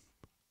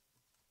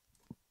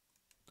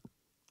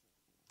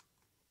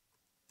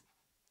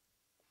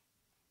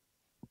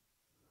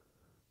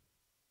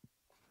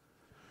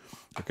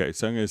 Okay,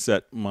 so I'm going to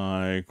set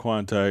my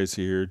quantize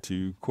here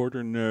to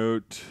quarter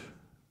note.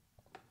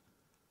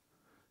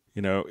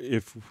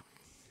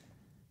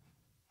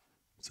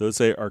 So let's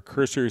say our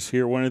cursor is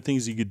here. One of the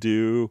things you could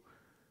do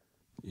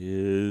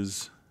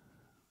is,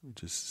 let me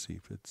just see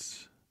if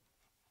it's,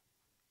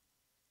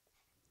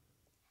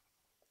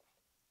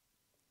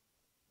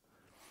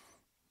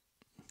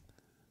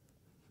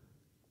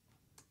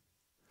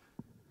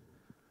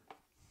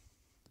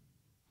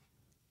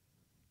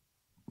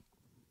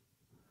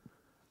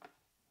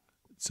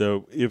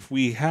 so if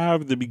we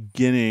have the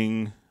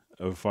beginning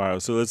of a file,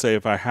 so let's say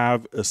if I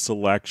have a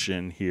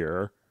selection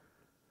here,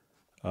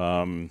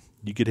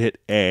 you could hit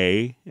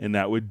A, and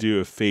that would do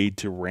a fade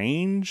to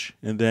range.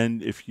 And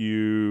then if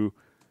you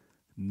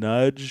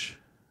nudge,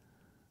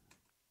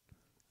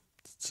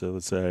 so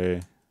let's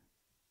say,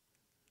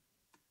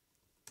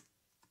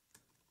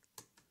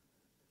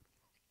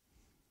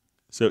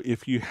 so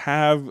if you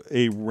have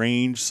a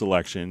range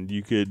selection,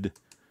 you could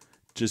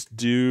just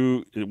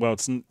do, well,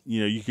 it's,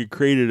 you could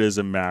create it as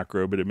a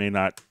macro, but it may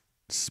not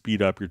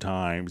speed up your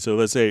time. So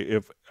let's say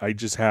if I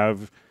just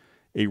have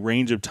a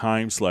range of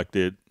time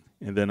selected,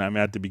 and then I'm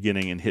at the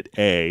beginning and hit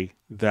A,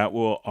 that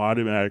will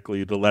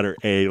automatically, the letter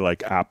A,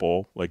 like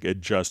Apple, like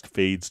adjust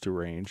fades to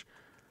range.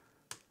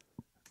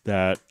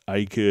 That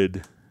I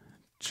could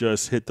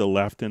just hit the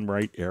left and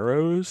right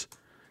arrows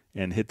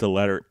and hit the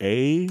letter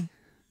A.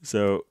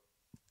 So,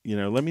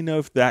 let me know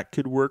if that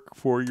could work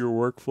for your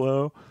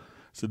workflow.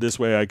 So this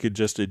way I could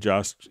just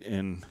adjust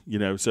and,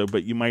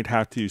 but you might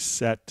have to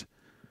set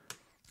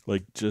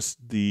like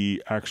just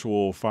the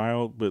actual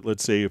file. But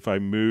let's say if I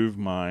move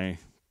my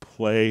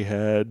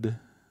playhead,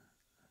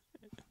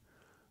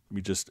 let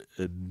me just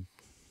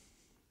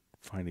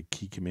find a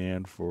key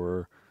command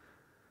for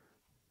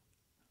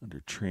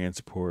under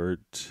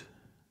transport.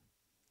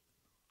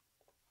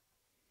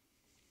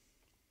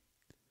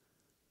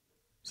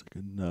 It's like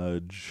a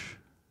nudge.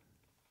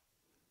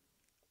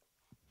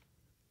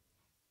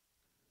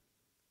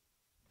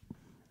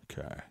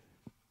 Okay.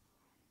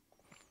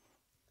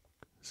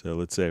 So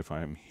let's say if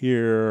I'm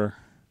here,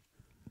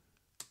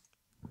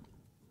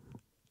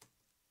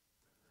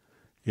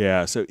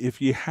 Yeah, so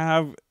if you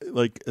have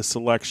like a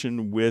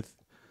selection with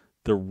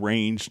the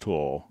range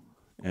tool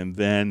and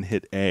then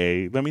hit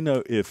A, let me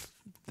know if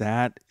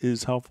that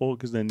is helpful,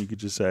 because then you could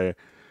just say,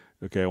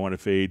 okay, I want to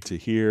fade to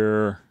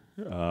here.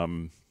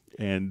 And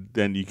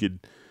then you could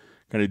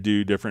kind of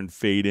do different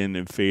fade in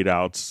and fade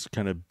outs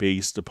kind of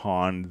based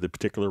upon the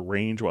particular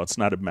range. While it's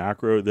not a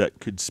macro, that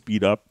could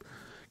speed up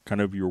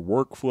kind of your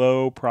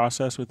workflow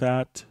process with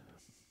that.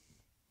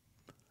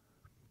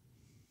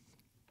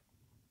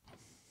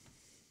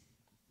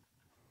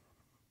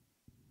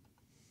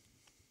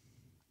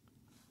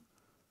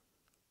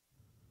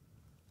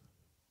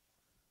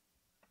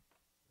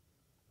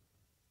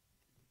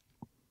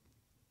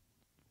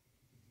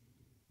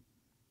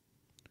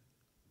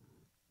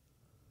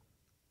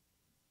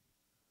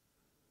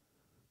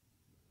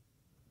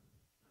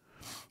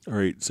 All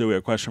right, so we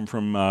have a question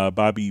from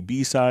Bobby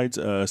B-Sides.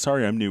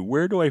 Sorry, I'm new.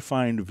 Where do I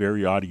find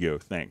Very Audio?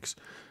 Thanks.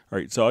 All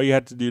right, so all you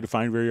have to do to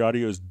find Very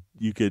Audio is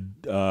you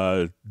could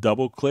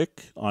double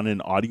click on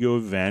an audio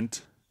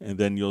event, and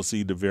then you'll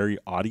see the Very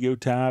Audio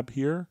tab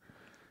here.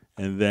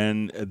 And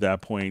then at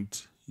that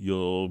point,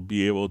 you'll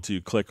be able to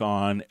click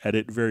on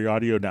Edit Very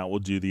Audio. That will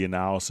do the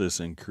analysis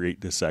and create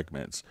the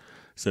segments.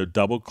 So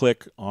double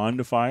click on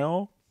the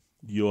file.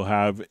 You'll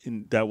have,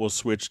 that will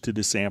switch to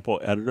the sample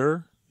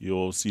editor.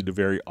 You'll see the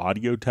Very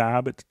Audio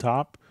tab at the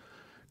top.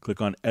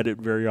 Click on Edit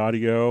Very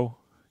Audio,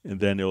 and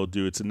then it'll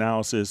do its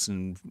analysis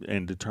and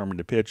determine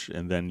the pitch,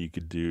 and then you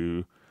could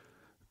do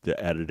the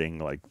editing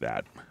like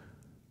that.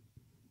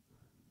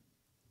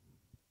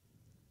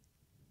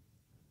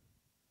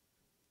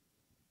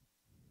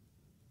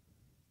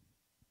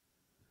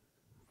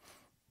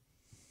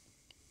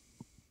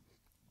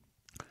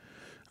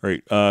 All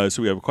right,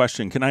 so we have a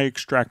question. Can I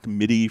extract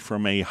MIDI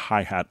from a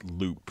hi-hat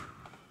loop?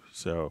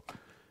 So,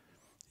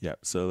 yeah,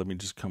 so let me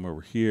just come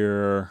over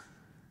here.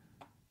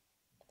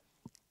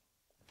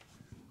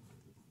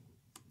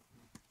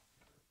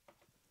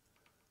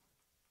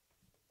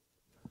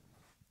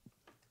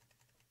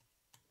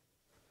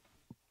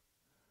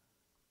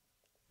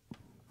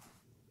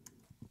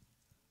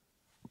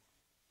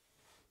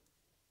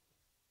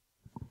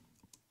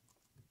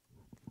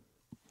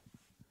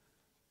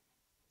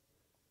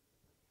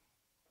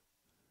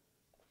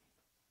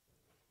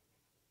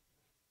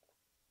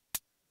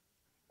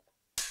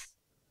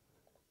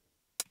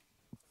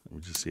 Let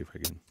me just see if I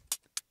can.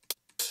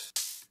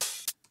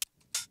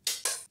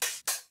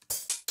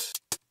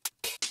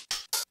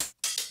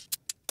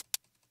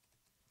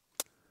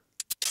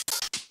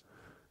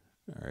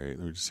 All right, let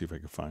me just see if I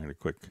can find a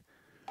quick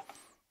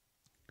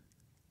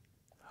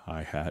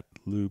hi-hat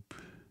loop.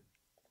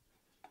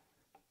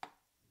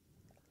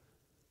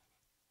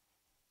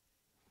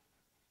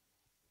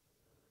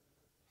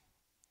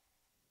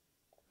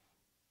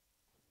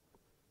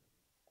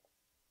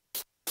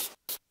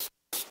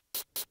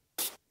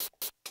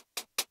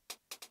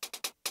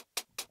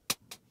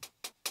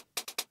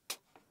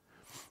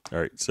 All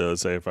right, so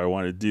let's say if I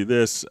want to do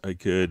this, I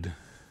could.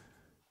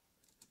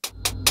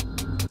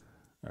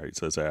 All right,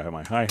 so let's say I have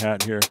my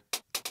hi-hat here.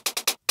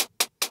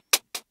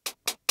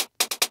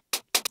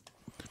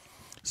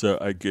 So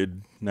I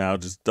could now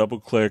just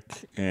double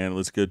click and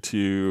let's go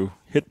to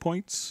hit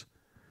points.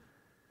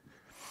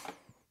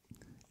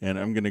 And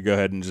I'm going to go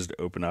ahead and just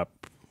open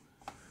up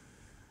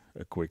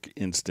a quick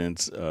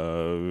instance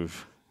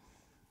of,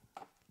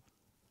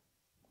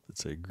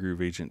 let's say,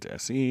 Groove Agent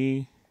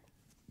SE.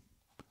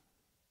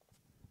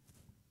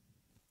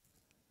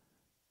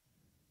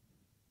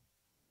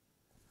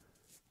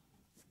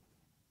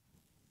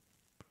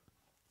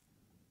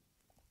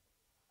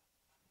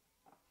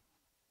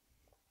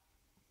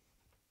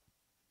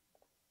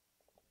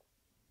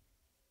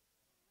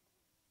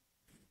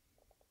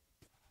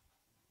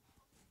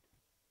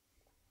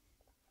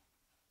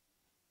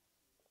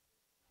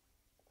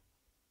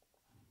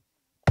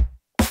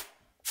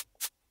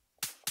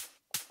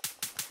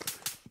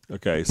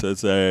 Okay, so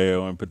let's say I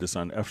want to put this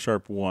on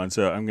F#1.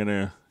 So I'm going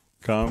to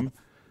come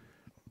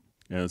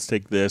and let's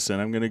take this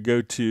and I'm going to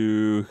go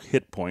to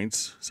hit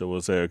points. So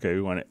we'll say, okay,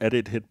 we want to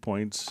edit hit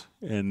points.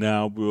 And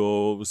now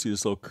we'll see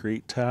this little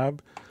create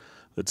tab.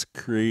 Let's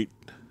create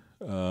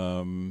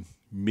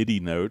MIDI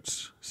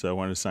notes. So I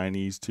want to assign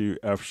these to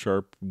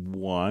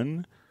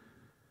F#1.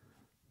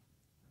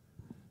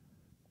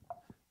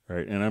 All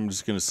right, and I'm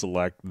just going to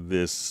select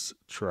this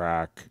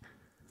track.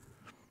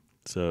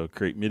 So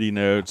create MIDI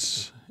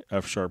notes,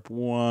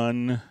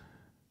 F#1,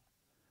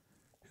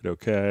 hit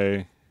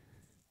OK.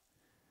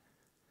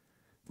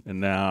 And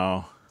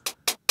now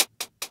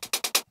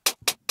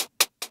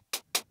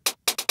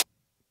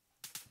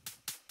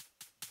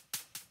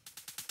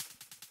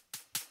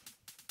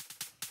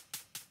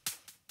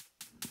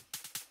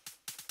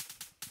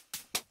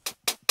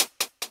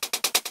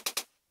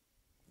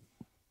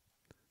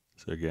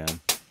so again.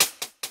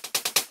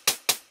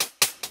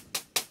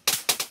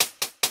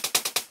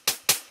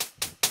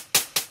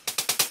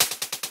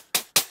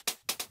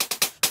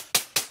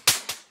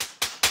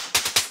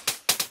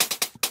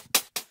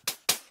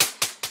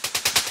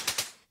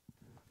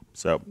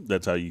 So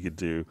that's how you could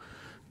do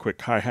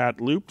quick hi-hat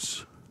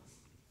loops.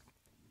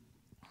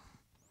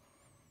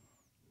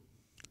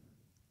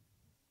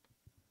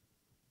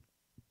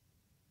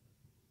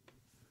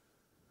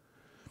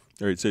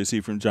 All right, so you see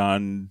from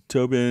John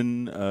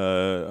Tobin,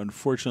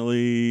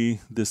 unfortunately,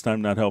 this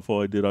time not helpful.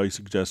 I did all you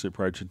suggested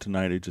prior to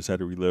tonight. I just had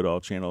to reload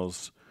all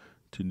channels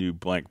to new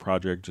blank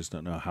project. Just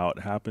don't know how it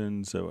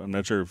happened. So I'm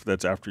not sure if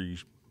that's after you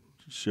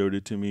showed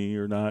it to me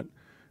or not,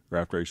 or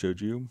after I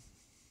showed you.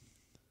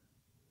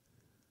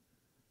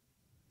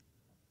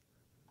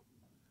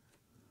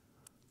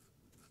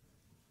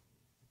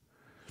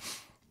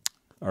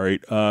 All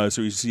right,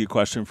 so we see a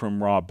question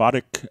from Rob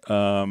Boddick.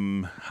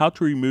 How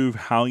to remove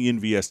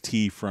Hallian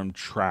VST from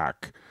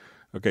track?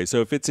 Okay, so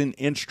if it's an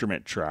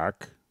instrument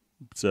track,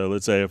 so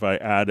let's say if I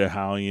add a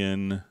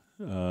Hallian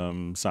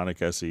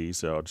Sonic SE,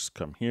 so I'll just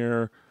come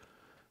here,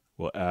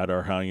 we'll add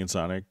our Hallian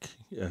Sonic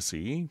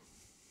SE.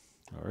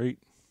 All right.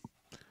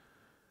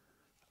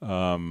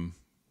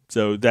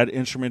 So that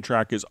instrument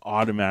track is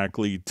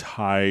automatically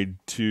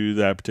tied to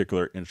that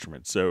particular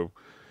instrument. So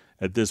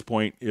at this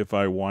point, if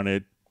I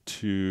wanted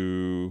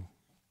to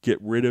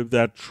get rid of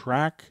that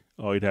track,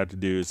 all you'd have to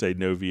do is say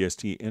no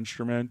VST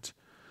instrument.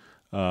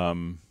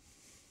 Or,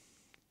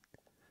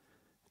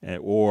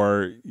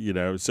 you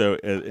know, so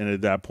and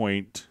at that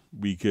point,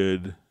 we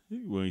could,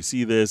 when we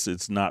see this,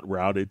 it's not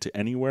routed to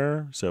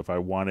anywhere. So if I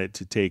wanted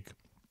to take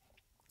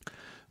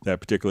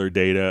that particular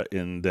data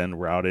and then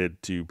route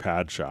it to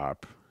Pad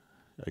Shop,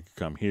 I could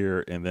come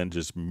here and then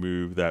just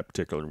move that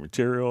particular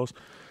materials.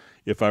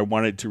 If I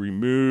wanted to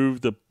remove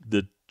the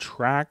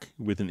track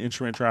with an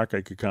instrument track,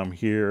 I could come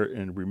here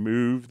and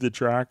remove the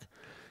track,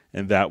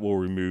 and that will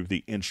remove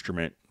the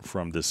instrument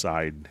from the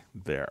side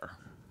there.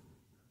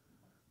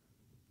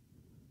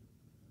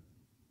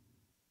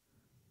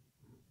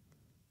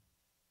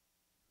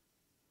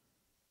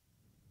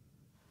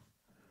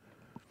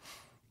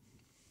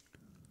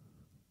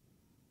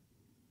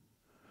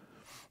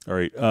 All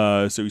right,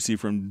 so we see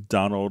from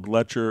Donald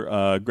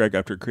Letcher, Greg,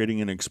 after creating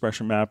an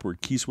expression map where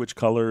key switch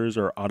colors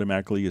are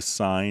automatically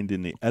assigned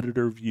in the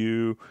editor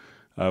view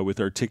with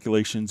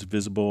articulations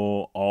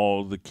visible,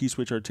 all the key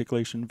switch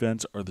articulation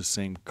vents are the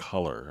same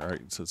color. All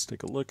right, so let's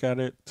take a look at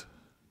it.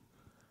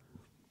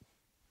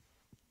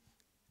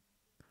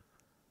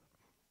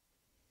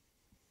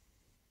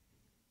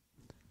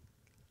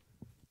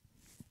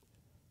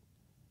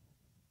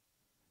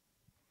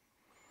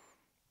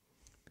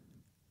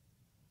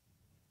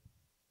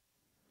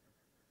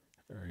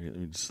 All right, let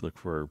me just look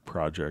for a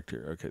project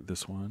here. Okay,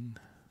 this one.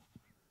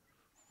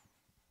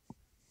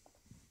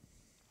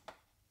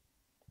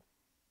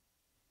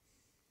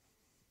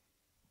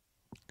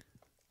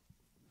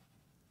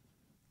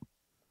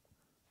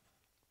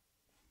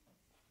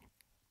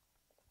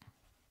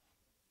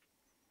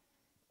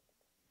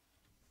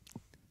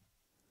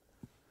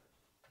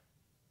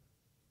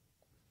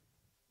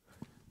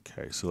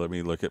 Okay, so let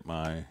me look at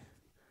my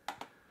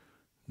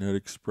note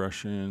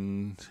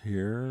expression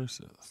here.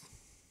 So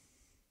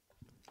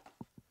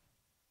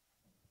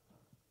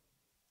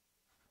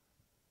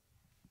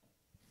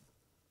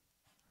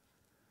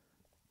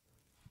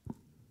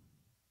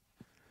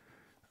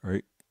all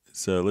right,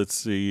 so let's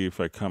see if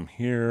I come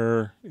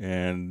here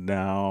and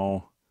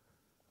now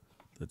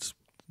let's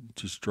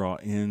just draw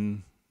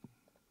in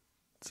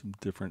some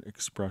different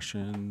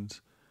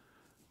expressions.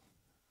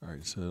 All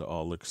right, so it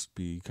all looks to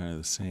be kind of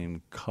the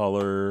same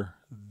color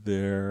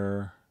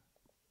there.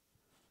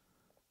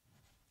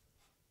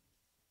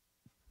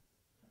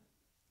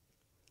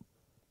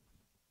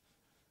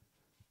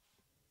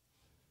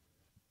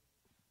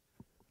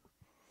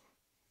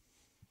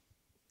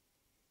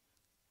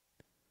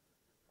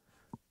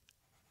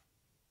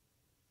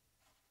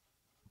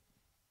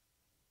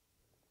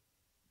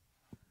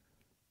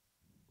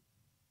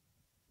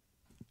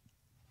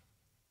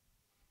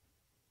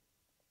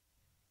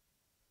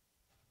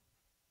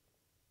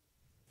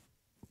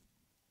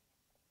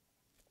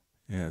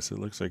 Yeah, so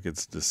it looks like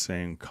it's the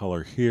same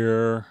color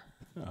here.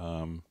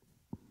 Let's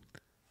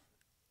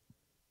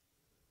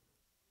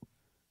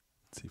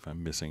see if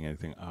I'm missing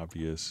anything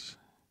obvious.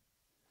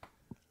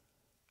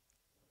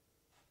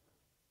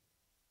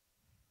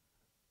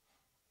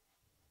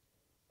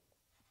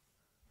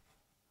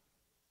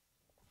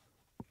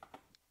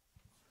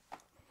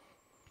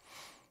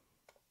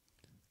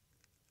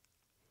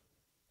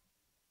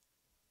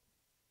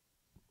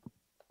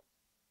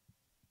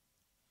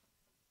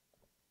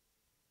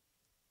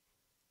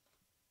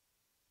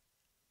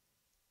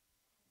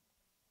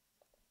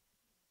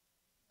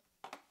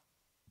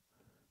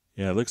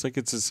 Yeah, it looks like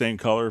it's the same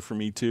color for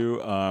me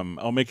too.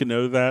 I'll make a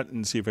note of that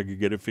and see if I could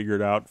get it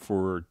figured out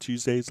for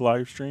Tuesday's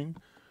live stream.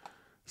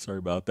 Sorry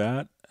about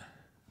that.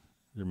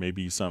 There may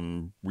be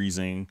some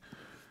reasoning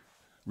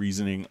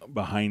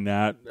behind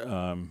that,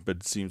 but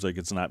it seems like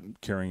it's not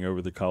carrying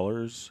over the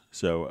colors.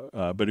 So,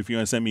 but if you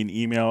want to send me an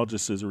email,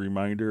 just as a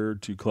reminder,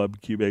 to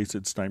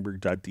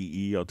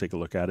clubcubase@steinberg.de, I'll take a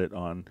look at it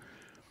on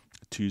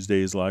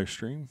Tuesday's live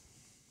stream.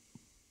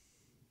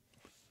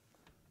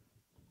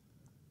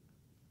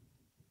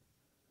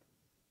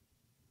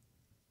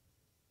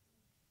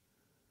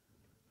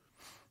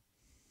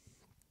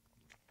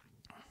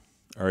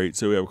 All right,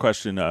 so we have a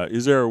question.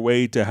 Is there a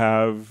way to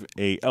have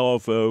a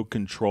LFO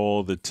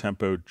control the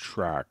tempo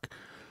track?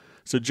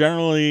 So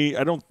generally,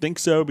 I don't think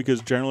so,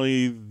 because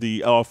generally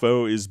the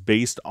LFO is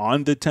based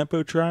on the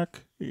tempo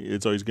track.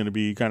 It's always going to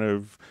be kind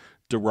of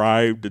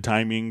derived the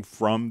timing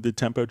from the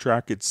tempo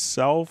track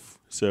itself.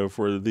 So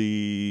for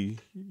the,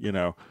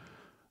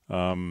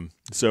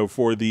 so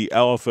for the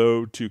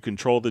LFO to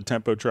control the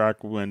tempo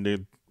track when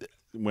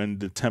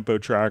the tempo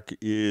track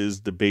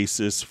is the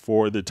basis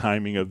for the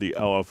timing of the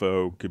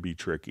LFO could be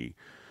tricky.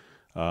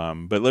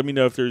 But let me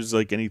know if there's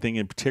like anything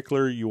in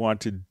particular you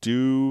want to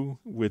do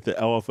with the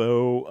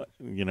LFO,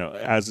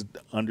 as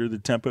under the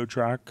tempo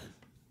track.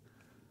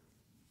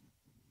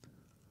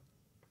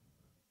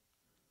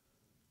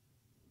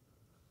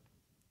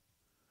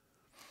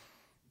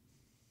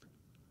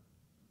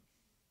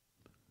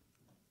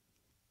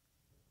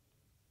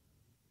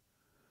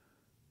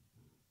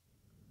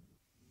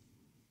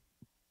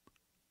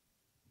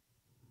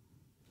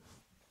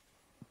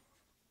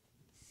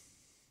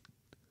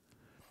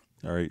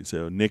 All right,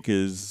 so Nick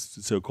is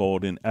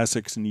so-called in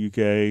Essex in the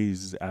UK.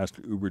 He's asked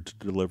Uber to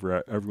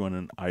deliver everyone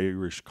an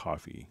Irish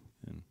coffee,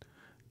 and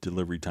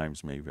delivery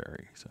times may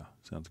vary. So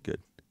sounds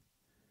good.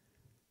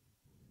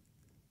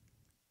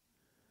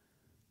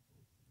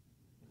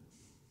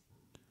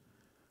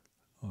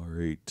 All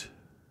right.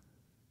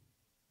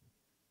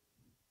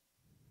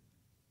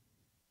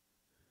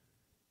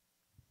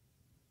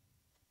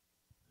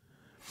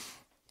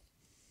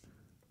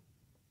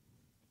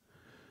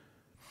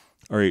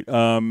 All right.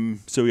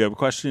 So we have a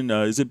question.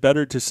 Is it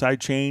better to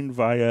sidechain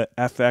via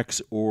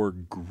FX or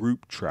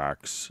group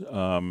tracks?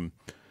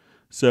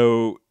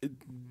 So it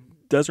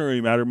doesn't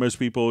really matter. Most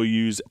people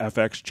use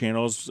FX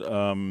channels,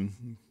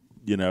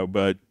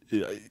 but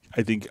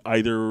I think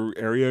either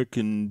area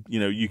can,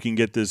 you can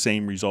get the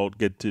same result,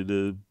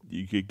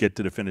 you could get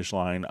to the finish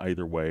line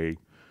either way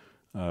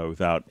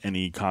without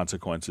any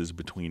consequences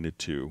between the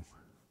two.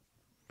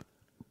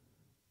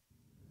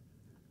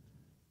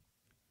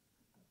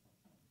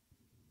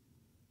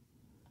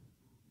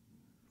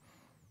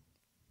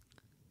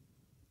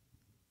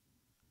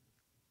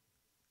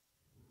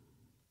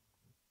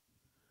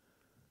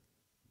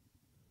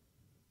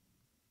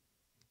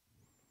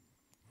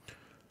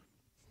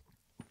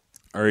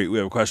 All right, we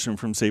have a question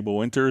from Sable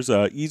Winters.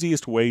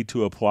 Easiest way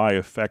to apply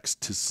effects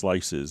to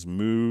slices: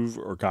 move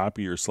or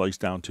copy or slice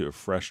down to a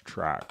fresh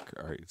track.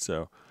 All right,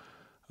 so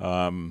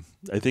I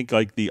think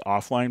like the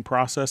offline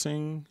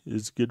processing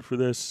is good for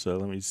this. So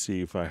let me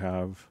see if I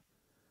have.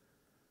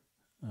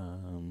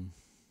 All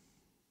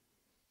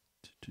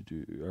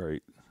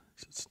right,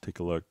 let's take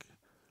a look.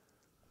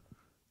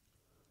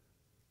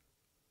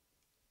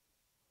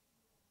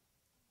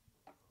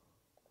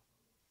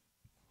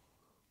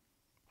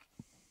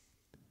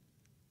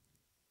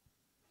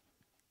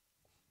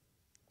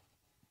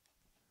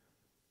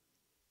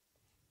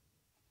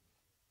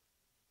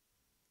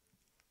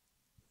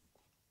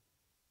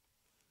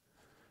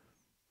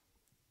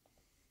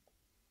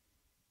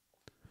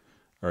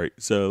 All right,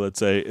 so let's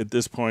say at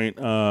this point,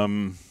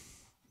 got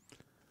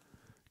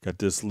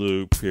this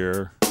loop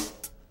here.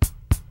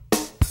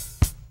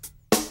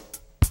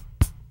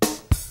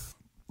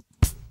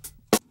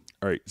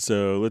 All right,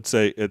 so let's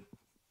say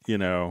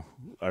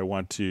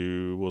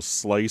we'll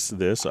slice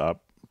this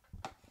up.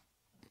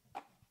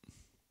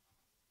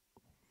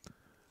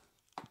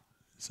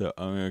 So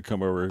I'm going to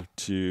come over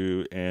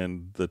to,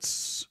 and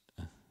let's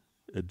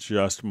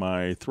adjust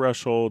my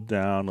threshold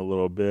down a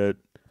little bit.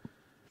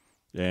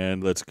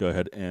 And let's go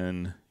ahead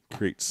and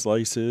create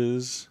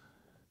slices.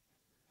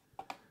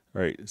 All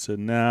right, so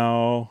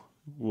now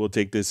we'll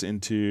take this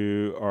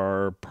into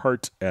our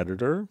part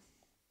editor.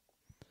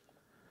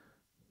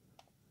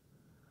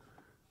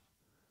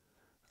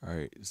 All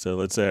right, so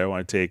let's say I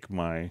want to take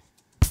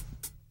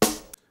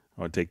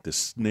the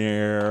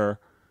snare,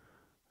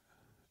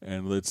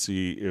 and let's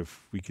see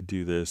if we could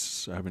do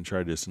this. I haven't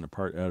tried this in the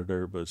part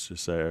editor, but let's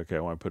just say, okay,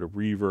 I want to put a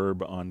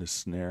reverb on the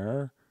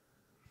snare.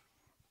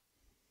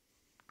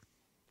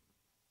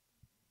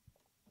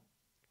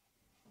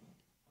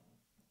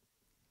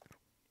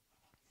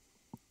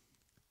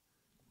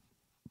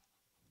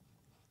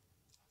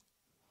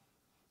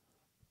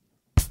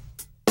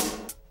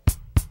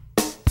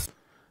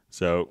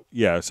 So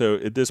yeah, so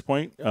at this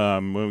point,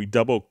 when we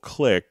double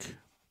click,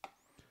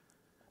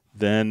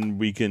 then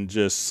we can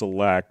just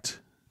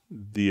select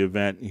the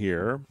event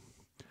here.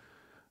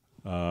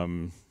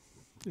 And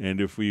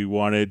if we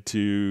wanted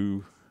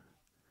to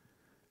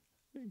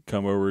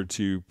come over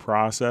to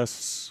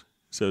process,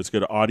 so let's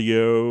go to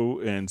audio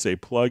and say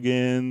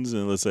plugins,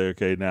 and let's say,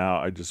 okay, now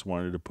I just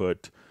wanted to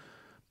put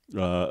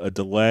a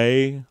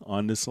delay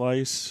on the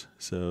slice.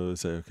 So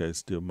let's say, okay,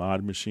 let's do a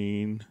mod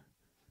machine.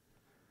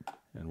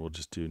 And we'll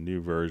just do a new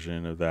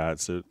version of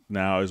that. So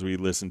now as we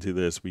listen to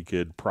this, we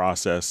could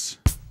process.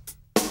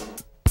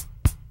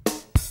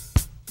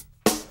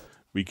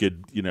 We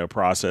could,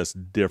 process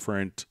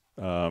different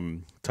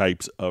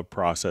types of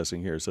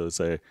processing here. So let's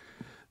say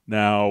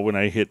now when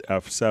I hit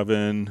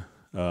F7,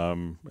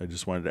 I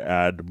just wanted to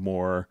add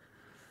more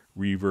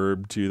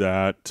reverb to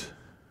that.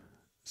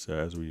 So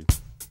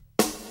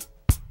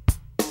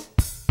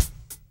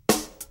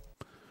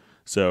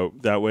So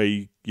that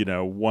way, you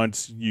know,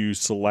 once you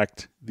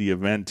select the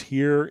event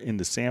here in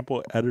the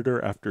sample editor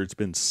after it's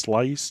been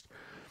sliced,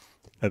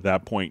 at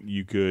that point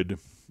you could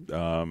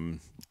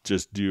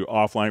just do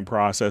offline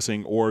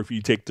processing, or if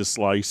you take the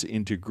slice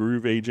into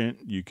Groove Agent,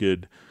 you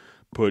could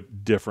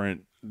put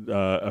different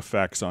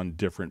effects on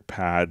different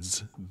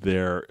pads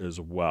there as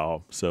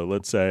well. So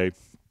let's say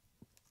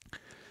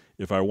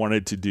if I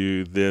wanted to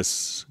do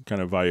this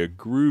kind of via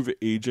Groove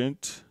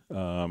Agent,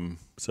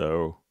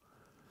 so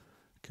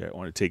okay, I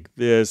want to take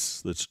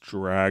this, let's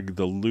drag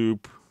the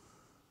loop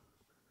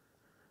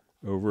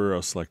over,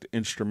 I'll select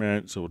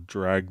instrument, so we'll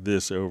drag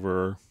this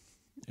over,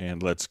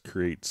 and let's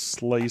create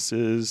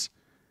slices.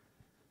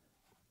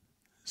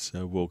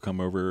 So we'll come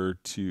over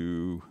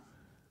to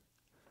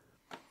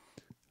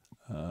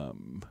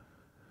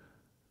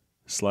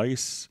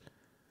slice,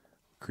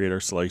 create our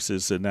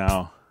slices. So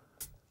now,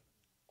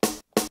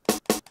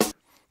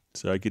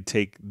 so I could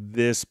take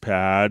this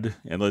pad,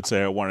 and let's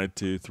say I wanted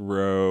to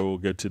go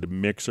to the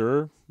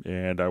mixer,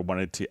 and I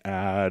wanted to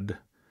add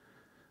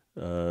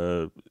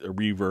a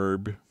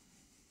reverb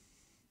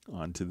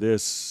onto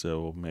this.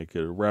 So we'll make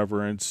it a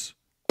reverence.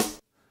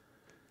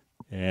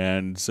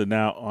 And so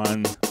now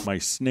on my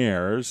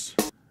snares,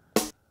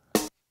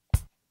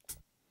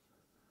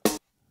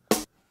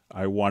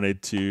 I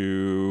wanted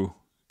to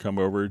come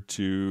over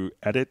to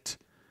edit,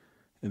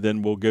 and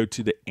then we'll go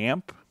to the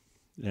amp,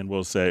 and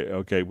we'll say,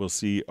 okay, we'll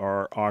see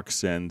our aux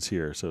sends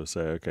here. So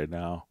say, okay,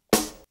 now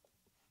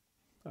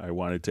I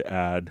wanted to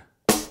add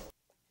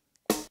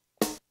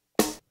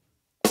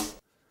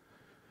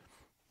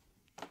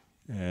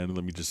and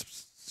let me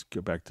just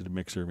go back to the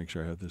mixer, make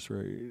sure I have this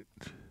right.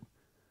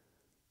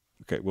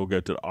 Okay, we'll go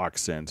to the aux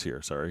sends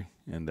here, sorry.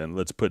 And then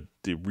let's put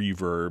the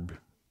reverb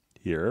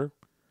here.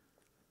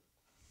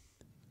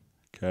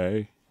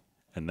 Okay,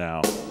 and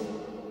now,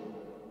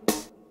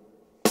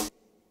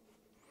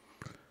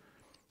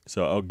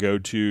 so I'll go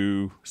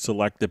to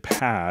select the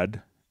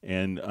pad,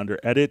 and under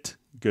edit,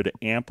 go to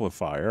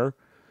amplifier,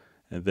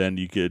 and then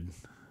you could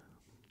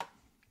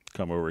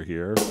come over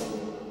here.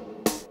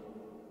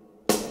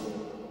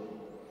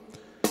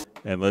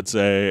 And let's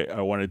say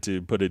I wanted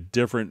to put a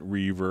different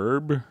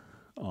reverb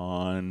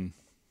on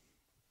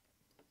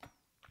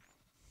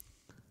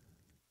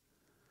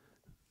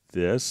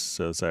this.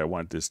 So say I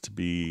want this to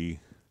be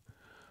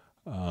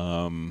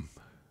our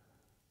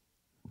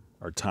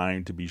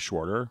time to be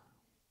shorter.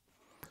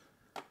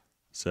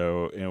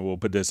 So, and we'll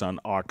put this on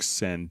aux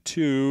send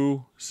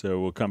 2. So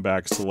we'll come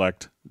back,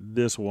 select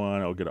this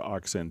one. I'll get an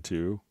aux send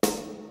 2.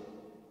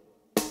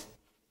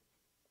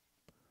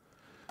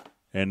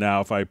 And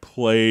now if I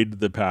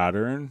played the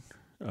pattern,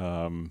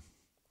 so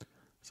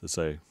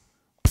say,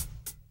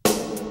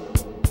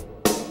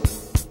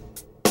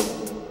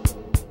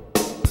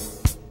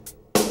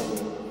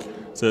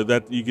 so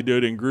that you could do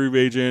it in Groove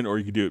Agent, or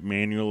you could do it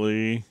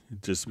manually,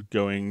 just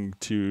going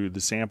to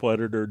the sample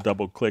editor,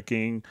 double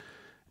clicking,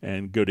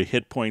 and go to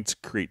hit points,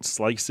 create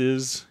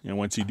slices. And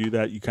once you do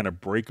that, you kind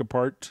of break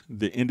apart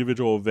the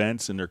individual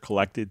events, and they're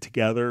collected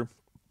together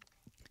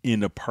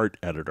in a part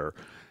editor.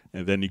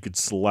 And then you could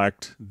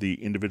select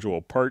the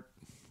individual part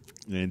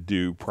and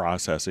do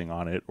processing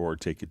on it, or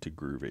take it to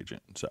Groove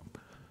Agent. So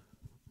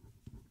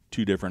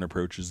 2 different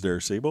approaches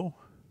there, Sable.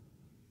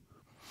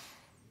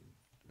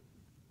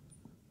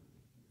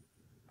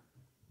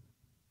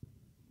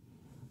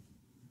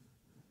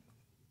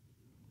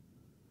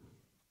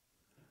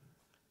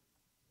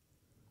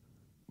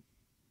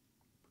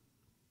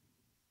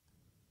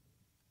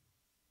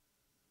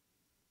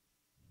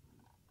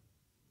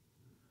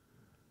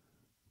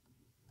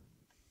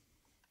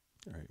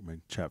 All right, my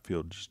chat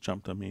field just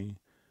jumped on me.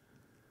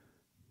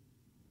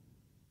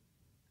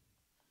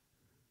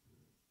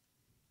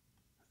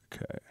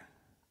 Okay.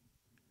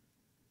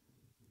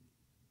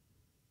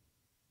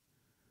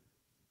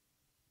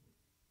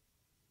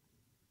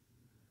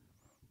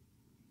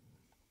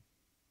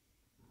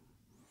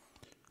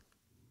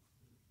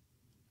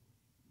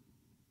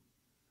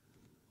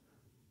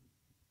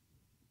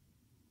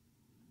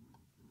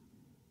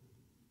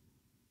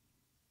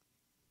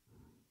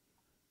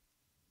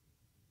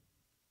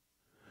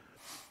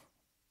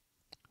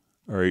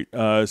 All right,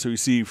 so we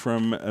see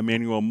from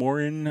Emmanuel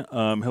Morin,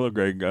 hello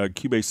Greg,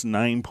 Cubase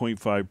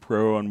 9.5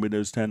 Pro on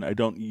Windows 10. I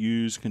don't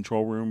use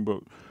Control Room,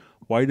 but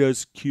why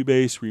does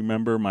Cubase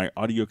remember my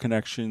audio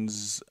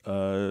connections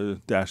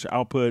dash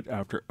output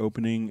after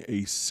opening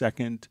a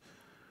second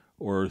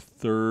or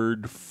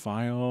third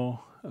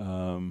file?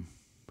 All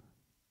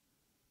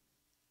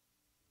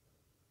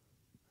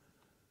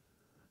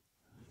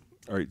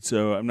right,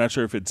 so I'm not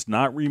sure if it's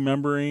not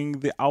remembering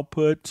the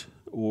output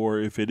or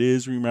if it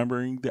is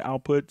remembering the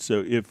output.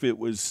 So if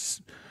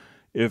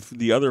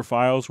the other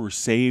files were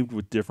saved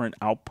with different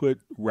output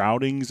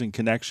routings and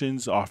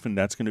connections, often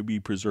that's going to be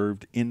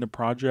preserved in the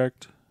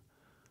project.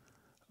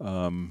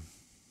 It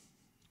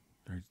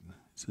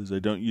says I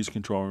don't use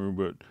Control Room,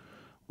 but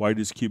why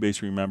does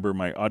Cubase remember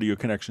my audio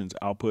connections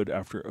output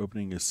after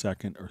opening a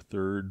second or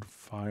third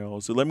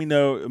file? So let me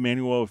know,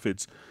 Emmanuel, if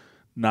it's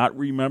not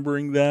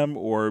remembering them,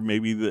 or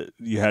maybe that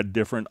you had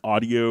different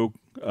audio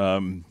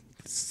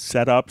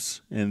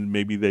setups and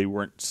maybe they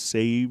weren't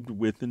saved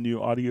with the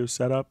new audio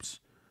setups.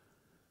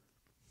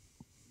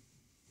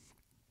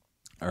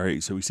 All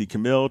right, so we see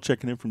Camille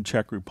checking in from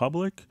Czech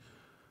Republic.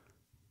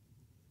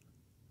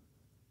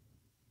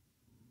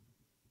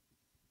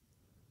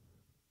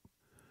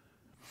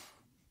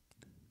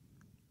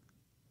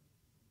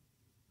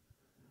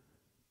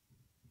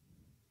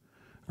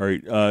 All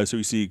right, so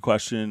we see a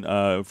question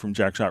from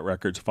Jackshot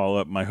Records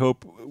follow-up. My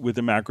hope with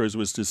the macros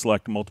was to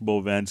select multiple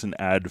events and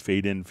add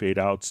fade-in,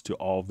 fade-outs to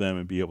all of them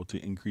and be able to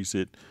increase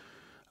it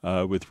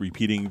with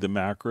repeating the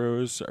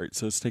macros. All right,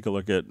 so let's take a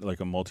look at like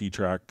a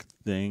multi-track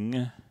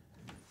thing.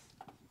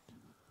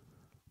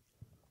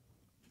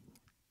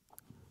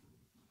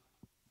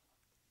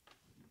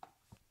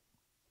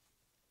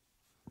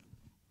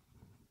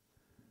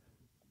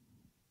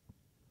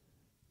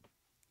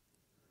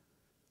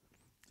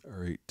 All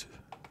right.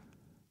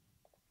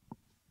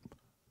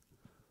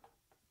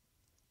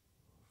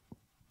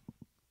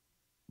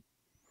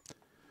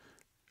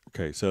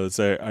 Okay, so let's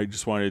say I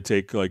just want to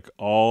take like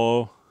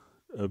all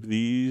of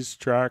these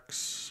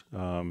tracks.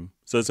 So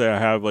let's say I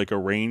have like a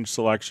range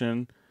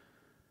selection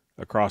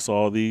across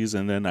all these,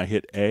 and then I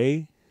hit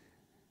A.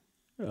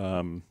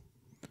 So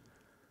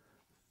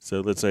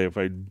let's say if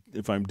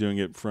I'm doing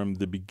it from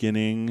the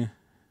beginning,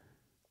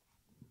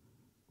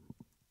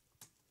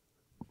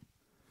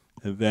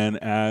 and then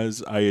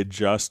as I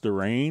adjust the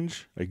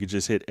range, I could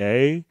just hit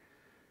A,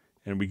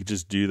 and we could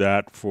just do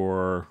that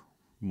for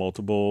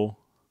multiple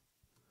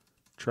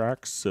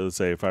tracks. So let's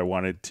say if I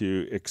wanted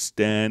to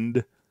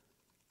extend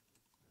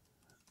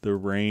the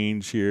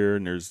range here,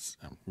 and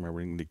I'm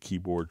remembering the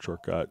keyboard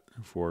shortcut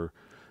for,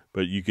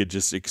 but you could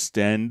just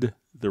extend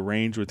the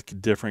range with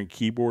different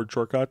keyboard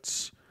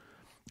shortcuts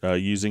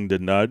using the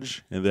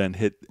nudge, and then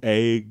hit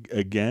A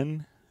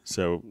again.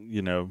 So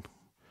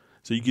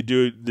so you could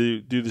do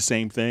the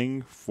same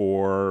thing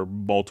for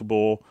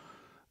multiple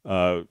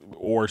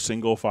or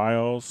single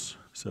files.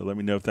 So let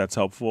me know if that's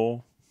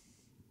helpful.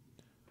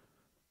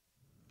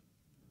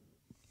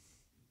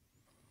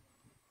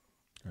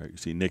 All right, you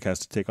see Nick has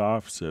to take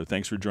off, so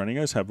thanks for joining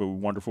us. Have a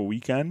wonderful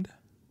weekend.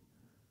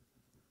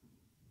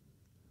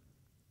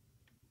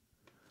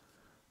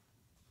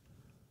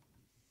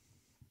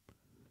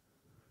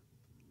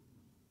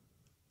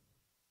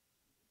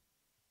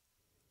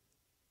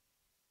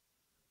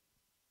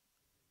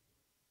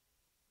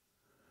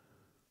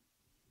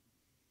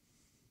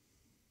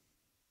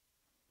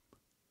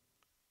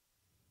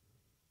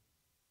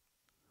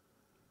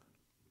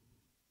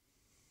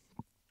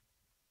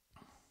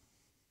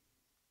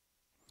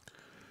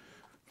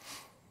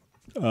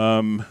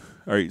 All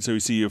right, so we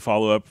see a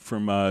follow-up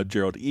from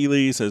Gerald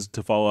Ely. Says,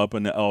 to follow up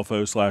on the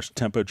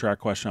LFO/tempo track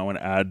question, I want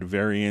to add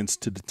variance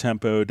to the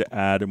tempo to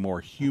add a more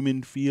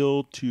human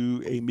feel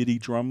to a MIDI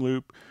drum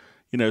loop.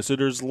 So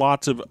there's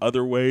lots of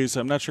other ways.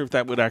 I'm not sure if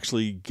that would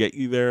actually get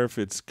you there if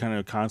it's kind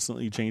of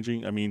constantly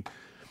changing. I mean,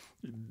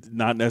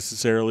 not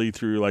necessarily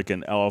through like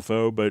an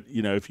LFO, but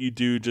if you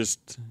do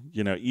just,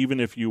 even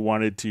if you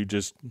wanted to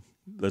just,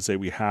 let's say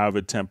we have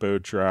a tempo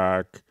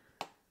track,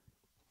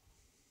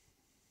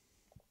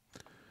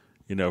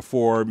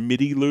 for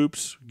MIDI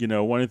loops,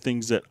 one of the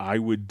things that I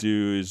would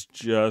do is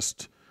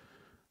just,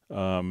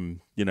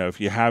 if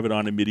you have it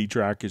on a MIDI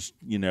track, is,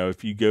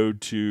 if you go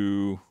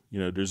to,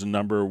 there's a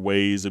number of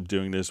ways of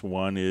doing this.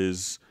 One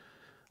is,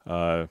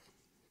 if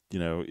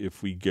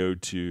we go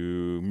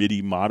to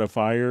MIDI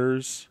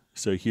modifiers,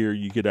 so here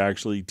you could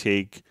actually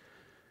take,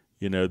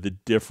 the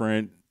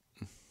different,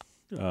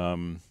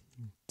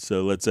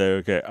 so let's say,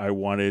 okay, I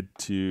wanted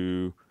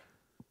to,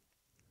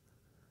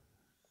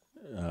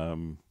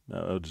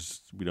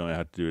 we don't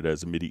have to do it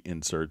as a MIDI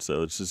insert.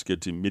 So let's just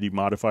get to MIDI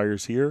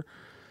modifiers here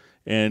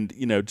and,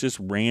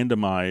 just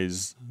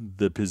randomize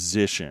the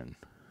position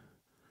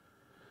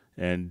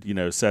and,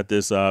 set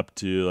this up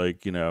to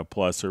like,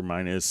 plus or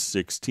minus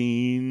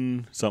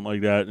 16, something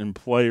like that, and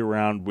play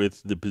around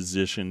with the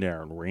position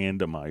there and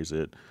randomize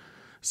it.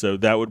 So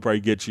that would probably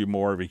get you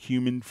more of a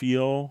human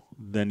feel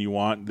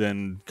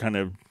than kind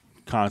of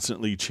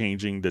constantly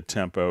changing the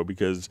tempo,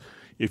 because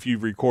if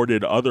you've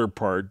recorded other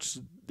parts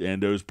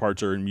and those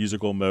parts are in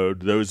musical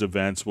mode, those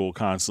events will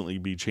constantly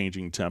be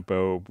changing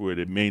tempo, but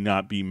it may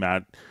not be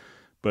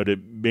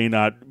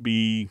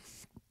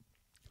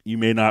you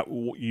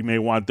may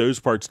want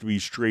those parts to be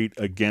straight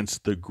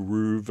against the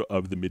groove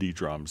of the MIDI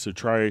drum. So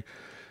try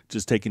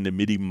just taking the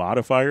MIDI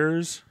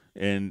modifiers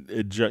and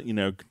try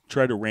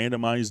to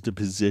randomize the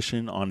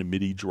position on a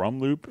MIDI drum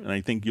loop, and I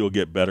think you'll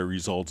get better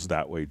results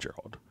that way,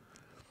 Gerald.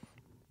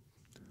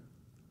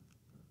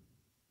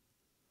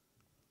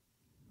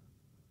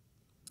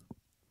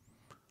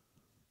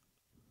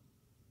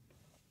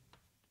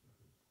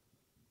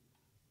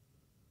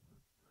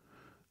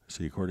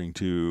 See, according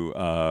to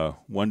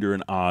Wonder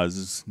and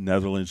Oz,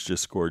 Netherlands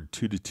just scored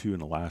 2-2 in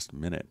the last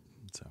minute.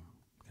 So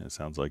kind of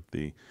sounds like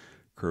the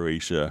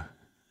Croatia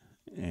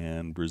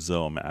and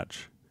Brazil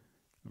match.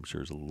 I'm sure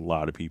there's a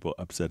lot of people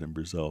upset in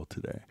Brazil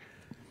today.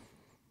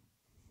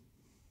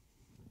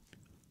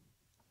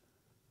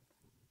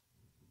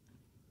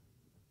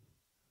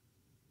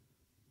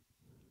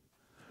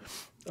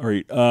 All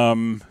right.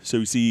 So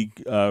we see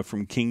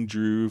from King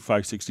Drew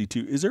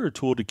 562. Is there a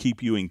tool to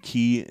keep you in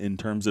key in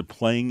terms of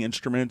playing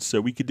instruments?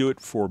 So we could do it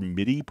for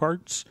MIDI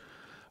parts.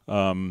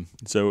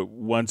 So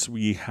once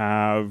we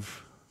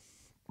have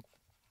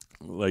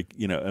like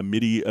a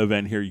MIDI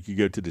event here, you could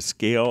go to the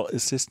scale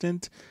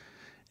assistant,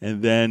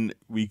 and then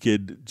we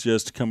could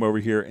just come over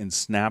here and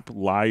snap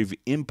live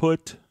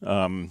input.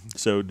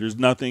 So there's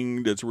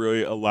nothing that's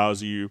really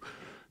allows you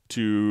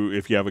to,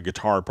 if you have a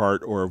guitar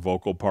part or a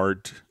vocal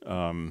part,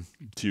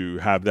 to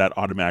have that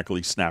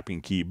automatically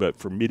snapping key. But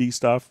for MIDI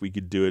stuff, we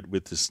could do it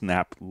with the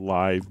snap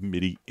live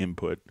MIDI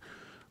input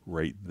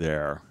right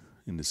there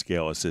in the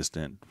scale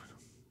assistant.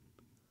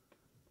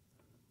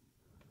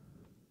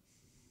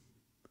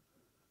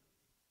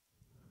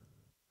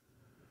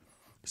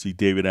 See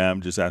David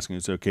M just asking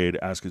it's okay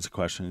to ask his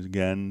questions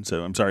again.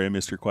 So I'm sorry I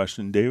missed your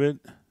question, David.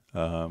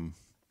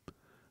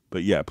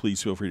 But yeah,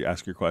 please feel free to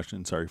ask your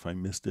question. Sorry if I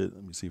missed it.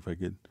 Let me see if I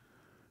could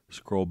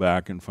scroll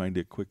back and find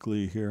it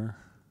quickly here.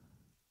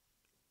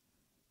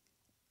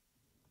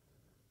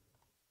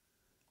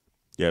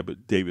 Yeah,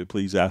 but David,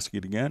 please ask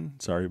it again.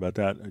 Sorry about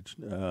that.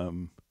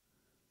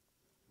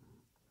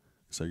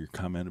 So your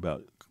comment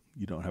about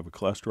you don't have a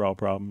cholesterol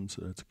problem,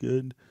 so that's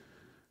good.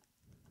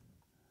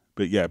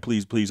 But yeah,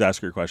 please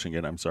ask your question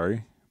again. I'm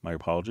sorry. My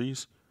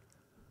apologies.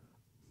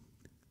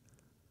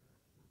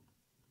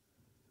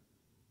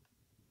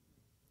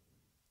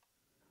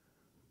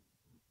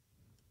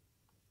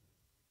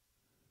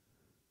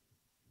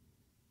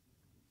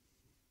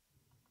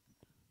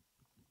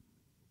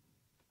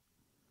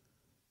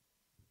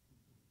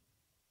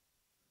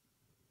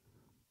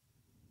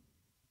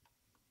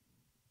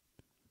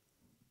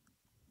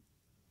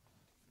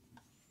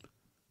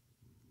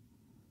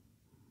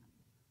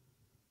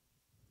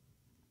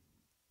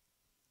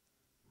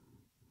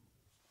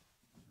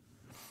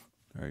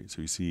 All right,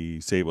 so we see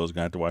Sable's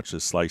going to have to watch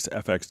this Slice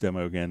FX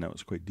demo again. That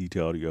was quite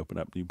detailed. You open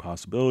up new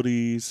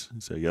possibilities.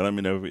 So yeah, let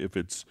me know if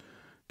it's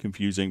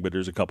confusing, but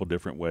there's a couple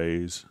different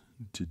ways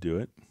to do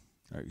it.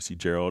 All right, you see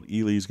Gerald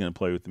Ely's going to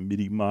play with the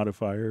MIDI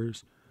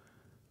modifiers.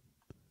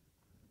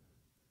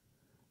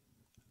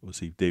 We'll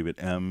see if David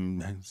M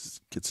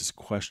gets his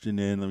question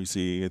in. Let me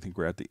see. I think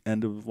we're at the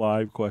end of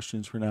live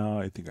questions for now.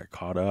 I think I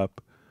caught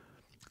up.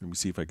 Let me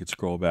see if I could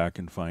scroll back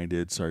and find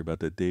it. Sorry about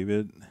that,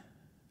 David.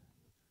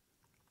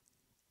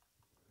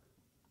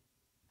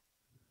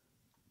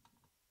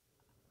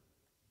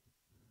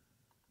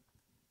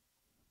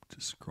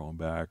 Just scrolling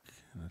back.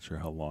 I'm not sure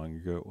how long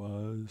ago it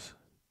was.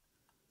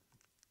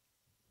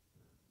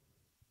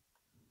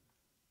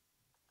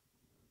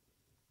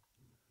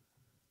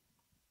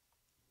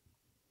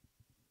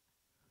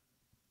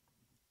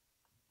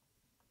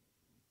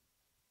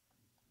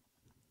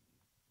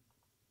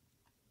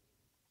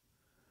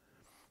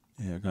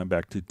 Yeah, going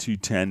back to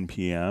 2:10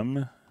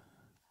 p.m.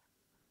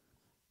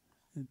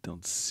 I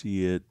don't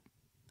see it.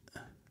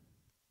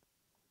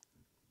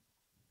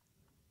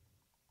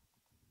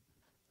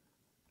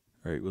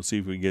 All right, we'll see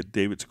if we can get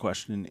David's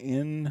question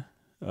in.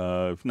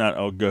 If not,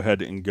 I'll go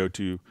ahead and go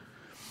to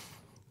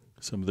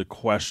some of the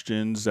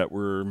questions that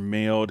were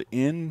mailed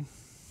in.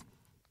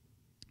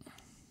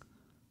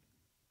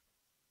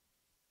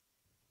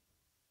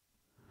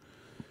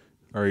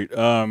 All right,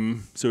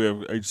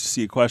 so I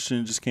see a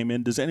question just came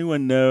in. Does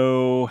anyone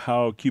know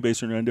how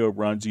Cubase Orlando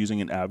runs using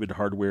an Avid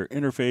hardware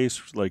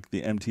interface like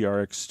the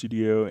MTRX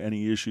Studio?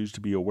 Any issues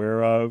to be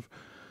aware of?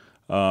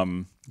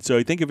 So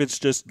I think if it's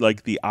just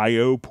like the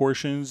I/O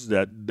portions,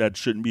 that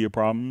shouldn't be a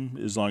problem,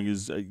 as long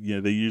as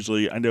they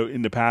usually. I know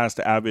in the past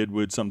Avid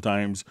would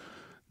sometimes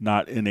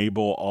not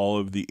enable all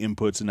of the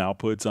inputs and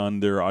outputs on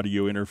their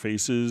audio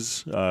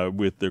interfaces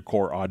with their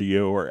core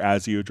audio or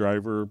ASIO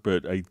driver,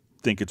 but I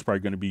think it's probably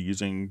going to be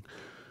using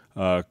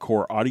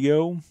core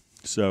audio.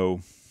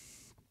 So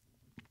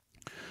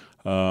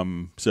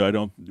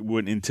I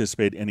wouldn't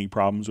anticipate any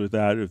problems with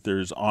that. If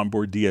there's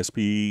onboard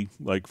DSP,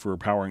 like for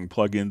powering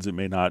plugins, it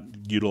may not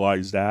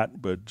utilize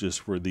that, but just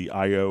for the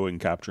I/O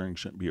and capturing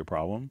shouldn't be a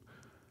problem.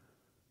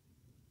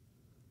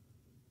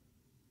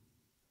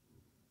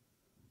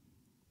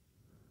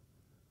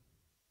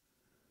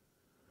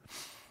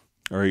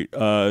 All right,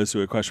 so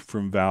a question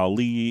from Val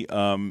Lee.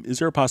 Is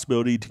there a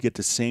possibility to get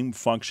the same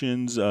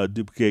functions,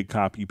 duplicate,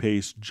 copy,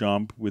 paste,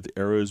 jump with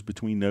arrows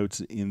between notes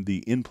in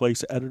the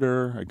in-place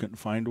editor? I couldn't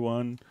find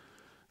one.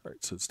 All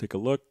right, so let's take a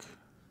look.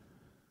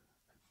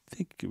 I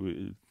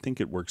think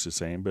it works the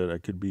same, but I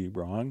could be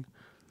wrong.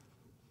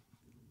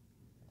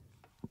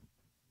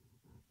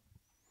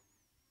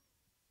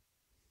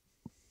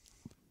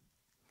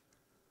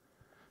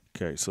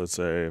 Okay, so let's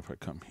say if I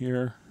come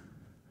here.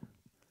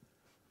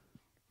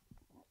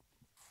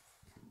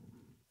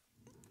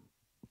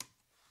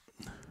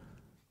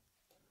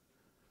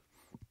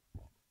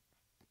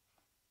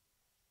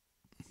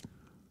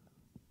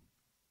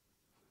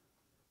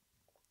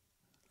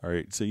 All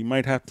right, so you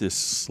might have to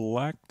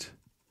select,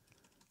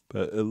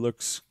 but it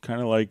looks kind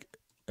of like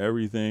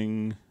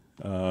everything.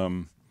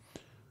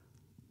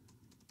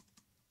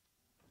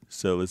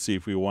 So let's see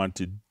if we want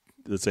to,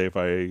 let's say if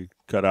I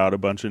cut out a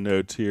bunch of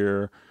notes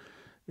here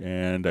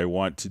and I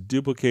want to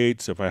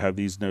duplicate. So if I have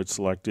these notes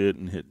selected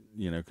and hit,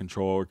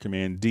 Control or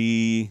Command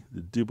D,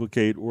 the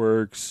duplicate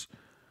works.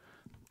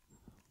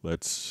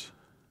 Let's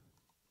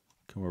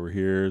come over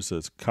here. So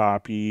let's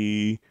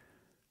copy,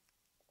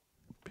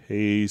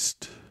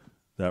 paste.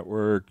 That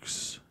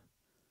works.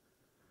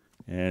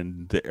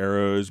 And the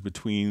arrows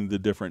between the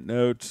different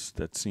notes,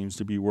 that seems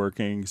to be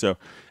working. So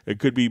it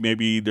could be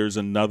maybe there's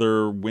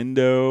another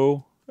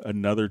window,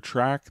 another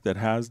track that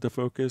has the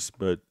focus,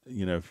 but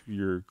if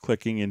you're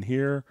clicking in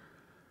here,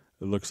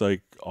 it looks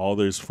like all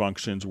those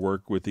functions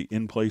work with the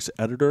in-place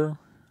editor,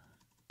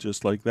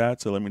 just like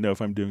that. So let me know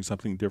if I'm doing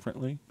something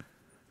differently.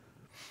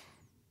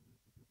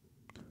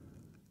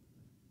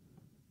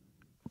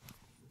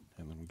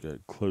 And let me go ahead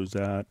and close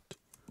that.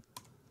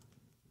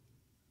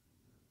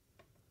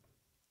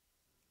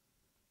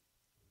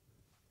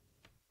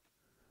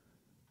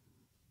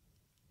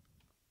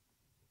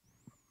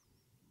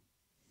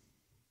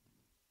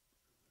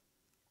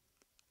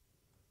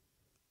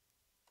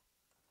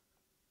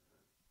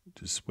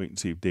 Just wait and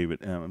see if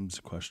David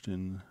M's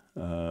question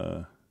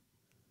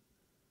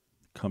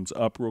comes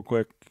up real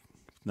quick.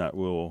 If not,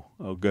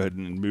 I'll go ahead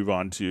and move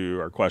on to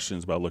our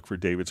questions, but I'll look for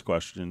David's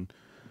question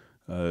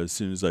as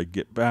soon as I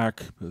get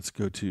back. Let's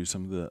go to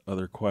some of the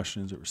other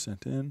questions that were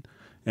sent in.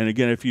 And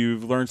again, if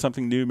you've learned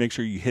something new, make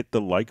sure you hit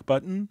the like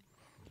button.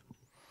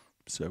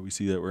 So we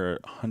see that we're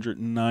at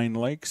 109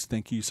 likes.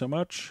 Thank you so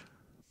much.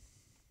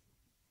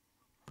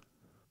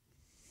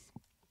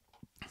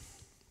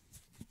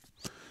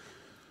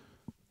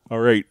 All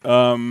right,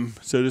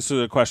 so this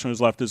is a question was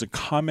left as a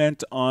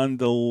comment on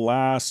the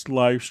last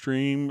live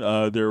stream.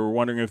 They were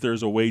wondering if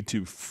there's a way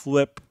to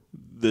flip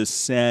the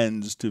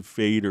sends to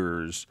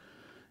faders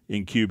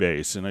in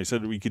Cubase. And I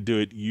said we could do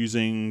it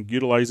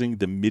utilizing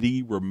the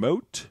MIDI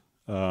remote.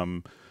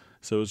 So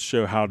let's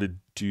show how to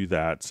do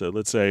that. So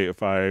let's say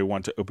if I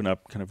want to open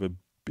up kind of a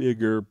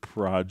bigger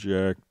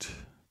project.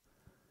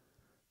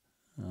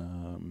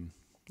 All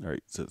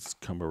right, so let's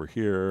come over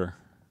here.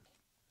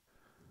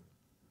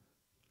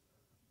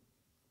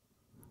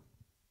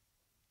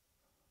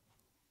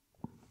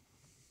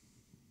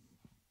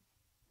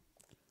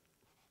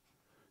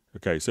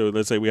 Okay, so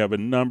let's say we have a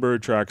number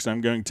of tracks. I'm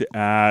going to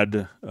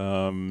add,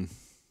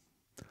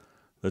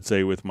 let's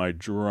say with my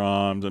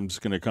drums, I'm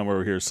just going to come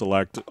over here,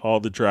 select all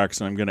the tracks,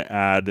 and I'm going to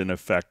add an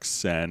effects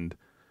send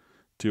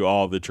to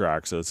all the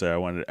tracks. So let's say I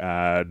wanted to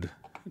add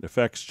an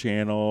effects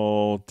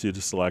channel to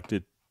the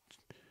selected,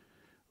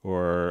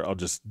 or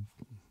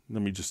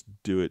let me just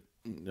do it.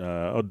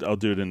 I'll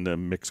do it in the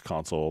mix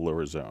console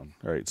lower zone.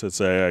 All right, so let's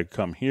say I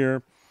come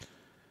here.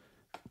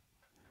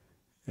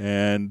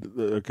 And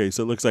okay,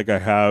 so it looks like I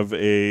have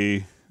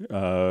a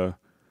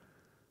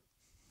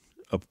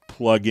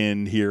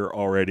plugin here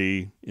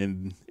already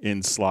in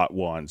slot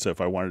 1. So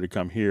if I wanted to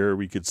come here,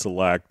 we could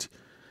select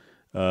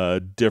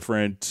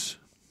different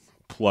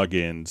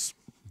plugins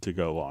to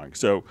go along.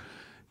 So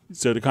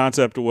the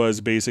concept was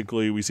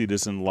basically we see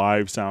this in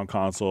live sound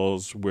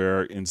consoles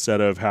where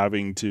instead of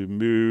having to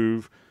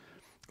move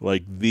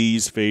like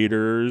these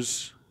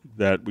faders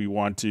that we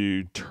want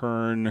to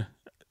turn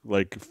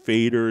like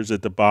faders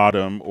at the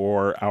bottom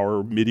or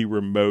our MIDI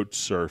remote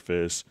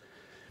surface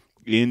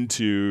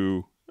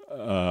into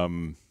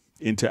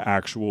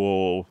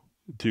actual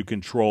to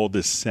control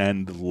the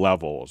send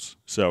levels.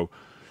 So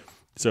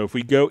if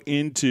we go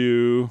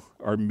into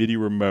our MIDI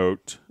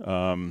remote,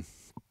 and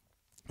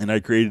I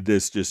created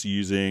this just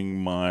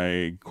using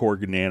my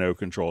Korg Nano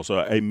control. So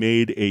I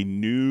made a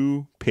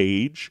new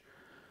page,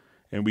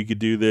 and we could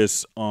do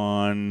this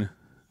on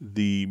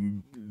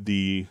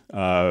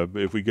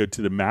if we go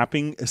to the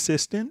mapping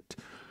assistant.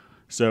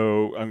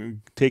 So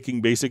I'm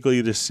taking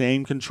basically the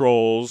same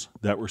controls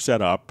that were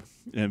set up,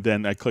 and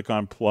then I click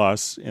on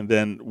plus, and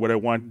then what I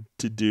want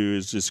to do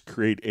is just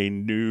create a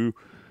new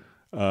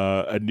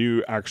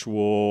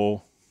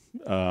actual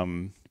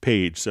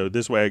page. So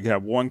this way I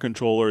have one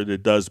controller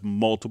that does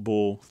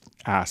multiple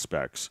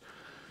aspects.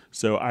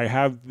 So I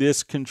have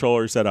this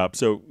controller set up.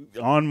 So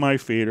on my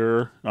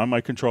fader, on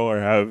my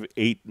controller, I have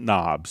 8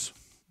 knobs.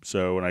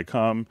 So when I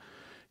come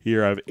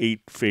here, I have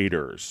 8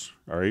 faders.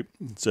 All right.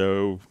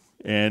 So,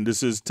 and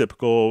this is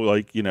typical,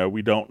 like,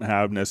 we don't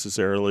have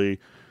necessarily,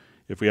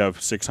 if we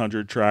have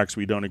 600 tracks,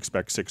 we don't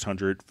expect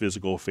 600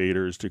 physical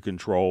faders to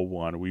control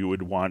one. We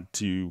would want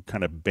to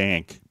kind of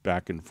bank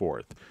back and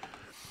forth.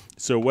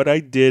 So what I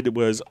did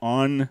was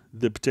on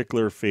the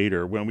particular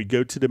fader, when we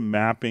go to the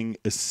mapping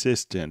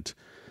assistant,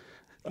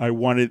 I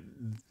wanted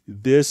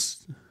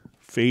this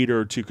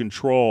fader to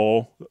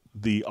control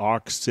the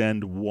aux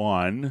send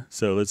 1.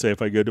 So let's say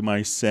if I go to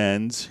my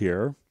sends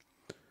here,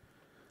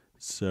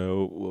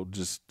 so we'll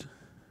just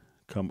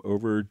come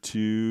over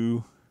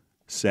to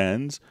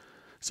sends.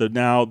 So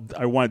now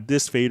I want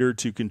this fader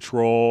to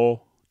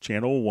control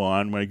channel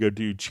 1. When I go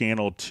to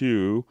channel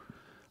 2,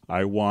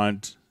 I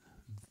want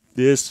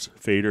this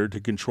fader to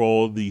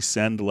control the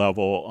send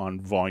level on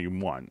volume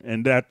 1.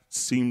 And that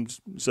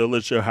seems, so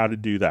let's show how to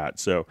do that.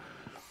 So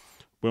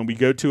when we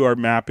go to our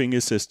mapping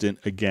assistant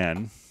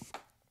again,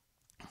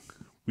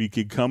 we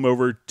could come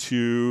over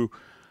to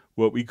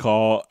what we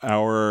call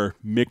our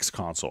mix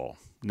console.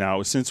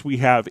 Now, since we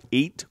have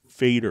 8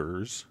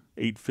 faders,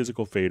 8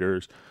 physical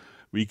faders,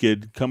 we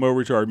could come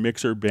over to our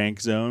mixer bank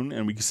zone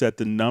and we can set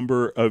the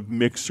number of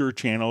mixer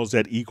channels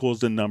that equals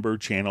the number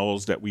of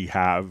channels that we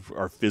have,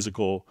 our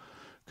physical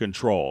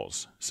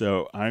controls.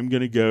 So I'm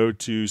going to go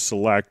to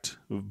select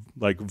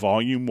like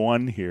volume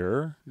 1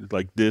 here,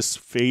 like this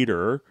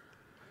fader,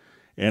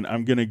 and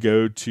I'm going to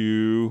go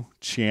to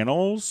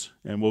channels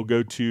and we'll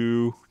go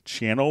to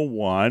channel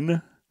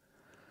 1,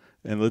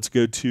 and let's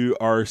go to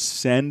our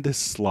send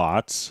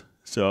slots.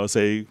 So I'll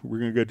say we're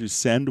going to go to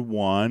send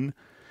 1,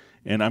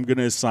 and I'm going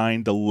to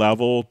assign the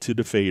level to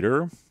the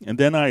fader, and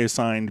then I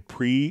assigned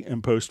pre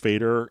and post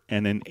fader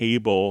and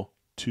enable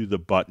to the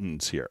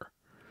buttons here.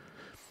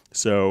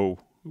 So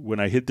when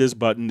I hit this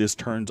button, this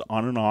turns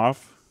on and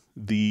off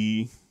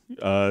the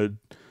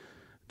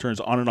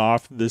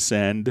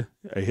send.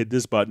 I hit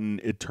this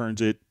button, it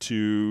turns it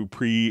to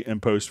pre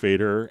and post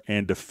fader,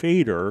 and the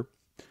fader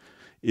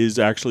is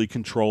actually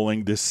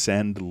controlling the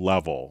send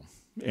level.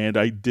 And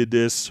I did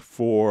this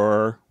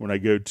for when I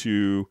go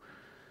to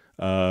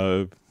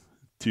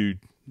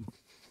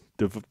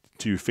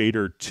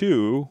fader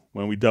 2.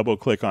 When we double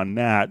click on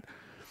that,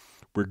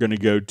 we're going to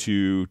go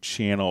to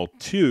channel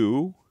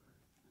 2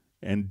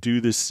 and do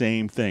the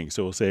same thing.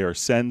 So we'll say our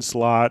send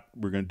slot,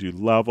 we're going to do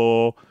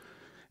level,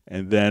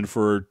 and then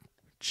for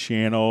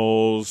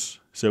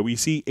channels, so we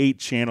see 8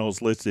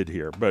 channels listed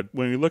here. But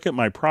when we look at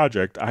my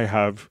project, I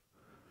have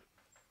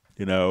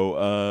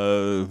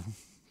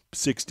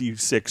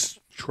 66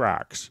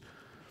 tracks.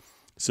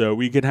 So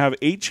we can have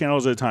 8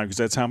 channels at a time because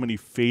that's how many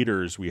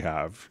faders we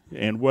have.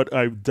 And what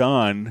I've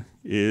done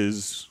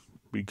is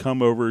we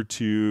come over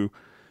to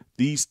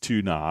these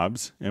 2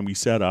 knobs and we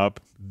set up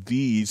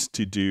these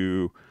to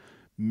do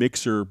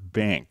mixer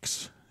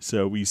banks.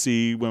 So we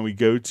see when we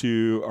go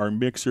to our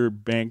mixer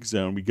bank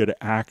zone, we go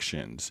to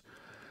actions.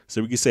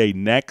 So we can say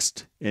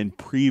next and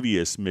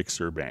previous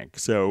mixer bank.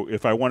 So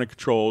if I want to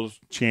control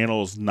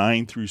channels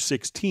 9 through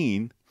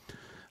 16,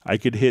 I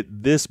could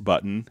hit this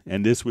button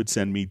and this would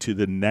send me to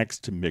the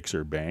next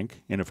mixer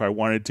bank. And if I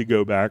wanted to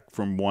go back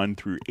from 1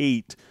 through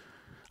 8,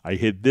 I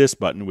hit this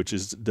button, which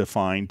is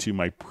defined to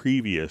my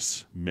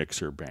previous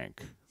mixer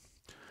bank.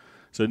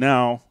 So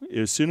now,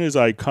 as soon as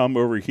I come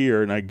over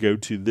here and I go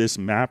to this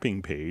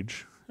mapping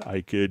page,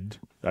 I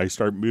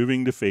start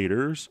moving the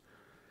faders,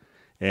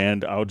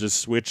 and I'll just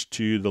switch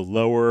to the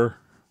lower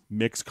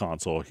mix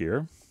console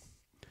here.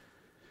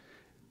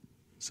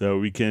 So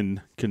we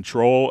can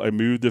control, I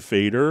move the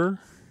fader,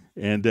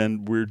 and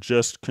then we're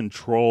just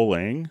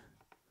controlling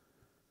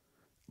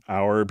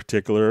our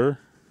particular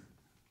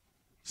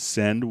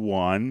send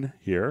 1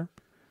 here.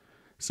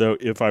 So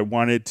if I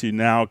wanted to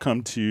now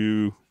come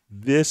to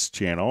this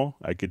channel,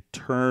 I could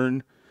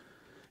turn,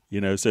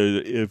 so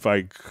if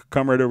I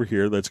come right over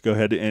here, let's go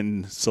ahead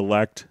and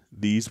select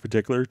these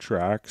particular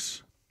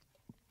tracks.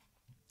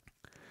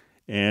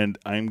 And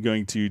I'm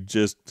going to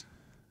just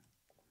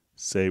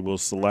say we'll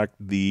select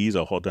these.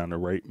 I'll hold down the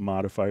right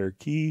modifier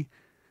key.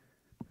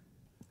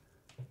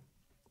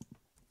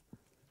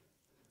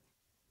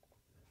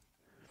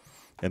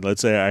 And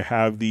let's say I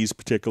have these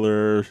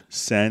particular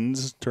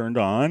sends turned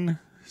on.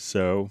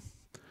 So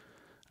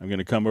I'm going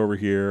to come over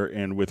here,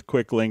 and with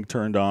quick link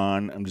turned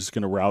on, I'm just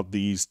going to route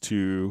these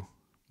to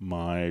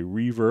my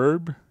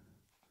reverb.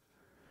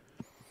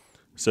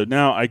 So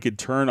now I could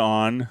turn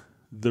on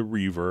the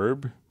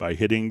reverb by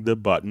hitting the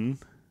button.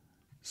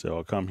 So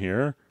I'll come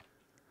here.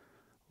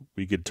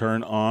 We could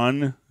turn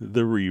on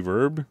the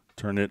reverb,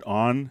 turn it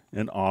on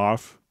and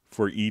off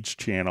for each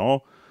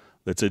channel.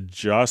 Let's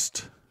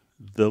adjust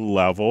the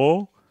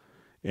level,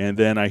 and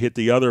then I hit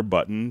the other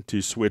button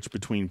to switch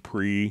between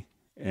pre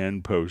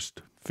and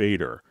post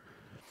fader.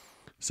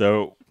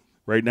 So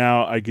right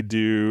now I could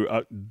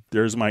do,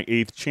 there's my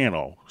 8th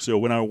channel. So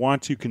when I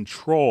want to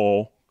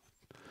control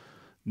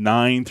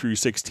 9 through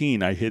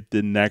 16, I hit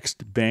the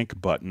next bank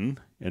button,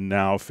 and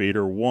now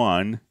fader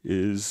 1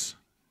 is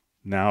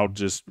now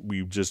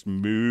we've just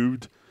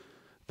moved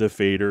the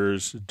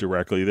faders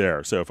directly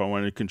there. So if I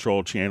want to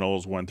control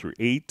channels 1 through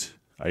 8,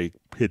 I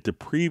hit the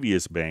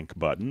previous bank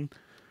button,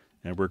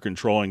 and we're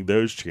controlling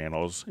those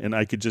channels, and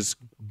I could just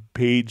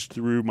page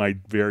through my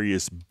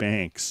various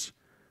banks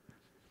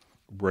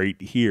right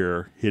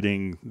here,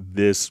 hitting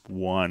this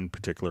one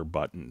particular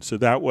button. So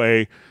that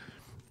way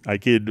I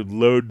could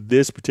load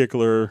this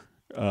particular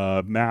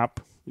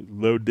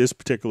load this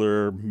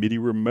particular MIDI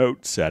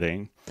remote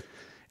setting,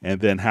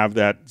 and then have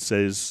that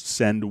says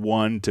send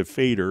 1 to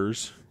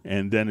faders,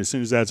 and then as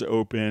soon as that's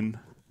open,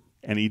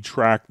 any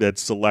track that's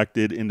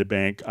selected in the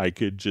bank, I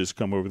could just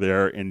come over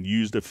there and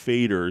use the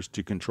faders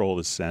to control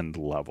the send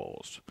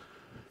levels.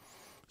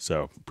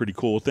 So pretty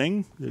cool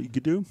thing that you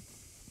could do.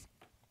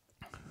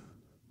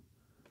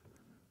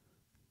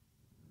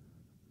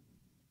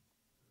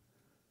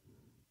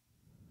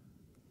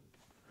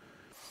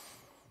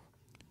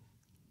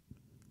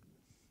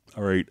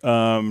 All right.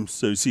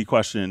 So see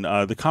question.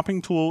 The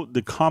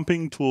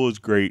comping tool is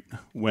great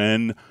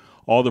when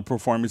all the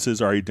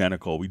performances are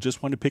identical. We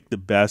just want to pick the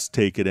best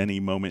take at any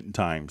moment in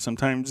time.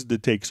 Sometimes the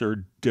takes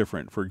are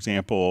different. For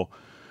example,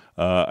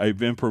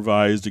 I've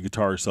improvised a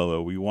guitar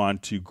solo. We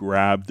want to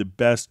grab the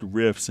best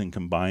riffs and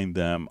combine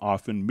them,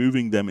 often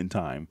moving them in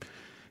time.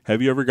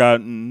 Have you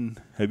got any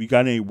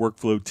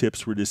workflow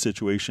tips for this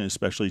situation,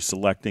 especially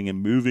selecting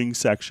and moving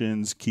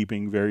sections,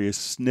 keeping various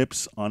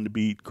snips on the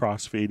beat,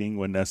 crossfading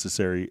when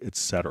necessary,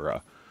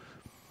 etc.?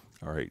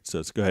 All right, so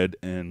let's go ahead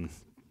and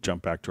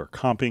jump back to our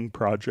comping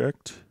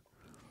project.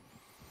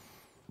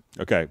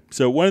 Okay,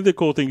 so one of the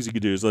cool things you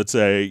could do is, let's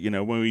say,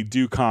 when we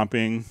do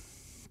comping,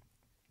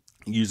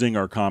 using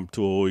our comp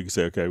tool, we can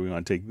say, okay, we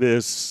want to take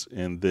this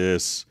and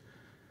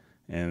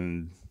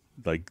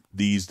like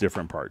these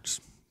different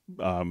parts.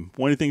 One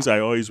of the things I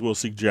always will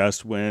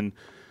suggest when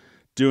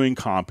doing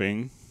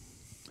comping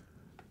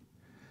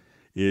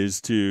is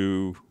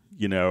to,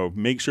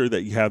 make sure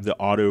that you have the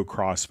auto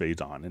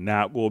crossfades on, and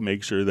that will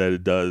make sure that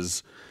it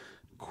does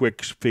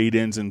quick fade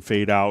ins and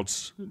fade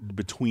outs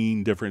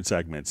between different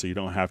segments, so you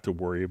don't have to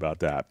worry about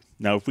that.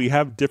 Now, if we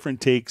have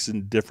different takes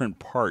and different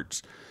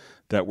parts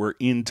that were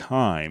in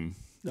time,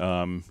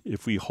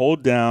 if we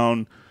hold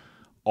down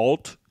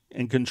Alt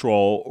and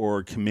Control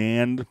or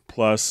Command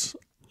plus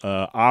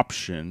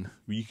Option,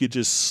 you could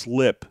just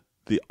slip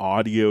the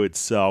audio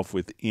itself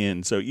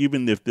within. So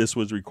even if this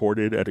was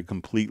recorded at a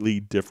completely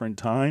different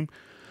time,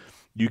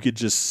 you could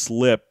just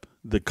slip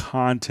the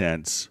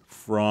contents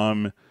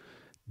from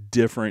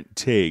different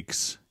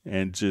takes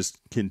and just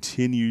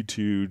continue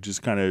to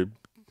just kind of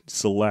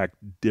select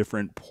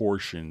different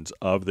portions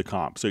of the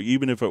comp. So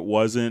even if it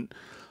wasn't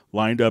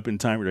lined up in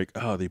time, you're like,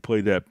 oh, they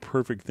played that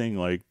perfect thing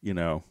like,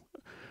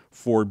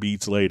 4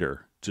 beats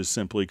later. Just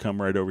simply come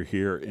right over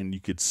here and you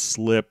could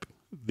slip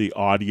the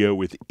audio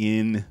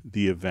within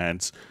the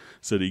events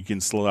so that you can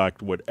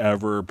select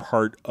whatever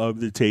part of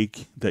the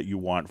take that you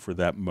want for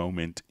that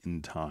moment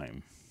in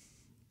time.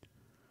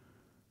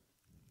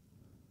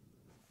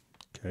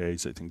 Okay,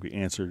 so I think we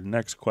answered the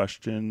next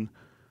question.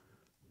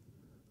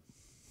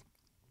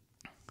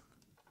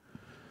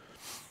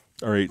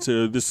 All right,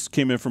 so this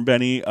came in from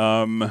Benny.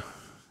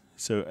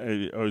 So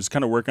I was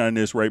kind of working on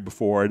this right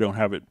before. I don't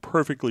have it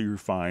perfectly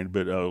refined,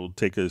 but I'll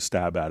take a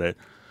stab at it.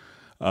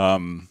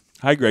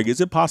 Hi, Greg. Is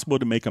it possible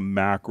to make a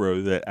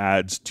macro that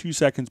adds 2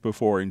 seconds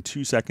before and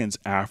 2 seconds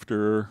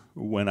after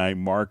when I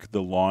mark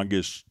the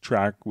longest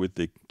track with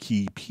the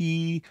key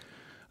P?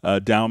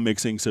 Down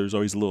mixing, so there's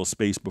always a little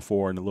space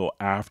before and a little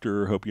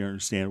after. Hope you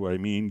understand what I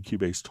mean.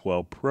 Cubase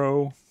 12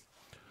 Pro.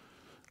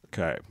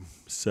 Okay,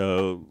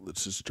 so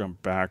let's just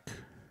jump back.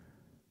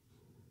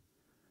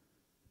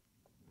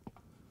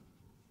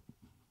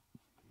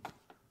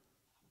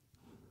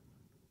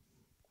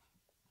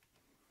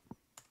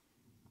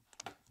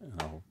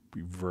 And I'll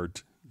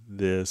revert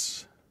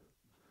this.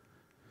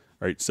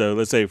 All right, so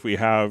let's say if we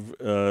have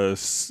a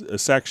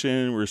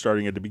section, we're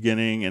starting at the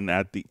beginning and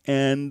at the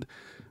end.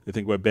 I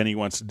think what Benny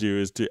wants to do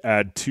is to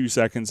add 2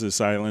 seconds of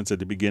silence at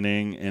the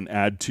beginning and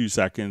add 2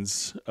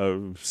 seconds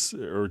of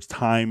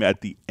time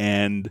at the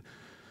end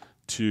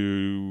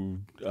to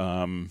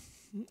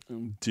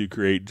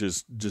create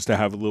just to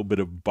have a little bit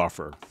of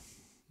buffer,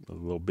 a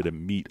little bit of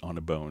meat on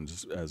the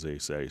bones, as they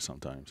say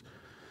sometimes.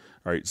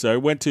 All right, so I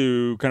went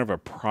to kind of a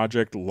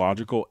project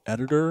logical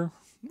editor,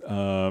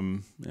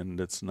 and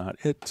that's not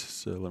it.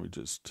 So let me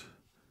just.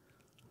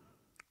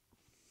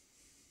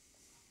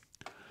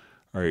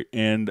 All right,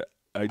 and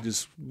I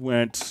just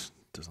went,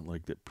 doesn't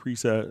like that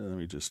preset. Let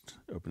me just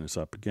open this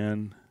up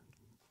again.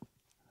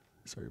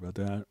 Sorry about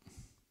that.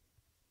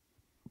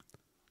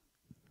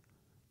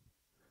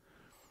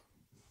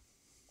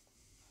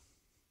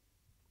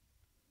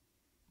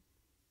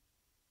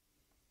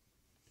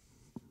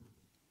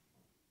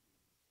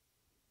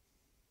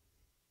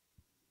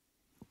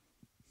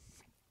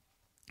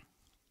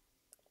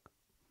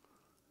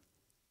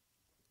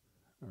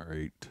 All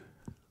right.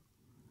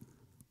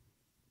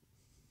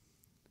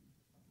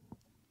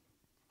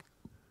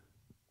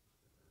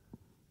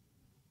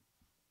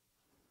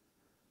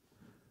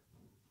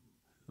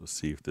 We'll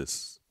see if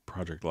this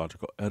project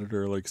logical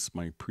editor likes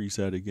my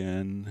preset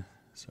again.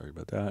 Sorry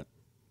about that.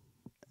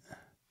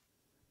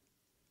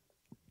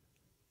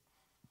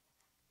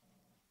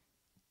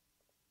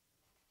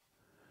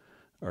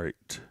 All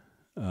right.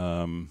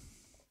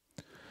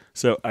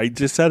 So I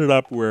just set it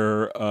up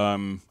where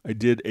I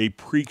did a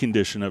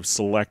precondition of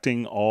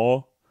selecting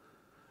all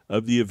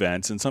of the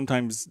events. And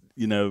sometimes,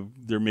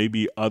 there may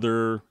be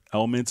other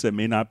elements that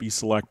may not be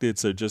selected.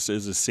 So just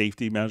as a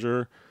safety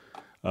measure,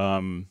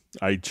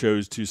 I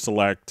chose to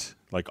select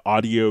like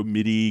audio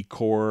MIDI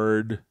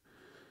chord,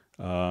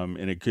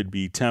 and it could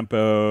be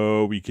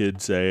tempo. We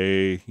could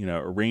say,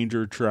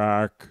 arranger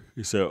track.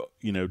 So,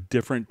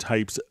 different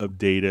types of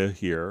data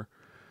here.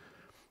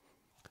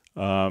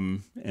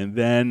 And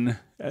then,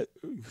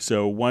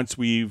 so once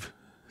we've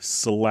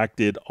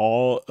selected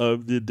all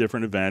of the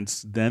different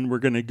events, then we're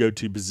going to go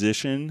to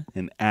position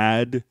and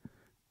add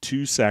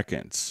 2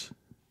 seconds.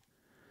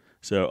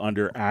 So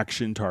under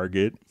action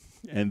target.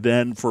 And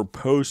then for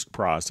post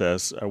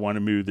process, I want to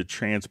move the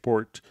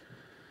transport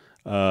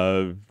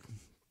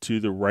to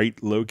the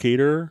right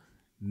locator,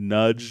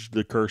 nudge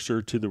the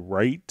cursor to the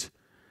right,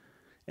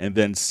 and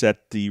then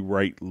set the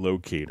right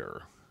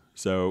locator.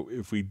 So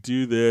if we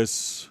do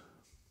this,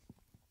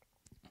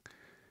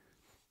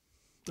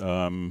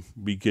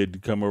 we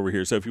could come over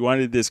here. So if you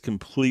wanted this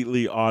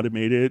completely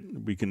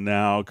automated, we can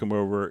now come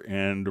over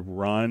and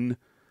run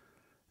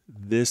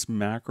this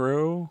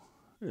macro.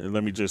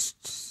 Let me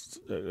just,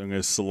 I'm going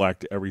to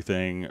select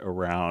everything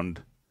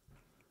around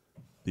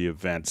the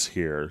events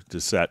here to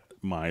set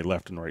my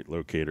left and right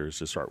locators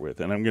to start with.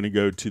 And I'm going to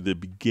go to the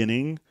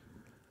beginning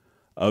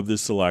of the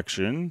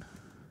selection.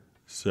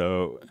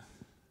 So,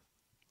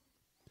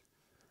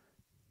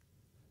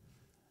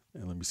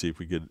 and let me see if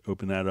we could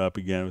open that up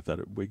again without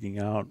it wigging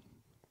out.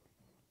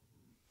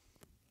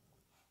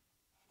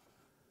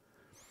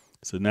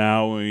 So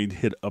now when we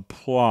hit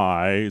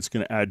apply, it's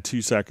going to add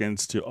 2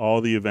 seconds to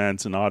all the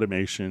events and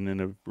automation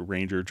and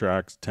arranger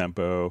tracks,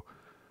 tempo,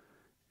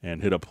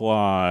 and hit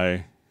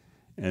apply.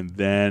 And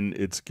then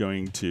it's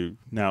going to,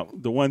 now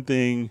the one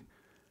thing,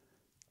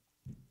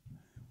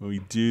 when we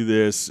do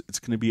this, it's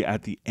going to be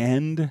at the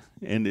end,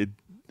 and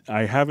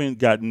I haven't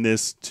gotten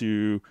this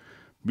to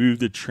move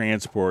the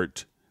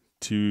transport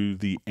to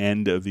the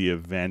end of the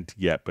event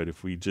yet, but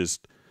if we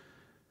just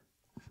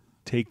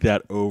take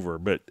that over,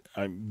 but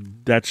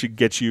that should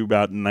get you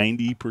about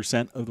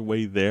 90% of the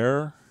way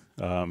there.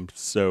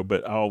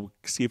 But I'll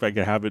see if I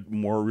can have it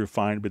more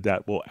refined, but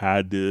that will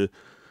add the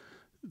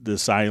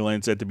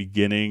silence at the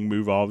beginning,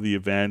 move all of the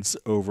events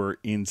over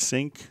in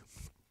sync.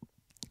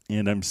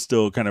 And I'm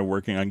still kind of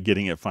working on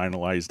getting it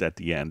finalized at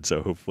the end.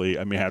 So hopefully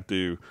I may have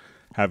to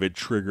have it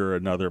trigger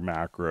another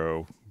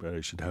macro, but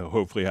I should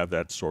hopefully have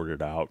that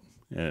sorted out.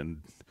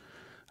 And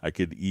I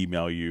could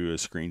email you a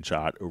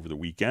screenshot over the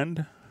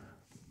weekend.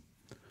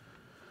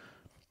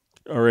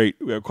 All right,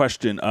 we have a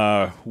question.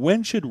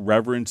 When should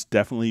reverence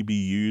definitely be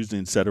used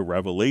instead of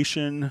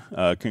revelation?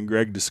 Can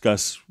Greg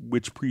discuss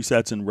which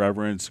presets in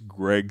reverence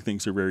Greg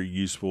thinks are very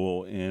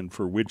useful and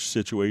for which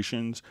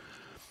situations?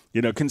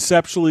 You know,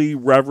 conceptually,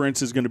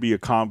 reverence is going to be a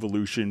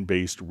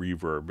convolution-based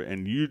reverb.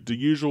 And the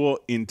usual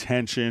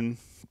intention,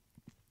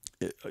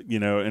 you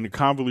know, in a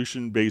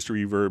convolution-based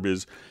reverb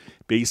is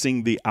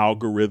basing the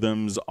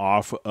algorithms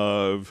off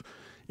of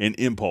an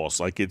impulse,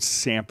 like it's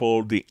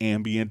sampled the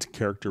ambient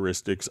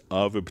characteristics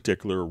of a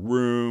particular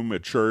room, a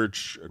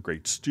church, a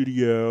great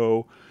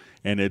studio,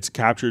 and it's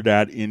captured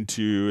that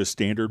into a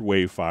standard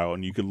wave file,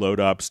 and you can load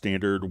up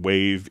standard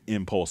wave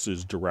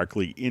impulses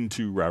directly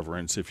into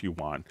reverence if you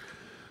want.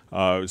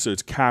 So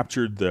it's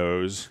captured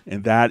those,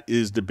 and that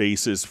is the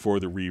basis for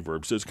the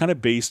reverb. So it's kind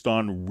of based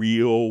on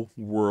real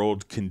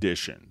world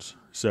conditions.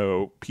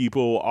 So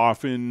people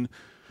often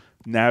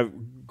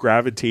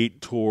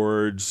gravitate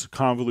towards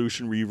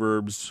convolution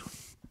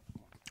reverbs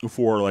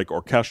for like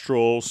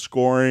orchestral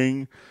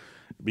scoring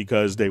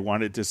because they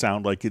want it to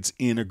sound like it's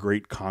in a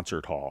great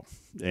concert hall,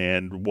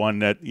 and one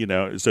that, you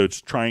know, so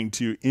it's trying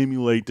to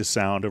emulate the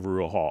sound of a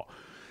real hall.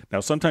 Now,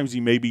 sometimes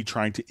you may be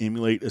trying to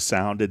emulate a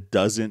sound that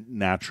doesn't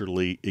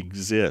naturally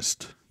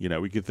exist. You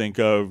know, we could think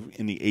of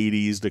in the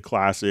 80s, the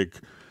classic,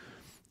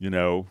 you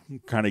know,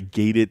 kind of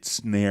gated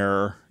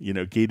snare, you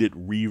know, gated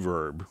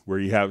reverb, where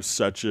you have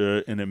such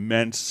an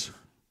immense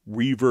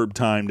reverb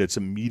time that's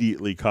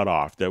immediately cut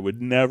off. That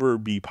would never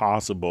be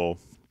possible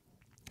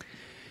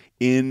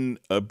in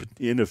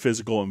a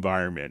physical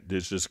environment.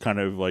 It's just kind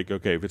of like,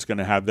 okay, if it's going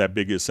to have that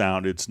big a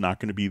sound, it's not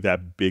going to be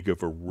that big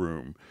of a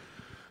room.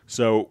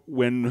 So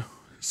when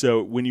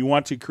you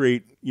want to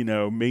create, you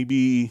know,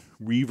 maybe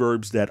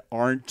reverbs that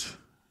aren't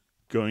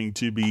going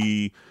to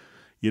be,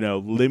 you know,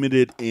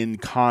 limited in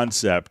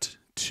concept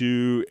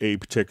to a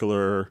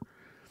particular,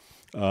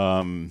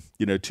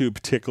 you know, to a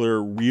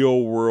particular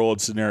real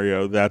world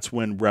scenario, that's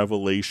when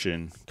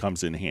revelation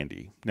comes in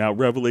handy. Now,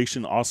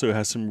 revelation also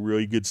has some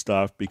really good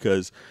stuff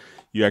because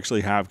you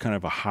actually have kind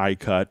of a high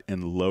cut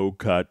and low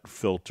cut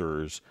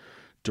filters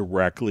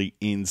directly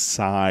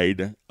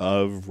inside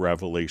of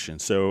revelation.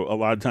 So a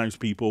lot of times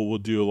people will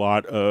do a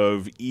lot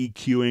of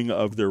EQing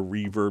of their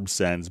reverb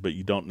sends, but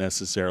you don't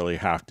necessarily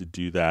have to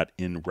do that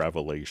in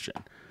revelation.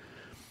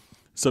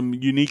 Some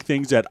unique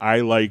things that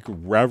I like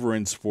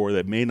reverence for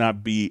that may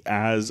not be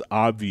as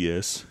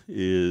obvious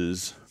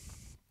is,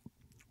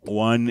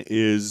 one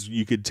is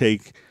you could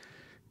take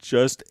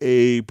just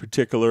a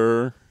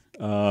particular,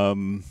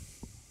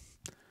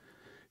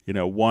 you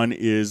know, one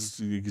is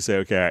you can say,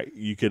 okay,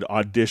 you could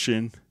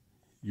audition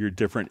your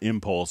different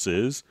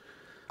impulses,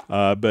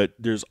 but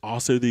there's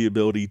also the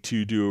ability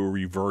to do a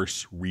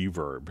reverse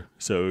reverb.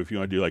 So if you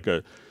want to do like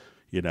a,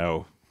 you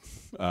know,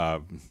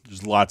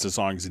 there's lots of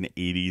songs in the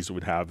 80s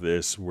would have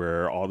this,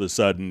 where all of a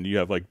sudden you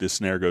have like this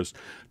snare goes,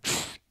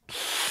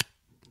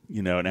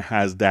 you know, and it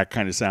has that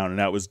kind of sound, and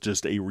that was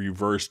just a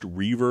reversed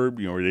reverb,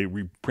 you know, where they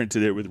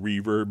reprinted it with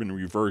reverb and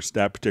reversed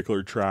that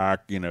particular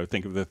track. You know,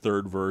 think of the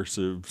third verse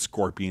of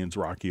Scorpions'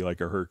 Rocky Like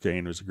a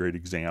Hurricane was a great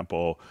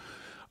example.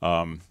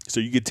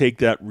 So you could take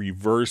that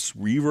reverse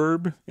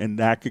reverb, and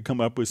that could come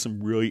up with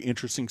some really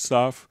interesting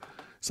stuff.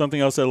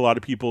 Something else that a lot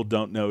of people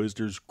don't know is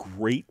there's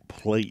great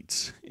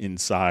plates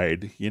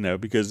inside,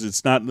 because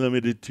it's not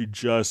limited to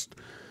just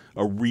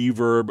a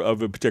reverb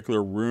of a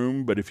particular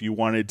room, but if you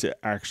wanted to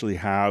actually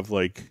have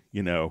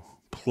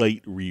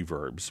plate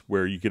reverbs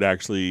where you could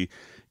actually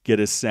get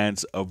a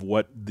sense of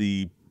what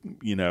the,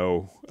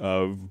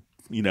 and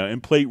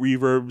plate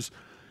reverbs,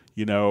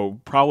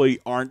 probably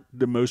aren't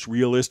the most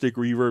realistic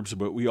reverbs,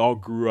 but we all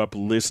grew up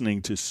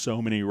listening to so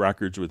many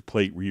records with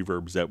plate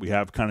reverbs that we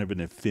have kind of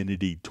an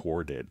affinity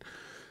toward it.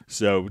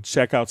 So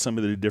check out some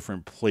of the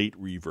different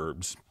plate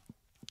reverbs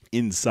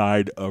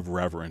inside of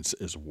Reverence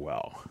as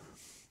well.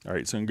 All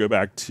right, so I'm going to go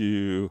back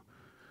to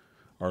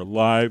our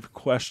live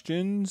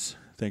questions.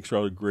 Thanks for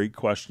all the great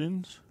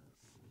questions.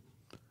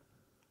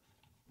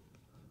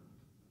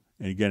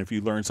 And again, if you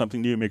learned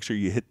something new, make sure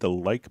you hit the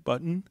like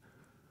button.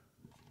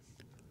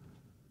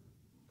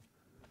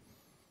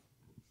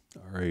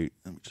 All right,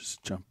 let me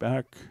just jump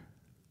back.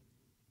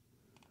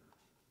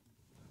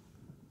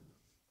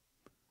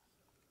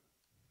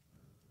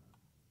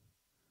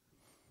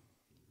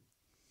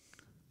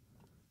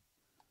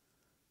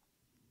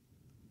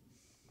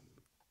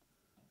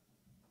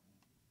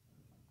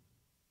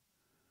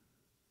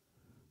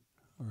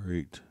 All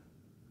right.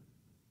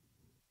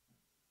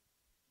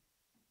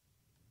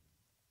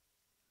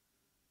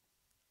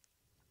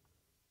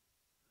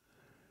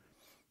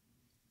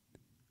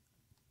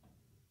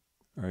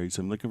 All right,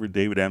 so I'm looking for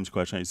David M's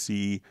question. I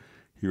see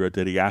he wrote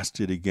that he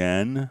asked it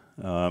again.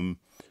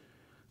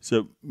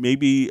 So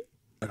maybe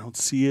I don't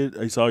see it.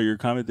 I saw your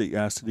comment that you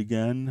asked it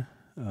again.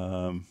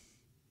 Yeah,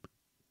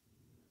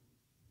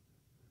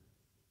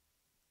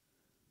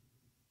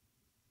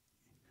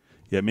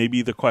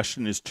 maybe the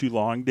question is too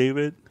long,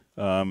 David.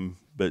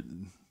 But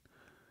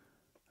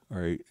all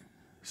right,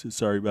 so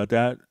sorry about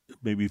that.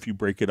 Maybe if you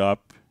break it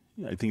up,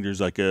 I think there's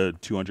like a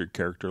 200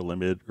 character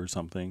limit or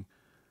something.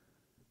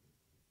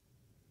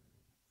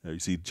 You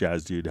see,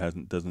 Jazz Dude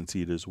doesn't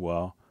see it as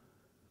well.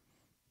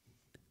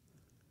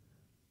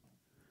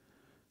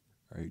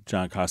 All right,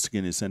 John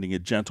Costigan is sending a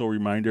gentle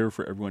reminder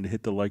for everyone to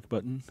hit the like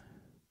button.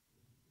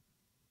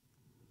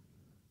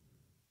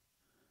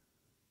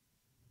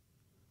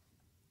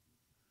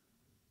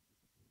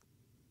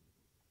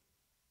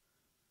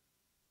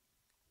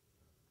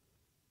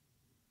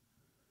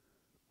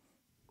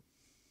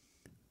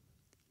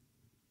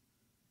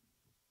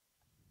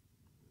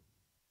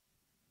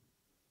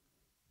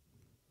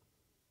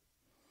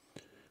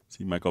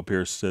 See, Michael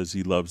Pierce says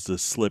he loves the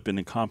slip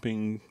and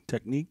comping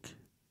technique.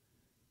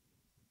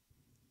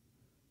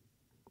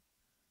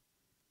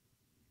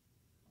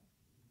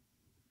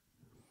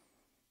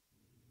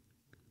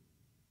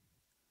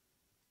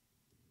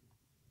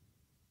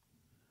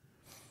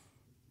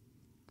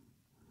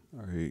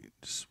 All right,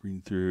 just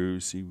reading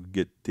through, see if we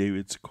get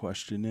David's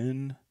question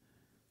in.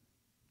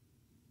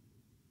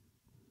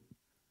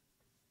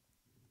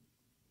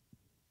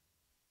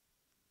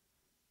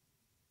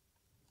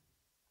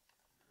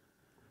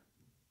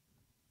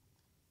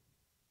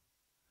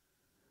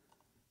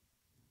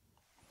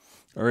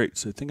 All right,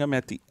 so I think I'm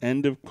at the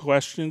end of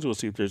questions. We'll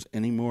see if there's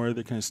any more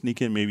that kind of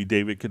sneak in. Maybe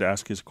David could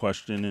ask his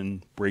question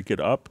and break it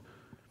up.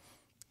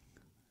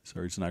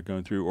 Sorry, it's not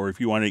going through. Or if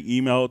you want to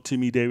email it to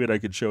me, David, I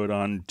could show it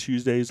on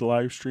Tuesday's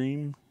live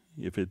stream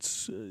if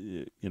it's,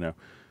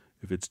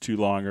 if it's too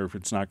long or if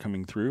it's not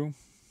coming through.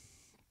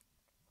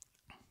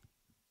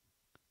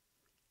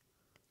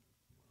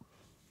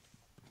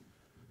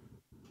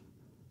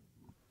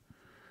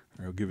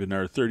 I'll give it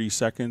another 30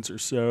 seconds or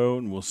so,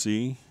 and we'll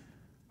see.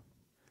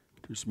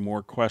 There's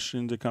more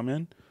questions to come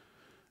in.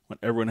 I want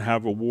everyone to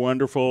have a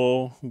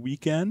wonderful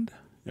weekend.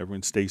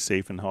 Everyone stay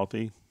safe and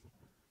healthy.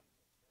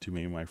 Too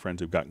many of my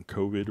friends have gotten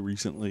COVID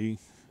recently,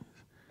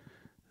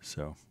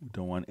 so we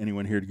don't want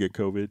anyone here to get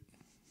COVID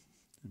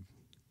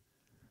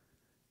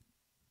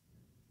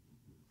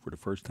for the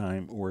first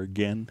time or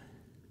again.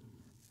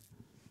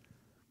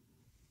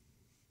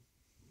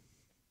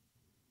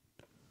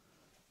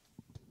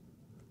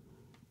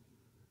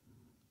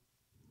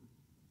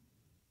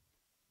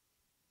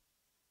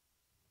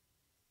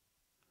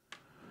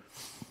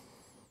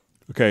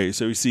 Okay,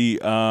 so we see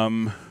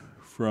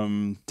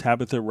from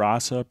Tabitha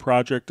Rasa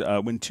project,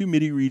 when two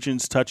MIDI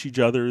regions touch each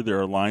other, there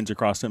are lines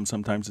across them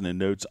sometimes, and the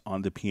notes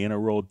on the piano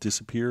roll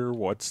disappear.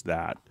 What's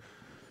that?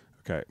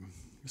 Okay,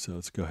 so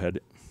let's go ahead.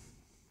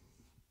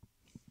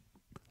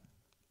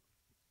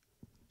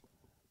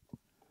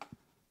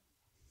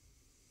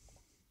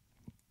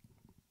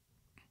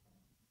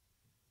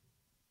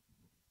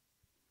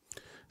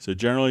 So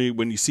generally,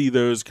 when you see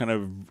those kind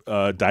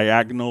of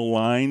diagonal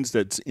lines,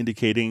 that's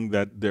indicating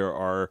that there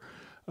are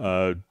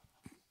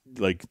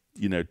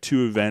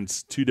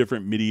two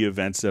different MIDI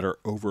events that are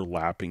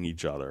overlapping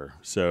each other.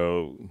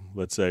 So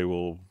let's say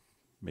we'll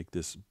make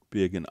this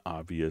big and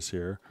obvious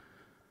here.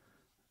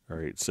 All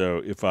right,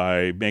 so if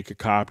I make a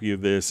copy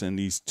of this and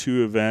these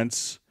two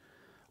events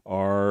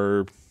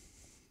are,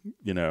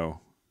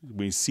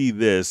 we see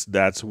this,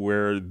 that's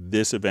where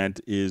this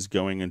event is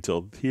going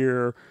until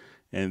here,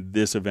 and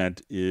this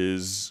event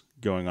is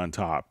going on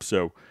top.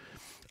 So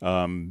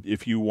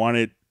if you want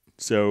it,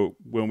 So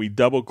when we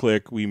double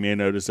click, we may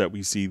notice that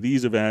we see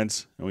these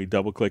events, and we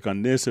double click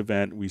on this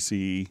event, we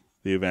see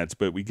the events,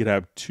 but we could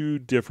have two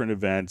different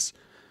events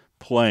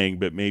playing,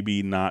 but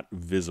maybe not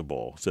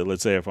visible. So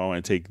let's say if I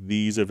want to take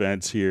these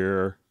events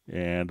here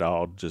and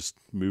I'll just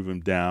move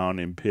them down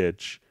in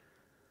pitch.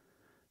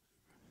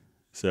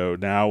 So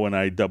now when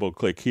I double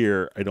click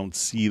here, I don't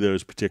see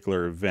those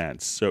particular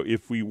events. So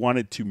if we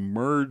wanted to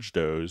merge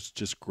those,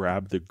 just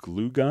grab the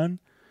glue gun,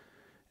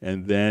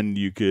 and then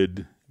you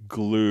could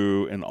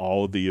glue and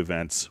all of the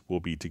events will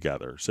be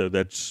together. So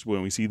that's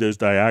when we see those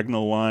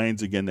diagonal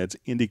lines, again, that's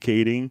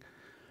indicating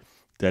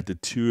that the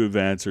two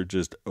events are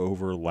just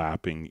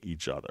overlapping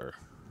each other.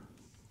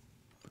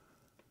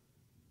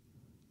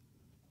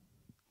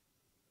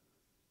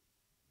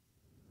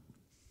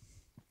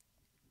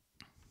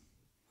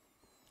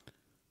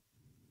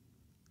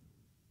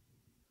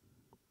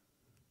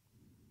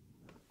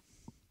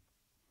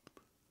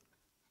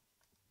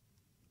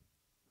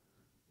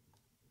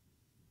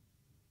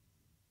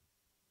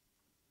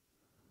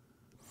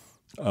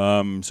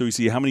 So we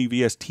see how many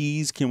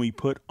VSTs can we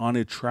put on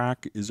a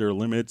track? Is there a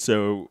limit?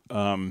 So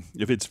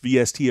if it's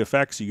VST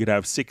effects, you could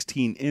have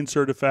 16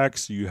 insert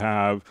effects. You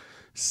have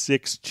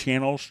 6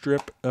 channel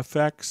strip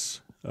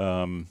effects.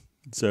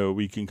 So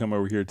we can come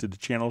over here to the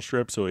channel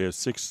strip. So we have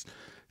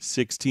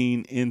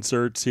 16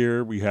 inserts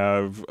here. We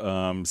have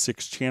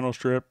 6 channel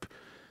strip.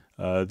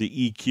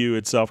 The EQ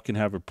itself can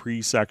have a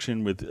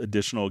pre-section with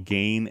additional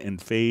gain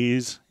and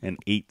phase and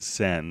 8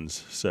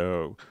 sends.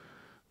 So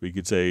we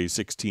could say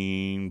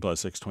 16 plus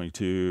 6,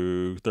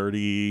 22,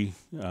 30.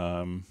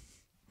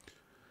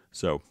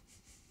 So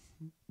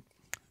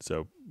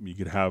you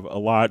could have a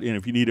lot, and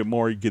if you needed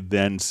more, you could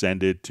then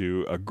send it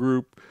to a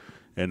group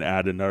and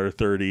add another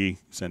 30,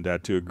 send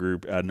that to a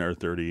group, add another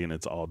 30, and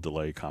it's all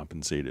delay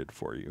compensated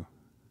for you.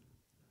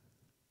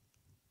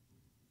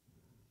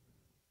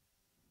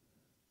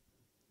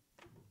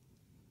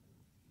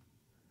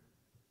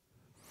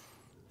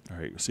 All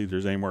right, see if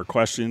there's any more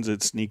questions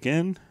that sneak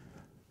in.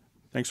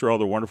 Thanks for all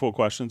the wonderful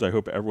questions. I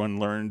hope everyone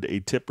learned a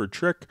tip or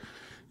trick.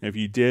 If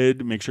you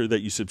did, make sure that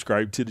you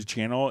subscribe to the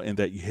channel and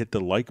that you hit the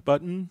like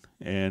button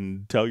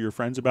and tell your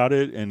friends about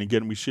it. And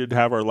again, we should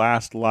have our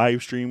last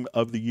live stream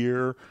of the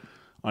year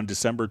on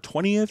December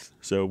 20th.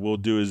 So we'll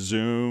do a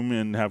Zoom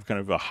and have kind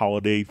of a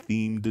holiday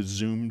themed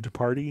Zoom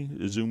party.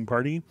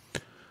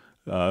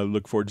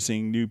 Look forward to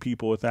seeing new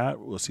people with that.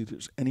 We'll see if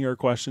there's any other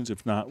questions.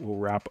 If not, we'll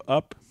wrap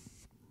up.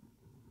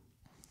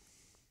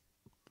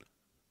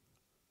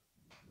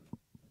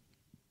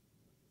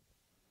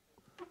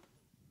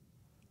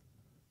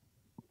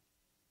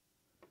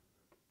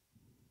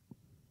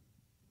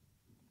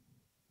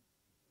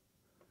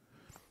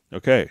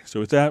 Okay, so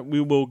with that,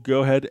 we will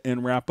go ahead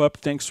and wrap up.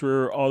 Thanks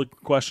for all the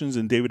questions.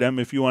 And David M.,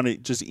 if you want to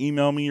just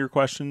email me your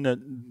question that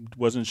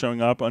wasn't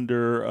showing up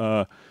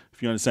under,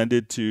 if you want to send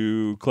it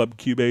to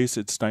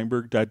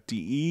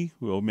clubcubase@steinberg.de,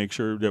 we'll make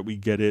sure that we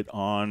get it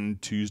on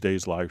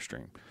Tuesday's live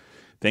stream.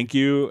 Thank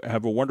you.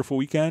 Have a wonderful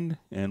weekend,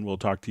 and we'll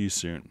talk to you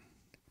soon.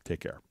 Take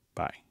care.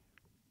 Bye.